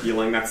of greater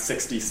healing. That's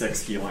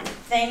 66 healing.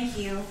 Thank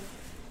you.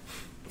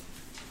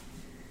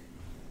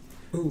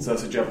 So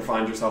did you ever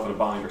find yourself in a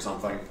bind or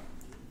something?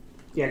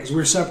 Yeah, because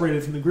we're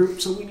separated from the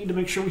group, so we need to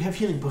make sure we have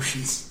healing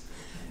potions.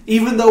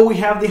 Even though we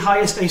have the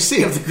highest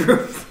AC of the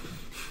group.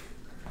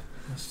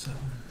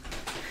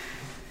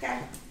 Okay.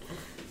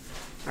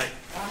 Right.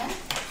 Got it?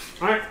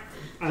 Alright,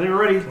 I think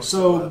we're ready.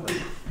 So,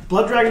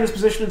 Blood Dragon is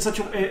positioned in such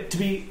a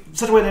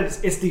way that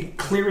it's the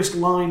clearest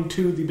line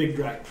to the big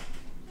dragon.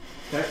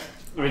 Okay.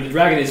 I mean, the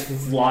dragon is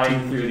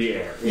flying through the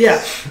air. It's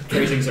Yeah.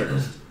 tracing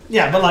circles.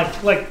 Yeah, but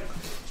like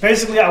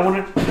basically, I want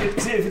it.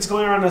 If it's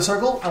going around in a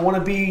circle, I want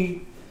to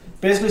be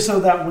basically so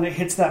that when it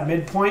hits that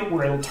midpoint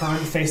where it'll turn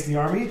and face the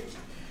army,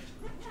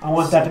 I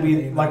want that to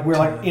be like we're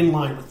like in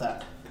line with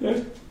that.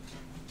 Okay.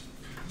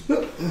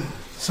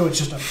 So it's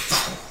just a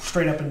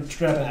straight up and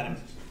at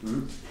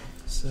him.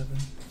 7,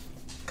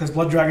 Because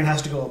Blood Dragon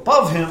has to go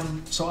above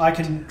him, so I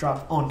can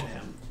drop onto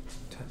him.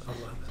 10,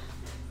 11.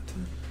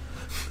 10.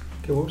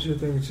 Okay, what was your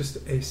thing? It was just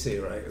AC,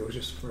 right? It was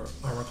just for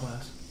armor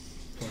class.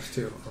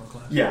 +2 armor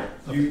class. Yeah,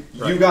 you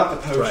Right.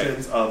 got the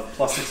potions of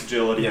 +6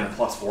 agility and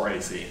 +4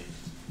 AC.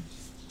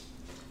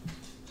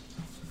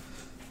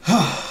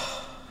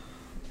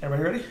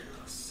 Everybody ready?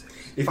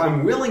 If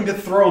I'm willing to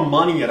throw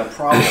money at a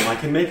problem, I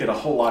can make it a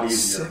whole lot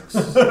easier.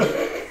 6.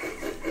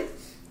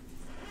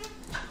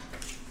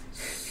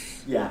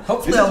 Yeah.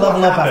 Hopefully This I'll is what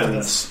level up after happens.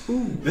 this.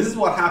 This is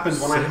what happens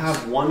when I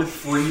have 1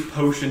 free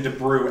potion to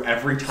brew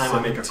every time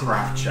I make a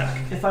craft check.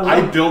 If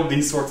I build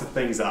these sorts of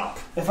things up.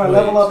 If I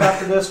level up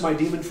after this, my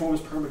demon form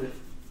is permanent.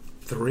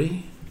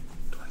 3,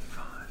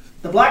 25.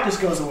 The blackness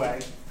goes away,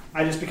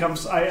 I just become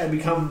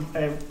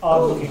an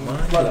odd-looking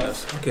blood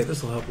elf. Okay,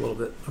 this will help a little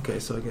bit. Okay,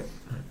 so I get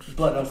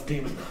Blood elf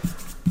demon.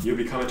 You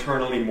become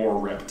eternally more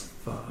ripped.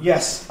 5.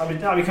 Yes, I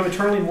become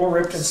eternally more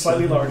ripped and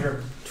slightly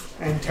larger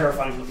and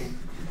terrifying looking.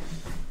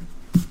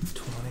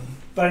 20.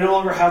 But I no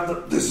longer have the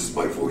 "this is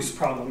my voice"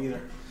 problem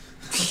either.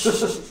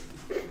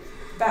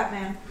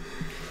 Batman.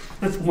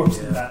 That's worse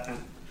than Batman.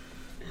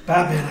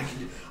 Batman,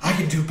 I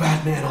can do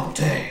Batman all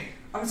day.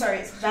 I'm sorry,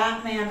 it's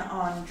Batman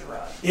on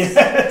drugs.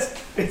 Yeah,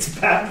 it's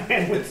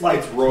Batman with like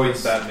It's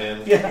Roy's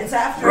Batman. yeah, It's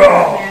after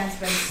Batman's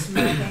been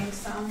smoking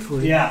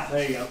some. yeah.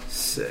 There you go.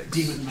 6.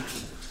 Demon man.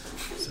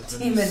 7,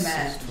 Demon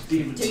Man.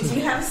 Demon. Do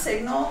you have a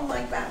signal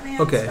like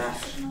Batman's Okay. bat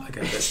signal? I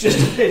got this.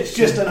 It's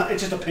just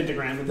a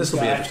pentagram. In This the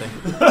will be sky. interesting.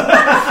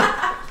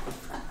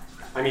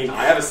 I mean,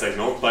 I have a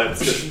signal, but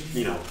it's just,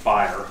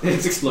 fire.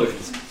 It's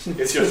explosions.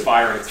 It's just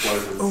fire and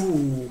explosions.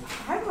 Oh.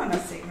 I want a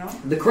signal.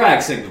 The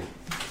Krag signal,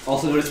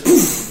 also known as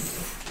poof.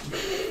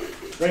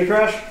 Ready,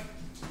 Crash?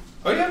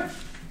 Oh yeah.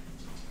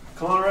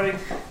 Come on, ready?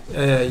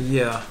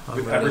 Yeah. I'm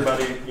With ready.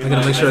 everybody. I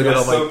gotta make sure I got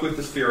all my. soak with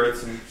the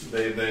spirits, and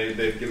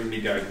they've given me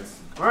guidance.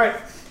 All right,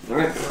 All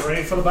right. we're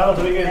ready for the battle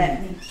to begin.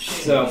 Let me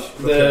So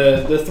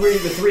the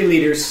three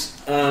leaders,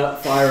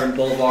 Fire and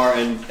Bulvar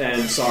and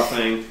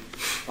Sarfang,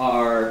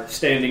 are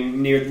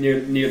standing near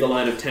the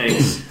line of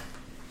tanks.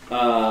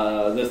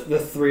 The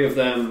three of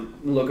them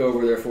look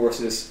over their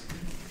forces.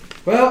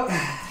 Well,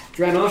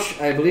 Dranosh,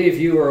 I believe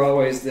you are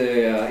always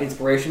the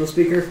inspirational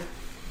speaker.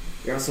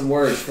 You have some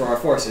words for our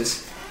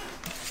forces.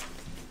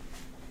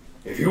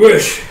 If you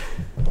wish.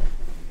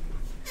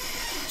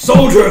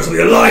 Soldiers of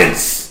the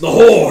Alliance, the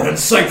Horde, and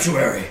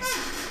Sanctuary,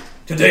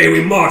 today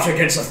we march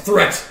against a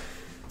threat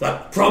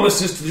that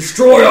promises to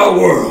destroy our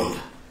world.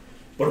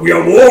 But we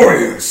are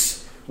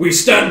warriors. We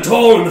stand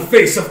tall in the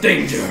face of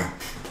danger,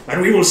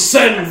 and we will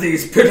send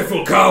these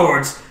pitiful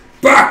cowards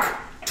back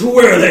to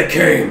where they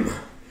came.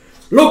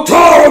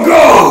 Loktar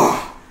Ogar!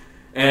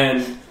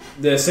 And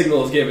the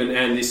signal is given,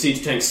 and the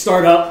siege tanks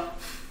start up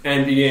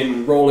and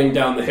begin rolling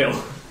down the hill.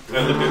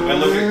 I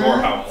look at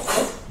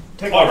Gorehowl.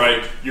 All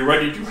right, you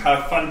ready to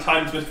have fun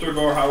times, Mr.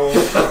 Gorehowl?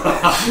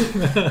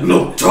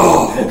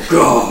 Loktar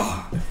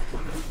Ogar!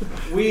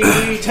 We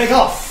take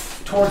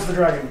off towards the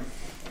dragon.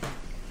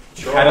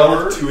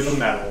 Pedal to the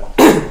metal.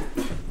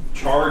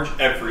 Charge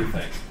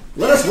everything.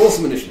 Let us roll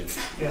some initiative.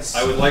 Yes,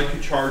 I would like to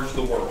charge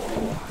the world.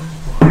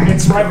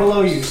 it's right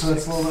below you, so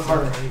it's a little bit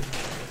harder.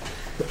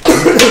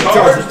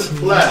 Charge the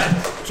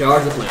planet.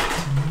 Charge the planet.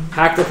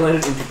 Hack the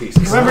planet into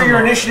pieces. Remember, your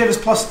initiative is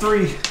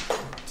 +3.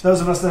 To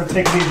those of us that have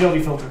taken the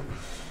agility filter.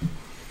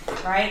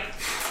 Right?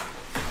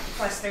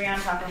 +3 on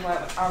top of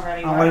what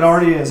already was. What it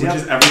already is. Which Yep.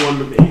 is everyone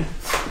but me.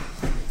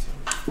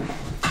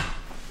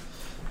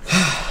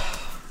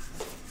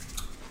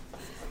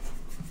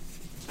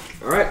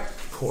 All right.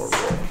 Poor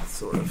roll,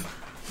 sort of.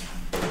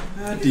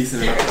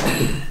 Decent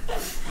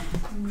enough.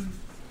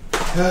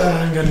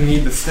 I'm gonna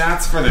need the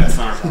stats for this,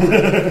 aren't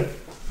I?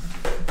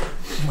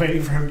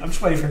 Waiting for him. I'm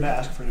just waiting for him to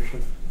ask for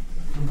initiative.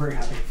 I'm very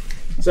happy.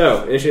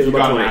 So, initiative You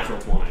is got about a 20. natural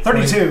 20.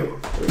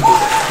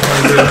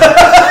 32.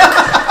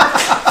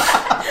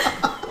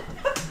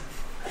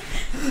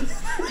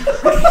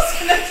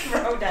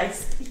 Throw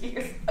dice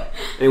here.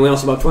 Anyone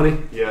else about 20?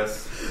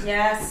 Yes.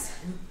 Yes.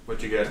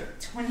 What'd you get?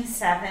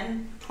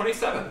 27.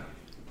 27.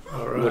 All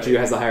Which right. of you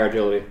has the higher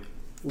agility?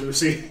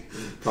 Lucy.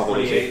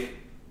 Probably. 28.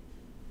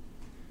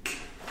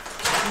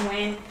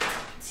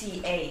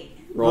 28.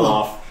 Roll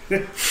off.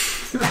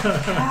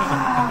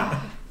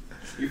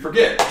 You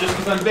forget. Just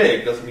because I'm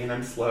big doesn't mean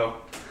I'm slow.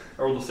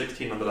 I rolled a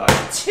 16 on the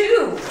die.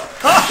 2.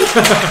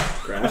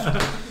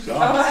 Crash. Go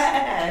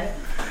ahead.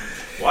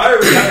 Why are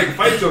we having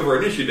fights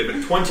over initiative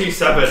at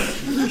 27?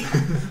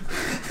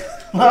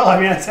 Well, I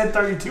mean, I said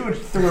 32 and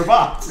she threw her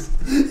box.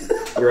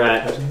 You're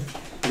at.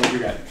 What you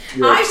got?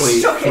 You're I at 20,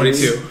 shook it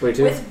 22.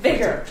 22. with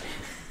vigor.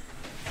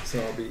 So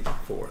I'll be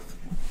 4th.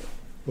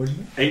 What did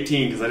you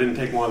 18, because I didn't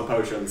take one of the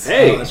potions.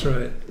 Hey, Oh, that's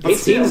right.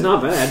 18 is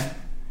not bad.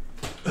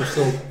 We're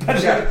still.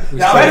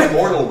 That was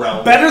Mortal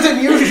Realm. Better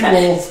than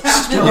usual.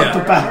 Still at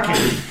the back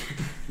end.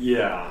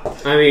 Yeah.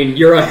 I mean,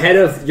 you're ahead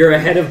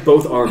of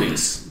both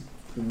armies,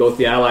 both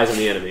the allies and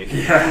the enemy.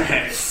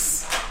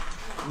 Yes.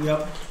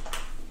 Yep.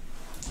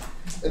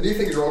 And do you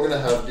think you're all going to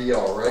have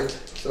DR, right?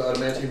 So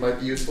adamantine might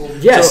be useful?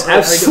 Yes, So,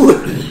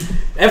 absolutely.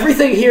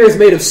 Everything here is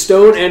made of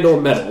stone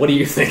and/or metal. What do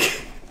you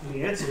think?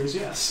 The answer is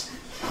yes.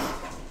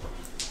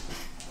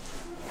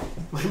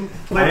 I am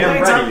My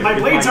ready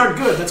blades with my- aren't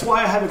good. That's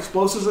why I have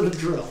explosives and a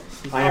drill.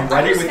 I am I'm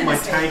ready just with gonna my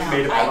say tank now,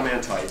 made of I-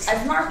 adamantite.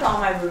 I've marked all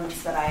my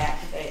runes that I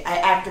activate. I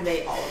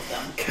activate all of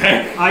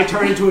them. I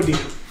turn into a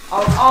demon.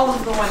 All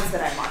of the ones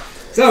that I marked.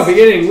 So,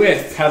 beginning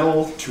with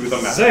Pedal to the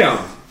metal.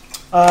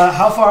 Xaion.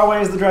 How far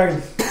away is the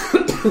dragon?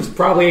 It's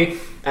probably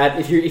at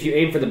if you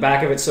aim for the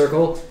back of its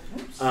circle,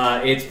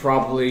 it's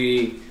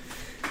probably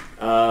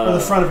Or the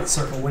front of its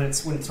circle when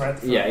it's right at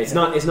the front. yeah. It's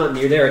not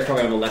near there. It's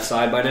probably on the left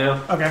side by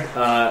now. Okay.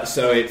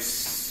 So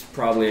it's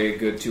probably a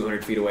good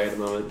 200 feet away at the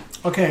moment.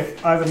 Okay.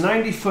 I have a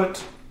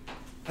 90-foot.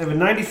 I have a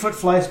 90-foot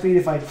fly speed.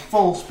 If I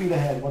full speed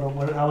ahead,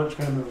 how much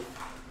can I move?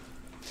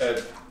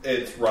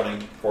 It's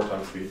running 4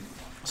 times speed.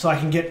 So I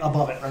can get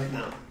above it right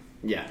now.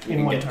 Yeah, you In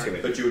can one get turn. to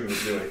it. But you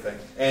wouldn't do anything.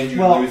 And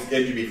Well-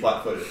 you'd be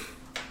flat-footed.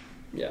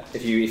 Yeah,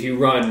 if you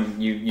run,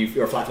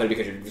 you're flat-footed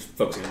because you're just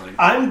focusing on running.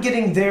 I'm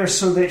getting there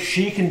so that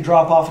she can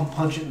drop off and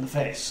punch it in the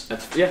face.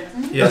 That's yeah.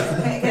 Yeah.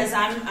 Because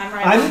I'm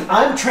right.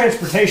 I'm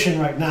transportation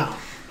right now.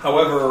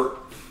 However,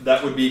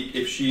 that would be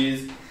if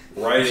she's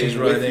riding She's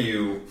with riding.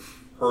 you,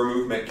 her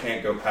movement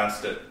can't go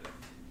past it.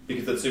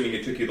 Because assuming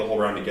it took you the whole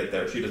round to get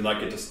there, she does not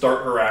get to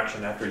start her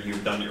action after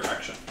you've done your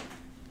action.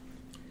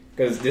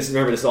 Because this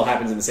all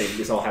happens in the same.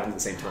 This all happens at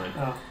the same time.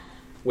 Oh.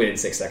 Within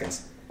 6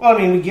 seconds. Well, I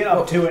mean, we get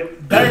up to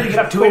it. Better to get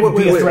up to it and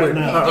be a threat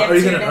now. Are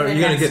you Get to gonna it in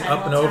the next get time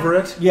up and we'll over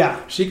it? Yeah.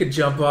 She could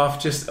jump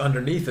off just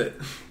underneath it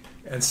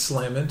and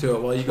slam into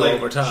it while you go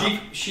over top.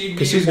 She'd be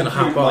 'Cause she's able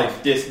gonna hop to,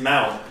 off.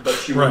 dismount, but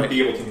she wouldn't Right.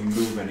 be able to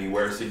move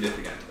anywhere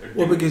significant. Or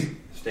Well, do because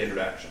standard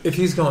action. if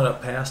he's going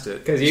up past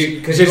it, Because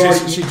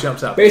she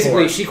jumps out.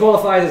 basically before. she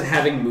qualifies as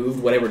having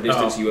moved whatever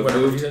distance you have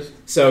whatever moved. it is.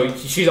 So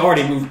she's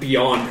already moved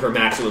beyond her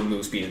maximum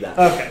move speed at that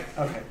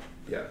point. Okay.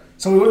 Yeah.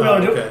 So we wouldn't be able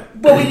to do okay.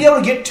 it. But we'd be able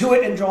to get to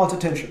it and draw its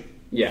attention.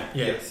 Yeah.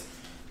 Yeah. Yes.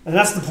 And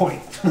that's the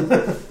point.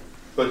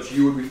 But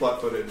you would be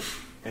flat-footed,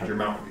 and your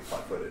mount would be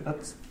flat-footed.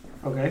 That's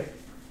okay.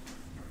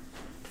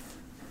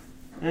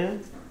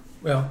 And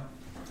Well,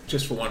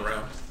 just for one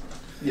round.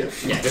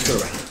 Yes. Yeah, just go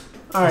around.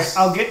 all right,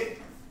 I'll get.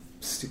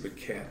 Stupid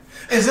cat.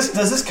 Does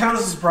this count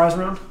as a surprise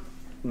round?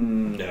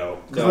 No.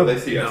 No, they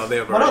see us. No, they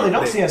have Well, no, already- they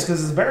don't see us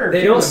because it's a barrier.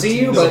 They don't see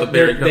you, No, but the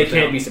barrier they comes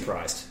can't down. be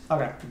surprised.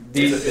 Okay.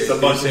 It's a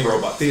bunch of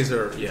robots. These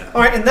are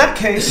All right. In that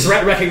case,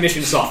 Threat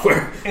recognition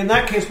software.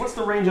 what's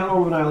the range on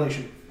Orb of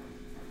Annihilation?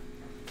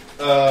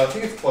 I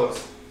think it's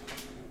close.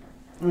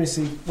 Let me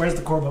see. Where's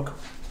the core book?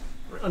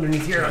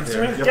 Underneath here. Right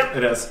there. Yep.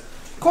 It is.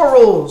 Core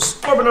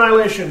rules. Orb of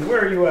Annihilation.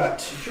 Where are you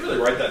at? You should really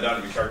write that down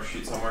in your character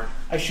sheet somewhere.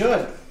 I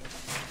should.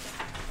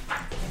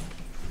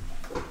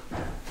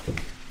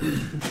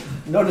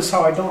 Notice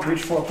how I don't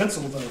reach for a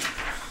pencil though.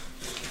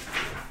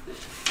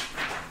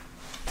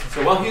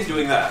 So while he's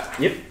doing that,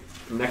 Yep.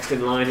 Next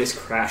in line is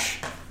Crash.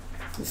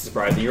 This is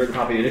surprising. You're at the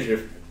top of the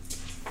initiative.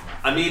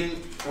 I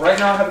mean, right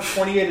now I have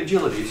 28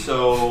 agility,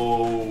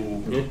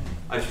 so Yeah.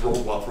 I just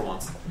rolled well for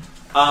once.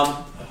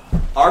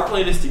 Our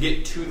plan is to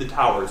get to the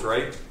towers,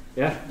 right?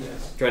 Yeah.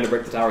 Yes. Trying to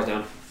break the towers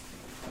down.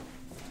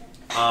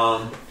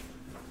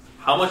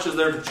 How much is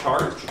there to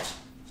charge?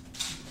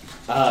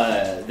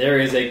 There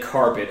is a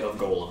carpet of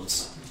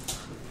golems.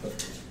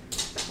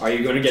 Are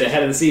you going to get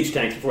ahead of the siege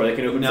tanks before they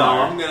can open No,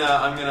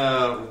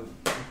 fire?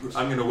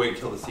 I'm gonna wait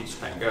till the siege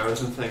tank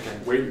goes. I'm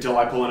thinking. Wait until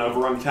I pull an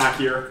overrun attack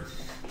here.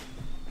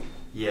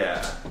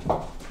 Yeah.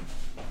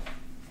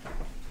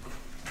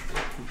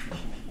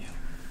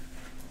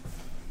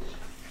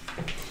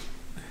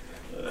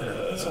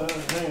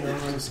 Hang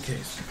on. Just in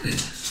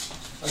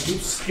case. I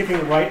keep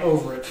skipping right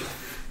over it.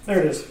 There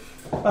it is.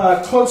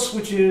 Close,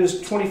 which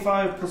is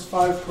 25 plus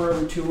 5 per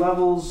every 2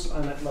 levels.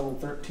 I'm at level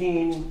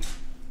 13.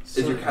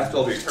 Is your cast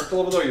level your character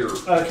level though? Your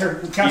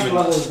Cast Even-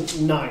 level is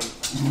 9.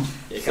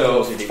 Yeah,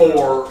 so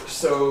couple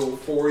of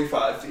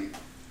 45 feet.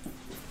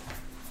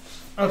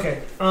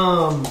 Okay.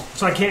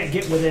 So I can't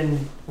get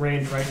within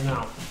range right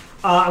now.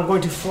 I'm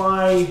going to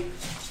fly.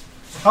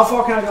 How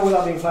far can I go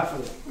without being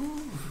flat-footed?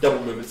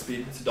 Double movement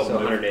speed. It's a double So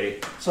movement.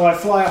 180. So I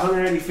fly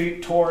 180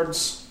 feet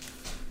towards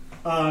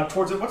it.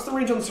 What's the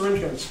range on the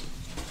syringe guns?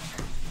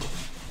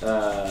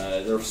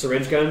 The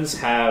syringe guns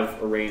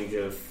have a range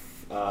of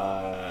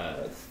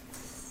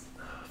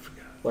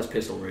what's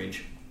pistol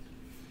range?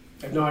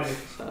 I have no idea.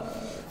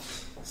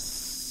 I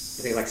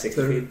think like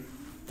 60 feet,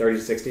 30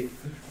 to 60. I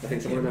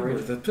think somewhere in that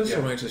range. The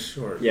pistol Yeah. range is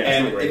short. Yeah, it's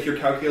And not great. if you're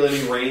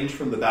calculating range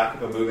from the back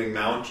of a moving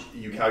mount,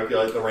 you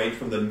calculate the range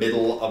from the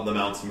middle of the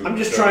mount's movement. I'm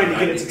just So trying to get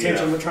 90 its feet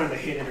attention. I'm out. not trying to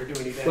hit it or do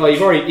anything. Well,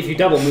 you've already if you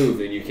double move,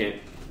 then you can't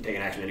take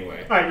an action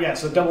anyway. All right, yeah.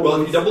 So double. Well, if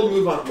move. you double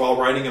move while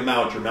riding a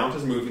mount, your mount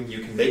is moving. You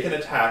can make an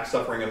attack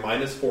suffering a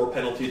 -4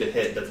 penalty to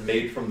hit that's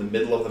made from the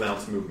middle of the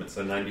mount's movement,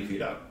 so 90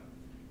 feet out.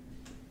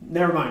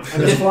 Never mind.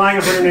 I'm just flying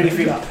 180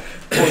 feet up.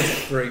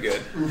 Very good.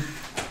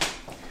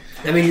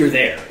 I mean, you're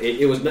there.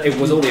 It was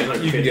only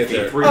 150 You can get feet.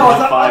 there. Oh,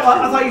 I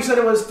thought you said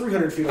it was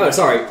 300 feet away. Oh,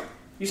 sorry.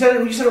 You said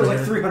it was like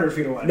 300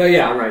 feet away. No,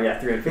 yeah, I'm right. Yeah,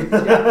 300 feet.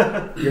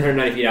 Yeah. You're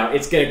 190 feet out.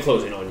 It's getting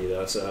close in on you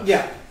though. So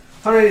Yeah,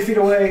 180 feet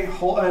away,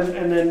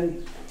 and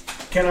then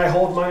can I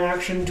hold my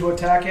action to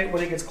attack it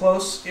when it gets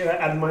close at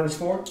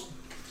 -4?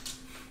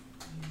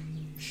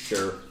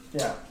 sure.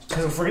 Yeah,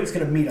 because if it's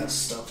going to meet us.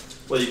 So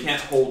Well, you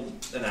can't hold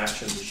an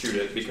action to shoot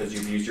it because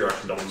you've used your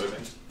action double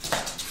moving.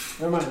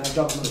 never mind. I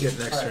double move. Get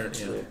next All turn. right.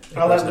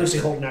 Yeah. I'll let Lucy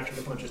hold an action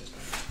to punch it.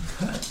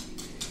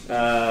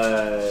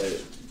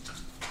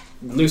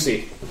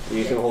 Lucy, are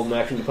you gonna hold an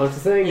action to punch the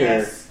thing,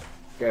 Yes.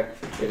 or okay?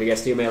 If it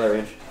gets to your melee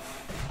range.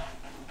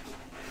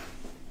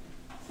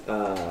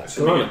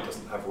 Assuming Kalana. it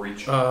doesn't have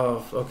reach.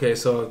 Oh, okay.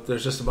 So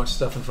there's just a bunch of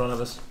stuff in front of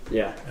us.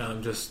 Yeah. And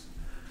I'm just.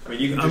 I mean,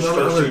 you can I'm just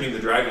gonna- start shooting the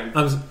dragon.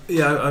 I'm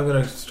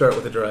going to start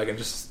with the dragon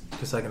just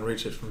because I can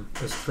reach it from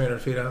it's 300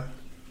 feet out.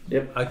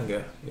 Yep. I can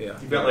go. Yeah.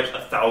 You've got like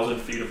 1,000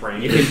 feet of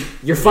range.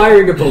 You're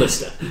firing a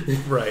ballista.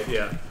 Right.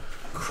 Yeah.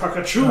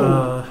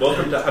 Krakachoo!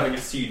 Welcome to having a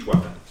siege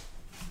weapon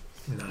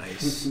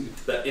Nice.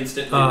 that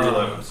instantly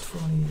reloads.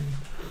 20,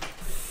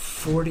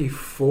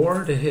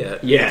 44 to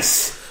hit.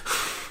 Yes.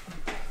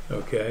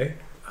 Okay.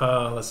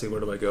 Let's see, where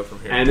do I go from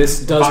here? And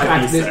this does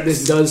 5d6.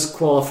 this does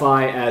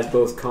qualify as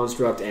both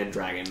construct and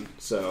dragon.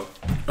 So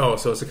Oh,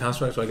 so it's a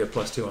construct, so I get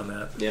 +2 on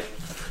that. yep.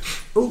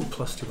 Ooh,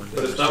 +2 on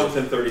But it's damage. not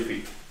within 30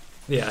 feet.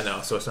 Yeah, I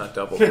know, so it's not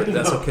double, but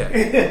that's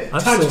okay.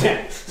 I'm Times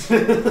still,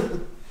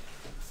 10.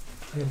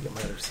 I gotta get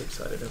my other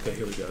 6-sided. Okay,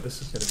 here we go.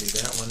 This is gonna be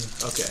that one.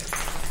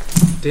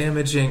 Okay.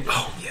 Damaging.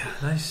 Oh, yeah,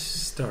 nice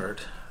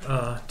start.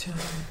 10,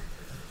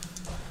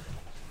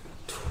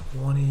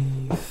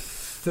 20,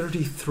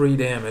 33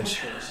 damage.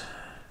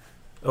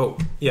 Oh,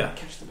 yeah,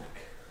 Catch the neck.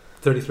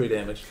 33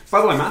 damage.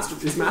 By the way,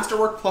 is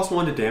Masterwork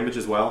 +1 to damage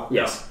as well?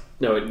 Yes.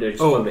 No,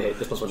 just Oh, one to hit.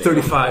 Just plus one to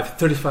hit.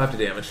 35 to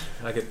damage.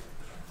 I get,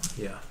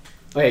 yeah,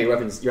 Oh yeah, your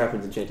weapon's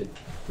enchanted.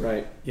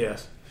 Right.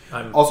 yes.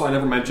 I'm Also, I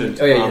never mentioned.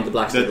 Oh, yeah, the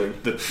blacksmith ring.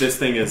 This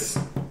thing is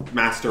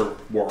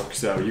Masterwork,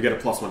 so you get a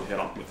 +1 to hit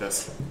on with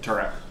this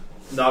turret.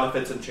 Not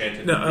if it's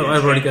enchanted. No, The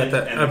I've already got enchanted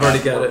that. and I've already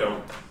got Masterwork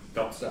it.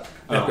 Don't stack.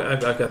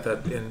 I've got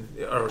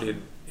that already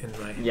in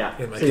my Yeah.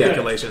 in my So, yeah,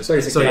 calculations.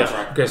 36 So damage.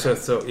 yeah, okay,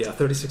 so yeah,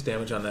 36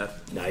 damage on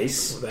that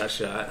Nice.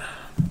 shot.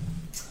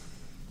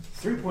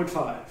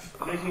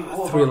 3.5. Making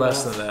all of 3 our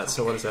less math. than that.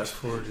 So what is that?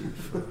 40,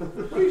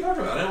 What are you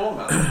talking about? I don't know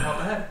about it.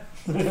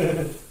 Off my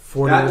head.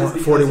 41, That is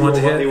because 41 to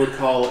you're what they hit. would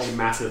call a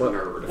massive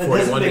nerd. That 41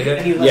 doesn't to make hit? it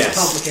any less Yes.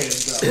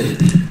 complicated,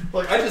 though.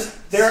 Like, I just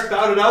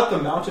spouted out the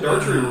mounted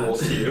archery rules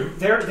to you.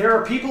 There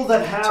are people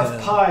that have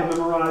 10, pi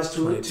memorized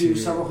to 22,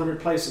 several hundred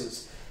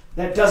places.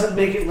 That doesn't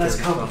make it less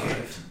 35.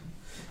 complicated.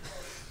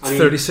 I mean-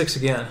 36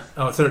 again.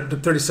 Oh,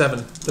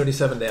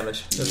 37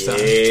 damage this time.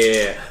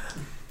 Yeah.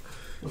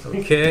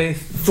 Okay.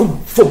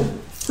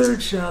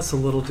 Third shot's a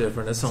little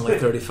different. It's only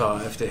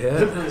 35 to hit.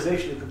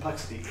 Memorization and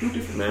complexity. Two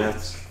different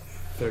Maths.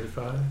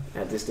 35.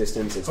 At this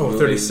distance, it's Oh, moving.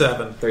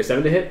 37.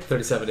 37 to hit.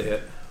 37 to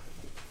hit.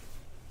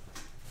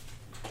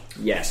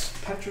 Yes.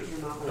 Pictures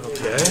are not my Okay.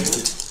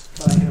 favorite,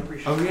 but I can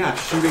appreciate Oh yeah,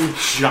 shooting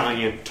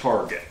giant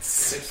targets.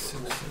 6,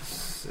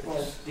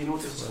 Well, do you know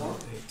what this is for?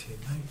 18,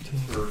 19,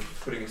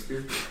 For putting a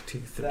spear.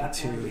 22, That and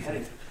 32,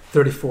 beheading.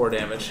 34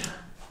 damage.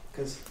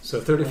 Because So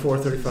 34,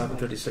 35, and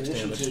 36 in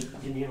addition damage. to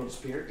being able to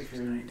spear, if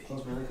you're in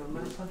close melee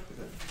combat,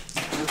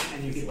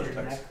 and you get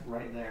your neck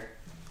right there.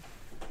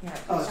 Yeah,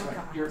 Oh, that's don't right.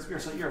 come on. You're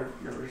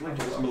allergic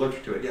to I'm it.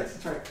 allergic to it, yes.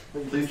 That's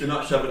right. Please do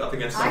not shove it up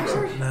against I my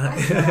throat.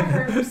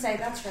 heard you say,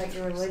 that's right,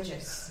 you're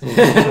religious.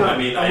 I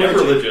mean, I am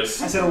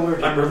religious. I said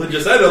allergic. I'm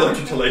religious and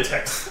allergic to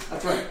latex.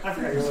 That's right. I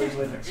forgot you're allergic to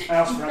latex. I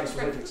also forgot it's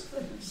latex.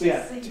 So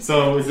yeah,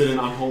 So is it an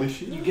unholy you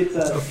shield? get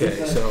the Okay, get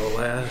the, so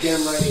last get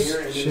 'em right here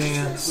and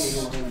chance.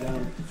 then clean them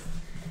down.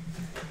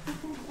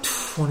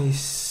 20,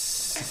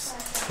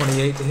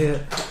 28 to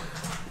hit.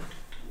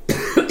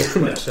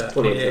 Last shot, 28 to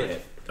 28.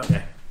 hit.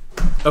 Okay.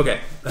 Okay.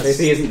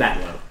 AC isn't that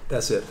low.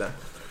 That's it then.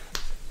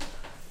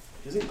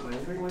 Isn't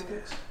Glandring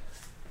latex?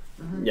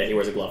 Yeah, he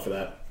wears a glove for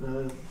that.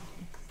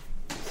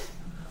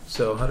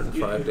 So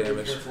 105 You're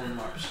damage. careful in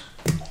Mars.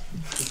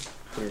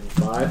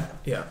 105.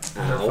 Yeah,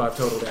 Ow. 105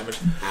 total damage.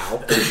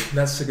 Ow.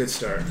 That's a good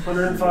start.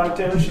 105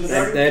 damage to the That,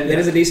 target. that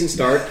is a decent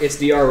start. Its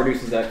DR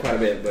reduces that quite a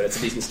bit, but it's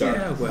a decent start.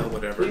 Yeah, well,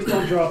 whatever. Please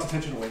don't draw its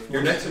attention away from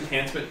Your us. next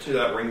enhancement to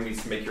that ring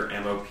needs to make your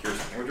ammo pierce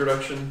damage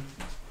reduction.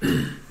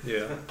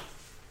 Yeah.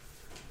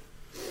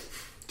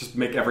 Just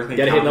make everything.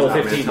 Get a hit count as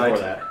level 15 adamantite. before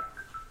that.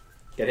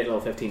 Get a hit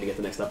level 15 to get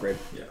the next upgrade.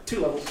 2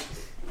 levels.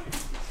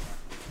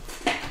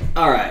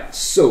 Alright,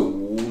 so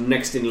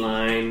next in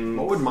line.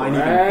 What would mine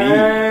even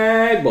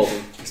Krag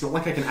Bolton. It's not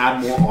like I can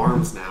add more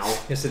arms now.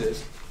 Yes, it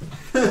is.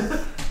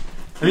 I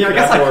mean, I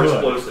guess I More could.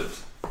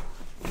 explosives.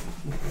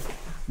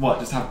 What?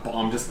 Just have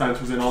bomb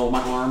dispensers in all of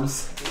my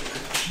arms?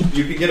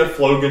 You can get a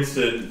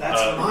flow-gunted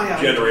That's my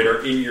idea.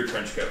 generator in your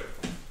trench coat.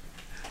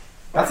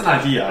 That's an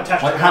idea.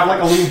 Attach Like, to have that.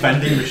 like a little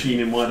vending machine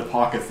in one of the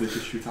pockets that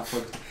just shoots out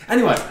flames.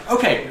 Anyway,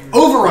 okay,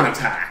 overrun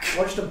attack.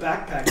 Watch the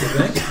backpack.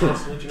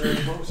 Constantly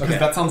generating bonuses. Because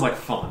that sounds like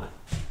fun.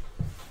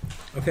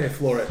 Okay,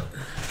 floor it.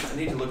 I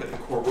need to look at the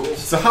core rules.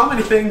 So how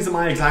many things am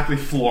I exactly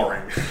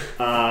flooring?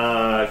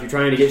 If you're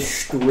trying to get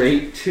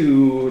straight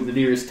to the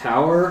nearest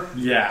tower,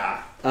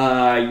 Yeah.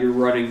 you're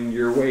running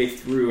your way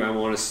through, I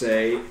want to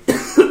say.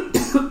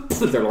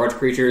 If they're large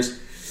creatures,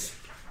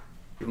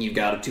 you've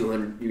got a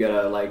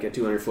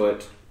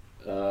 200-foot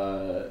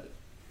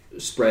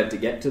spread to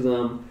get to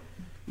them.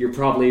 You're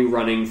probably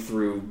running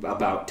through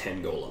about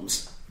 10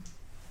 golems.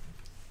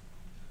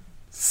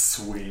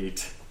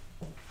 Sweet.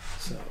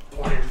 So,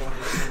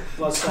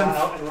 Buzzsaw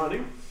out and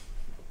running.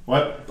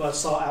 What?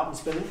 Buzzsaw out and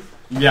spinning.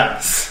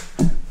 Yes.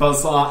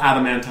 Buzzsaw,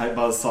 adamantite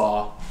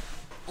buzzsaw.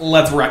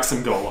 Let's wreck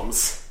some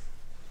golems.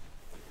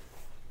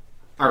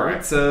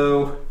 Alright,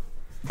 so...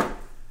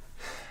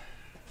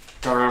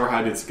 Gotta remember how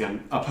to do this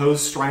again.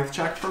 Oppose strength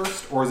check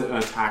first, or is it an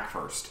attack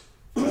first?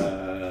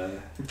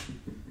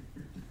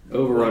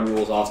 Overrun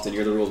rules, Austin.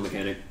 You're the rules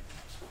mechanic.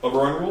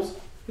 Overrun rules?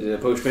 Is it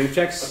opposed strength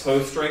checks?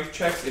 Opposed strength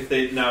checks. If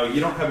they now you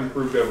don't have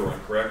improved overrun,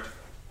 correct?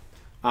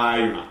 I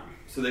do not.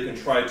 So they can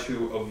try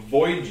to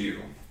avoid you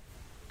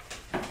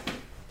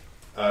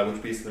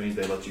which basically means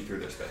they let you through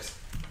their space.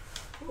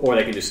 Or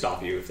they can just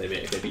stop you if they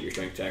beat your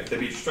strength check. If they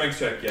beat your strength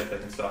check, yes, they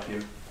can stop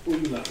you.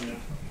 What do you let me know?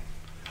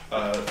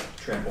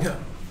 Trample. Yeah.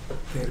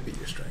 They had to beat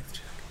your strength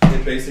check.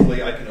 And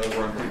basically, I can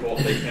overrun people.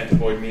 They can't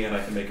avoid me, and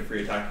I can make a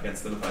free attack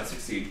against them if I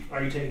succeed.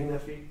 Are you taking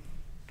that feat?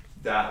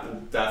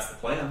 That's the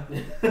plan.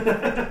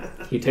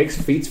 He takes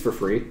feats for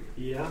free.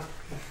 Yeah.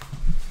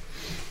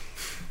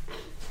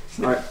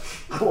 Alright.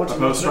 I want to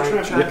Most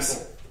strength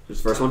checks.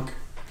 Here's the first one.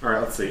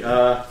 Alright, let's see.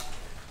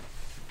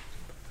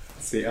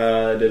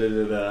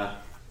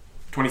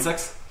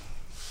 26?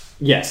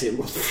 Yes, it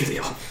was really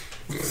off.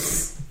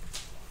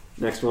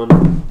 Next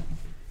one.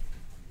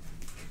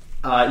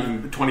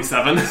 Even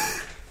 27.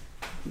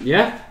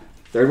 Yeah.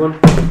 Third one.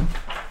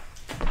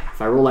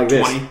 If I roll like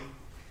this. 20.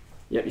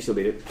 Yep, you still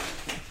beat it.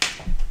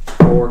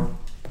 4.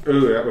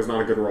 Ooh, that was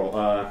not a good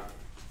roll.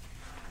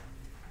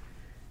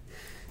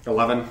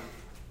 11.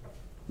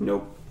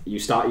 Nope. You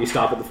stop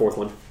at the fourth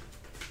one.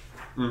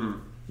 Mm-hmm.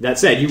 That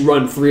said, you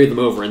run 3 of them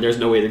over, and there's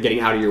no way they're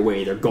getting out of your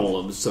way. They're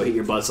golems, so hit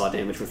your buzzsaw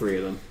damage for 3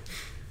 of them.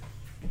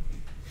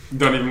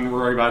 Don't even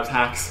worry about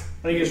attacks.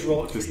 I think you just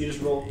roll it. You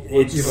just roll.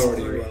 You've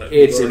already run it.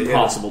 It's You've already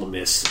impossible to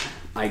miss.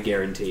 I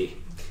guarantee.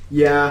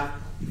 Yeah.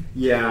 I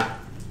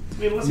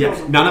mean, let's Yeah.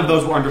 go. None of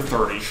those were under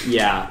 30.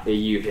 Yeah,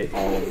 you hit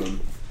all of them.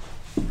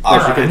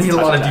 Alright, I need a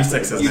touch lot of attack.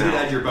 d6s You can now.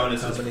 add your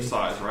bonuses for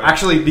size, right?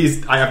 Actually,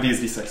 I have these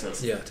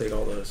d6s. Yeah, take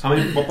all those. How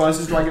many? What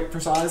bonuses do I get for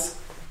size?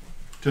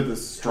 To the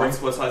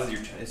strength? What size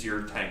is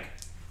your tank?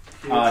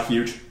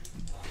 Huge.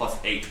 Plus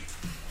 8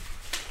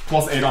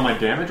 Plus 8 on my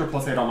damage or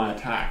plus 8 on my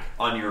attack?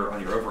 on your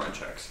overrun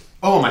checks.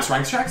 Oh, my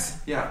strength checks?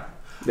 Yeah.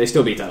 They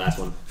still beat that last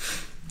one.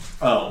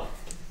 Oh.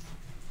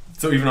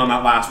 So even on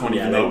that last one,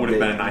 even though it would have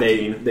been a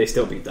 19. They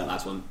still beat that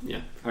last one,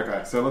 yeah.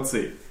 Okay, so let's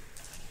see.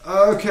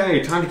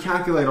 Okay, time to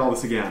calculate all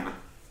this again.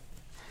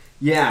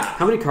 Yeah.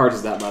 How many cards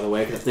is that, by the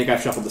way? 'Cause I think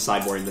I've shuffled the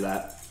sideboard into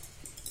that.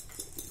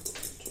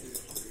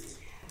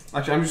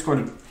 Actually, I'm just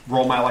going to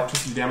roll my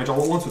electricity damage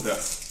all at once with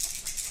this.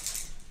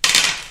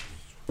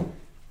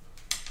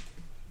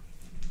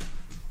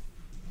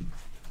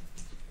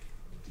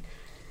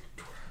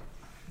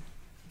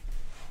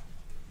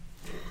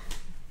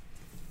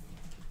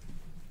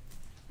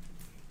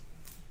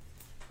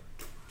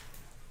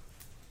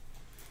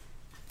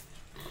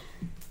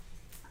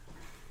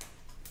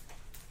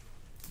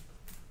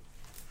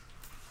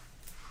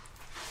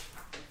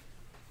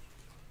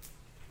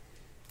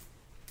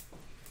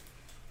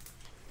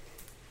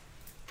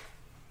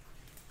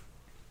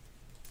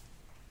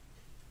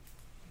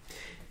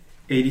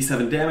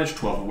 $87 damage,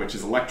 12 of which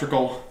is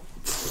electrical.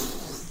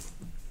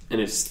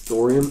 And it's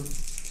thorium?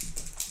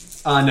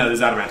 No,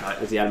 there's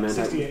adamantite. It's the adamantite?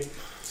 68.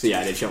 So yeah,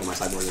 I did shuffle my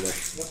sideboard into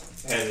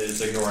there. And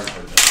it's ignoring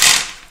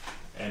hardness.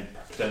 And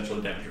potential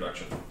damage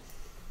reduction.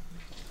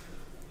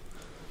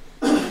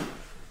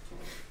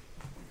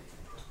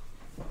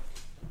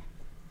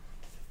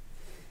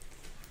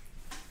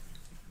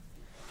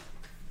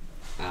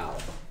 Ow.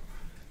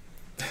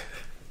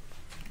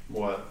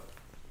 What?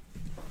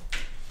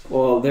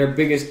 Well, their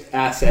biggest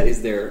asset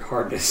is their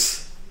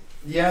hardness.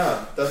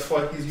 Yeah, that's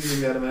why he's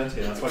using the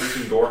adamantine. That's why he's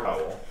using Door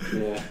Howl.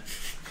 Yeah.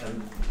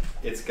 And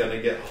it's gonna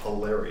get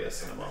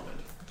hilarious in a moment.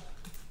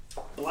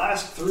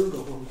 Blast through the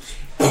wound.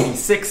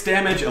 86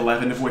 damage,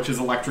 11 of which is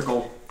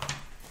electrical.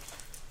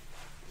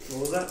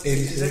 What was that?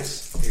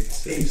 86.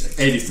 86.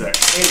 86.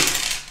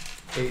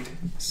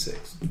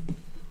 86.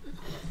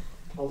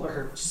 All I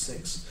heard was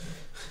 6.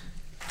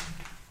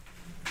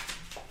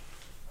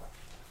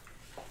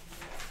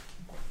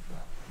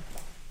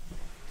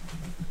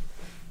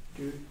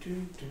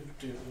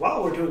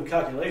 While we're doing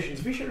calculations,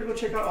 be sure to go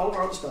check out all of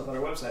our other stuff on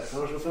our website,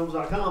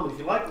 FSFilms.com. And if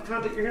you like the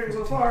content you're hearing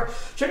so far,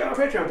 check out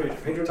our Patreon page,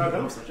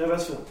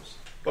 patreon.com/FSFilms.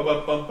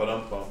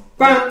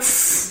 Bum.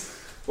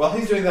 While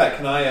he's doing that,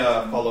 can I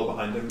follow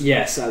behind him?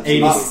 Yes.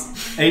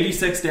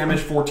 86 damage,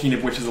 14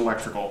 of which is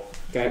electrical.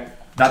 Okay.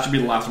 That should be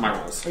the last of my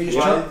rolls. Are you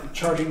just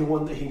charging the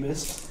one that he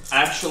missed?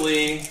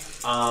 Actually,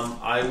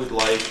 I would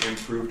like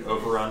improved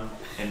overrun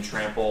and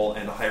trample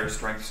and a higher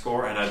strength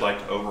score, and I'd like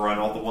to overrun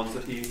all the ones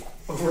that he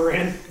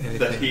Overran?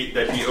 that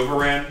he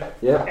overran,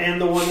 Yeah. And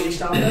the one that he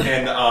stopped at?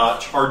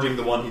 and charging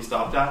the one he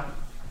stopped at.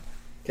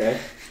 Okay.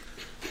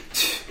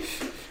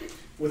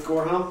 With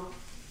Gorham?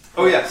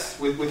 Oh yes,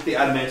 with the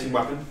adamantine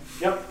weapon.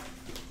 Yep.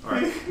 All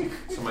right.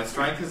 So my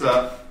strength is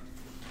up,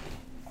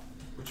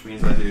 which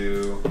means I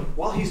do.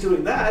 While he's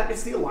doing that,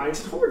 it's the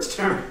Alliance and Horde's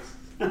turn.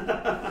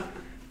 Well,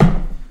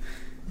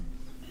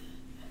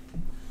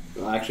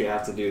 I actually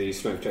have to do these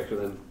strength checks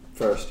with him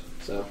first,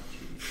 so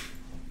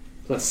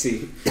let's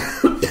see.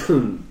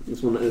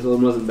 This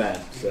one wasn't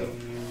bad. So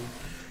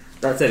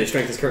that said, his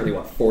strength is currently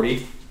what,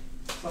 40?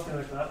 Something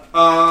like that.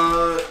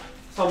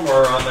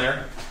 Somewhere around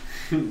there.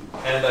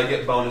 And I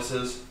get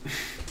bonuses.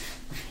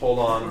 Hold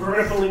on.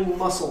 Rippling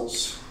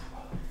muscles.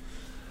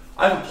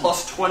 I have a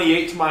plus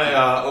 28 to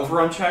my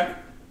overrun check.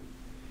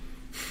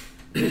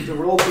 The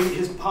roll beat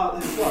his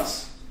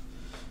plus.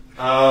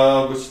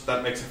 Which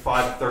that makes a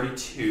 5,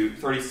 32,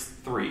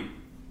 33.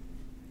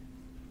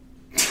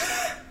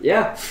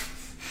 Yeah.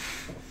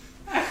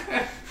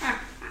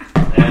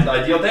 and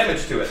I deal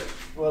damage to it.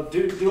 Well,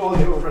 do all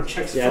the overrun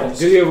checks first.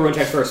 Do the overrun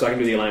check first so I can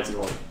do the Alliance and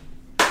Horde.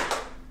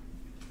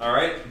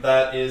 Alright,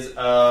 that is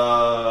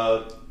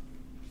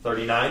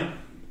 39.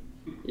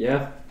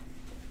 Yeah.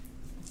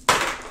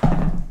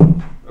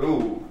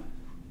 Ooh.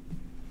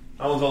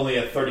 That one's only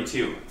a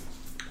 32.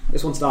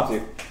 This one stops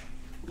you.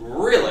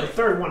 Really? The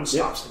third one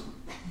stops him.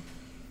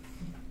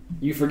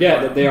 You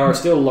forget that they are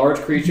still large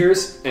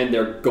creatures and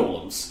they're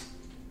golems.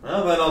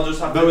 Well, then I'll just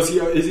have Though,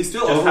 to... is he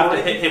still just have to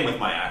overrunning? hit him with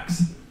my axe.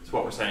 That's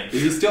what we're saying.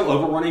 Is he still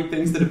overrunning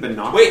things that have been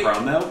knocked Wait.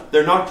 prone, though?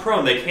 They're not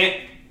prone. They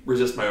can't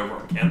resist my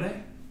overrun, can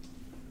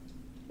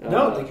they?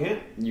 No, they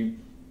can't.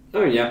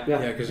 Oh, yeah.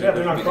 Yeah, because Yeah,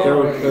 they're not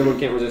prone. Everyone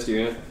can't resist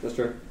you, yeah. That's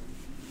true.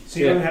 So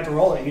you don't even have to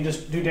roll it. You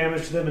just do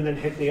damage to them and then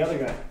hit the other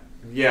guy.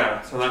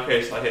 Yeah, so in that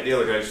case, I hit the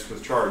other guy just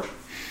with charge.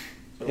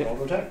 So roll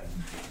to attack.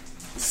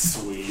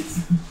 Sweet.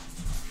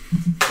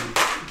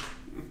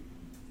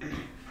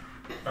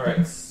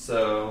 Alright,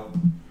 so...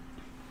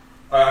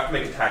 I have to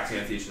make attacks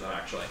against each of them,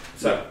 actually.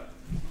 So,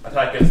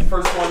 attack against the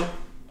first one.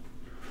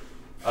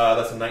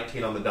 That's a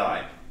 19 on the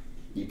die.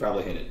 You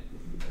probably hit it.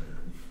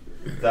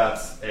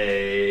 That's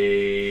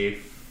a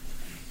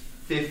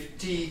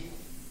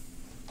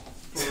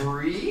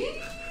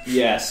 53?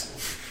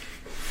 Yes.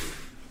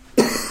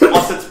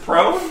 Plus it's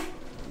prone?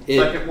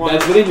 Second one.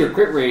 That's within your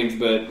crit range,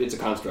 but it's a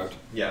construct.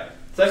 Yeah.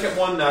 Second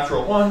one,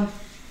 natural 1.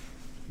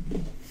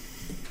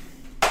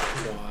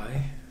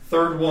 Why?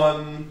 Third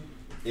one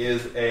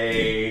is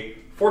a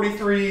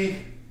 43.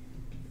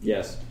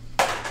 Yes.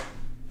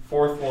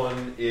 Fourth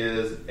one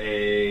is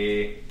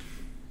a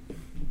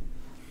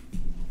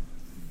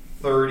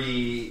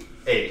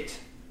 38.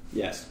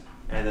 Yes.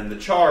 And then the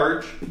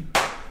charge.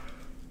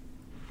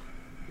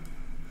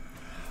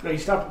 No, you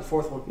stopped at the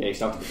fourth one. Yeah, you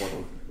stopped at the fourth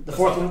one. The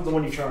fourth one is the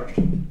one you charged.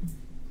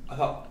 I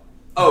thought.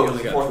 Oh, You the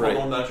only got fourth one, three. the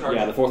one that I charged?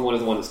 Yeah, the fourth one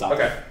is the one that stopped.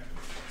 Okay.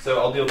 So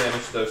I'll deal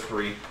damage to those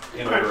 3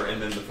 in order, and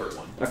then the third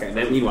one. Okay,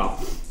 then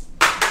meanwhile,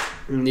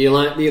 the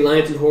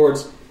Alliance and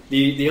Hordes,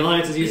 the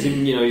Alliance is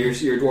using,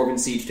 your Dwarven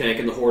Siege Tank,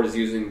 and the Horde is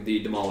using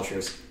the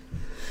Demolishers.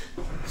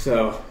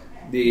 So,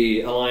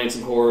 the Alliance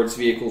and Hordes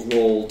vehicles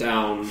roll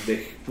down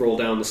the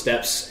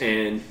steps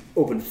and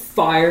open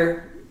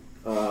fire.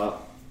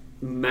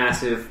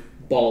 Massive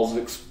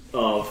balls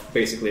of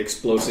basically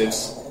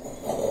explosives.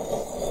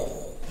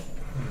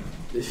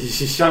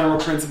 General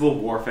principle of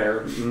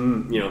warfare.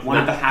 One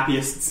of the Mac-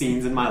 happiest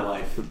scenes in my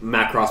life.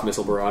 Macross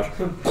missile barrage.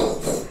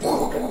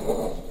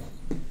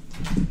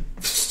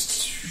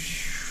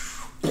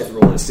 You have to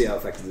roll to see how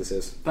effective this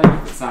is. Thank you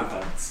for the sound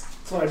effects.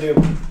 That's what I do.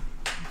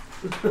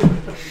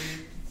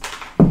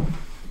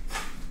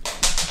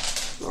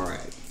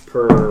 Alright.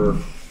 Per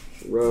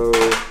row.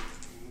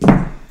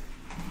 I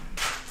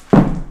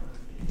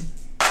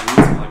need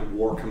some like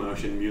war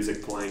commotion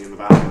music playing in the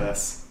back of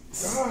this.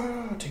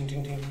 Ting,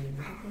 ting, ting.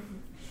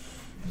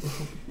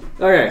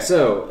 Okay,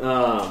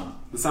 so,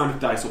 The sound of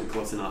dice will be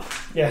close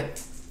enough. Yeah.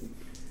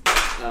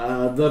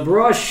 the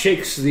barrage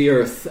shakes the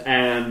earth,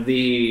 and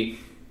the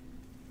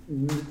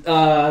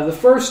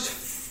first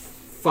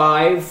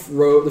five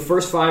rows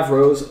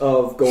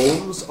of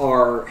golems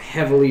are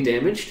heavily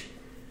damaged.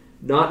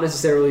 Not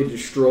necessarily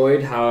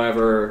destroyed,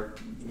 however,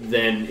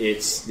 then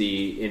it's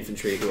the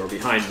infantry who are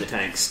behind the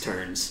tanks'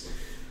 turns.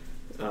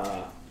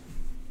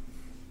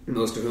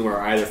 Most of whom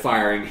are either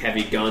firing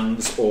heavy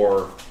guns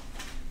or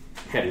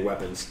heavy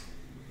weapons.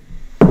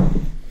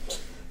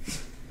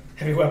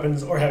 Heavy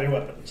weapons or heavy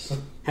weapons.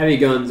 Heavy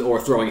guns or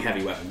throwing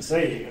heavy weapons.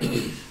 There you go.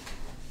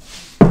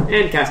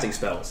 And casting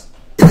spells.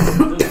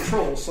 There's a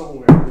troll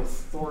somewhere with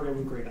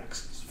thorium great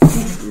axes.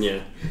 Yeah.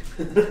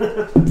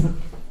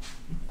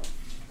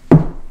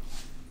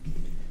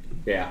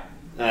 Yeah.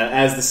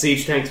 As the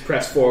siege tanks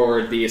press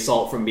forward, the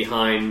assault from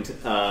behind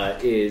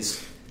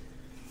is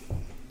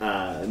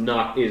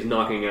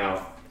knocking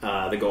out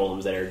the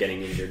golems that are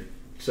getting injured.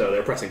 So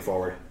they're pressing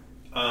forward.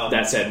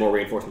 That said, more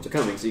reinforcements are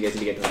coming, so you guys need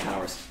to get to the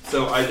towers.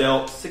 So I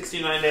dealt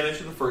 69 damage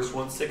to the first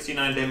one,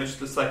 69 damage to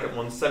the second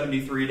one,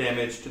 73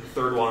 damage to the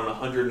third one, and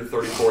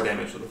 134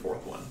 damage to the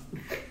fourth one.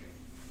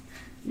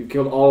 You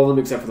killed all of them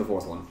except for the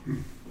fourth one.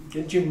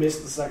 Didn't you miss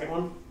the second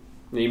one?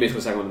 And you missed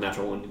the second one, the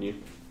natural one, didn't you?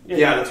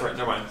 Yeah, that's right.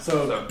 Never mind.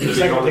 So just the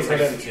second ignore one takes no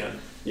damage. again.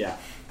 Yeah.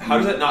 How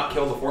does that not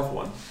kill the fourth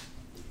one?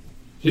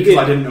 Because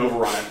I didn't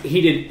overrun it.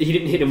 He didn't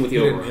hit him with the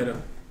You didn't overrun. hit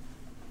him.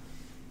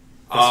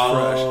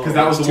 Oh, Because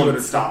that was the Two one at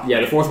that a stopped.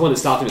 Yeah, the fourth one that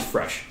stopped him is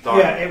fresh. darn.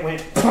 Yeah, it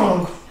went.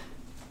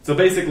 So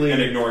basically,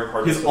 And ignoring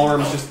hard his resistance.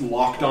 arms just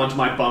locked onto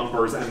my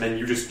bumpers, and then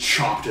you just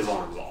chopped his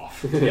arms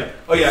off. Yeah.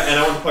 Oh yeah, and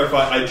I want to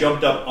clarify. I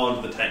jumped up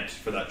onto the tanks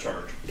for that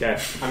charge Okay.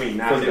 I mean,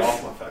 for the that's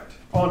awesome effect.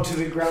 Onto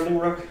the grounding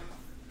rook.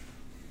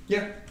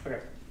 Yeah. Okay.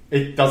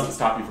 It doesn't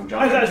stop you from I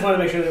jumping. just wanted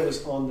to make sure that it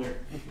was on there.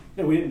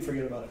 And we didn't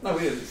forget about it. No,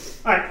 we did.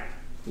 Alright.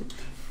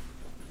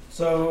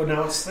 So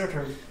now it's their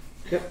turn.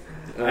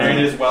 And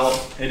it is well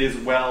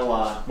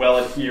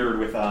adhered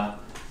with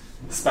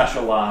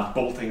special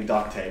bolting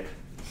duct tape.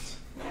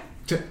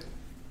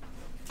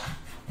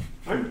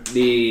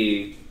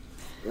 The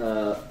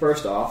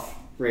first off,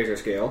 Razor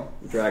Scale,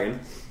 Dragon,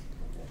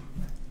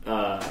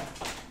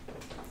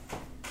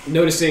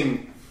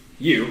 noticing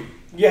You.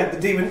 Yeah, the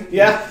demon.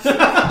 Yeah.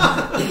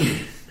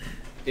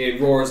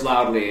 It roars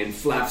loudly and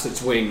flaps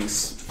its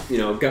wings,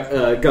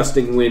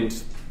 gusting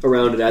wind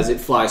around it as it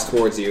flies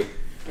towards you.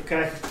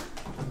 Okay.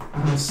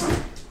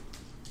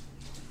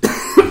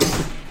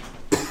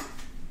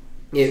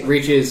 It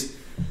reaches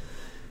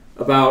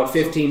about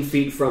 15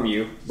 feet from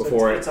you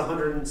before it's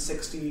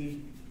 160.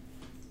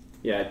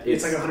 Yeah,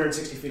 it's like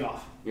 160 feet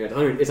off. Yeah,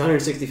 it's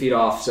 160 feet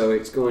off, so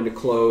it's going to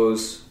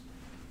close.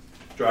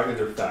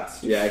 Dragons are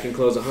fast. Yeah, it can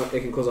close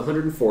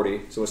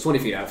 140, so it's 20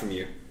 feet out from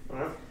you.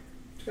 Alright.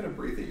 It's gonna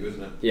breathe at you,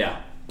 isn't it?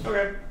 Yeah.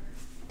 Okay.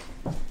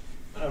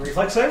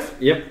 Reflex save?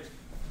 Yep.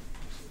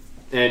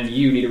 And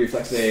you need a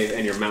reflex save,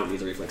 and your mount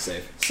needs a reflex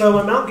save. So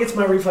my mount gets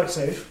my reflex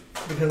save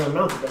because I'm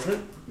mounted, doesn't it?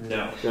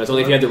 No. No, it's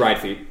only if you had the ride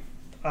feat. Do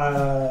I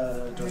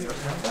not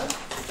have that?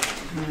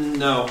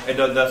 No, it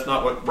does. That's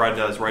not what Ride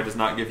does. Ride does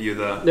not give you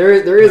the.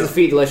 There is a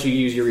feat that lets you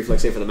use your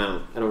reflex save for the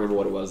mount. I don't remember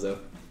what it was though.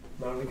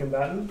 Mounted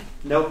combatant?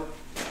 Nope.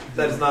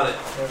 That is not it.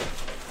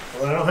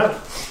 Well, I don't have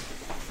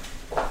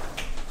it.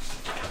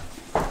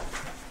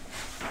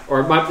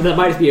 Or that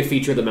might just be a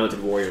feature of the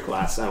mounted warrior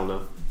class. I don't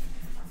know.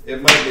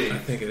 It might be. I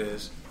think it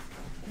is.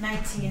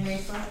 19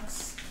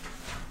 reflex.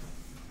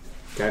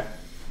 Okay.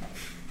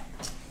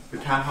 The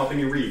cat helping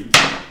you read.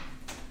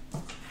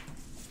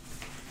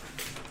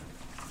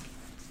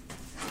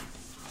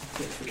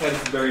 The cat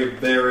is very,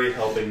 very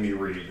helping me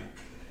read.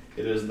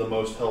 It is the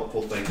most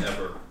helpful thing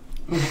ever.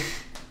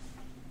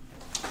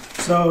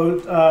 So,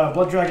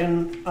 Blood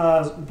Dragon's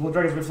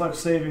reflex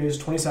save is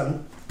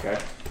 27. Okay,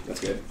 that's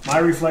good. My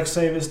reflex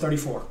save is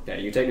 34. Yeah,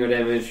 you take no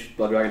damage.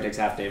 Blood Dragon takes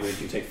half damage.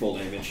 You take full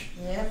damage.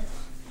 Yep.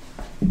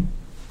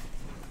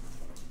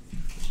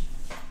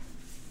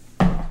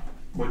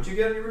 What'd you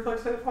get in your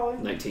reflex save, Holly?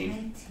 19.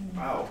 19.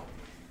 Wow.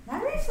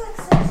 My reflex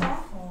save is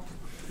awful.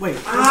 Wait.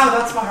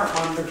 That's my heart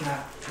on the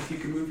cat. If you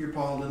can move your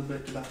paw a little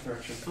bit to that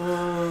direction.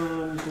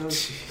 How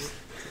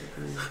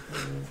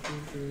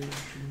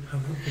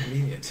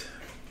inconvenient.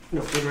 No,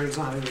 Blood Dragon's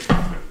not having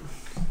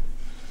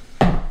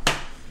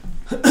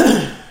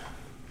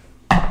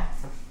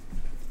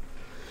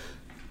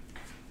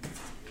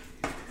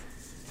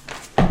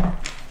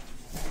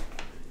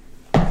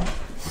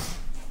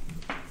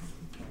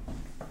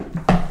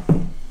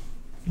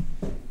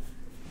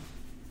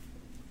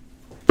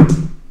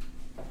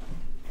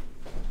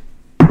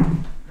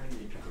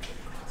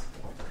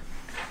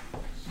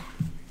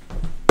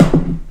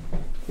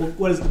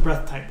What is the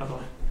breath type, by the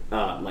way?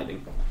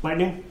 Lightning.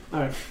 Lightning?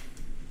 Alright.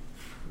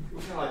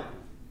 What kind of like?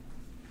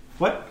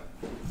 What?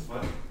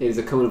 What? It is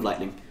a cone of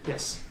lightning.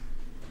 Yes.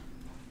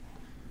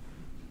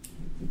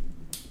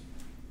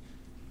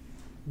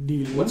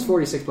 What's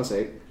 46 plus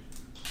 8?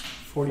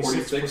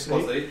 46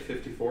 plus 8,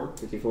 54.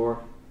 54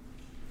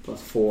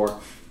 plus 4.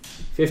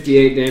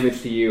 58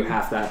 damage to you,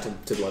 half that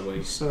to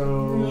Bloodwing.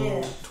 So,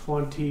 Yeah.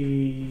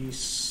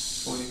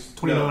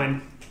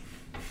 29.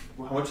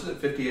 No. How much is it?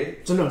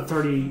 58? So, no,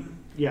 30.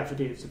 Yeah,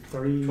 58. So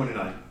 30.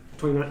 29.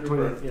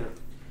 29, yeah.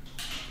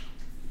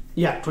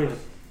 Yeah, 29.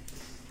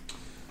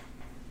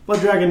 Blood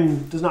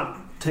Dragon does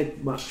not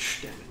take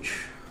much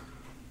damage.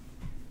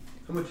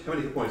 How many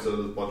hit points does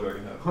the Blood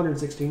Dragon have?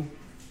 116.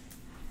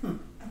 And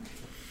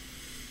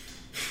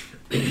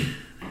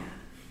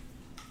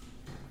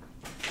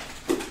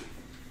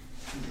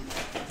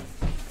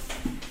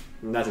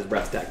that's his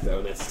breath attack, though,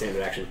 and that's a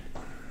standard action.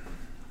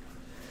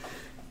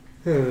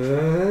 How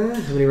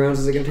many rounds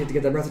is it going to take to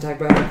get that breath attack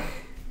back?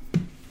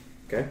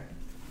 Okay.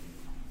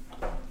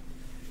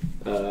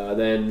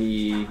 Then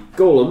the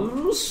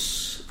golems.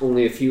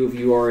 Only a few of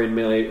you are in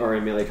melee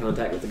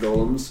contact with the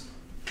golems.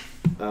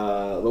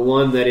 The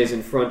one that is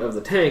in front of the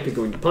tank is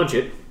going to punch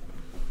it.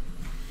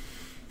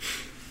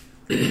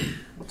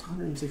 What's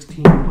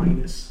 116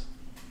 minus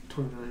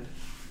 29?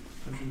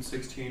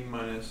 116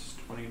 minus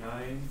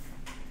 29.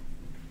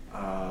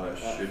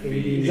 Should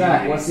be.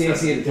 Zack, what's the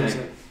AC of the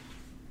tank?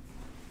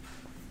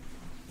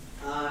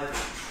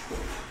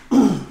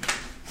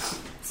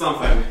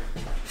 Something.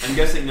 I'm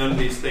guessing none of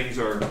these things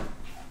are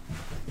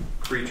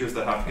creatures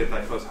that have to get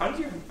that close. How does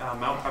your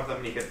mount have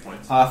that many hit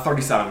points?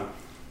 37.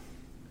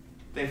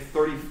 They have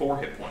 34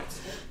 hit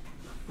points.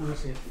 Let me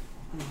see it.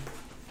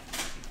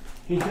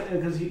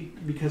 Because he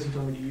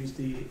told me to use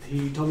the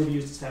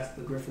stats of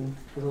the Griffin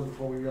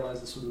before we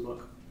realized this was a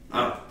book.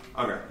 Oh,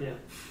 okay. Yeah.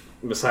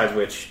 Besides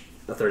which,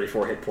 a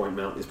 34 hit point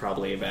mount is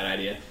probably a bad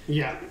idea.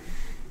 Yeah.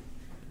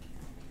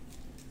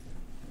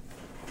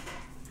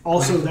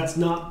 Also, that's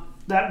not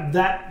that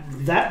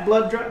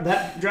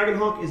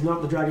Dragonhawk is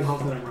not the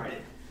Dragonhawk that I'm riding.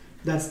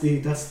 That's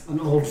an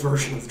old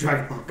version of the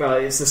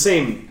Dragonhawk. It's the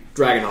same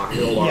Dragonhawk,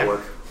 the old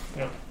artwork.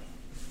 Yeah.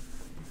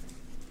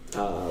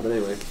 But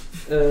anyway,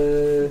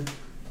 So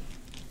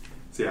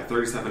yeah,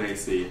 37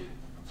 AC.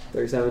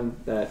 37.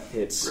 That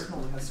hits. Griffin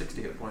only has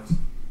 60 hit points.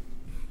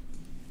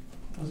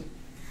 Does it?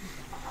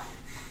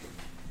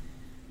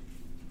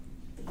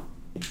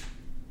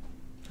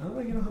 How did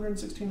I get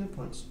 116 hit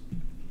points?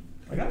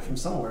 I got it from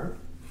somewhere.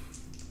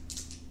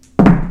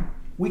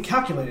 We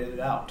calculated it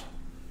out.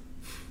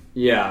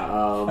 Yeah.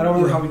 I don't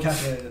remember how we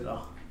calculated it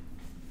though.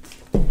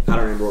 I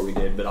don't remember what we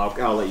did, but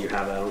I'll let you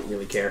have it. I don't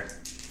really care.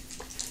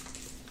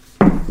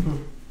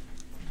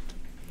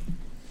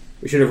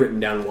 We should have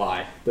written down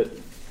why, but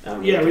I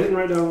don't Yeah, really we didn't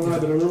write down why,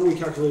 but I remember we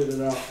calculated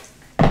it out.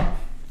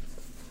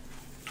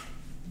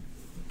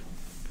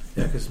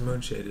 Yeah, because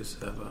Moonshade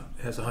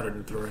has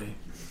 103,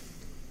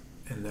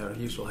 and their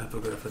usual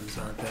hippogriffins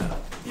aren't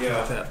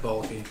that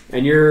bulky.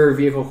 And your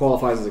vehicle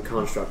qualifies as a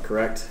construct,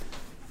 correct?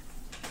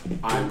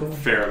 I'm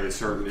fairly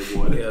certain it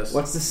would. Yes.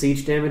 What's the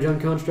siege damage on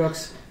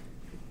constructs?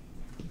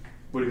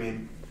 What do you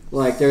mean?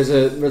 Like, there's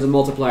a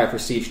multiplier for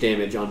siege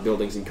damage on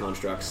buildings and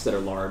constructs that are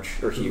large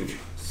or huge.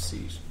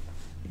 Siege.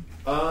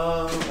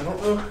 I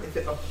don't know if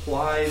it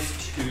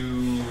applies to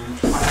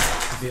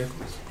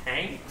Vehicles.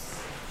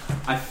 tanks.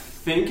 I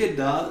think it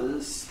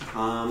does.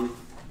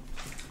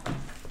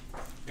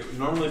 It would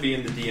normally be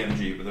in the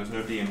DMG, but there's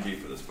no DMG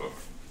for this book,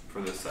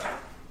 for this set.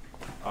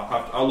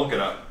 I'll look it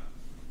up.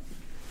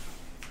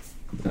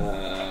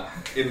 I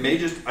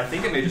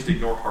think it may just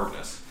ignore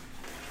hardness.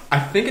 I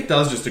think it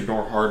does just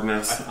ignore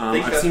hardness. I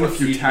think I've that's seen a what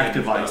few siege tech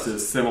damage devices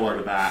does. similar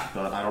to that,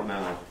 but I don't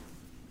know.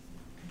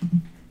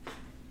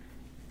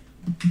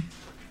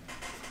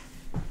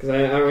 Because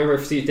I don't remember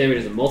if siege damage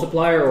is a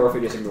multiplier or if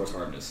it just ignores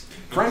hardness.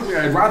 Frankly,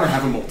 I'd rather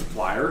have a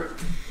multiplier.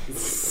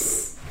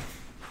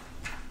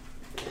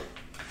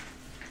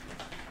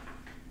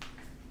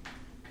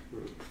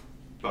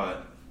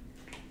 But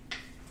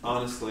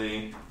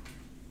honestly,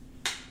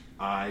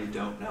 I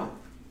don't know.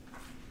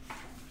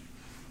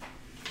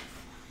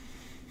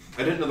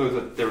 I didn't know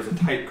there was a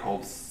type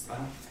called.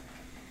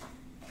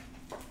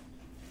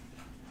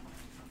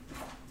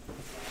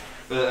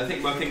 But I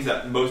think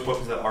most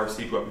weapons that are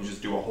siege weapons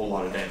just do a whole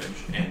lot of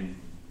damage and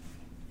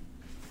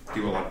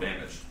do a lot of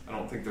damage. I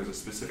don't think there's a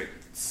specific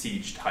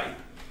siege type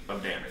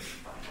of damage.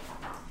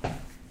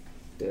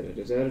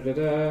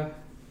 Da-da-da-da-da-da.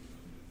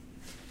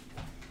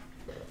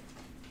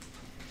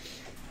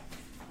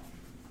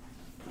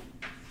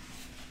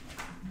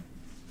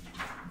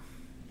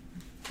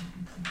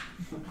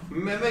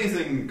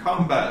 Amazing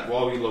combat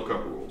while we look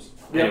up rules.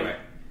 Yep. Anyway.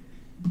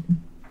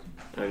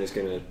 I'm just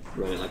going to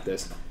run it like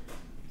this.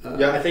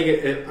 Yeah, I think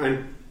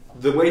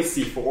the way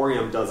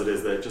C4ium does it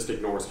is that it just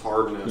ignores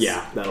hardness.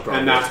 Yeah, that'll probably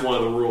And that's one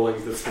of the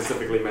rulings that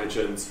specifically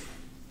mentions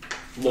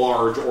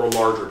large or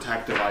larger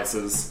tech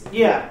devices.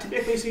 Yeah,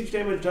 typically siege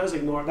damage does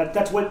ignore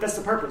that's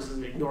the purpose. Is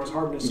it ignores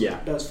hardness. Yeah.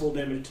 It does full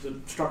damage to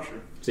the structure.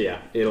 So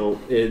yeah,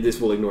 this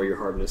will ignore your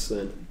hardness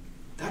then.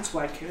 That's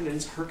why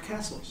cannons hurt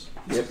castles.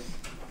 Yep.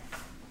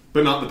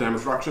 But not the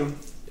damage reduction.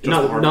 Just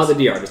Not the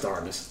DR, just the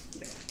hardness.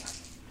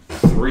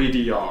 3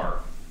 DR.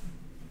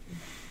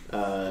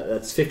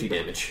 That's 50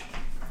 damage.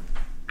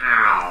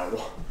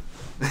 Ow.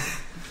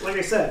 Like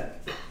I said,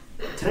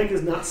 the tank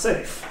is not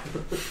safe.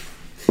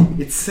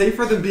 It's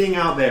safer than being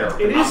out there.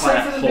 but It not is by a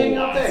safer than whole being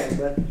lot. out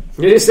there,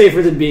 but It is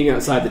safer than being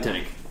outside the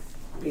tank.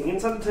 being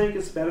inside the tank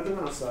is better than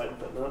outside,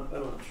 but not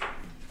that much.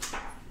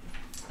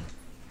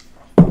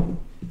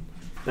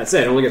 That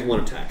said, it only gets one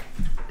attack.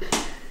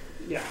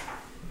 Yeah.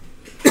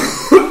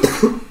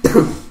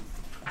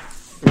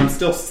 And I'm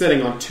still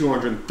sitting on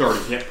 230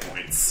 hit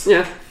points.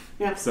 Yeah.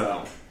 Yeah.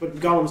 So, But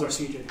golems are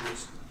siege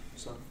enemies.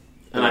 So.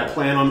 and I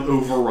plan on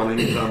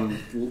overrunning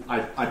them.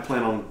 I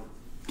plan on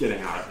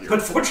getting out of here.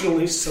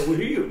 Unfortunately, so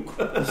do you.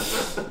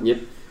 Yep.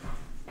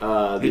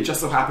 It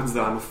just so happens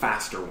that I'm a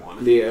faster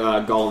one. The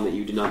golem that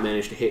you did not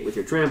manage to hit with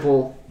your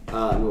trample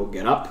will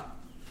get up.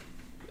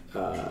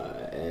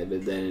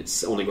 But then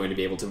it's only going to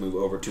be able to move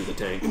over to the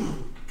tank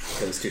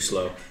because it's too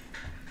slow.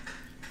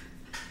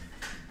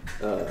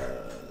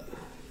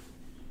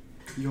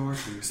 You're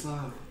too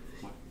slow.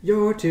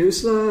 You're too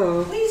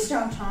slow. Please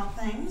don't taunt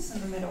things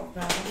in the middle of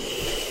battle.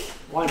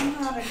 Why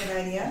not? Not a good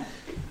idea.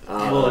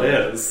 Well, it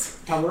is.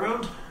 Come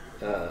around?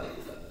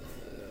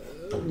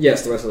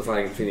 Yes, the rest of the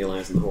fighting between the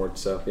Alliance and the Horde,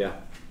 so yeah.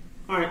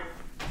 Alright.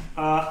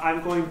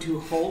 I'm going to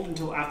hold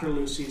until after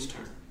Lucy's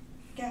turn.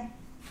 Okay.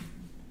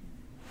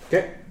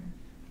 Okay.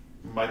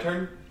 My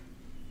turn?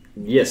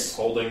 Yes.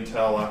 Holding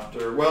till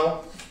after.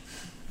 Well,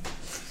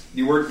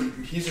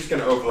 he's just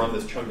going to overrun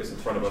this chungus in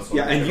front of us. So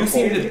Yeah, I'm and just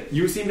gonna hold.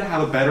 you seem to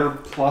have a better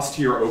plus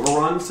to your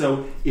overrun.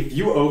 So if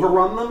you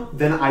overrun them,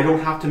 then I don't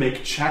have to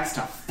make checks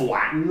to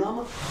flatten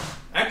them.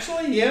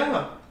 Actually,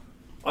 yeah.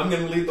 I'm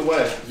going to lead the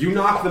way. You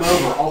knock them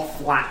over, I'll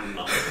flatten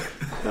them.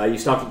 You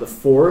stopped at the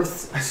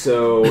fourth,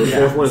 so the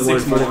fourth one is one in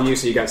 6 front more. of you,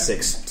 so you got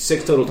 6.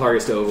 6 total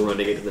targets to overrun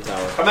to get to the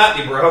tower. Come at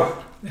me, bro.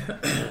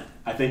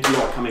 I think you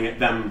are coming at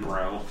them,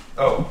 bro.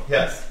 Oh,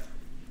 yes.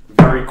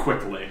 Very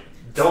quickly.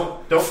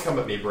 Don't come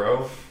at me,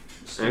 bro.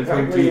 I'm Right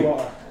going where you to...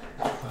 are.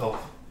 Well,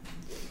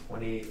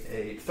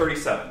 28...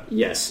 37.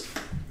 Yes.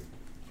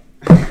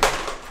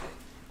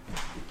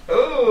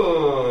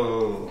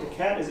 Oh! The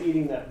cat is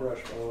eating that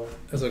brush, by the way.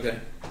 That's okay.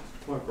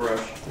 What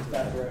brush?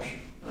 That brush.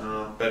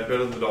 Better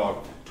than the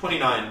dog.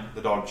 29,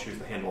 the dog chews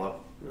the handle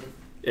up.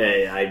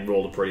 Hey, I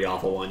rolled a pretty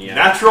awful one, yeah.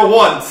 Natural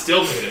 1,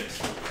 still did it.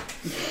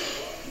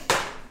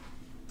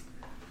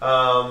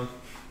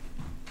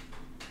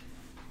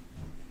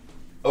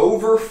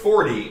 Over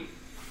 40.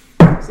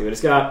 See what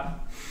it's got?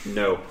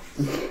 No.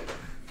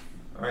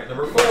 Alright,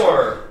 number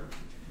 4.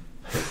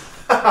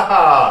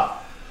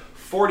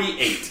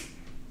 48.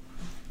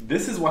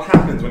 This is what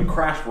happens when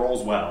Crash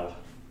rolls well.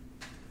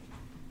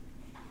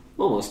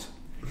 Almost.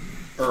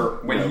 Or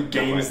when No, he not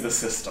games quite. the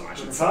system, I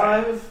should say.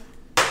 5.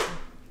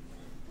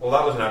 Well,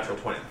 that was an actual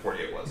 20.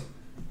 48 was.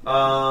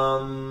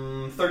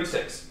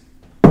 36.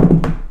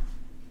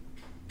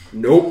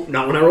 Nope,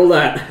 not when I roll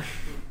that.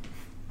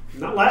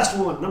 Not last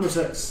one, number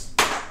 6.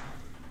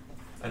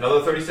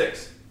 Another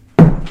 36.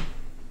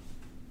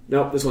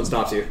 Nope, this one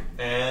stops you.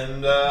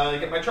 And I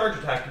get my charge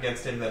attack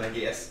against him then, I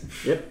guess.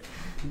 Yep.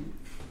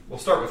 We'll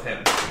start with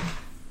him.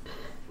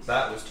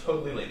 That was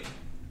totally leaning.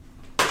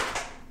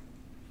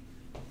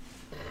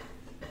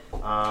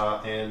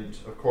 And,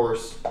 of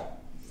course,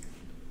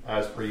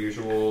 as per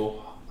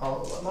usual,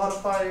 all the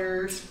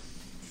modifiers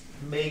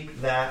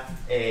make that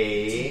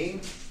a...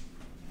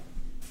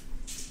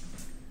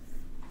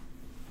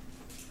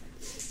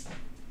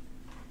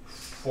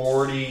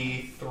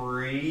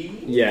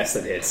 $43. Yes,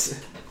 that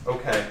hits.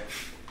 Okay.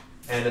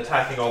 And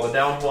attacking all the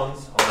downed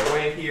ones on the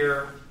way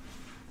here.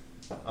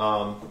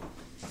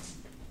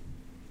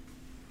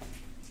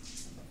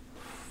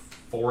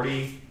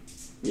 40.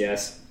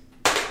 Yes.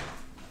 I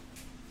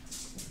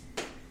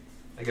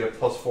get a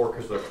 +4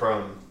 because they're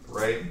prone,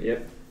 right?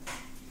 Yep.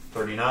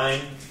 39.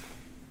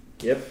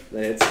 Yep,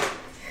 that hits.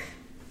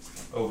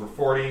 Over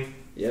 40.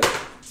 Yep.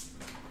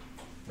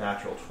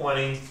 Natural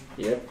 20.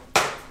 Yep.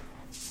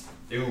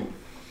 Ooh.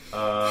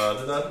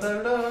 But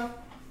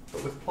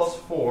with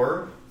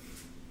 +4.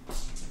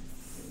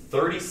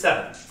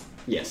 37.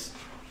 Yes.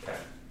 Okay.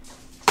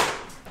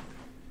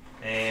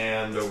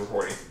 And over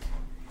 40.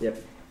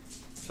 Yep.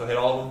 So hit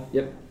all of them?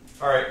 Yep.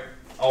 Alright.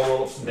 I'll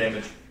roll up some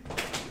damage.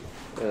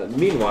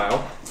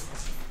 Meanwhile,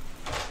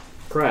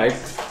 Krag.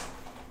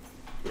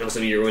 I'm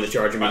assuming you're going to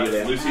charge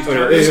immediately. Lucy's Oh,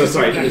 no, turn.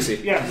 sorry, Next.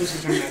 Lucy. Yeah,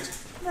 Lucy's turn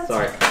next. That's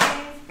Sorry.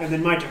 okay. And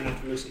then my turn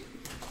after Lucy.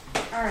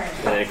 Alright.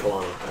 And then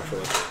Kalana,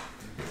 actually.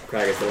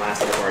 Krag is the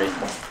last of the party.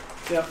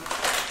 Yep.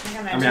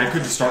 I mean, I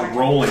could just start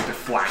rolling to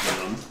flatten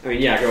them. I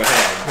mean, yeah, go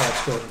ahead.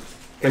 That's good.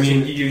 I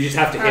mean, you just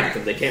have to hit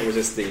them. They can't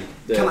resist the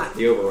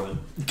overrun.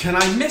 Can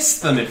I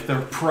miss them if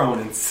they're prone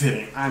and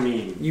sitting? I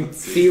mean, You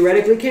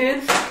theoretically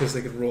can. Because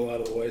they could roll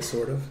out of the way,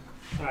 sort of.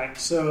 Alright,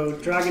 so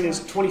Dragon is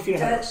 20 feet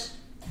ahead of us.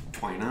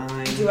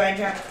 29. Do I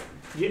jump?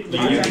 You You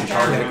can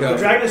charge Yeah, it. go. The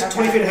Dragon is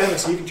 20 Okay. feet ahead of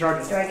us, so you can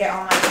charge Do it. I get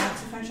all my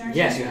attacks if I charge?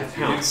 Yes, you have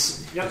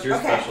pounce. Yep. It's your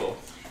Okay. special.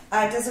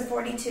 Does a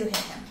 42 hit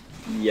him?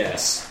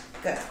 Yes.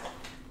 Good.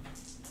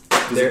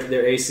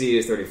 Their AC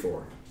is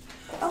 34.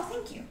 Oh,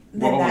 thank you.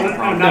 Whoa, Then whoa, that-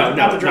 whoa.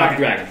 not the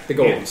dragon. The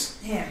golems.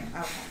 Him.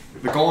 Okay.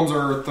 The golems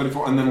are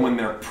 34, and then when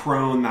they're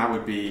prone, that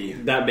would be...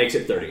 That makes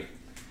it 30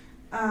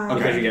 Um,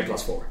 because you get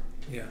 +4.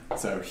 Yeah.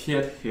 So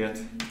hit.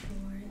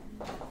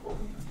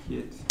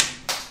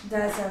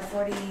 Does a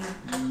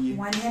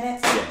 41 hit it?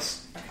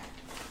 Yes.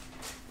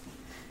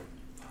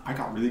 I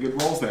got really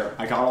good rolls there.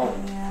 I got all...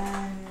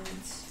 And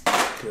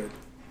Good.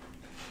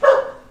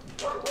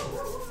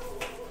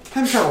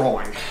 And start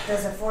rolling.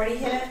 does a 40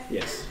 hit it?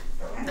 Yes.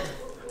 Okay.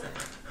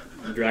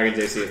 The dragon's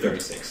AC is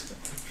 36.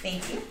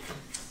 Thank you.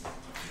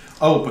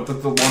 Oh, but the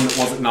one that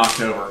wasn't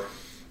knocked over.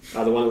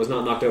 The one that was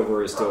not knocked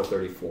over is still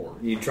 34.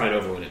 You try and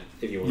overwin it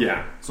if you want.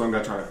 Yeah, so I'm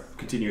going to try to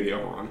continue the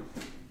overrun.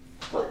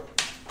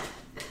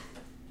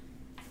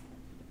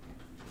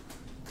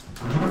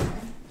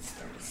 It's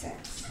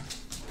 36.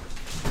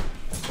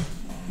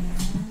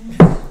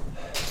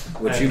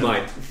 Which you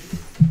might.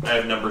 I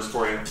have numbers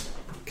for you.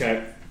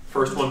 Okay.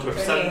 First one took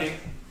 70.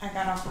 I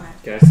got all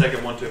 5. Okay.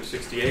 Second one took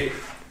 68.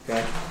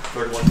 Okay.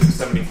 Third one took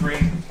 73.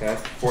 Okay.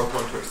 Fourth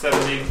one took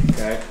 70.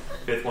 Okay.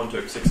 Fifth one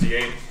took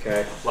 68.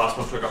 Okay. Last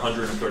one took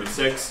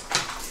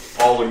 136.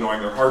 All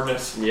ignoring their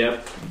hardness.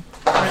 Yep.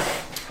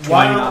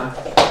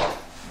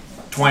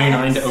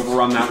 29 to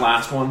overrun that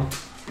last one.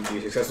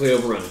 You successfully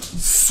overrun it.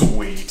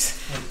 Sweet.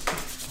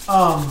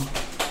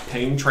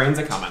 Pain trains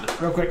a coming.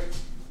 Real quick,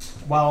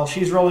 while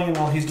she's rolling and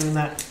while he's doing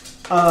that,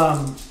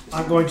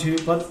 I'm going to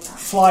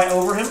fly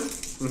over him.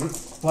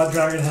 Mm-hmm. Blood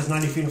Dragon has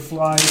 90 feet of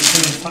fly,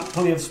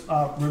 plenty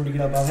of room to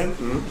get above him.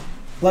 Mm-hmm.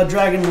 Blood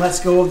Dragon lets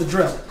go of the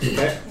drill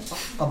Okay.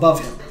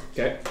 above him.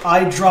 Okay.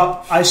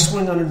 I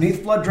swing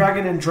underneath Blood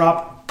Dragon and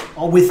drop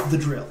with the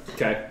drill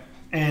Okay.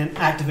 and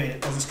activate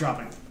it as it's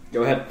dropping.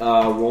 Go ahead.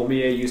 Roll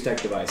me a use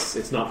tech device.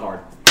 It's not hard.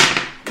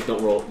 Just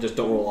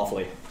don't roll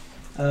awfully.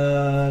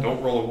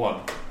 Don't roll a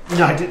 1.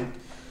 No, I didn't.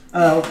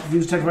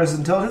 Use tech device's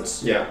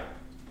intelligence. Yeah.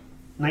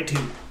 19.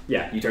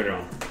 Yeah, you turn it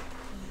on.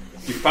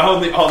 You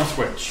found the on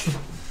switch.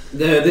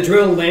 The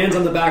drill lands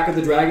on the back of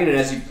the dragon, and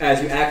as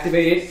you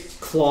activate it,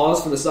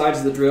 claws from the sides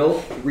of the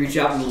drill reach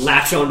out and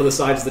latch onto the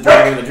sides of the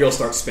dragon, and the drill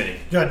starts spinning.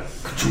 Good.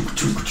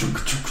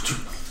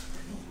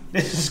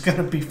 This is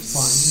gonna be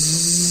fun.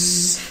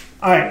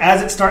 All right,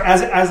 as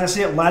I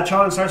see it latch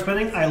on and start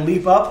spinning, I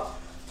leap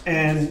up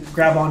and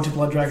grab onto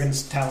Blood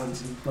Dragon's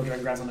talons, and Blood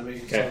Dragon grabs onto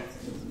me. Okay,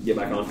 get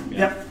back on. So,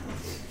 yep,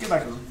 get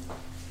back on.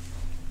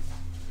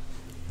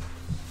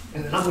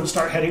 And then I'm going to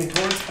start heading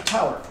towards a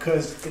tower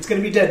because it's going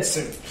to be dead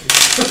soon.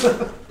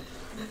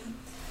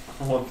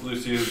 Once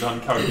Lucy is done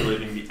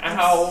calculating the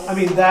owl. I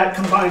mean that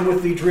combined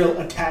with the drill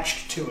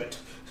attached to it.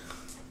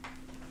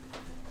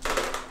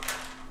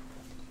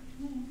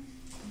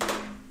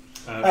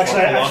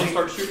 Kalana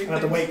start shooting I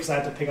have to things? wait because I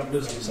have to pick up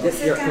Lucy. So.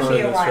 This is going to be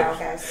a while,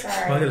 guys. Sorry.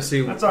 Well, I got to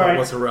see That's all right.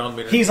 what's around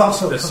me. He's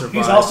also that survives.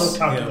 he's also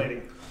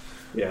calculating.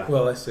 Yeah.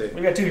 Well, I see.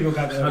 We got two people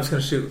calculating. I'm just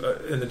going to shoot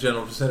in the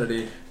general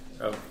vicinity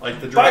of. Like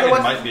the By the dragon way-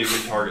 might be a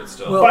good target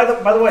still. Well-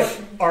 By the way,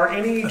 did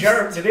any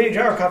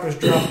gyrocopters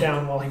drop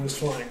down while he was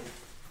flying?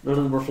 None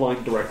of them were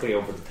flying directly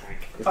over the tank.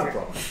 Is the Okay.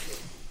 problem.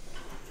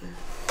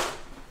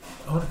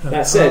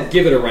 That said,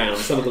 give it a round.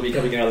 Some of them will be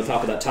coming out of the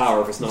top of that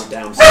tower if it's not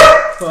down.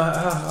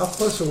 how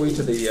close are we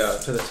to the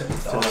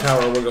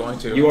tower we're going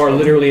to? You are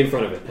literally in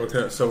front of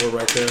it. So we're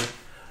right there.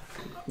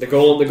 The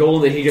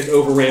golem that he just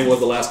overran was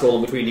the last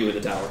golem between you and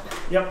the tower.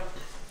 Yep.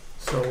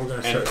 So we're going to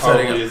And start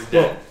setting Carly up. is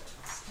dead.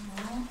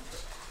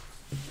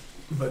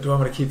 But do I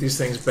want to keep these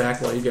things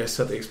back while you guys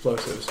set the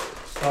explosives?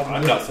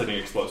 I'm not setting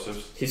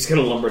explosives. He's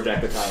going to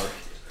lumberjack the tower.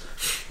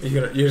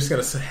 You're just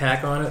going to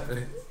hack on it?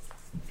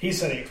 He's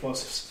setting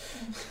explosives.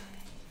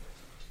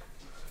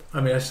 I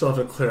mean, I still have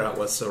to clear out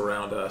what's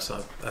around us.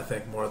 I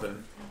think more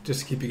than just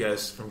to keep you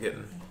guys from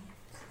getting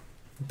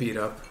beat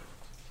up.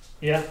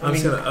 Yeah. I'm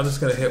just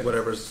gonna hit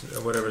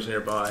whatever's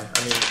nearby.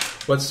 I mean,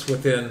 what's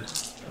within?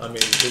 I mean,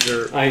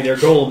 there are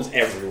golems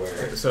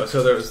everywhere. So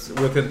there's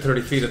within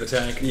 30 feet of the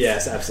tank.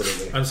 Yes,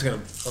 absolutely. I'm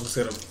just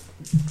gonna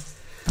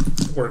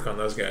work on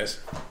those guys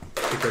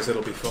because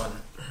it'll be fun.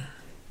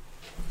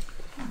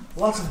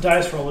 Lots of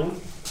dice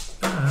rolling.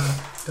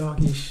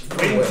 Doggy.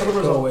 Waiting for the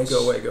results.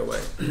 Go away.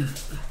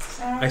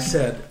 I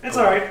said it's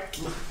all right.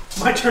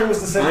 My turn was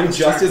the same. I'm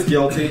just as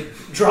guilty.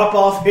 Drop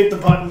off, hit the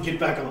button, get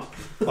back on.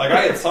 Like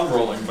I had some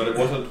rolling, but it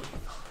wasn't.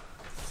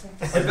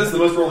 Like this is the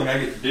most rolling I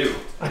get to do,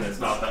 and it's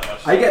not that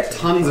much. I get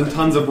tons and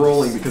tons of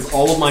rolling because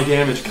all of my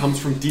damage comes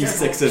from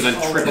D6s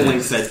and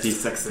tripling said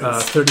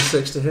D6s.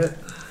 36 to hit.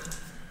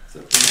 So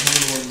can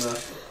you handle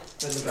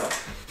the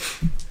belt?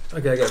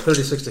 Okay, I got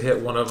 36 to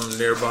hit. One of them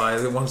nearby.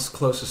 The one's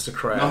closest to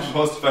crash. Not the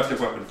most effective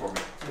weapon for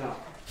me. No.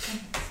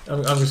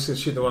 I'm just going to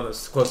shoot the one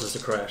that's closest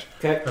to crash.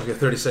 Okay. I've got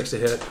 36 to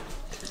hit.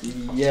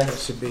 Yeah. That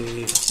should be...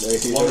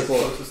 The one that's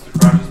closest to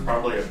crash is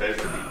probably a bigger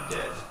be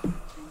dead.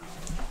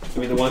 I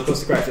mean, the one close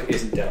to crash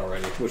isn't dead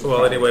already. Which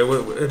Well, anyway,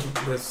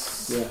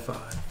 it's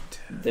 5,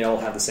 10. They all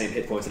have the same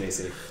hit points in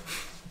AC.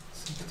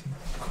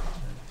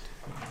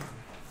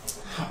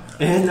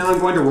 And now I'm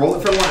going to roll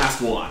it for the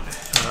last one.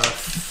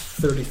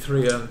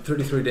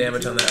 33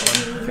 damage on that one.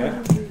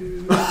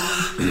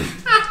 Okay.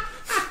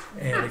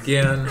 And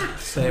again,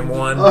 same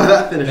one. Oh,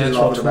 that finishes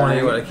Natural off the 20,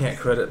 bang. but I can't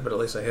crit but at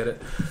least I hit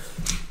it.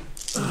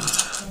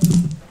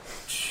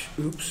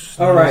 Oops.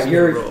 All right,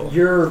 Roll.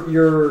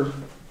 you're.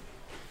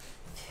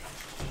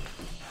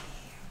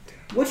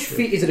 Which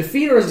feat is it? A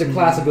feat or is it a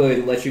class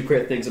ability that lets you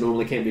crit things that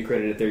normally can't be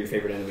critted if they're your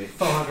favorite enemy?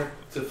 Foe hunter.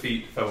 It's a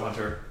feat, foe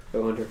hunter.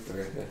 Foe hunter.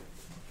 Okay.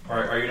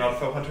 Are you not a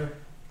foe hunter?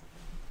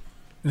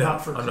 No,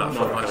 Not for I'm not not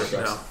for for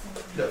 100 now.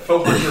 The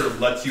foe hunter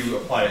lets you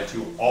apply it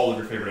to all of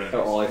your favorite enemies.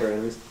 Oh, all your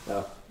enemies.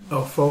 Oh.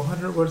 Oh,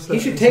 400? What is that? You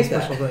should It's take a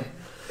that. special thing.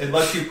 It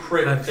lets you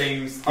crit I've-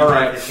 things All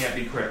right. that can't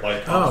be crit.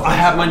 Like Oh. I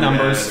have my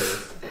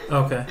numbers.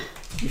 Okay.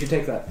 You should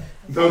take that.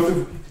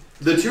 Both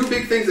the two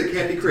big things that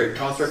can't be crit,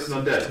 constructs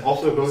and undead.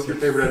 Also, both your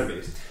favorite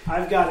enemies.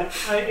 I've got it.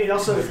 It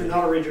also, if you're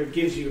not a ranger, it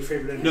gives you a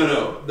favorite enemy.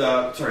 No.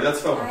 Sorry,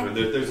 that's foe hunter.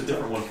 There's a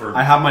different one for.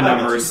 I have my lets you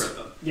numbers. crit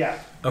them. Yeah.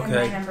 And my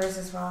Okay. numbers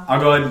as well. I'll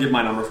go ahead and give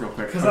my numbers real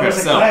quick. Because I Okay, was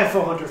like, so I have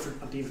foe hunter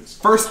for demons.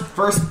 first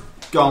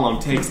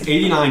golem takes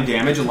 89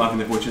 damage, 11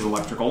 of which is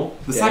electrical.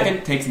 The Dead.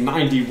 second takes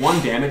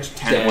 91 damage,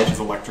 10 Dead. of which is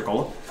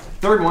electrical.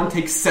 Third one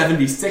takes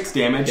 76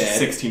 damage, Dead.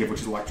 16 of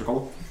which is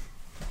electrical.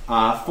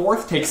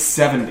 Fourth takes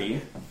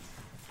 70,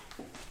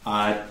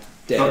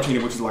 13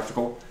 of which is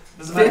electrical.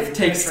 Doesn't matter if Fifth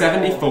you takes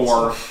penetrate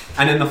all of 74,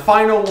 and then the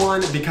final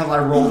one, because I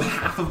rolled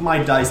half of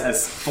my dice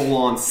as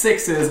full-on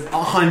 6s,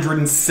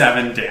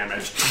 107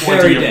 damage,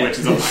 20 Very of dead. which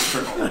is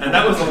electrical. And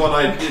that was the one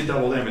I did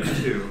double damage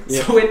to.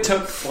 So it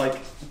took like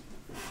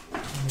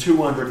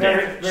 200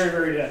 Very, damage. very,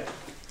 very dead.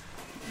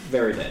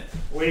 Very dead.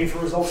 Waiting for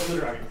results from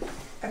the dragon.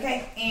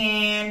 Okay,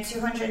 and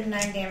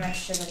 209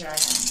 damage to the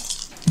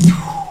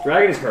dragon.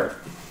 Dragon is hurt.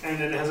 And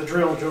then it has a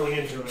drill drilling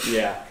into it.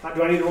 Yeah.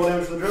 Do I need to roll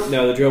damage for the drill?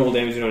 No, the drill will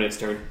damage you on its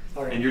turn.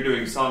 Okay. And you're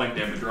doing sonic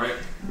damage, right?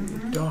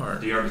 Darn.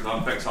 DR does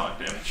not affect sonic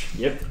damage.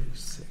 Yep.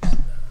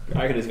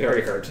 Dragon is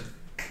very hurt.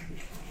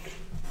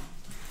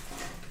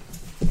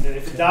 And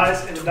if it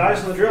dies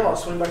from the drill, I'll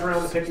swing back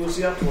around and pick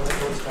Lucy up towards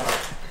tower.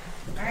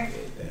 Alright.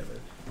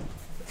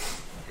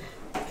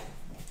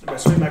 If I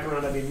swing back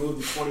around, I'd be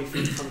moved 20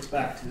 feet from its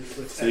back to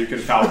its So you edge. can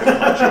falcon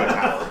punch you a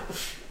tower.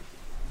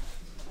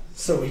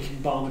 So we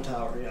can bomb a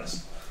tower,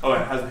 yes. Oh,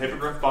 it has a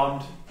hippogriff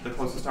bombed the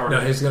closest tower. No,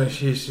 to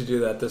he should do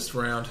that this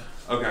round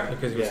Okay.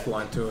 because he was Yeah.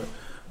 flying to it.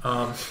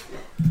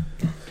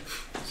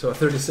 So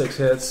 36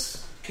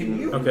 hits. Can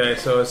you? Okay,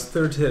 so his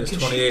third hit is Can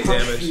 28 she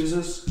punch damage.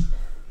 fuses?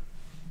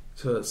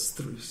 So that's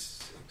 3,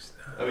 6,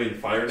 9. I mean,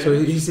 fire damage. So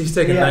he's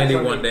taken Yeah,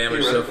 91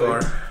 damage so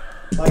far.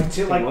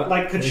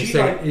 Could He's she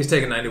taken, he's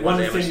taken 91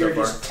 one damage finger so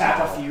far. just tap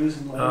a fuse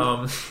and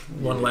like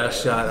One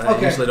last shot. I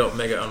Okay. usually don't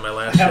make it on my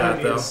last How shot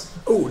many though. is?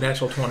 Oh,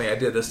 natural 20. I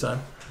did this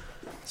time.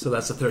 So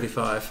that's a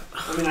 35.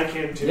 I mean I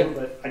can too, Yep.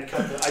 but I'd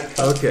cut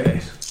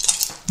Okay.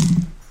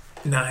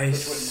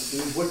 Nice.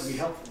 Which wouldn't be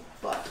helpful,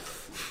 but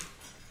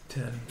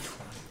 10,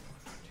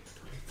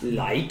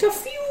 Light a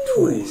fuse.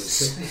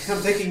 26, I'm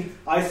thinking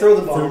I throw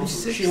the bombs.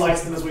 36, She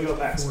lights them as we go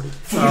past.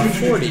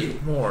 40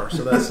 more.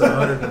 So that's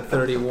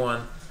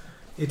 131.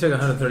 You took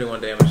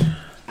 131 damage.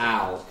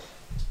 Ow.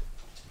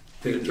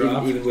 Did it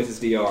drop? Even with his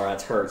DR,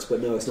 that hurts, but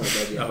no, it's not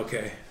dead yet.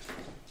 Okay.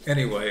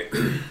 Anyway.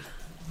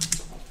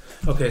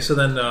 Okay, so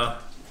then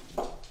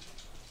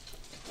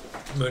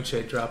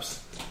Moonshade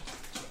drops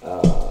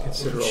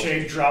considerable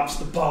Shade drops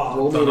the bomb.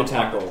 Roll me an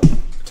attack roll.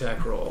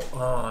 attack roll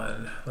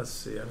on. Let's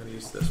see. I'm going to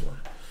use this one.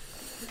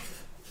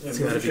 It's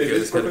got to be Moonshade good.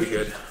 is It's got to be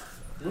perfect.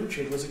 good.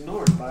 Moonshade was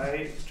ignored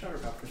by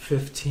Gyrocopter.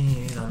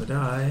 15 on the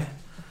die.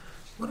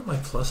 What are my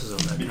pluses on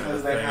that kind Because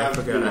of they thing? I have,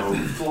 forgot.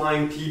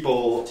 flying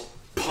people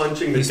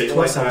punching the He's daylight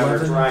plus out of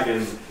 11. a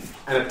dragon,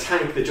 and a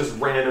tank that just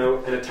ran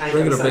out, and a tank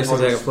Regular and a base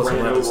centaur attack just plus ran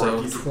 11, over so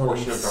a piece of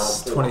portion of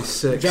our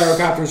 26.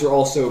 Gyrocopters are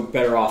also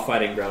better off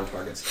fighting ground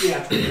targets.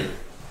 Yeah.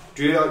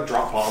 Do you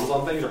drop bombs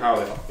on things, or how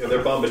are they? Yeah,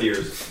 they're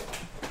bombardiers.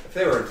 If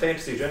they were in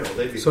fantasy general,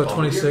 they'd be So the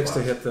bombardier 26 to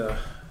class. hit the tower.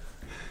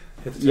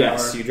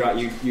 Yes,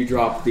 you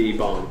drop the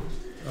bomb.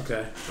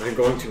 Okay. I'm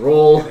going to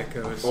roll And it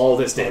goes. all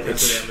this All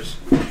kinds damage.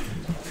 of damage.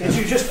 Can't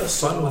you just Fun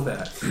assume with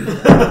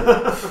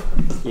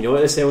that. You know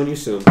what they say when you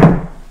assume.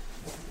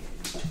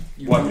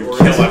 What, you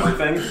kill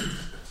everything?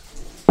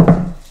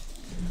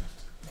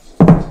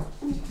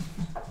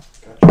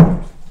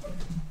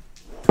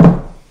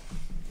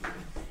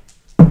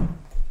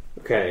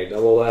 Okay,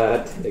 double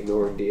that,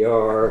 ignoring DR,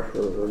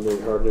 or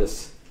ignoring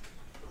hardness.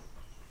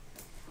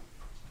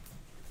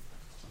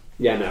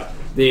 Yeah, no.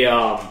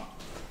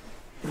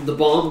 The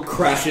bomb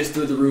crashes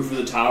through the roof of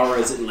the tower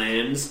as it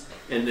lands,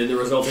 and then the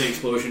resulting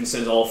explosion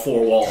sends all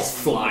four walls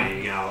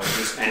flying out,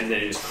 and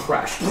then it just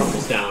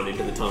crumbles down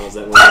into the tunnels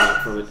that went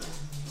out from it.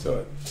 So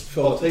it I'll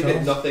filled take the it.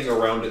 tunnel. Nothing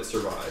around it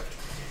survived.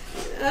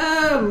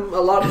 A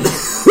lot of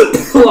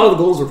the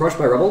ghouls were crushed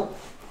by rubble,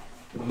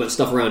 but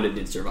stuff around it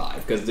did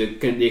survive because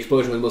the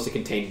explosion was mostly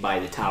contained by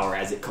the tower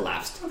as it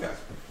collapsed. Okay.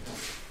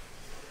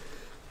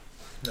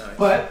 Nice.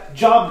 but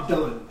job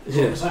done.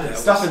 Yeah.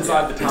 Stuff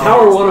inside the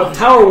tower.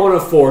 Tower one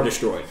of four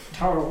destroyed.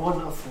 Tower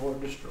 1 of 4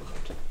 destroyed.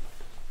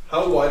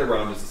 How wide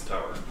around is this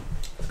tower?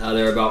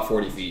 They're about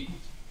 40 feet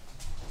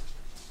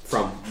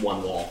from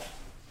one wall,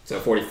 so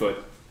 40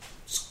 foot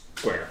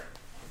square.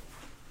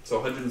 So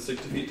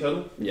 160 feet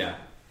total. Yeah.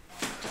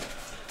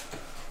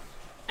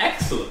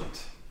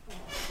 Excellent.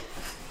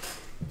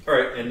 All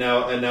right, and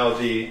now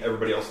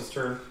everybody else's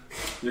turn.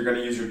 You're going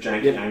to use your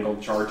janky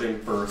angled charging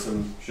for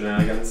some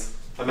shenanigans.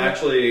 I'm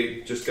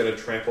actually just going to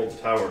trample the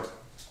tower.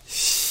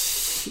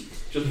 Just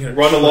You're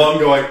run along,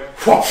 going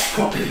quack,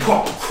 quack,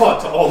 quack,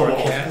 quack to all the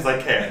walls Okay. because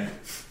I can.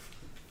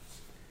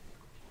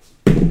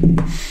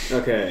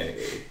 Okay.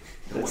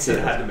 Let's see. It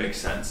had to make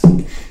sense.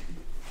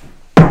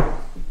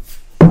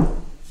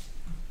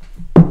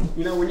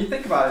 You know, when you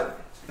think about it,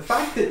 the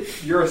fact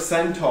that you're a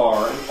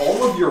centaur and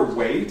all of your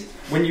weight,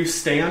 when you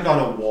stand on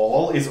a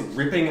wall, is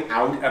ripping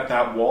out at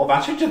that wall,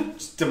 that should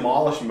just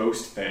demolish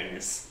most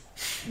things.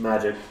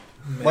 Magic.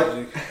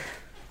 Like,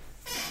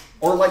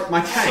 or like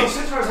my So tank.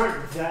 centaurs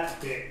aren't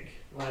that big.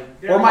 Like,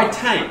 Or my they're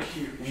tank. not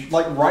huge.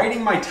 Like,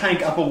 riding my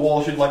tank up a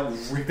wall should, like,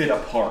 rip it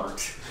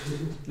apart.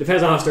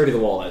 Depends on how sturdy the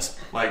wall is.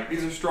 Like,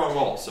 these are strong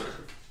walls, sir.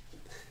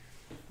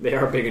 They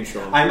are big and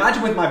strong. I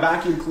imagine with my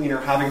vacuum cleaner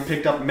having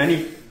picked up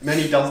many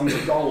dozens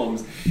of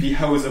golems, the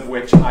hose of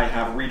which I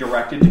have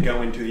redirected to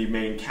go into the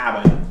main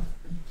cabin.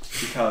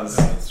 Because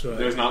That's right.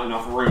 there's not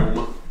enough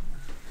room.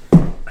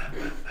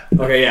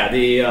 Okay, yeah,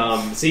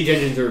 the siege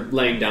engines are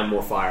laying down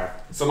more fire.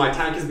 So my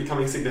tank is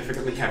becoming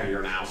significantly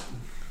heavier now.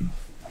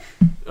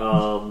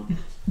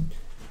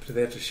 Do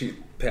they have to shoot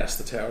past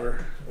the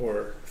tower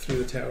or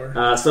through the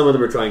tower? Some of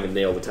them are trying to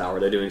nail the tower.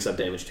 They're doing some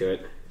damage to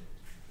it.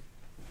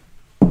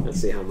 Let's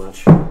see how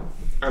much.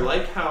 I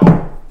like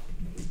how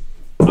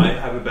I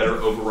have a better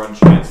overrun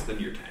chance than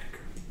your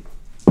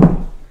tank.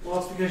 Well,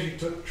 it's because you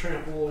took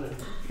trample and And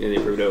the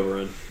improved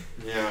overrun.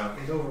 Yeah.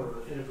 overrun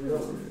and improved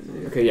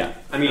overrun. Okay, yeah.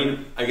 I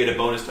mean, I get a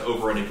bonus to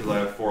overrunning because I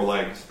have 4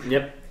 legs.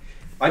 Yep.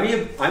 I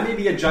may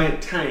be a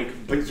giant tank,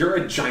 but you're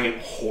a giant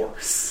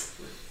horse.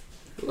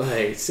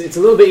 Like, it's a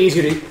little bit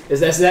easier to...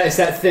 It's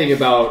that thing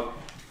about...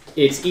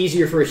 It's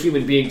easier for a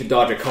human being to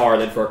dodge a car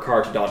than for a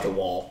car to dodge a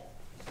wall.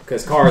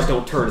 Because cars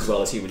don't turn as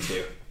well as humans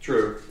do.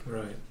 True.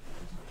 Right.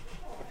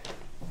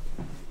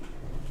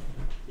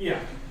 Yeah.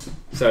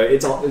 So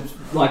it's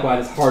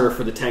likewise, it's harder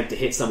for the tank to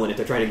hit someone if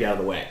they're trying to get out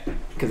of the way.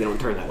 Because they don't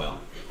turn that well.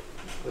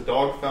 The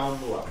dog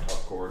found the laptop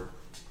cord.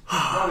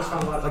 I always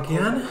found a lot of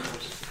Again?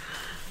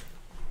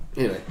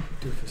 Anyway.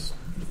 Doofus.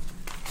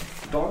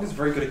 The dog is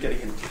very good at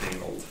getting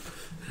entangled.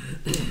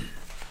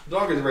 The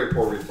dog is a very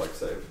poor reflex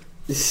save.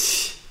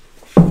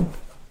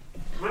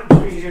 Might be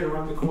easier to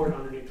run the cord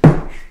underneath the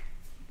brush.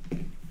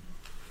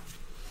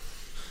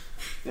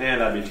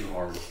 That'd be too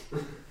hard.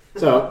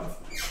 So,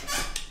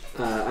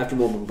 after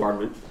more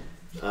bombardment,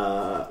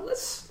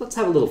 let's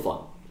have a little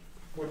fun.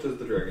 What does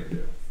the dragon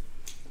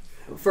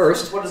do?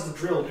 First, What does the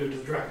drill do to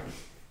the dragon?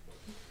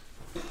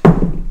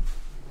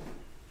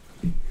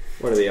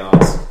 what are the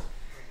odds?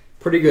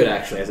 Pretty good,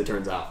 actually, as it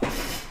turns out.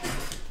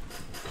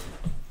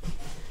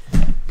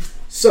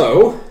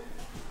 So, roll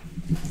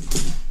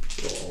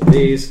all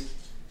these.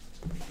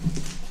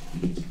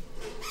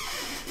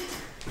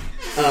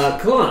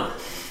 Kalana,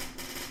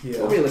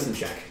 roll me a listen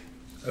check.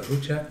 A who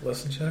check?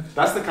 Listen check?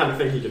 That's the kind of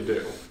thing he can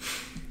do.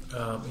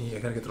 I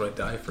gotta get the right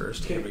die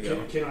first. Here we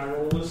go. Can I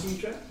roll a listen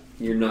check?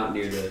 You're not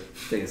near the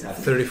thing that's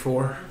happening.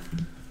 34.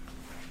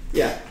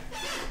 Yeah.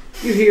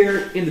 You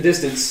hear, in the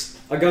distance,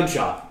 a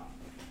gunshot.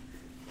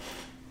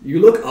 You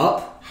look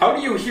up. How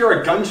do you hear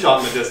a gunshot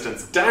in the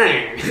distance?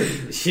 Dang!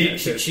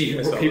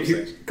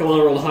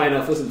 Kalana rolled a high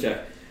enough listen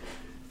check.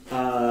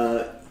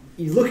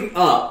 You looking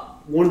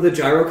up, one of the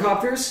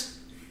gyrocopters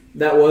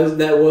that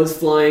was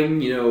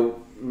flying,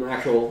 an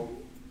actual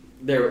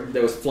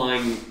that was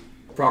flying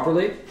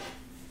properly,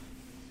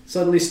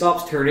 suddenly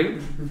stops turning,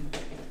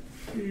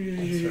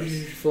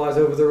 flies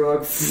over the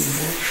rug,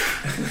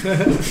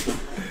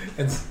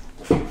 And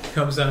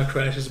comes down and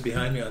crashes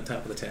behind me on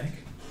top of the tank.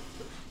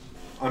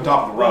 On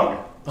top of the rug.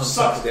 On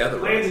top of the other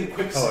lands rug. in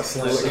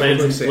quicksand. Oh,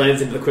 it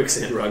lands into the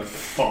quicksand rug.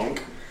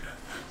 Funk.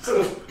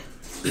 So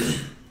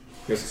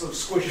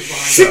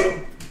squishes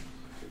behind.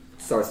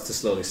 Starts to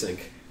slowly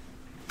sink.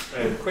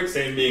 And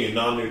quicksand being a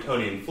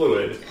non-Newtonian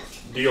fluid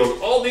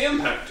deals all the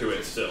impact to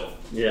it still.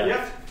 Yeah.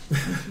 Yep.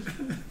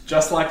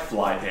 Just like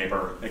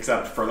flypaper,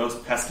 except for those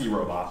pesky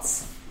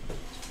robots.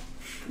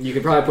 You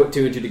could probably put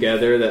two and two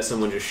together that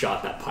someone just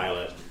shot that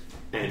pilot,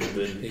 and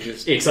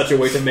in such a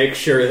way to make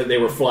sure that they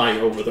were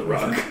flying over the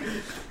rug.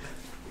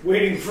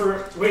 waiting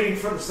for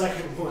the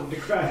second one to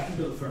crash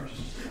into the first.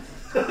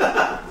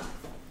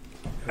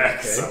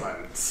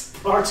 Excellent.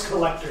 Parts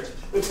collector.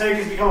 The tank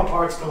has become a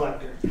parts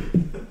collector.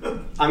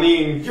 I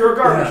mean, You're a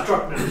garbage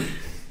truck now.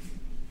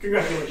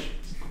 Congratulations.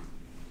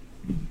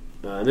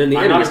 And then the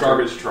I'm not a enemies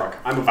garbage truck.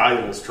 I'm a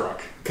valuables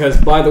truck. Because,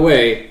 by the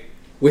way,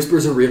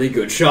 Whisper's a really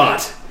good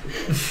shot.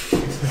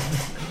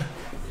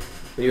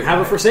 When you have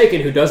a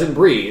Forsaken who doesn't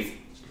breathe,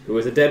 who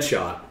is a dead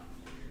shot,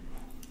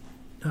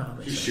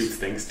 He shoots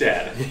things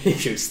dead. he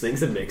shoots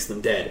things and makes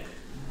them dead.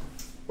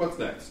 What's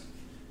next?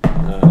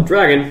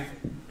 Dragon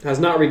has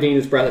not regained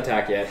its breath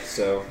attack yet,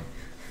 so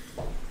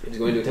it's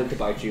going to attempt to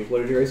bite you.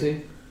 What is your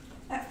AC?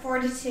 At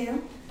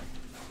 42.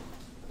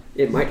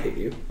 It might hit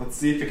you. Let's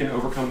see if it can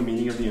overcome the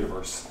meaning of the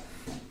universe.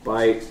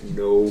 Bite,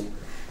 no.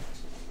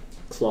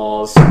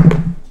 Claws.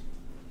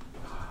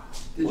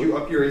 Did you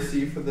up your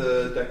AC for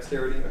the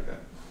dexterity? Okay.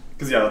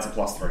 Because, yeah, that's a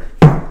 +3.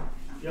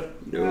 Yep.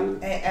 No.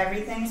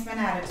 Everything's been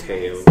added to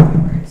Tail. this. No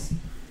worries.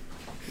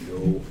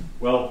 No.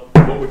 Well,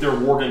 what with your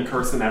Worgen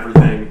curse and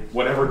everything,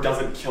 whatever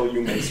doesn't kill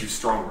you makes you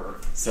stronger.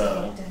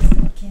 So,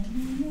 Doesn't kill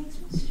me, makes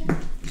me strong.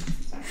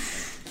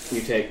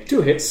 You take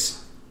 2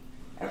 hits.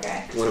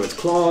 Okay. One of its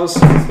claws.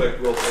 Expect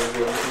will save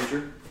you in the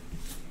future.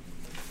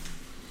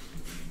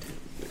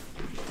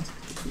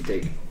 You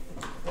take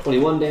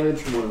 21 damage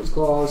from one of its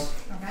claws.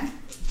 Okay.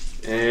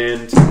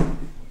 And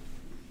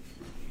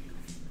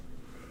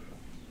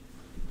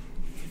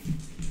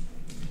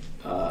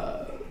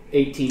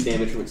 18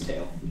 damage from its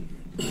tail.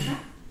 Okay.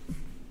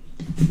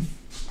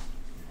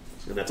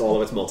 And that's all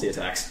of its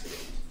multi-attacks.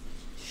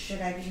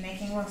 Should I be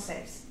making will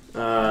saves?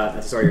 At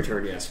the start of your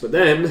turn, yes. But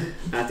then,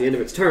 at the end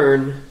of its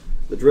turn,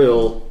 the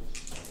drill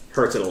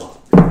hurts it a lot.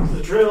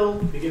 The drill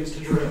begins to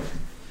drill.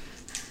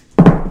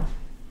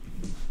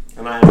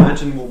 and I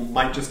imagine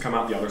might just come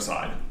out the other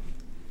side.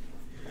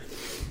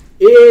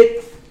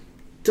 It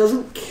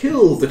doesn't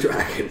kill the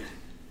dragon.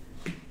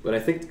 But I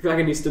think the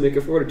dragon needs to make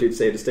a fortitude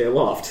save to stay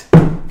aloft.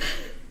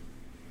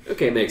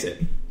 Okay, it makes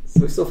it.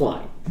 So it's still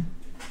flying.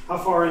 How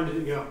far in did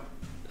it go?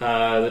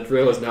 The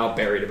drill is now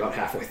buried about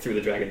halfway through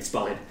the dragon's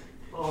spine.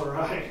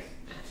 Alright.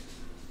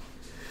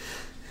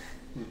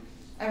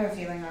 I have a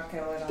feeling I'll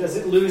kill it. Does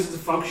it lose the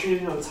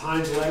functioning of its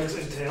hind legs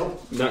and tail?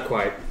 Not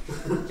quite.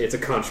 It's a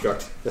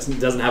construct.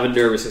 Doesn't have a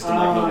nervous system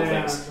like normal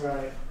yeah, things. that's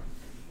right.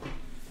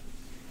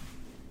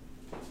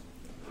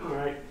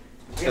 Alright.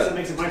 I guess that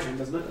makes it my turn,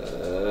 doesn't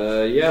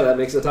it? Yeah, that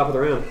makes it the top of the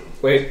round.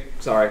 Wait,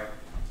 sorry.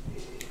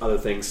 Other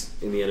things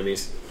in the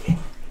enemies.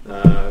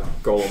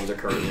 Golems are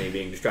currently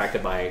being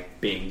distracted by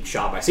being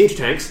shot by siege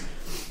tanks.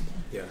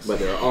 Yes. But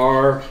there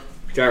are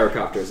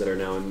gyrocopters that are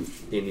now in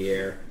the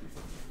air.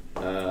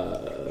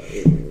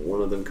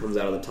 One of them comes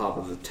out of the top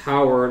of the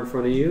tower in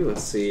front of you.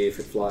 Let's see if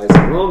it flies in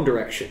the wrong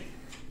direction.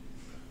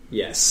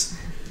 Yes.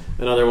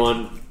 Another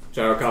one,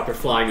 gyrocopter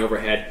flying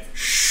overhead.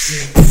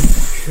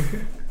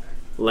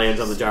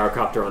 Lands on the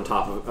gyrocopter on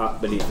top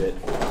of beneath it.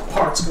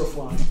 Parts go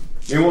flying.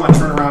 Maybe want to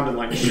turn around and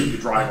like shoot the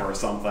driver or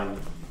something.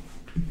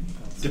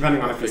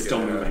 Depending on if it's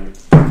still moving.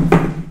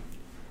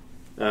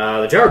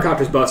 The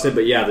gyrocopter's busted,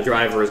 but yeah, the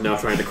driver is now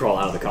trying to crawl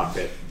out of the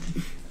cockpit.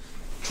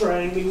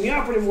 Trying being the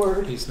operative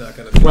word. He's not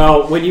going to.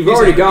 Well, when you've He's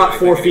already not gonna got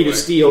do 4 anything feet of anyway.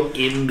 steel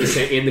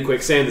in the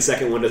quicksand, the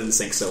second one doesn't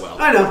sink so well.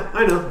 I know.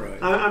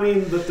 Right. I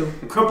mean, the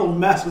crumpled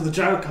mess with the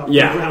gyrocopter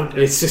Yeah, around it.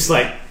 it's just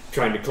like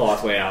trying to claw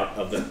its way out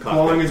of the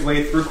Clawing cockpit. his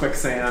way through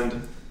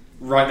quicksand.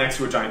 right next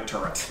to a giant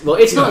turret. Well,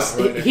 it's not.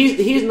 right.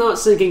 He's not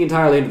sinking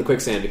entirely into the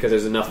quicksand because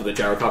there's enough of the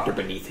gyrocopter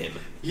beneath him.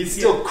 He's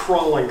still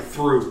crawling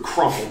through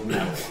crumpled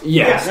metal.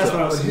 Yeah, that's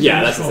what I was saying.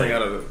 Yeah, that's the Crawling thing.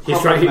 out of it. He's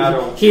Crumpled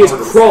metal, he is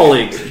covered in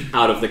crawling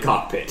out of the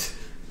cockpit.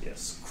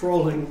 Yes,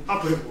 crawling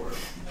upward.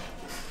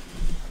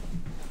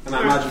 And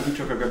I imagine he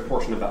took a good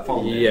portion of that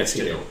foam damage, Yes,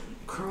 he too. did.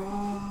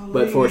 Crawling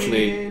But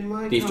fortunately, in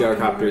my these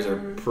gyrocopters are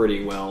cockpit.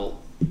 pretty well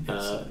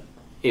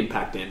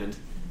impact damaged.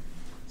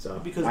 So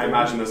Because I they're-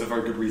 imagine there's a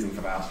very good reason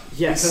for that. because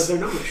yes, they're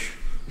gnomish.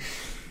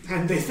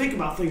 And they think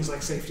about things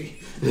like safety.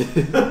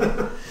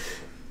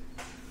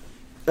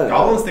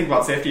 Goblins think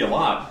about safety a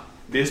lot.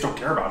 They just don't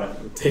care about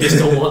it. they just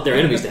don't want their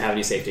enemies to have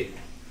any safety.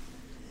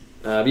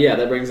 But yeah,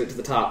 that brings it to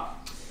the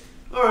top.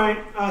 Alright,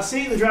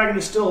 seeing the dragon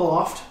is still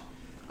aloft,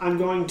 I'm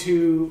going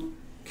to...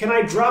 Can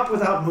I drop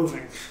without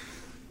moving?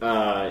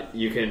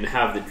 You can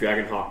have the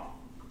dragon hawk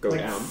go Like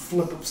down.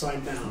 flip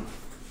upside down.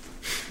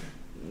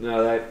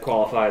 No, that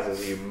qualifies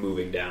as you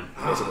moving down,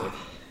 basically.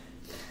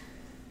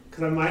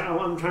 Because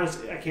I'm trying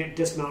to... I can't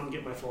dismount and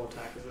get my full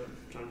attack. Is it? I'm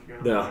trying to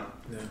figure out.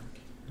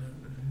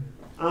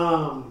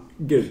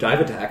 No. Get a dive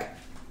attack.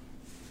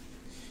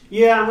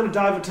 Yeah, I'm going to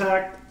dive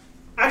attack.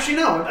 Actually,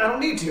 no, I don't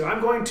need to.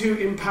 I'm going to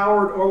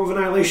Empowered Orb of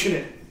Annihilation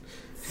it.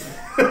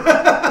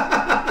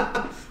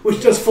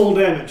 Which does full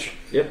damage.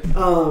 Yep.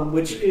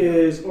 Which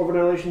is... Orb of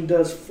Annihilation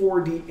does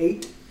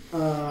 4d8.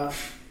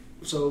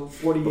 So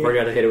 48. Before you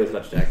got to hit it with a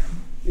touch attack,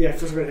 Yeah,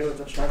 first we're going to hit with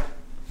touch attack.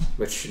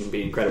 which shouldn't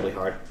be incredibly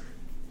hard.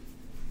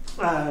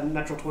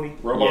 Natural 20.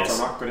 Robots Yes.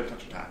 are not good at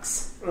touch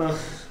attacks.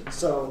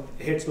 So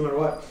it hits no matter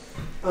what.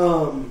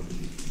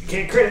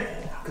 Can't crit it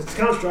because it's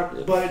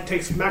construct, but it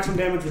takes maximum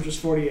damage, which is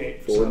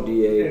 48.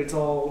 48.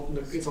 So, and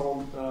it's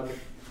all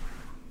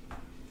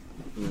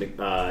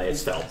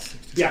It's fell.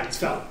 yeah, it's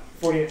fell.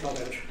 48 fell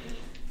damage.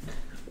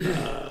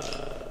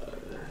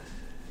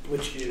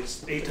 Which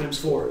is 8 times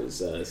 4. Is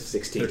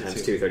 16 times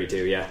 32. 2,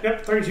 32, yeah.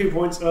 Yep, 32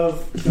 points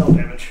of fell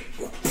damage.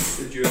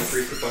 Did you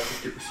increase it by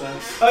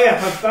 50%? Oh yeah,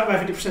 by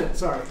 50%.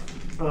 Sorry.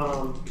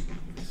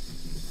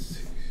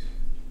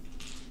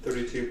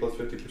 32 plus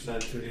 50%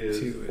 is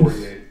 32 is-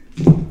 48.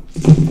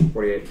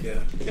 48. Yeah.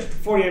 Yep,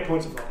 48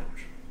 points of fell damage.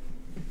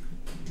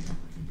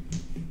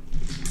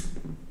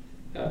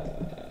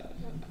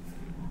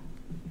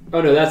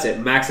 Oh no, that's it.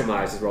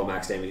 Maximize is roll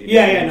max damage.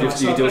 Yeah, no, You I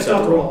still do have to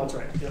roll. roll. That's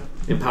right. Yep.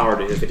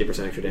 Empowered is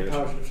 50% extra damage.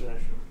 Power shift action.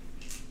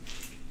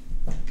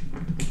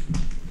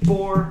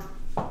 4,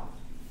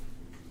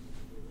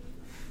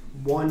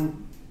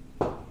 1,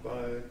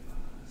 5,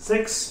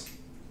 6,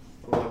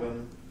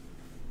 11,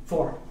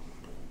 4.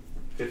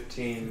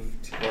 15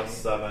 plus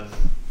 7,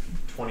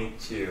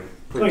 22.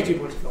 22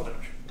 points of fell damage.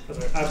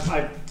 That's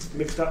right. I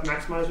mixed up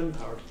maximized and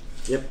empowered.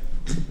 Yep.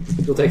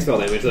 Still takes spell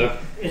damage though.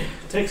 It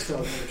takes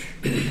fell damage.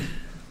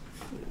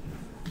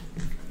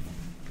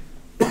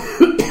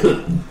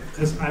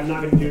 Because I'm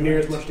not going to do near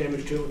as much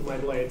damage to it with my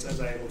blades as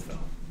I am with fell.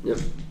 Yep.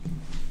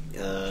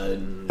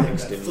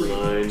 Next in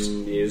line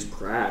is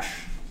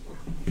Crash.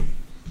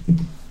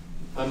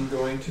 I'm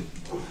going to.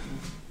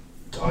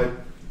 I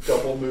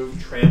double move,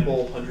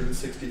 trample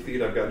 160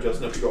 feet. I've got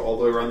just enough to go all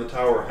the way around the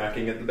tower,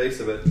 hacking at the base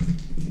of it.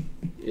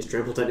 Is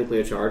trample technically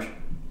a charge?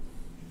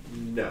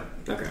 No.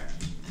 Okay.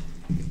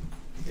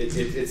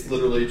 It's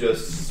literally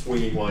just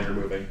swinging while you're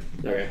moving.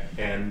 Okay.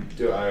 And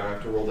do I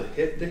have to roll to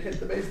hit the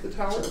base of the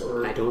tower?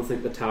 Or I don't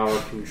think the tower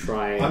can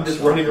try. I'm just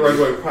running around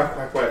going whack,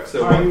 whack, whack.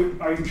 So Are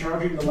you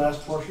charging the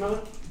last portion of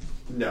it?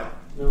 No.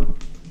 No.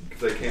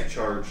 Because I can't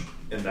charge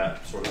in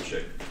that sort of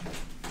shape.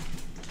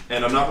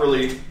 And I'm not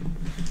really,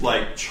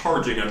 like,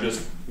 charging. I'm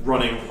just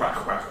running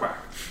whack, whack, whack.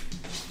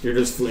 You're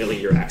just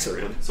flailing your axe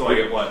around. So I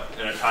get what?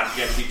 An attack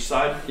against each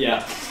side?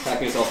 Yeah.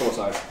 Attacking us all 4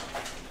 sides.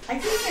 I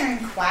keep hearing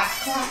quack,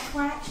 quack,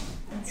 quack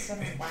instead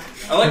of whack.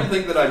 I like to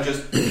think that I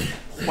just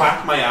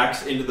whack my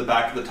axe into the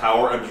back of the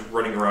tower and I'm just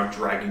running around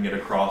dragging it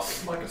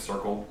across like a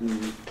circle.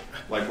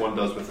 Like one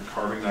does with a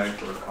carving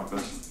knife or a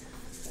compass.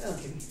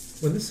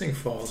 When this thing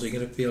falls, are you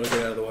going to be able to get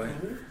out of the way?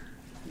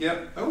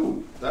 Yep.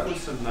 Oh, that was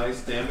some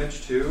nice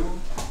damage too.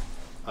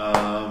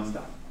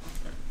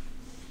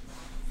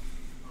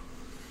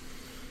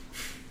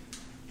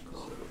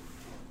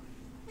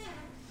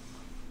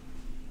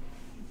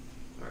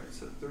 Alright,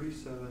 so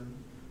 37,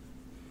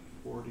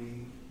 40,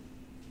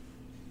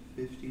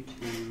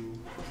 52,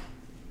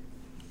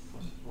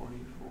 plus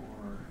 44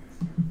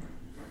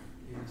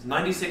 is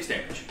 96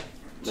 damage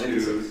to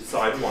 96.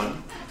 side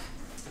 1.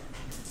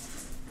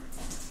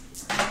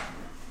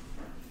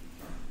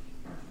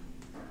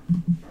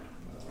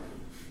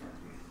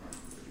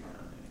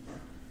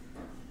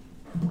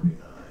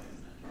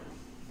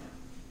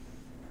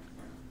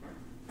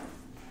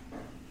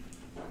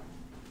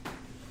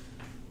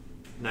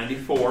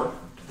 $94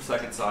 to the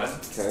second side.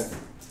 Okay.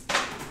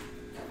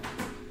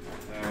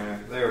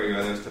 There we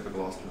go. There's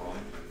typical Austin rolling.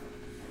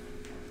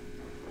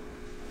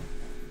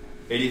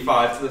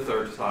 85 to the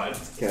third side.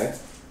 Okay.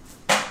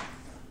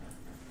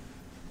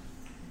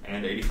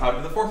 And 85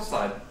 to the fourth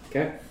side.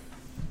 Okay.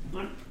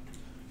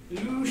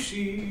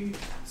 Lucy.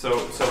 So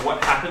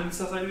what happens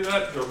as I do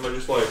that? Or am I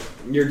just like...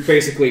 You're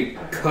basically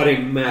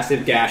cutting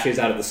massive gashes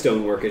out of the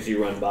stonework as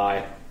you run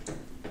by.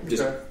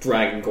 Just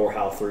dragging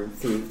Gorhal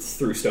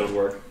through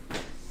stonework.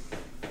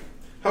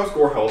 How's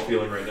Gorhal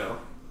feeling right now?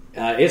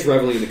 It's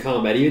reveling in the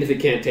combat. Even if it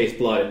can't taste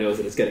blood, it knows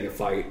that it's getting a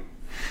fight.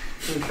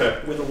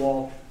 Okay. With a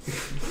wall.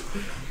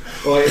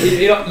 Well,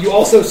 you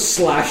also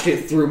slashed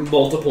it through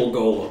multiple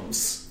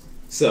golems.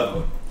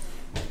 So...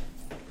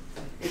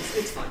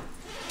 It's fine.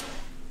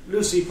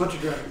 Lucy, punch a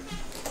dragon.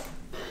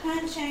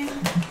 Punching.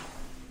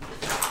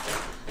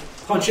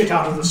 Punch it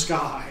out of the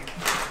sky.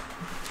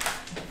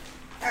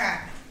 Alright.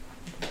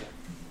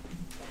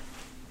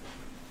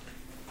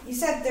 You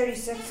said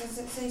 36, does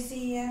it say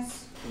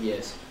CES?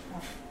 Yes.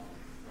 Oh.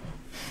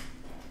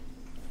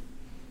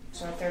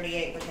 So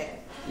 38 would hit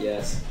it.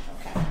 Yes.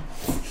 Okay.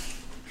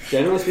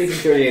 Generally speaking,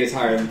 38 is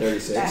higher than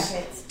 36. That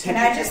hits. Can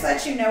I just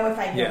let you know if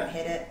I don't Yeah.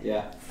 hit it?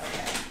 Yeah.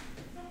 Okay.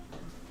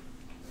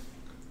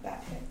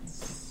 That hits.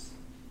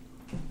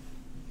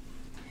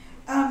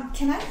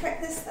 Can I crit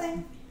this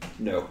thing?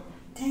 No.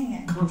 Dang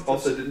it.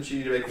 Also, didn't you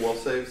need to make will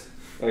saves?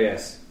 Oh,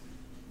 yes.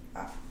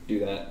 Oh. Do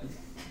that.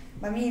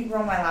 Let me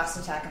roll my last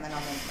attack and then I'll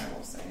make my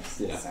roll saves.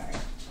 Yeah. Sorry.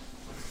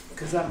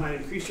 Because that might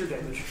increase your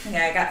damage.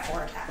 Yeah, I got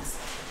 4 attacks.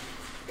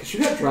 Because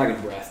you got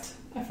Dragon Breath.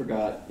 I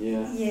forgot.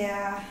 Yeah.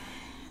 Yeah.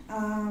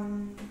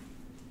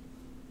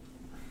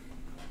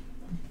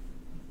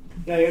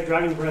 Yeah, you have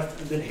Dragon Breath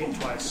and then hit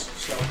twice,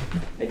 so...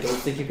 I don't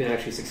think you can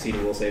actually succeed a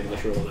will save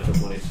unless you roll a natural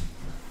 20.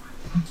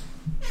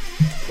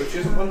 But she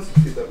doesn't want to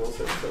succeed that will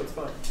save, so it's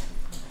fine.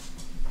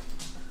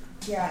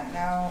 Yeah,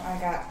 no, I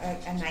got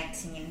a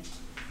 19.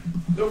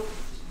 Nope.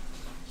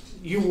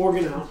 You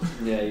Worgen out.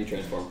 Yeah, you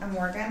transform. I'm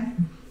Worgen.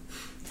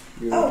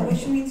 You Oh, transform.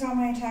 which means all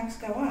my attacks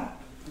go up.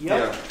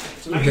 Yep. Yeah.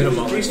 So now You hit you him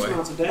all the increase way.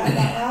 amounts of But damage.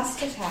 that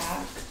last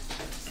attack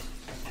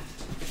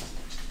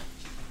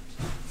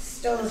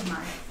still is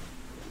mine.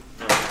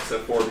 So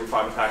 4 of your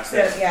 5 attacks. So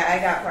yeah, I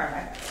got 4 of my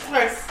attacks.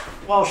 Alright.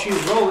 While she's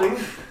rolling,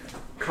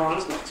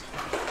 Kalana's next.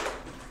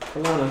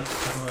 Kalana.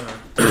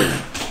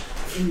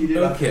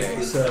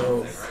 Okay,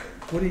 so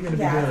what are you going to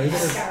be Yeah, doing? Are you I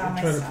going got all to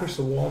my try to stuff. push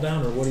the wall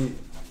down, or what are you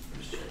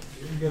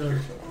going to?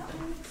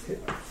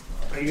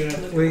 Are you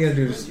gonna... What are you going to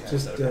do? Just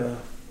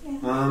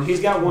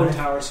He's got one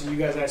tower, so you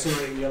guys, I assume, are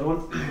taking the other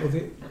one? well,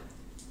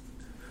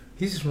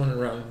 he's just running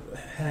around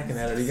hacking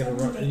at it. Are you going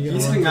to run? Are you going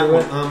He's to hitting run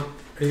that through one. it?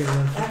 Are you going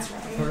to run That's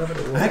right. part of it?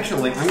 Or what?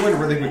 Actually, I'm going to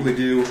really quickly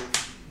do.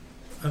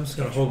 I'm just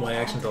going to hold my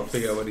action until I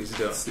figure out what he's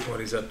doing, what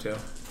he's up to.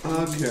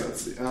 Okay,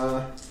 let's see.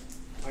 Oh,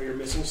 you're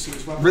missing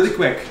C's weapons? Really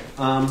quick.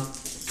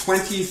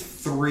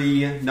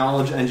 23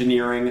 knowledge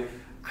engineering.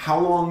 How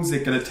long is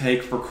it going to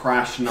take for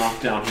Crash to knock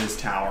down his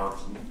tower?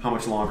 How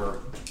much longer?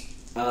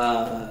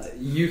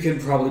 You can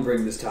probably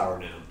bring this tower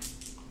now.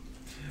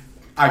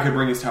 I could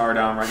bring his tower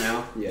down right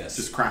now. Yes.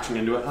 Just crashing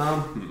into it.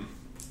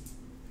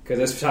 Because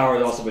this tower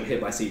has also been hit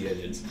by siege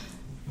engines.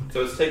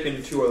 So it's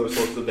taken 2 other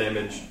sources of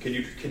damage. Can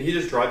he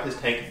just drive his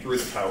tank through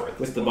the tower? At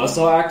this With the point?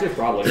 buzzsaw active,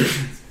 probably.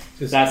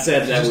 Just, That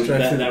said, that just would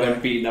drive through the that back.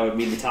 would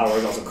mean the tower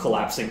is also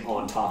collapsing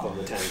on top of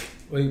the tank.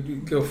 Well, you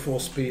go full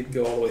speed,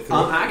 go all the way through.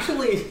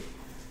 Actually,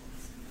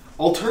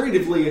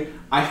 alternatively,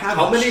 I have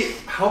How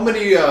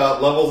many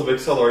levels of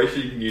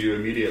acceleration can you do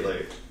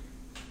immediately?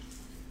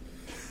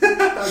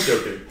 I'm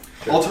joking.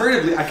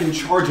 Alternatively, I can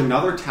charge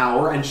another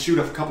tower and shoot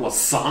a couple of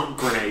sonic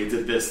grenades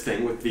at this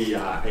thing with the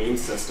aim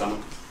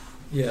system.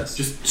 Yes.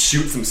 Just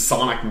shoot some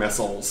sonic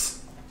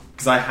missiles.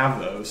 Because I have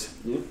those.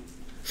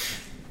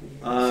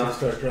 So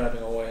start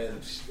driving away and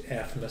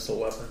half missile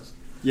weapons.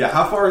 Yeah,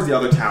 how far is the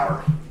other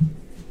tower?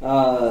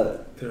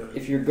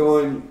 If you're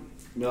going,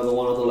 no, the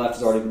one on the left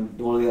has already been,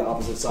 the one on the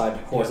opposite side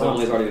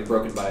horizontally has already been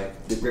broken by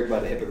the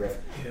hippogriff.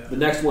 Yeah. The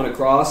next one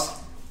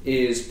across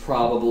is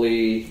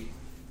probably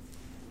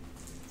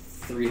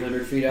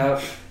 300 feet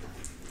out.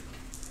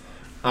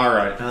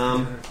 Alright,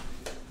 I'm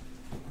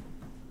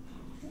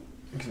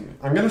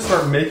going to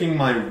start making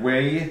my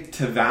way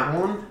to that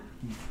one,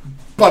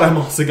 but I'm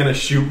also going to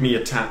shoot me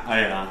a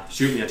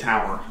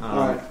tower.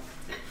 Alright.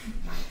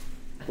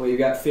 Well, you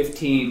got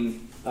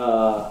 15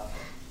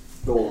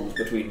 golems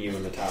between you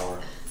and the tower.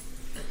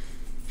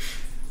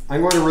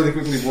 I'm going to really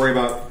quickly worry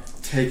about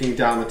taking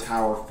down the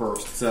tower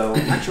first. So,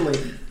 actually,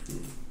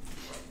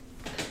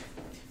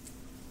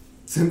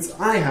 since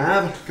I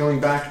have, going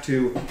back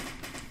to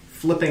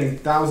flipping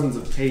thousands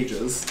of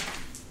pages,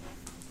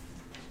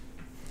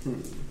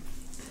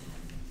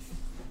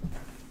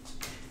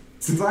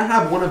 since I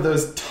have one of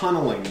those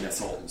tunneling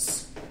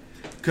missiles,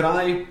 could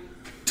I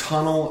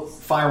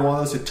fire one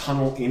of those to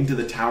tunnel into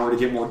the tower to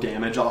get more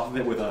damage off of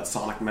it with a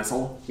sonic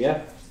missile?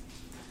 Yeah.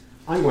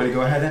 I'm going to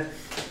go ahead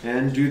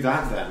and do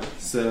that then.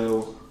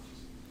 So,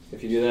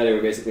 If you do that, it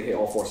would basically hit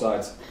all 4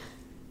 sides.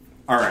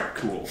 alright,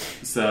 cool.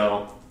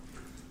 So,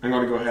 I'm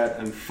going to go ahead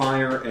and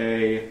fire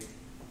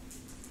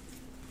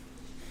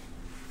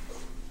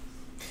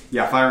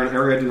fire an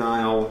area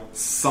denial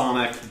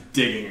sonic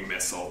digging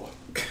missile.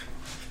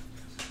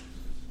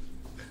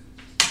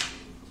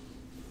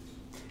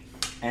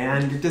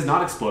 And it does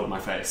not explode in my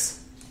face.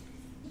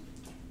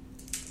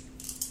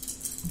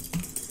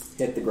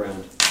 hit the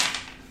ground.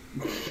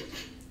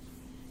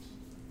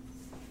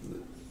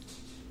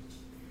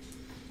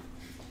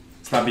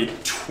 So that'd be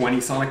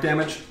 20 sonic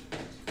damage.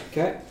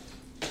 Okay.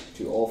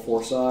 To all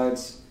 4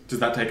 sides. Does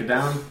that take it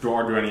down?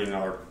 Or do I need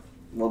another?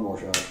 One more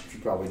shot.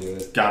 Should probably do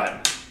it. Got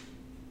it.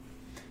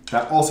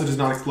 That also does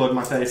not explode in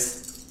my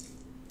face.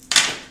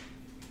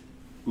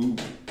 Ooh.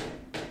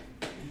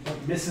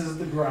 But misses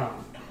the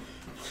ground.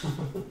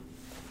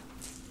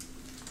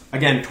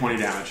 Again, 20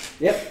 damage.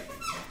 Yep.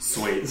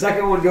 Sweet. The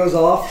second one goes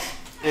off,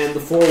 and the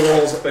 4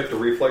 walls... Expect a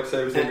reflex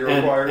save is going to be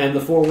required. And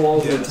the 4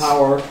 walls of the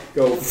tower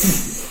go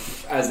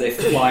as they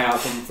fly out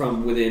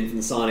from within from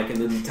the sonic, and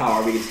then the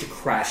tower begins to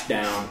crash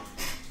down.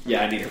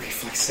 Yeah, I need a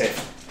reflex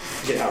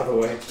save. Get out of the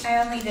way. I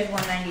only did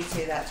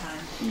 192 that time.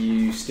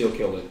 You still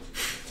killed it.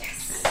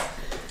 Yes.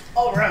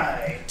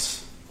 Alright.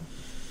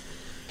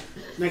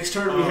 Next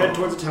turn, we head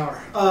towards the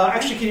tower.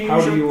 Actually, can you How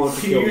use, do you your, want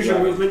to can kill you the use your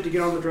dragon? movement to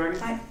get on the dragon?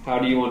 How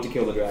do you want to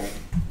kill the dragon?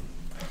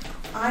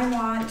 I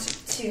want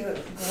to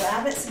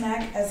grab its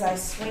neck as I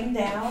swing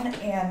down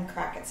and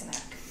crack its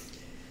neck.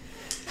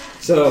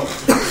 So,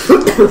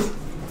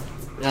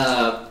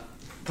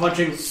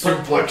 punching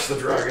Suplex the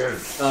dragon.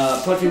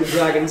 punching the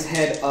dragon's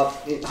head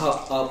up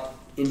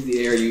into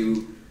the air,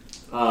 you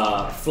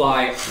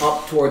fly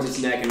up towards its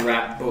neck and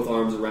wrap both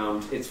arms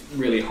around. It's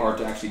really hard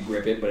to actually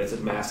grip it, but it's a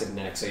massive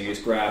neck, so you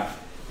just grab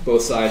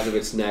both sides of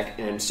its neck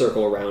and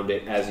circle around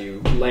it as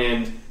you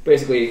land,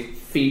 basically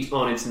feet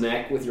on its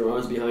neck with your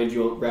arms behind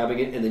you grabbing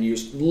it, and then you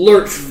just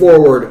lurch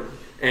forward,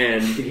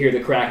 and you can hear the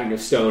cracking of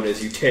stone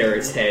as you tear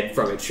its head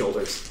from its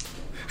shoulders,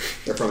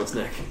 or from its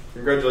neck.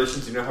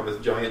 Congratulations, you now have a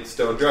giant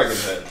stone dragon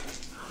head.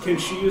 Can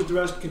she use the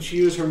rest? Can she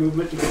use her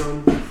movement to get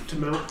on to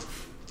mount?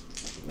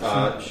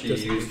 She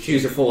used... She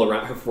used her full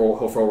round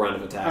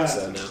of attacks,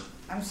 so no.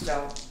 I'm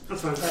still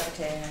That's fine.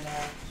 levitating in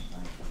there.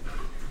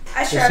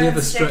 I she shrug have and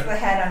the stick stra- the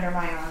head under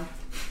my arm.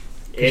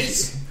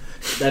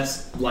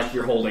 That's like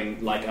you're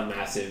holding like a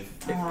massive.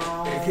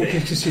 Aww.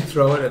 Can she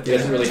throw it at It the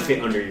doesn't end? really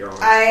fit under your arm.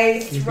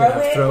 I You throw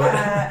can it throw it.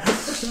 at...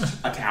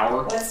 A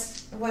tower.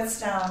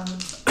 What's down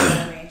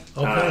below me?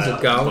 All kinds of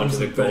A bunch goblins of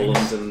the and things.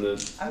 golems and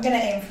the. I'm gonna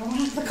aim for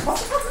one of the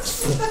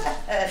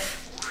goblins.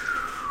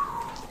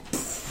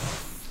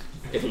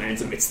 It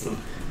lands amidst them.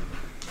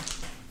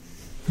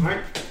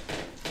 Alright.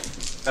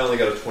 I only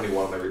got a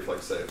 21 on my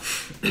reflex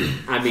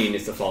save. I mean,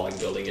 it's a falling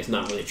building. It's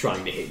not really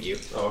trying to hit you.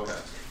 Oh, okay.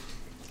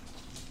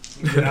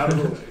 Get out of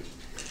the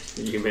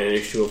way. You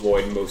manage to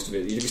avoid most of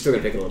it. You're still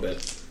going to take a little bit.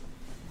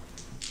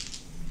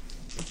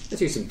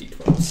 Let's use some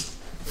d12s.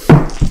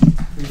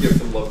 We give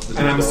some love to the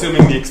And I'm dog.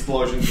 assuming the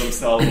explosions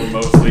themselves were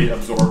mostly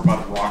absorbed by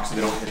the rocks so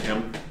they don't hit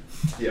him.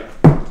 Yeah.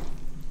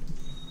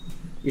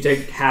 You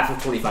take half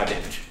of 25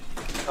 damage.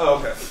 Oh,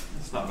 okay.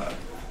 It's not bad.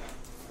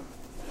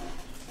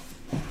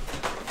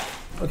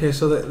 Okay,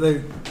 so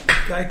the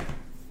guy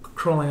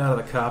crawling out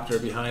of the copter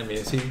behind me,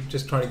 is he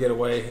just trying to get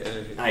away?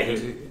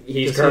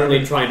 He's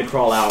currently trying to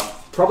crawl out.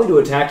 Probably to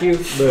attack you,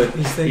 but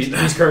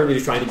he's currently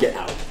just trying to get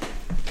out.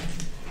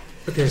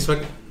 Okay, so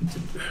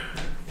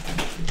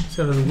he's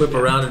going to whip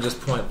around and just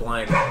point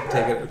blank.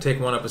 Take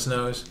one up his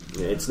nose.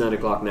 Yeah, it's 9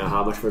 o'clock now.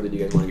 How much further do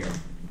you guys want to go?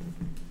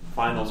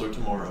 Finals are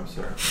tomorrow,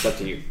 sir. It's up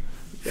to you.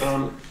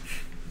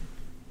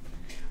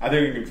 I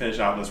think we can finish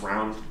out this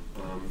round.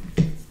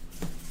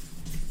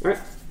 Alright.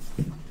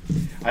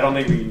 I don't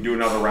think we can do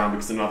another round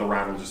because another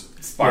round will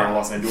just spiral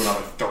us and do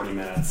another 30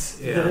 minutes.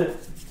 Yeah.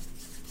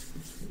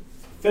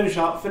 Finish it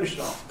off.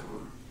 Come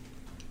on.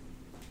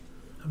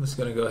 I'm just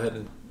going to go ahead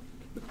and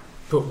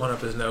put one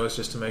up his nose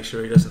just to make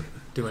sure he doesn't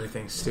do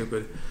anything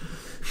stupid.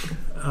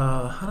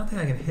 I don't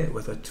think I can hit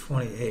with a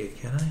 28,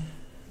 can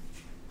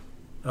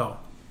I? Oh.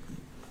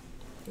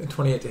 A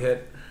 28 to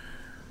hit.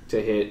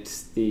 To hit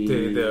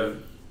the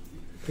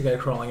The guy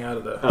crawling out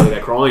of the... Oh, the guy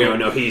crawling out?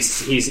 No,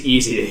 he's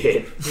easy to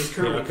hit. He's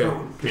currently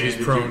prone. He's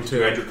Did prone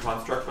you add too. your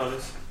construct on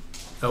this?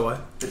 Oh,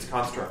 what? It's a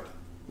construct.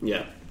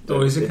 Yeah.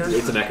 Oh, is it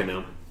It's a mecha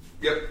now.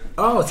 Yep.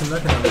 Oh, it's a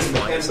mechanism. It's a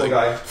mechanical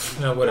guy.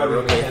 No, whatever.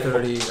 Okay,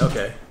 30.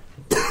 Okay.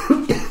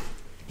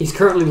 He's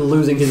currently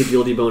losing his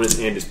agility bonus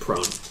and is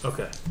prone.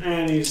 Okay.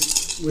 And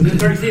he's within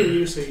 30 feet of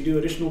you, so you do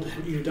additional,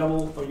 you do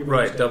double of your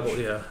Right, bonus double,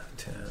 damage. yeah.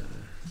 10.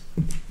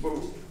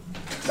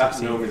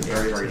 That gnome is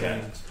very, very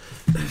dead.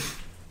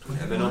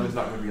 And the gnome is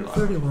not going to be alive.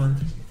 31.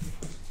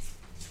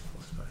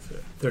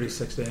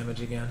 36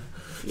 damage again.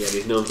 Yeah,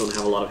 these gnomes don't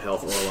have a lot of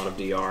health or a lot of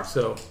DR.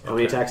 So, How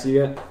many attacks do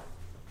you get?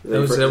 That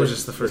was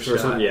just the first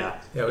shot. one? Yeah.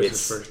 Yeah, it was It's-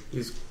 his first.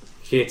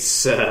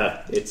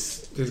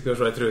 It's He just goes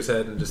right through his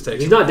head and just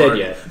takes he's him not dead apart.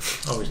 yet,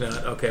 Oh, he's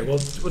not? Okay, well,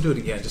 we'll do it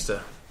again. Just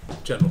a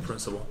general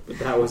principle. but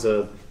that was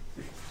a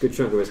good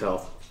chunk of his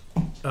health.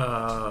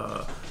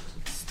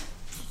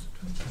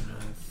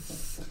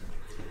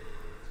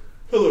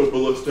 Hello,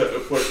 Ballista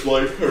at Point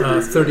Blank. How are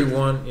you?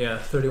 31. Yeah,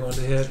 31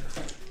 to hit.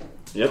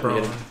 Yep. Prone.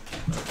 we hit him.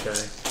 Okay.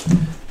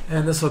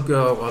 And this will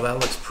go, well, that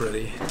looks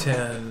pretty.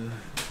 10,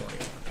 20,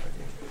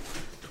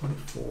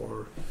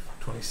 24,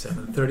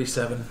 27,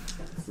 37,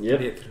 Yep.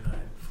 38, 39,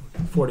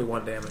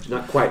 41 damage.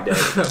 Not quite dead.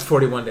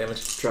 41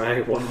 damage.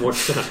 Try one more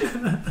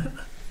time.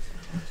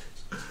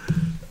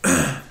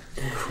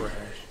 Crash.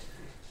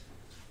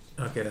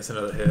 Okay, that's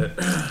another hit.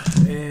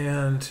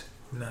 And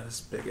not as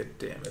big a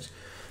damage.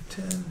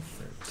 10,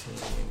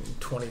 13,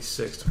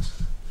 26,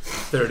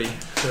 30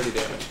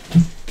 damage.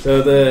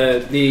 So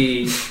the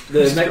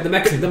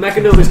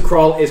mechanome is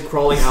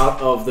crawling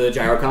out of the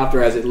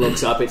gyrocopter. As it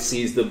looks up, it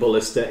sees the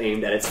ballista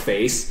aimed at its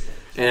face,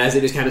 and as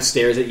it just kind of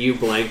stares at you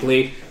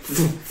blankly,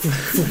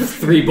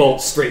 3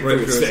 bolts straight through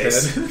its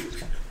face, and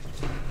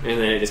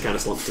then it just kind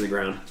of slumps to the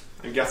ground.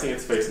 I'm guessing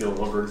its face no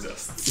longer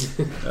exists.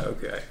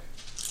 Okay.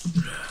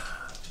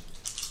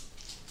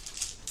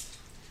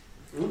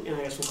 And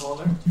I guess we'll call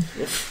it there.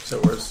 Yep.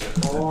 So we're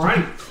All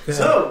right.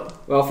 So,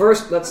 well,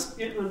 first let's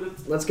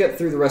get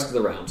through the rest of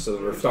the round.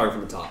 So we're starting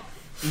from the top.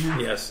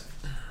 Yes.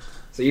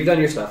 So you've done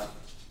your stuff.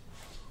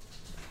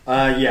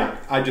 Yeah,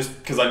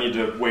 because I need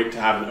to wait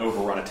to have an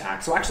overrun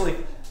attack. So actually,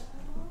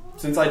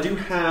 since I do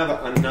have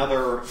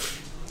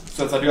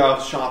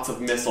shots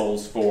of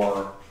missiles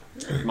for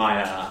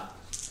my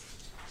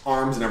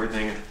arms and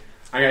everything,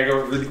 I gotta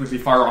go really quickly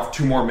fire off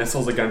 2 more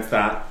missiles against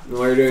that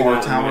While you're doing far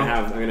that, tower.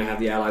 I'm gonna have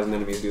the allies and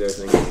enemies do their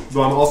thing.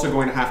 But I'm also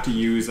going to have to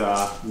use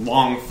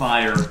long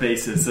fire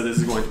bases, so this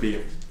is going to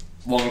be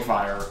long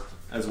fire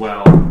as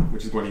well,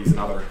 which is going to use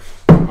another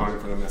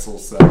component for the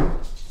missiles. So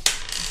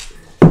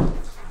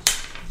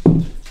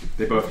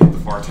they both hit the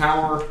far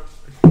tower.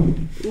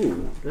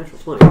 Ooh, natural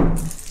 20.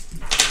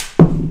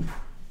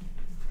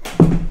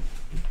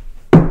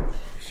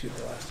 Shoot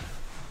the last.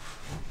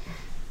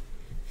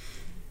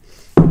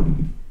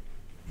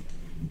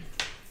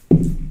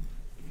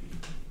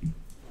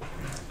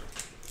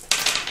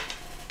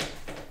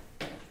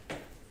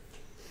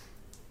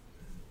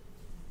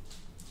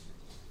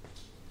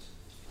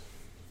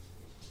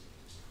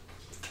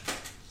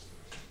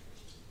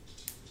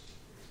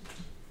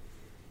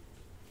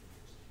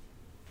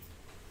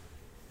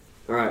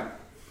 Alright.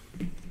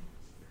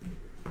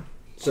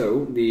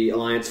 So, the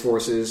Alliance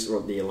forces,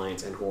 or the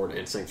Alliance and Horde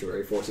and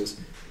Sanctuary forces,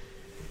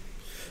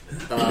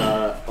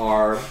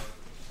 are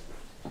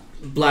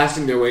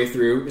blasting their way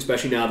through,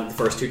 especially now that the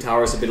first 2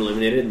 towers have been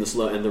eliminated and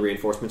the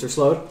reinforcements are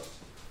slowed.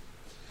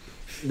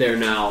 They're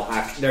now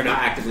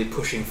actively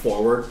pushing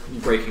forward,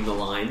 breaking the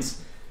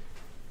lines.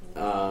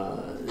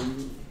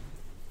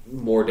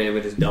 More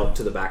damage is dealt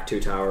to the back 2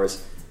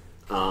 towers.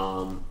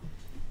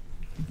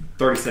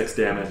 36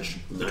 damage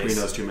between Nice.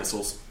 those 2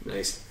 missiles.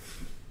 Nice.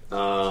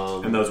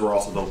 And those were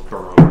also the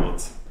burn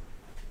ones.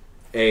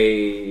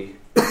 There's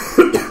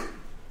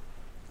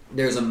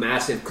a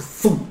massive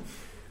kathunk.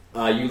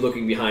 You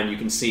looking behind, you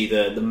can see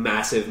the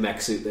massive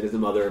mech suit that is the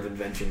mother of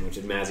invention, which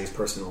is Mazzy's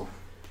personal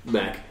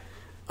mech.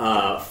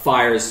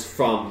 Fires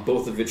from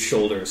both of its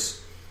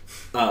shoulders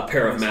a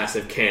pair of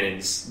massive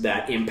cannons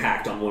that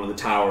impact on one of the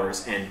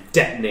towers and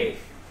detonate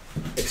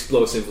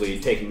explosively,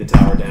 taking the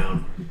tower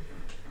down.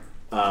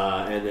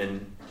 And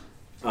then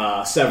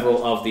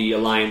several of the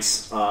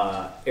Alliance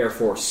Air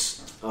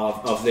Force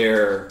of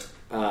their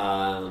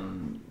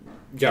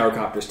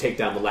gyrocopters take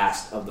down the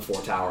last of the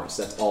 4 towers.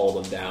 That's all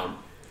of them down.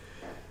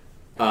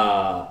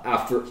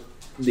 After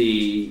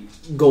the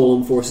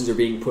Golem forces are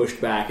being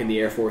pushed back and the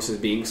Air Force is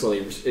being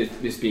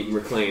being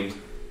reclaimed,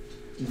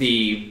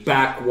 the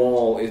back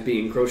wall is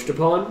being encroached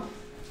upon.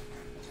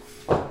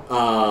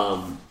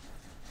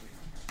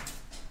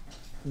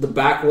 The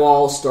back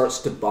wall starts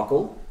to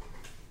buckle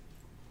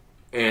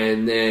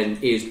and then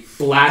is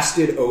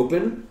blasted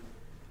open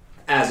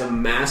as a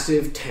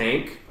massive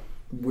tank.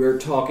 We're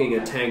talking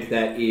a tank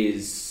that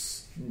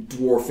is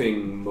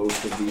dwarfing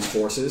most of these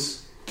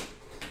forces.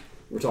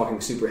 We're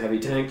talking super heavy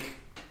tank,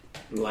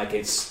 like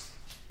it's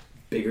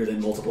bigger than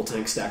multiple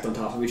tanks stacked on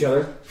top of each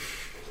other.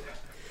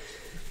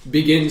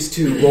 Begins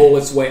to roll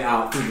its way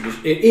out.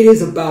 It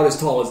is about as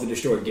tall as the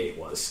destroyed gate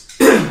was.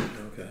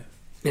 Okay.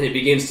 And it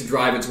begins to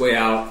drive its way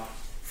out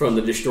from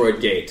the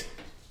destroyed gate.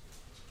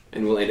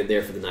 And we'll end it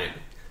there for the night.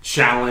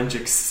 Challenge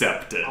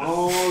accepted.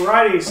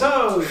 Alrighty,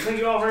 so thank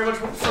you all very much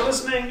for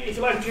listening. If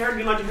you like what you heard and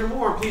you'd like to hear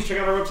more, please check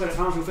out our website at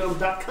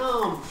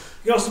FSFilms.com.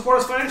 You can also support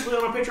us financially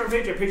on our Patreon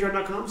page at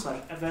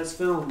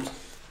patreon.com/FSFilms.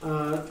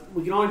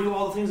 We can only do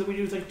all the things that we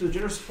do thanks to the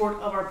generous support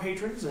of our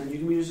patrons, and you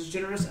can be just as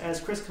generous as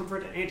Chris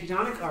Comfort and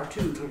Antitonic, our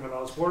 2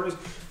 $25 supporters,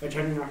 by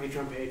checking our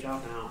Patreon page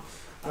out now.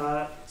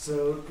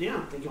 So,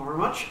 yeah, thank you all very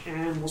much,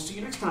 and we'll see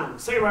you next time.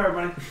 Say goodbye,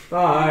 everybody.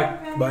 Bye.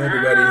 Bye,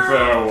 everybody.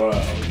 Farewell.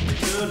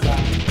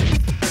 Goodbye.